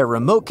using their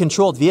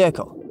remote-controlled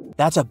vehicle.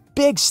 That's a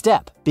big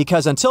step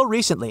because until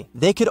recently,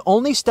 they could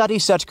only study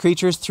such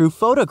creatures through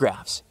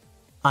photographs.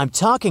 I'm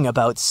talking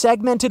about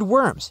segmented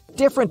worms,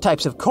 different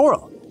types of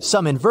coral,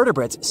 some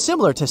invertebrates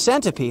similar to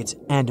centipedes,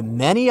 and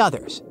many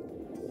others.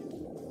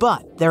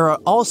 But there are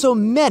also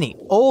many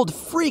old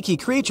freaky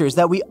creatures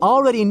that we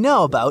already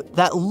know about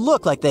that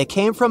look like they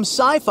came from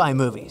sci-fi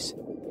movies.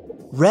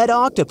 Red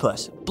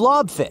octopus,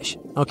 blobfish.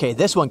 Okay,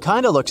 this one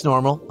kinda looks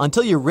normal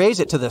until you raise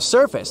it to the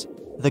surface.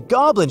 The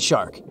goblin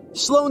shark,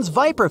 Sloane's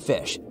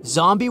viperfish,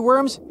 zombie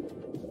worms.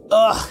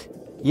 Ugh.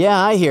 Yeah,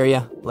 I hear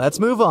ya. Let's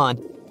move on.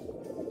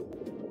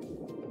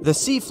 The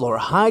seafloor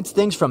hides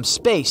things from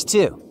space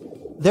too.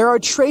 There are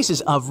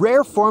traces of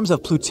rare forms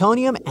of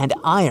plutonium and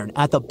iron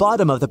at the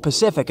bottom of the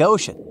Pacific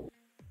Ocean.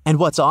 And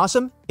what's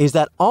awesome is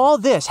that all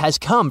this has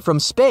come from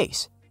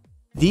space.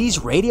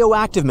 These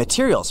radioactive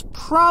materials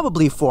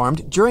probably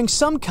formed during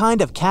some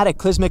kind of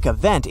cataclysmic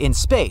event in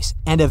space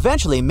and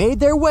eventually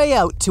made their way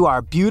out to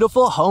our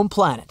beautiful home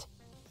planet.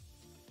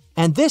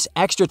 And this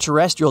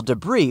extraterrestrial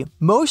debris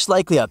most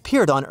likely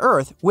appeared on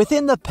Earth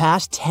within the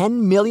past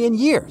 10 million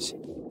years.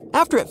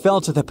 After it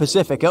fell to the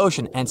Pacific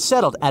Ocean and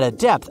settled at a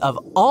depth of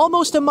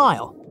almost a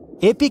mile,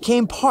 it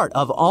became part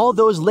of all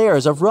those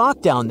layers of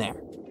rock down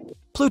there.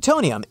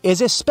 Plutonium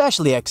is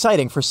especially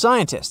exciting for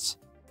scientists.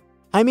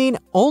 I mean,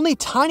 only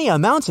tiny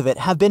amounts of it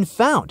have been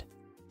found.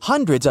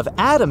 Hundreds of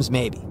atoms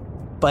maybe.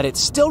 But it's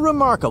still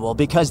remarkable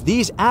because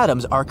these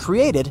atoms are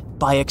created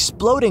by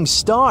exploding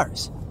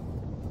stars.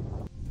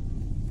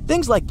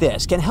 Things like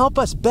this can help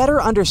us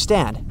better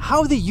understand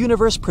how the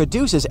universe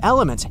produces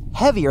elements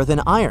heavier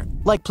than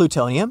iron, like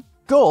plutonium,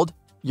 gold,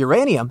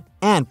 uranium,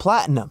 and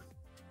platinum.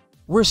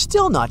 We're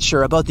still not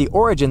sure about the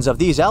origins of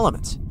these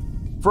elements.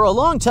 For a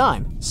long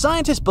time,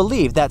 scientists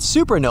believed that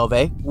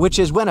supernovae, which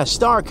is when a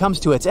star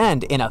comes to its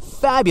end in a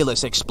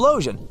fabulous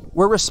explosion,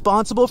 were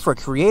responsible for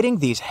creating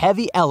these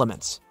heavy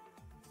elements.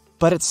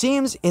 But it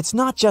seems it's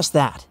not just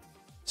that.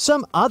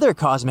 Some other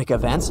cosmic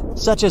events,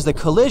 such as the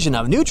collision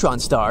of neutron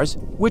stars,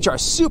 which are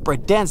super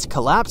dense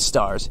collapsed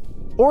stars,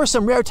 or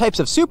some rare types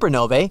of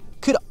supernovae,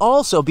 could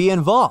also be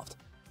involved.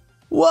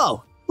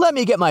 Whoa, let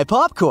me get my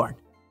popcorn!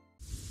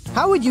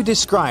 How would you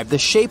describe the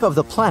shape of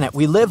the planet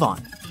we live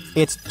on?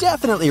 It's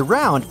definitely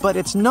round, but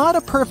it's not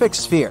a perfect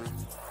sphere.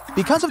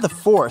 Because of the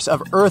force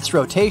of Earth's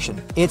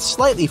rotation, it's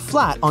slightly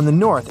flat on the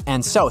north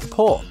and south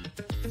pole.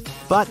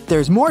 But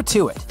there's more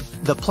to it.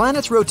 The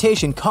planet's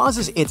rotation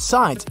causes its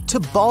sides to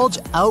bulge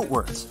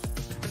outwards.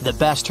 The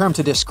best term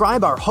to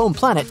describe our home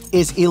planet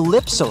is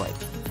ellipsoid.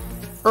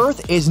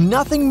 Earth is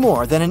nothing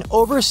more than an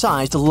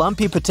oversized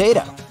lumpy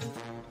potato.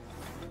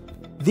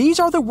 These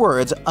are the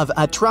words of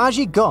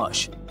Atraji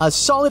Ghosh, a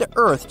solid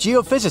Earth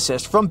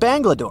geophysicist from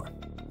Bangalore.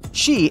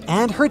 She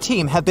and her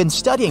team have been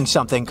studying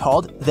something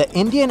called the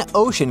Indian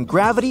Ocean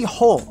Gravity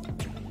Hole.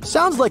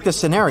 Sounds like the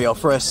scenario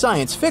for a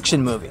science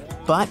fiction movie,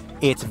 but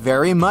it's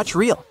very much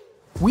real.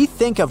 We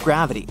think of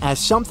gravity as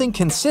something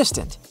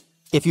consistent.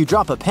 If you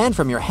drop a pen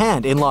from your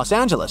hand in Los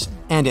Angeles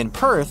and in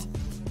Perth,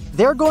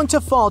 they're going to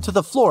fall to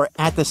the floor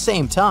at the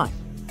same time.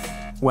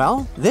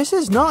 Well, this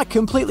is not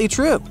completely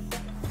true.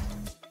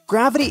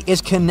 Gravity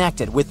is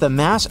connected with the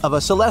mass of a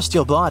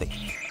celestial body.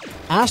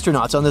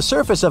 Astronauts on the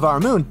surface of our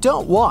moon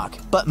don't walk,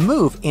 but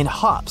move in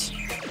hops.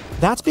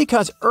 That's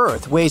because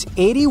Earth weighs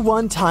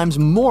 81 times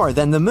more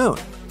than the moon.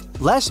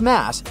 Less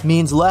mass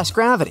means less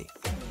gravity.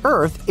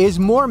 Earth is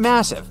more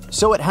massive,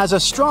 so it has a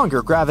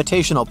stronger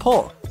gravitational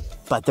pull.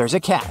 But there's a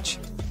catch.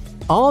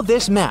 All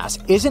this mass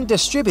isn't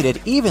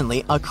distributed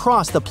evenly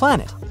across the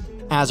planet.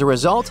 As a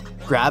result,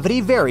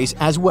 gravity varies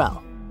as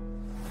well.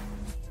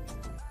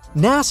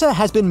 NASA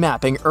has been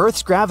mapping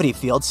Earth's gravity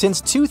field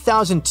since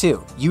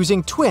 2002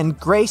 using twin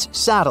GRACE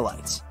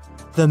satellites.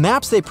 The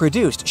maps they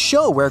produced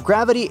show where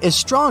gravity is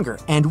stronger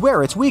and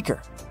where it's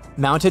weaker.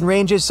 Mountain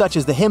ranges such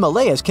as the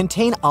Himalayas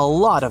contain a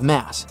lot of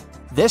mass.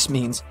 This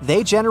means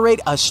they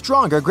generate a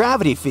stronger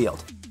gravity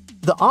field.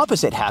 The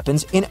opposite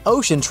happens in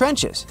ocean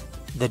trenches.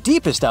 The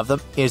deepest of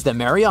them is the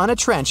Mariana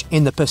Trench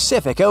in the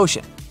Pacific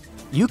Ocean.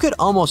 You could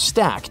almost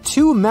stack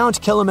 2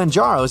 Mount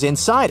Kilimanjaros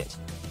inside it.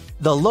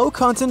 The low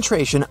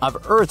concentration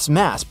of Earth's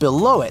mass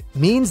below it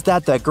means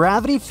that the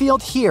gravity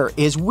field here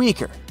is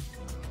weaker.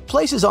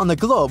 Places on the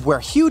globe where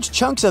huge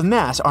chunks of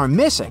mass are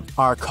missing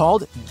are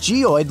called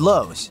geoid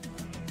lows.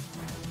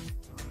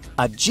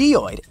 A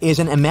geoid is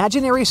an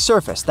imaginary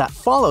surface that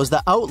follows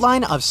the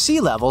outline of sea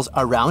levels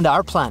around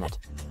our planet.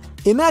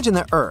 Imagine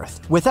the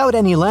Earth without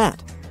any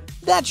land.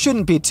 That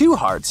shouldn't be too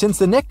hard since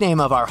the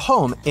nickname of our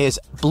home is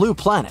Blue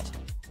Planet.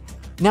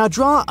 Now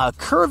draw a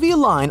curvy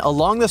line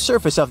along the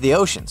surface of the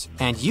oceans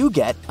and you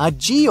get a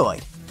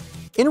geoid.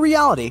 In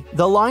reality,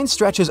 the line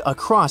stretches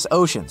across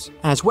oceans,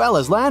 as well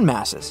as land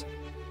masses.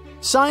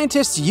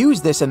 Scientists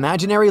use this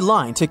imaginary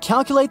line to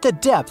calculate the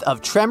depth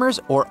of tremors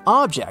or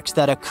objects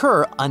that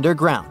occur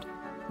underground.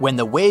 When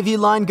the wavy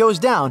line goes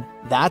down,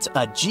 that's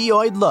a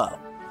geoid low.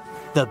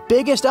 The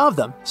biggest of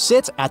them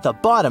sits at the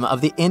bottom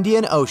of the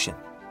Indian Ocean.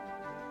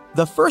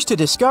 The first to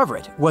discover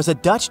it was a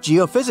Dutch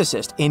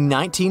geophysicist in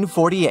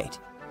 1948.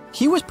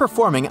 He was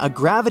performing a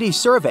gravity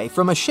survey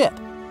from a ship.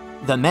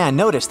 The man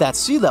noticed that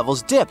sea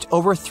levels dipped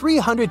over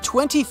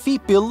 320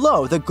 feet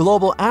below the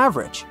global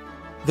average.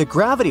 The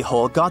gravity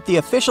hole got the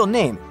official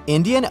name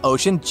Indian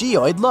Ocean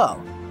Geoid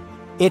Low.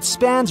 It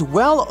spans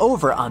well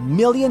over 1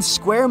 million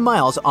square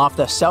miles off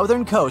the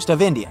southern coast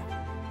of India.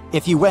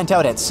 If you went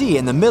out at sea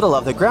in the middle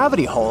of the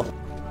gravity hole,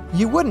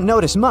 you wouldn't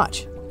notice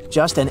much,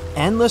 just an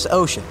endless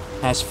ocean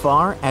as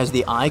far as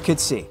the eye could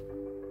see.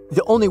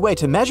 The only way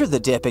to measure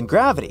the dip in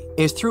gravity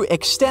is through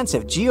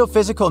extensive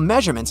geophysical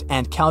measurements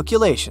and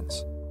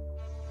calculations.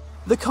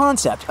 The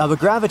concept of a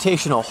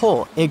gravitational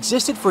hole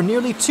existed for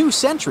nearly 2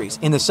 centuries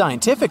in the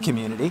scientific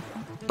community,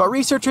 but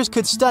researchers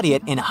could study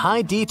it in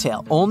high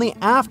detail only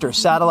after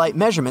satellite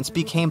measurements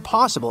became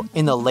possible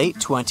in the late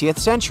 20th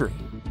century.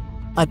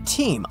 A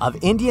team of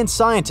Indian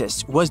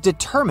scientists was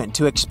determined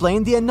to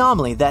explain the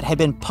anomaly that had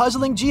been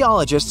puzzling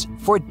geologists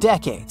for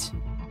decades.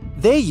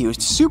 They used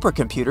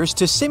supercomputers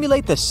to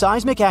simulate the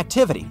seismic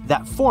activity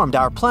that formed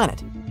our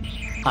planet.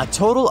 A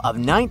total of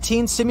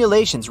 19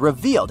 simulations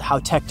revealed how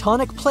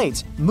tectonic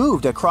plates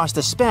moved across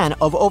the span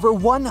of over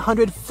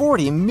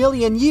 140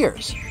 million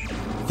years.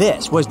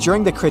 This was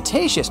during the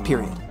Cretaceous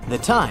period, the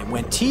time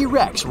when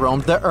T-Rex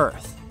roamed the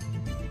Earth.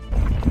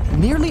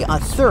 Nearly a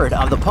third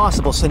of the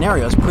possible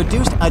scenarios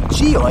produced a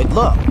geoid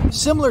low,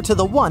 similar to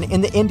the one in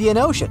the Indian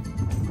Ocean.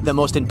 The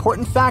most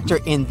important factor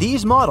in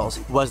these models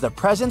was the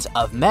presence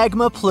of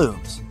magma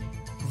plumes.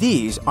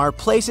 These are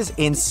places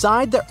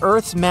inside the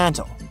Earth's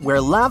mantle, where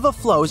lava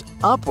flows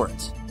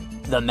upwards.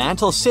 The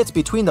mantle sits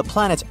between the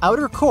planet's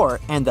outer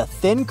core and the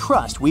thin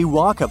crust we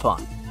walk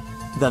upon.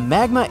 The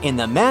magma in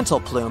the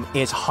mantle plume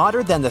is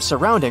hotter than the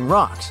surrounding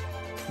rocks.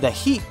 The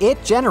heat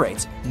it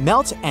generates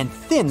melts and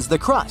thins the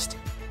crust.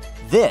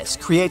 This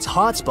creates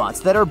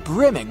hotspots that are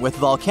brimming with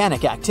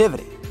volcanic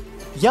activity.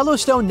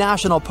 Yellowstone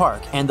National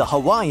Park and the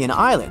Hawaiian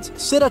Islands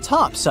sit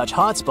atop such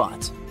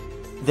hotspots.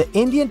 The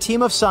Indian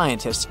team of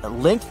scientists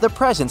linked the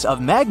presence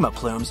of magma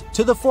plumes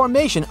to the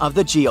formation of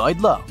the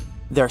geoid low.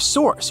 Their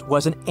source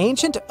was an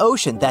ancient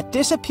ocean that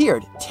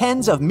disappeared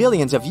tens of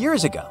millions of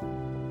years ago.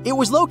 It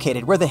was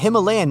located where the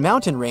Himalayan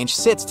mountain range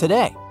sits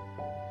today.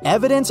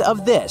 Evidence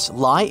of this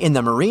lie in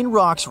the marine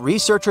rocks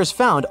researchers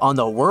found on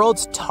the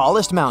world's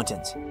tallest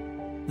mountains.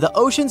 The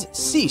oceans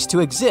ceased to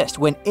exist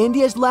when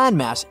India's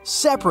landmass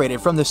separated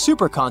from the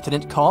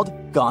supercontinent called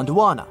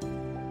Gondwana.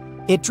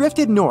 It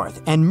drifted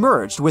north and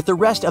merged with the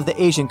rest of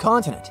the Asian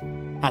continent.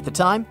 At the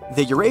time,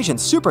 the Eurasian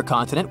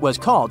supercontinent was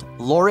called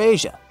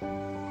Laurasia.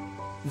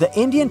 The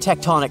Indian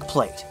tectonic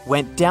plate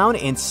went down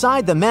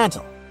inside the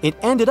mantle. It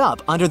ended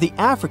up under the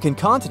African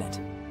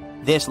continent.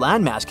 This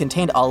landmass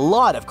contained a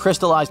lot of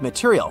crystallized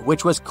material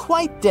which was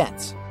quite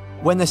dense.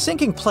 When the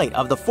sinking plate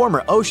of the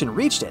former ocean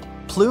reached it,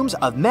 plumes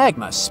of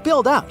magma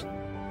spilled out.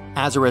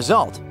 As a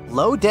result,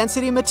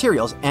 low-density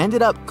materials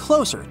ended up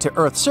closer to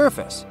Earth's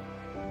surface.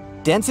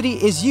 Density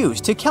is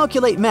used to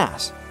calculate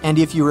mass, and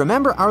if you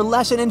remember our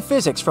lesson in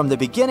physics from the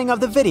beginning of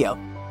the video,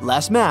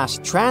 less mass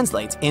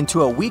translates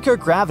into a weaker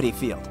gravity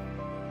field.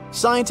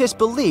 Scientists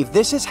believe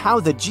this is how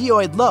the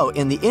geoid low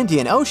in the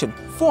Indian Ocean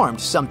formed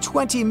some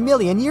 20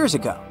 million years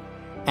ago.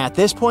 At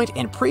this point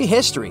in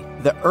prehistory,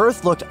 the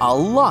Earth looked a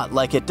lot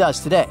like it does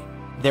today.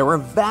 There were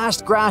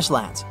vast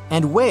grasslands,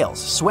 and whales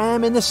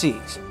swam in the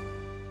seas.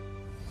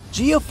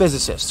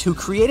 Geophysicists who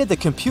created the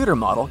computer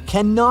model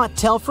cannot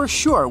tell for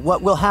sure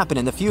what will happen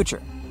in the future.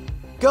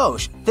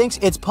 Ghosh thinks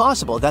it's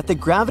possible that the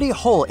gravity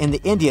hole in the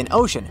Indian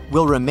Ocean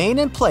will remain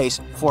in place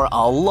for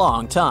a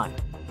long time.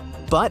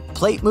 But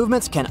plate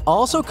movements can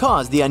also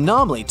cause the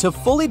anomaly to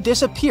fully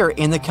disappear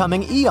in the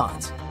coming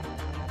eons.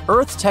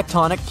 Earth's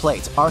tectonic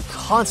plates are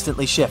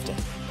constantly shifting.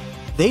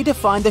 They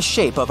define the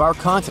shape of our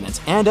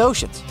continents and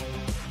oceans.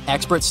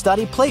 Experts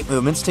study plate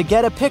movements to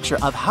get a picture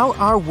of how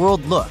our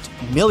world looked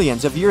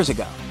millions of years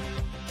ago.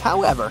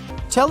 However,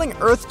 telling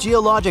Earth's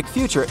geologic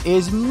future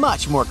is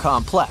much more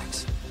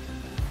complex.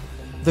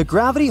 The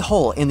gravity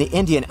hole in the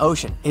Indian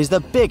Ocean is the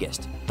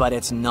biggest, but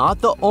it's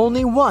not the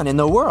only one in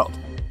the world.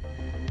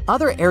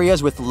 Other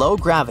areas with low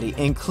gravity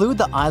include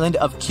the island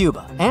of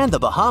Cuba and the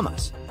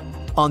Bahamas.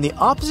 On the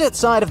opposite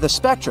side of the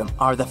spectrum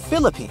are the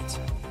Philippines.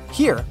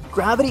 Here,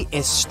 gravity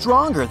is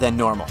stronger than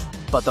normal,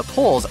 but the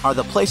poles are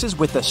the places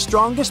with the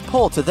strongest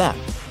pull to them.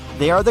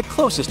 They are the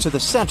closest to the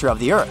center of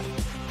the Earth.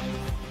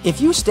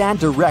 If you stand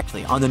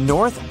directly on the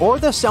North or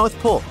the South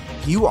Pole,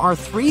 you are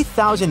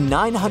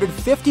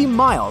 3,950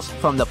 miles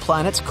from the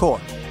planet's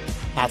core.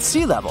 At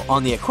sea level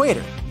on the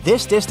equator,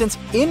 this distance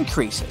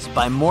increases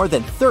by more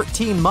than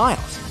 13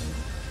 miles.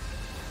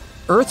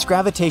 Earth's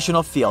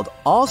gravitational field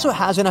also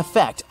has an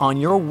effect on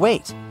your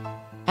weight.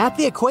 At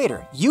the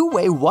equator, you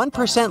weigh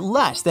 1%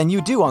 less than you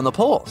do on the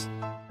poles.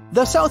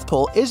 The South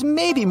Pole is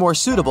maybe more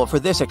suitable for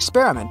this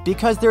experiment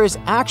because there is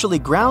actually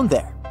ground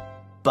there.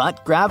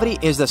 But gravity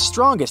is the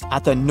strongest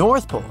at the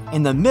North Pole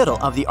in the middle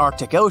of the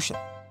Arctic Ocean.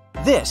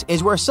 This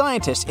is where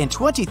scientists in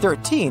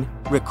 2013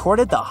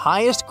 recorded the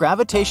highest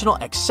gravitational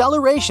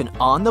acceleration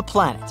on the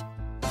planet.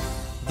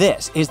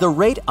 This is the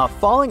rate a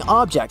falling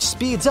object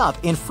speeds up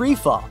in free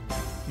fall.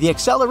 The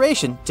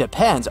acceleration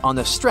depends on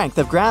the strength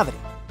of gravity.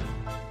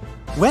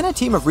 When a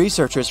team of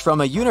researchers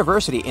from a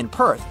university in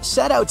Perth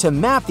set out to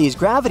map these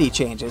gravity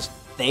changes,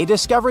 they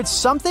discovered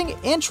something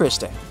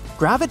interesting.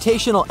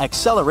 Gravitational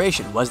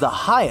acceleration was the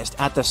highest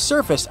at the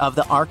surface of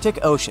the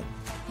Arctic Ocean.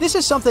 This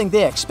is something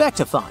they expect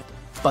to find,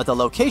 but the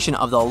location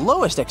of the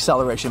lowest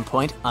acceleration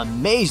point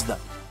amazed them.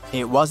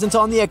 It wasn't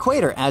on the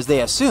equator as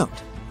they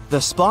assumed.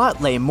 The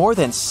spot lay more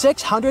than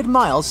 600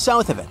 miles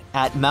south of it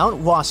at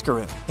Mount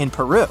Huascarán in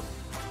Peru.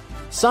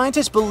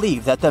 Scientists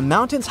believe that the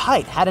mountain's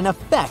height had an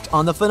effect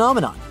on the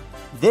phenomenon.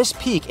 This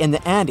peak in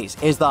the Andes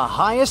is the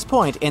highest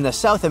point in the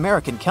South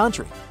American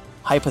country.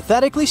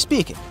 Hypothetically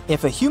speaking,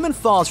 if a human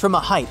falls from a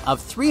height of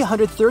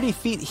 330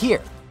 feet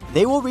here,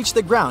 they will reach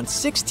the ground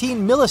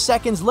 16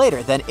 milliseconds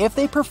later than if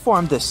they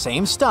performed the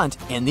same stunt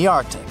in the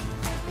Arctic.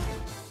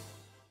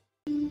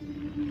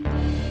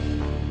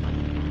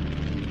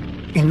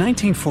 In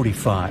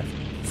 1945,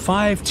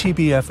 5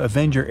 TBF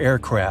Avenger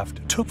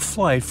aircraft took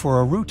flight for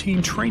a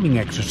routine training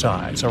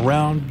exercise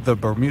around the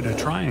Bermuda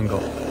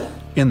Triangle.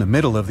 In the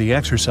middle of the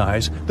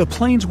exercise, the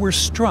planes were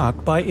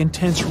struck by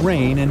intense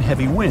rain and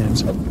heavy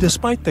winds,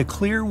 despite the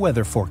clear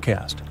weather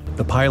forecast.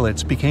 The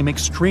pilots became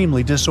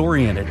extremely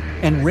disoriented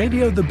and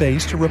radioed the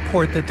base to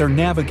report that their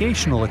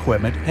navigational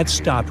equipment had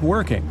stopped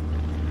working.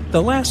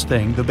 The last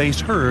thing the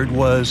base heard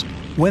was,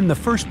 "When the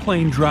first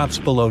plane drops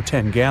below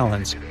 10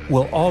 gallons,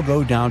 we'll all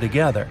go down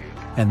together,"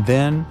 and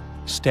then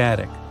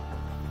static.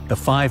 The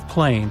 5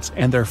 planes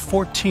and their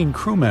 14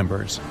 crew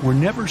members were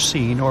never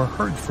seen or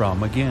heard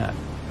from again.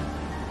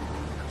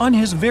 On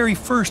his very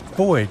first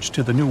voyage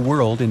to the New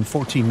World in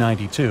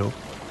 1492,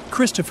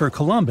 Christopher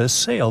Columbus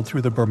sailed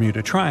through the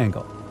Bermuda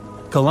Triangle.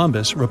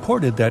 Columbus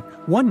reported that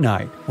one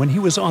night when he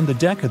was on the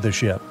deck of the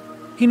ship,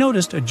 he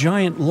noticed a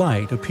giant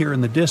light appear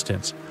in the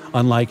distance,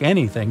 unlike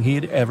anything he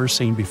had ever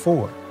seen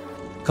before.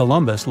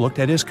 Columbus looked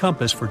at his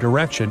compass for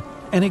direction,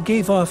 and it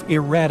gave off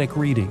erratic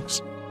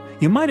readings.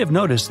 You might have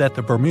noticed that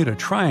the Bermuda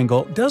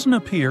Triangle doesn't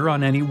appear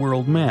on any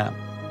world map.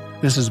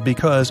 This is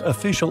because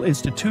official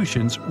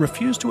institutions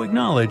refuse to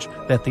acknowledge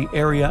that the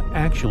area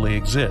actually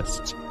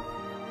exists.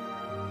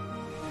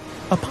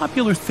 A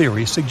popular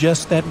theory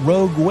suggests that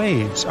rogue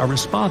waves are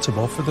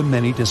responsible for the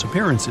many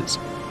disappearances.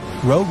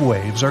 Rogue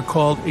waves are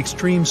called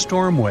extreme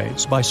storm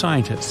waves by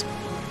scientists.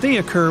 They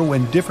occur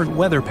when different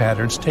weather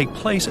patterns take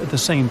place at the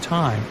same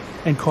time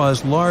and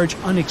cause large,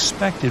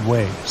 unexpected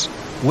waves.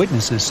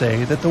 Witnesses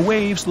say that the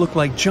waves look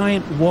like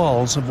giant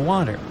walls of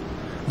water.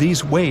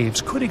 These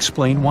waves could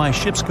explain why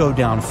ships go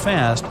down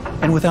fast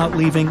and without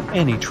leaving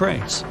any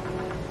trace.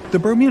 The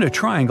Bermuda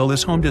Triangle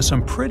is home to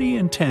some pretty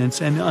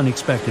intense and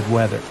unexpected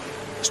weather.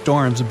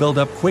 Storms build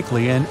up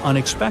quickly and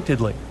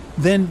unexpectedly,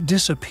 then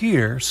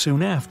disappear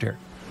soon after.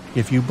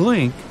 If you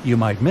blink, you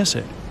might miss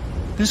it.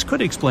 This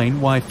could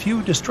explain why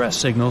few distress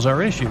signals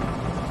are issued.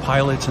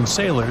 Pilots and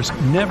sailors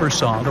never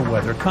saw the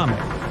weather coming.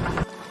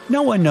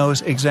 No one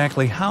knows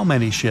exactly how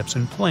many ships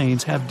and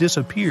planes have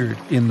disappeared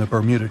in the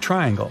Bermuda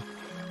Triangle.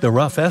 The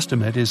rough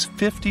estimate is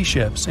 50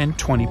 ships and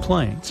 20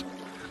 planes.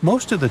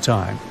 Most of the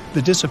time,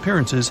 the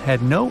disappearances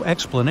had no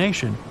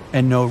explanation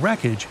and no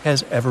wreckage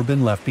has ever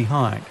been left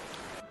behind.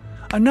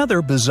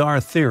 Another bizarre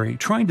theory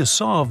trying to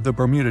solve the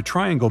Bermuda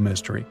Triangle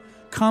mystery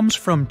comes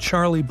from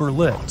Charlie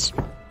Berlitz.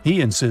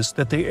 He insists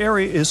that the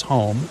area is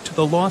home to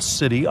the lost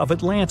city of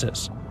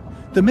Atlantis.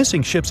 The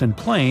missing ships and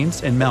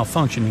planes and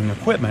malfunctioning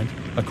equipment,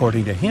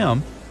 according to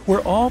him,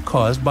 were all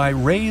caused by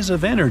rays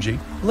of energy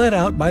let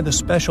out by the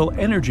special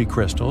energy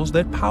crystals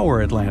that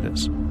power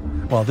Atlantis.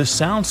 While this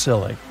sounds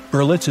silly,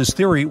 Berlitz's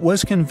theory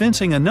was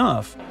convincing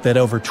enough that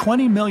over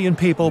 20 million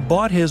people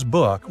bought his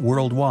book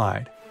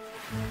worldwide.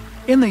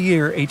 In the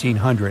year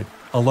 1800,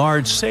 a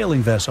large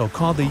sailing vessel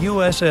called the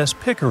USS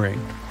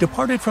Pickering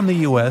departed from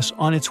the U.S.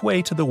 on its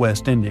way to the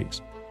West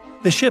Indies.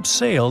 The ship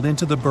sailed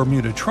into the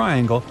Bermuda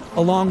Triangle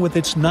along with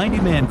its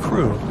 90-man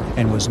crew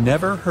and was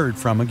never heard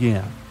from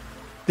again.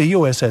 The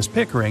USS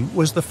Pickering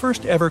was the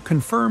first ever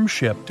confirmed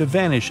ship to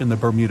vanish in the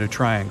Bermuda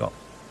Triangle.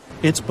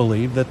 It's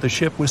believed that the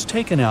ship was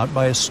taken out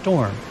by a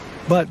storm,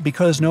 but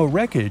because no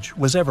wreckage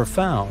was ever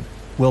found,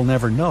 we'll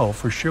never know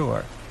for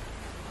sure.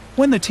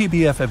 When the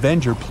TBF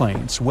Avenger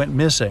planes went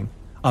missing,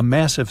 a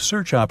massive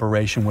search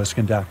operation was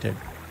conducted.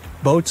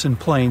 Boats and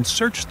planes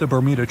searched the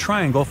Bermuda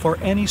Triangle for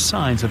any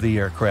signs of the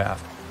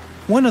aircraft.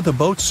 One of the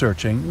boats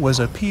searching was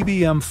a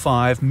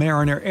PBM-5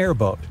 Mariner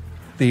airboat.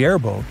 The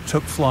airboat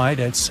took flight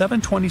at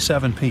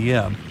 7:27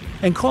 p.m.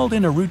 and called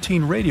in a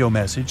routine radio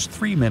message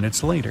 3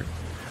 minutes later.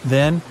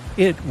 Then,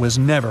 it was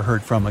never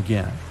heard from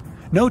again.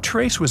 No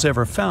trace was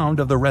ever found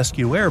of the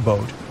rescue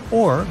airboat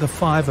or the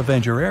 5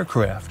 Avenger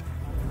aircraft.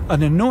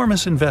 An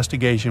enormous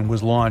investigation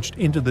was launched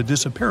into the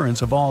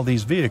disappearance of all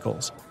these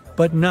vehicles,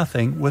 but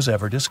nothing was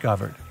ever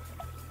discovered.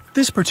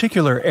 This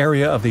particular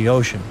area of the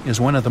ocean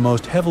is one of the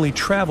most heavily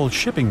traveled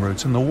shipping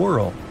routes in the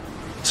world.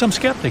 Some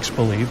skeptics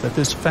believe that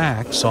this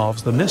fact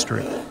solves the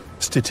mystery.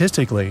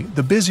 Statistically,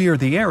 the busier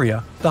the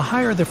area, the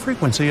higher the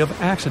frequency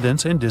of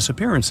accidents and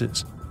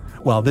disappearances.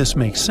 While this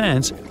makes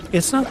sense,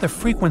 it's not the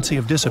frequency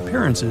of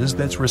disappearances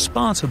that's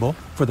responsible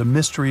for the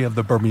mystery of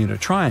the Bermuda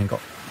Triangle.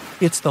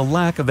 It's the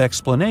lack of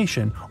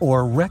explanation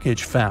or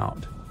wreckage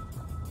found.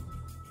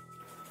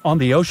 On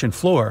the ocean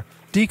floor,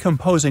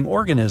 decomposing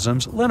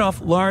organisms let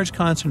off large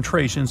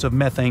concentrations of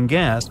methane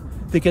gas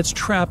that gets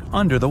trapped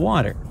under the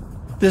water.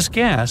 This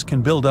gas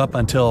can build up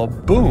until,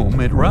 boom,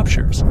 it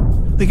ruptures.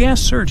 The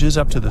gas surges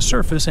up to the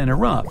surface and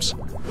erupts.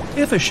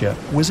 If a ship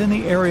was in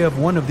the area of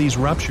one of these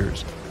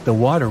ruptures, the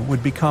water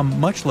would become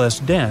much less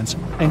dense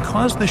and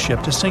cause the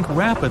ship to sink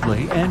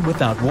rapidly and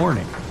without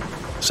warning.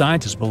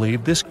 Scientists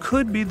believe this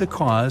could be the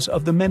cause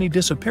of the many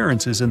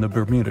disappearances in the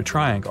Bermuda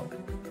Triangle.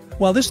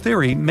 While this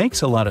theory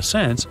makes a lot of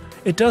sense,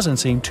 it doesn't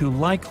seem too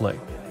likely.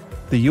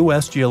 The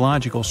U.S.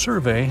 Geological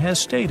Survey has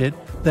stated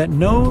that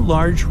no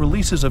large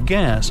releases of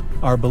gas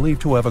are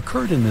believed to have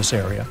occurred in this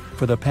area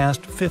for the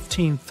past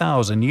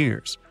 15,000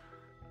 years.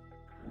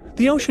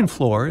 The ocean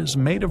floor is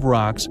made of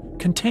rocks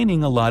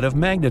containing a lot of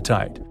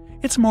magnetite.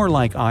 It's more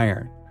like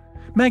iron.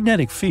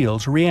 Magnetic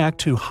fields react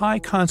to high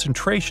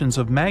concentrations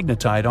of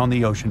magnetite on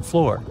the ocean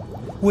floor,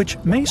 which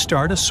may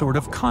start a sort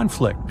of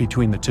conflict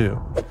between the two.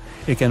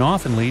 It can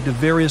often lead to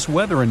various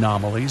weather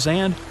anomalies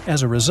and,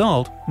 as a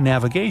result,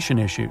 navigation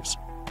issues.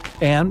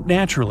 And,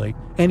 naturally,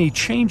 any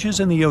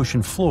changes in the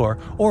ocean floor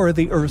or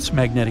the Earth's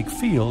magnetic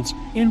fields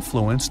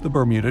influence the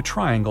Bermuda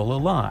Triangle a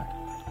lot.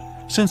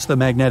 Since the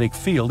magnetic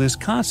field is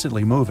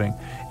constantly moving,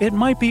 it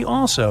might be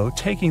also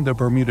taking the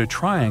Bermuda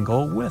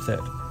Triangle with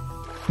it.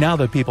 Now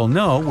that people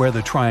know where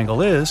the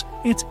triangle is,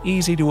 it's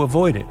easy to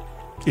avoid it.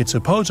 It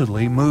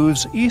supposedly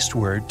moves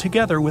eastward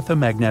together with the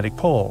magnetic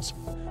poles.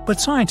 But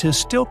scientists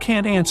still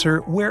can't answer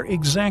where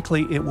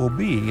exactly it will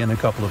be in a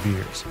couple of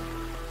years.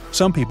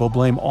 Some people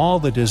blame all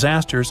the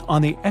disasters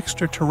on the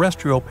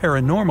extraterrestrial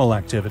paranormal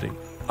activity.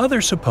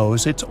 Others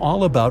suppose it's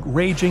all about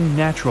raging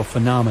natural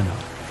phenomena.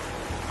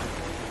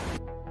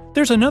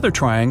 There's another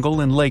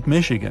triangle in Lake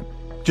Michigan.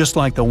 Just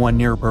like the one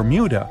near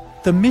Bermuda,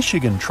 the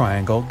Michigan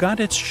Triangle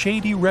got its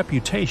shady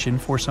reputation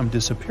for some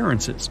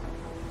disappearances.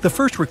 The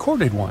first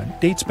recorded one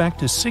dates back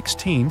to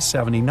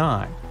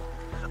 1679.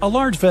 A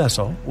large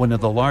vessel, one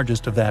of the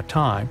largest of that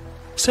time,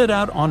 set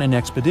out on an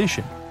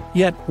expedition.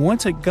 Yet,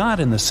 once it got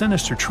in the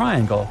sinister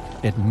triangle,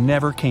 it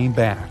never came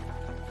back.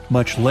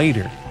 Much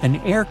later, an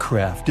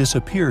aircraft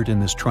disappeared in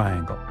this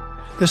triangle.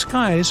 The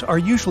skies are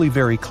usually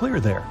very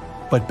clear there,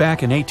 but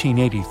back in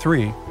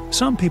 1883,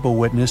 some people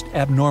witnessed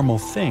abnormal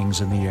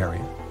things in the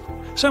area.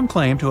 Some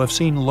claim to have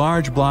seen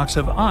large blocks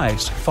of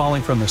ice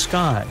falling from the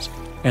skies,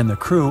 and the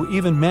crew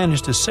even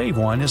managed to save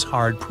one as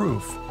hard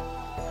proof.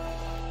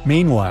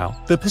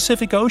 Meanwhile, the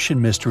Pacific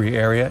Ocean Mystery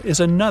Area is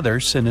another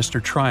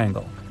sinister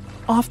triangle.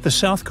 Off the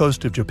south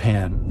coast of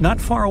Japan,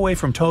 not far away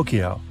from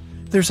Tokyo,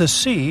 there's a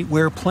sea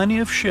where plenty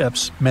of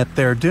ships met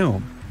their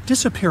doom,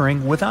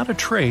 disappearing without a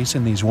trace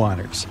in these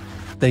waters.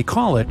 They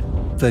call it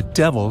the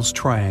Devil's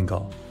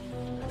Triangle.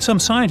 Some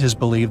scientists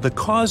believe the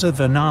cause of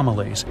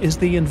anomalies is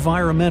the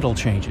environmental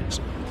changes.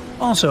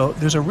 Also,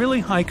 there's a really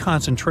high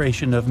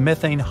concentration of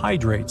methane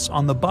hydrates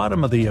on the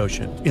bottom of the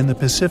ocean in the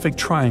Pacific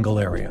Triangle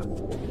area.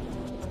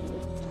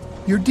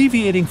 You're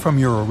deviating from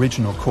your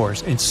original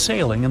course and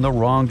sailing in the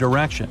wrong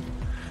direction.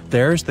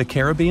 There's the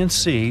Caribbean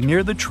Sea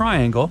near the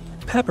triangle,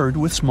 peppered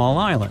with small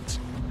islands.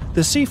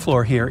 The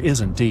seafloor here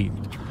isn't deep.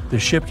 The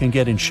ship can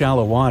get in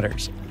shallow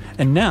waters.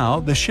 And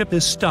now the ship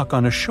is stuck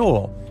on a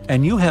shoal,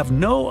 and you have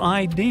no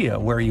idea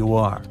where you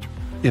are.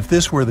 If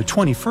this were the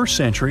 21st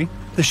century,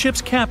 the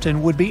ship's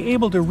captain would be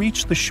able to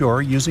reach the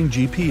shore using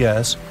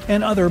GPS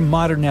and other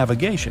modern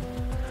navigation.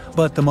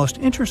 But the most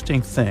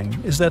interesting thing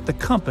is that the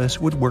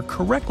compass would work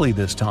correctly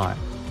this time,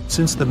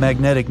 since the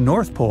magnetic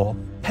North Pole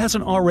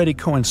hasn't already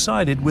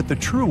coincided with the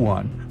true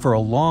one for a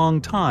long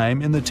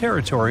time in the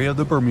territory of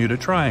the Bermuda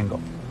Triangle.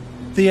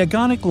 The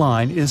agonic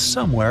line is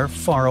somewhere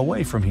far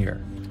away from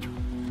here.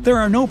 There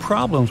are no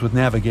problems with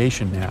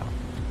navigation now,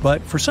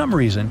 but for some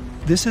reason,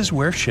 this is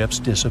where ships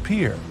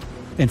disappear.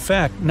 In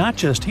fact, not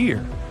just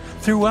here.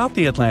 Throughout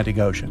the Atlantic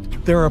Ocean,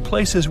 there are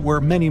places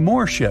where many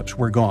more ships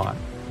were gone.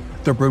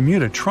 The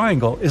Bermuda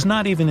Triangle is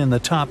not even in the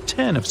top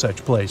 10 of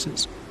such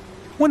places.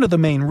 One of the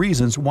main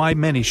reasons why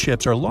many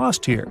ships are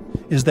lost here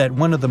is that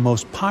one of the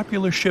most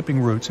popular shipping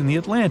routes in the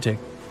Atlantic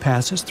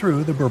passes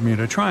through the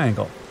Bermuda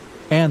Triangle.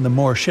 And the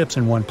more ships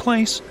in one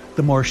place,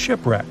 the more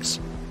shipwrecks.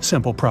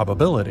 Simple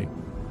probability.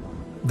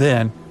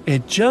 Then,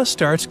 it just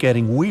starts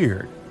getting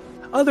weird.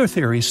 Other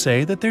theories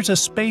say that there's a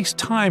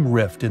space-time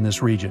rift in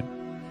this region.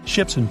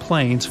 Ships and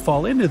planes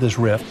fall into this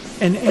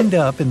rift and end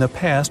up in the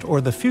past or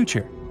the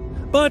future.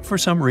 But for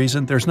some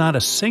reason, there's not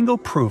a single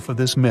proof of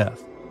this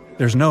myth.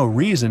 There's no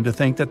reason to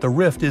think that the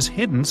rift is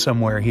hidden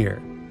somewhere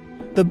here.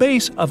 The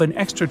base of an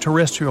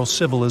extraterrestrial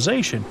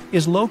civilization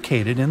is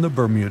located in the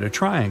Bermuda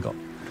Triangle.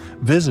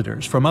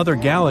 Visitors from other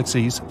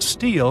galaxies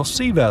steal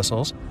sea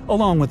vessels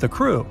along with the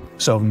crew,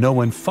 so no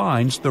one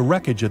finds the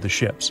wreckage of the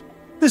ships.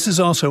 This is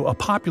also a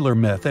popular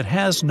myth that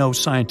has no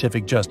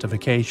scientific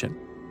justification.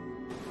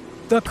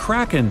 The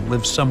Kraken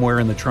lives somewhere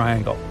in the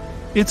triangle.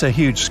 It's a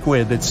huge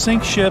squid that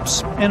sinks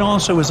ships and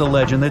also is a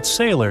legend that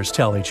sailors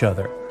tell each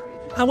other.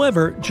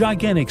 However,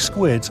 gigantic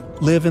squids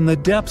live in the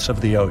depths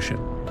of the ocean.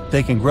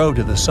 They can grow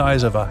to the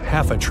size of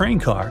half a train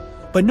car,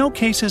 but no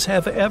cases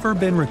have ever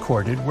been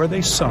recorded where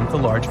they sunk a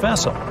large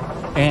vessel.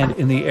 And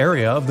in the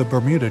area of the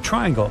Bermuda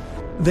Triangle,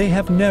 they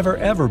have never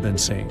ever been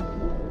seen.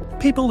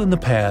 People in the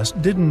past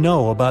didn't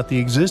know about the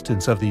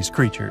existence of these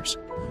creatures,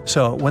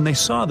 so when they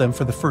saw them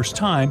for the first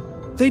time,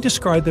 they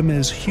described them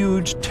as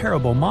huge,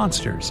 terrible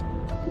monsters.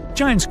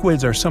 Giant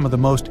squids are some of the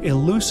most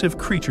elusive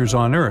creatures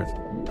on Earth,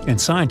 and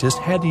scientists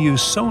had to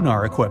use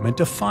sonar equipment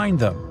to find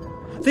them.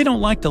 They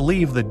don't like to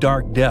leave the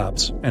dark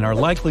depths and are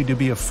likely to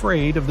be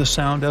afraid of the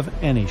sound of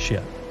any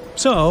ship.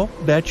 So,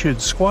 that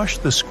should squash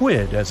the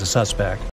squid as a suspect.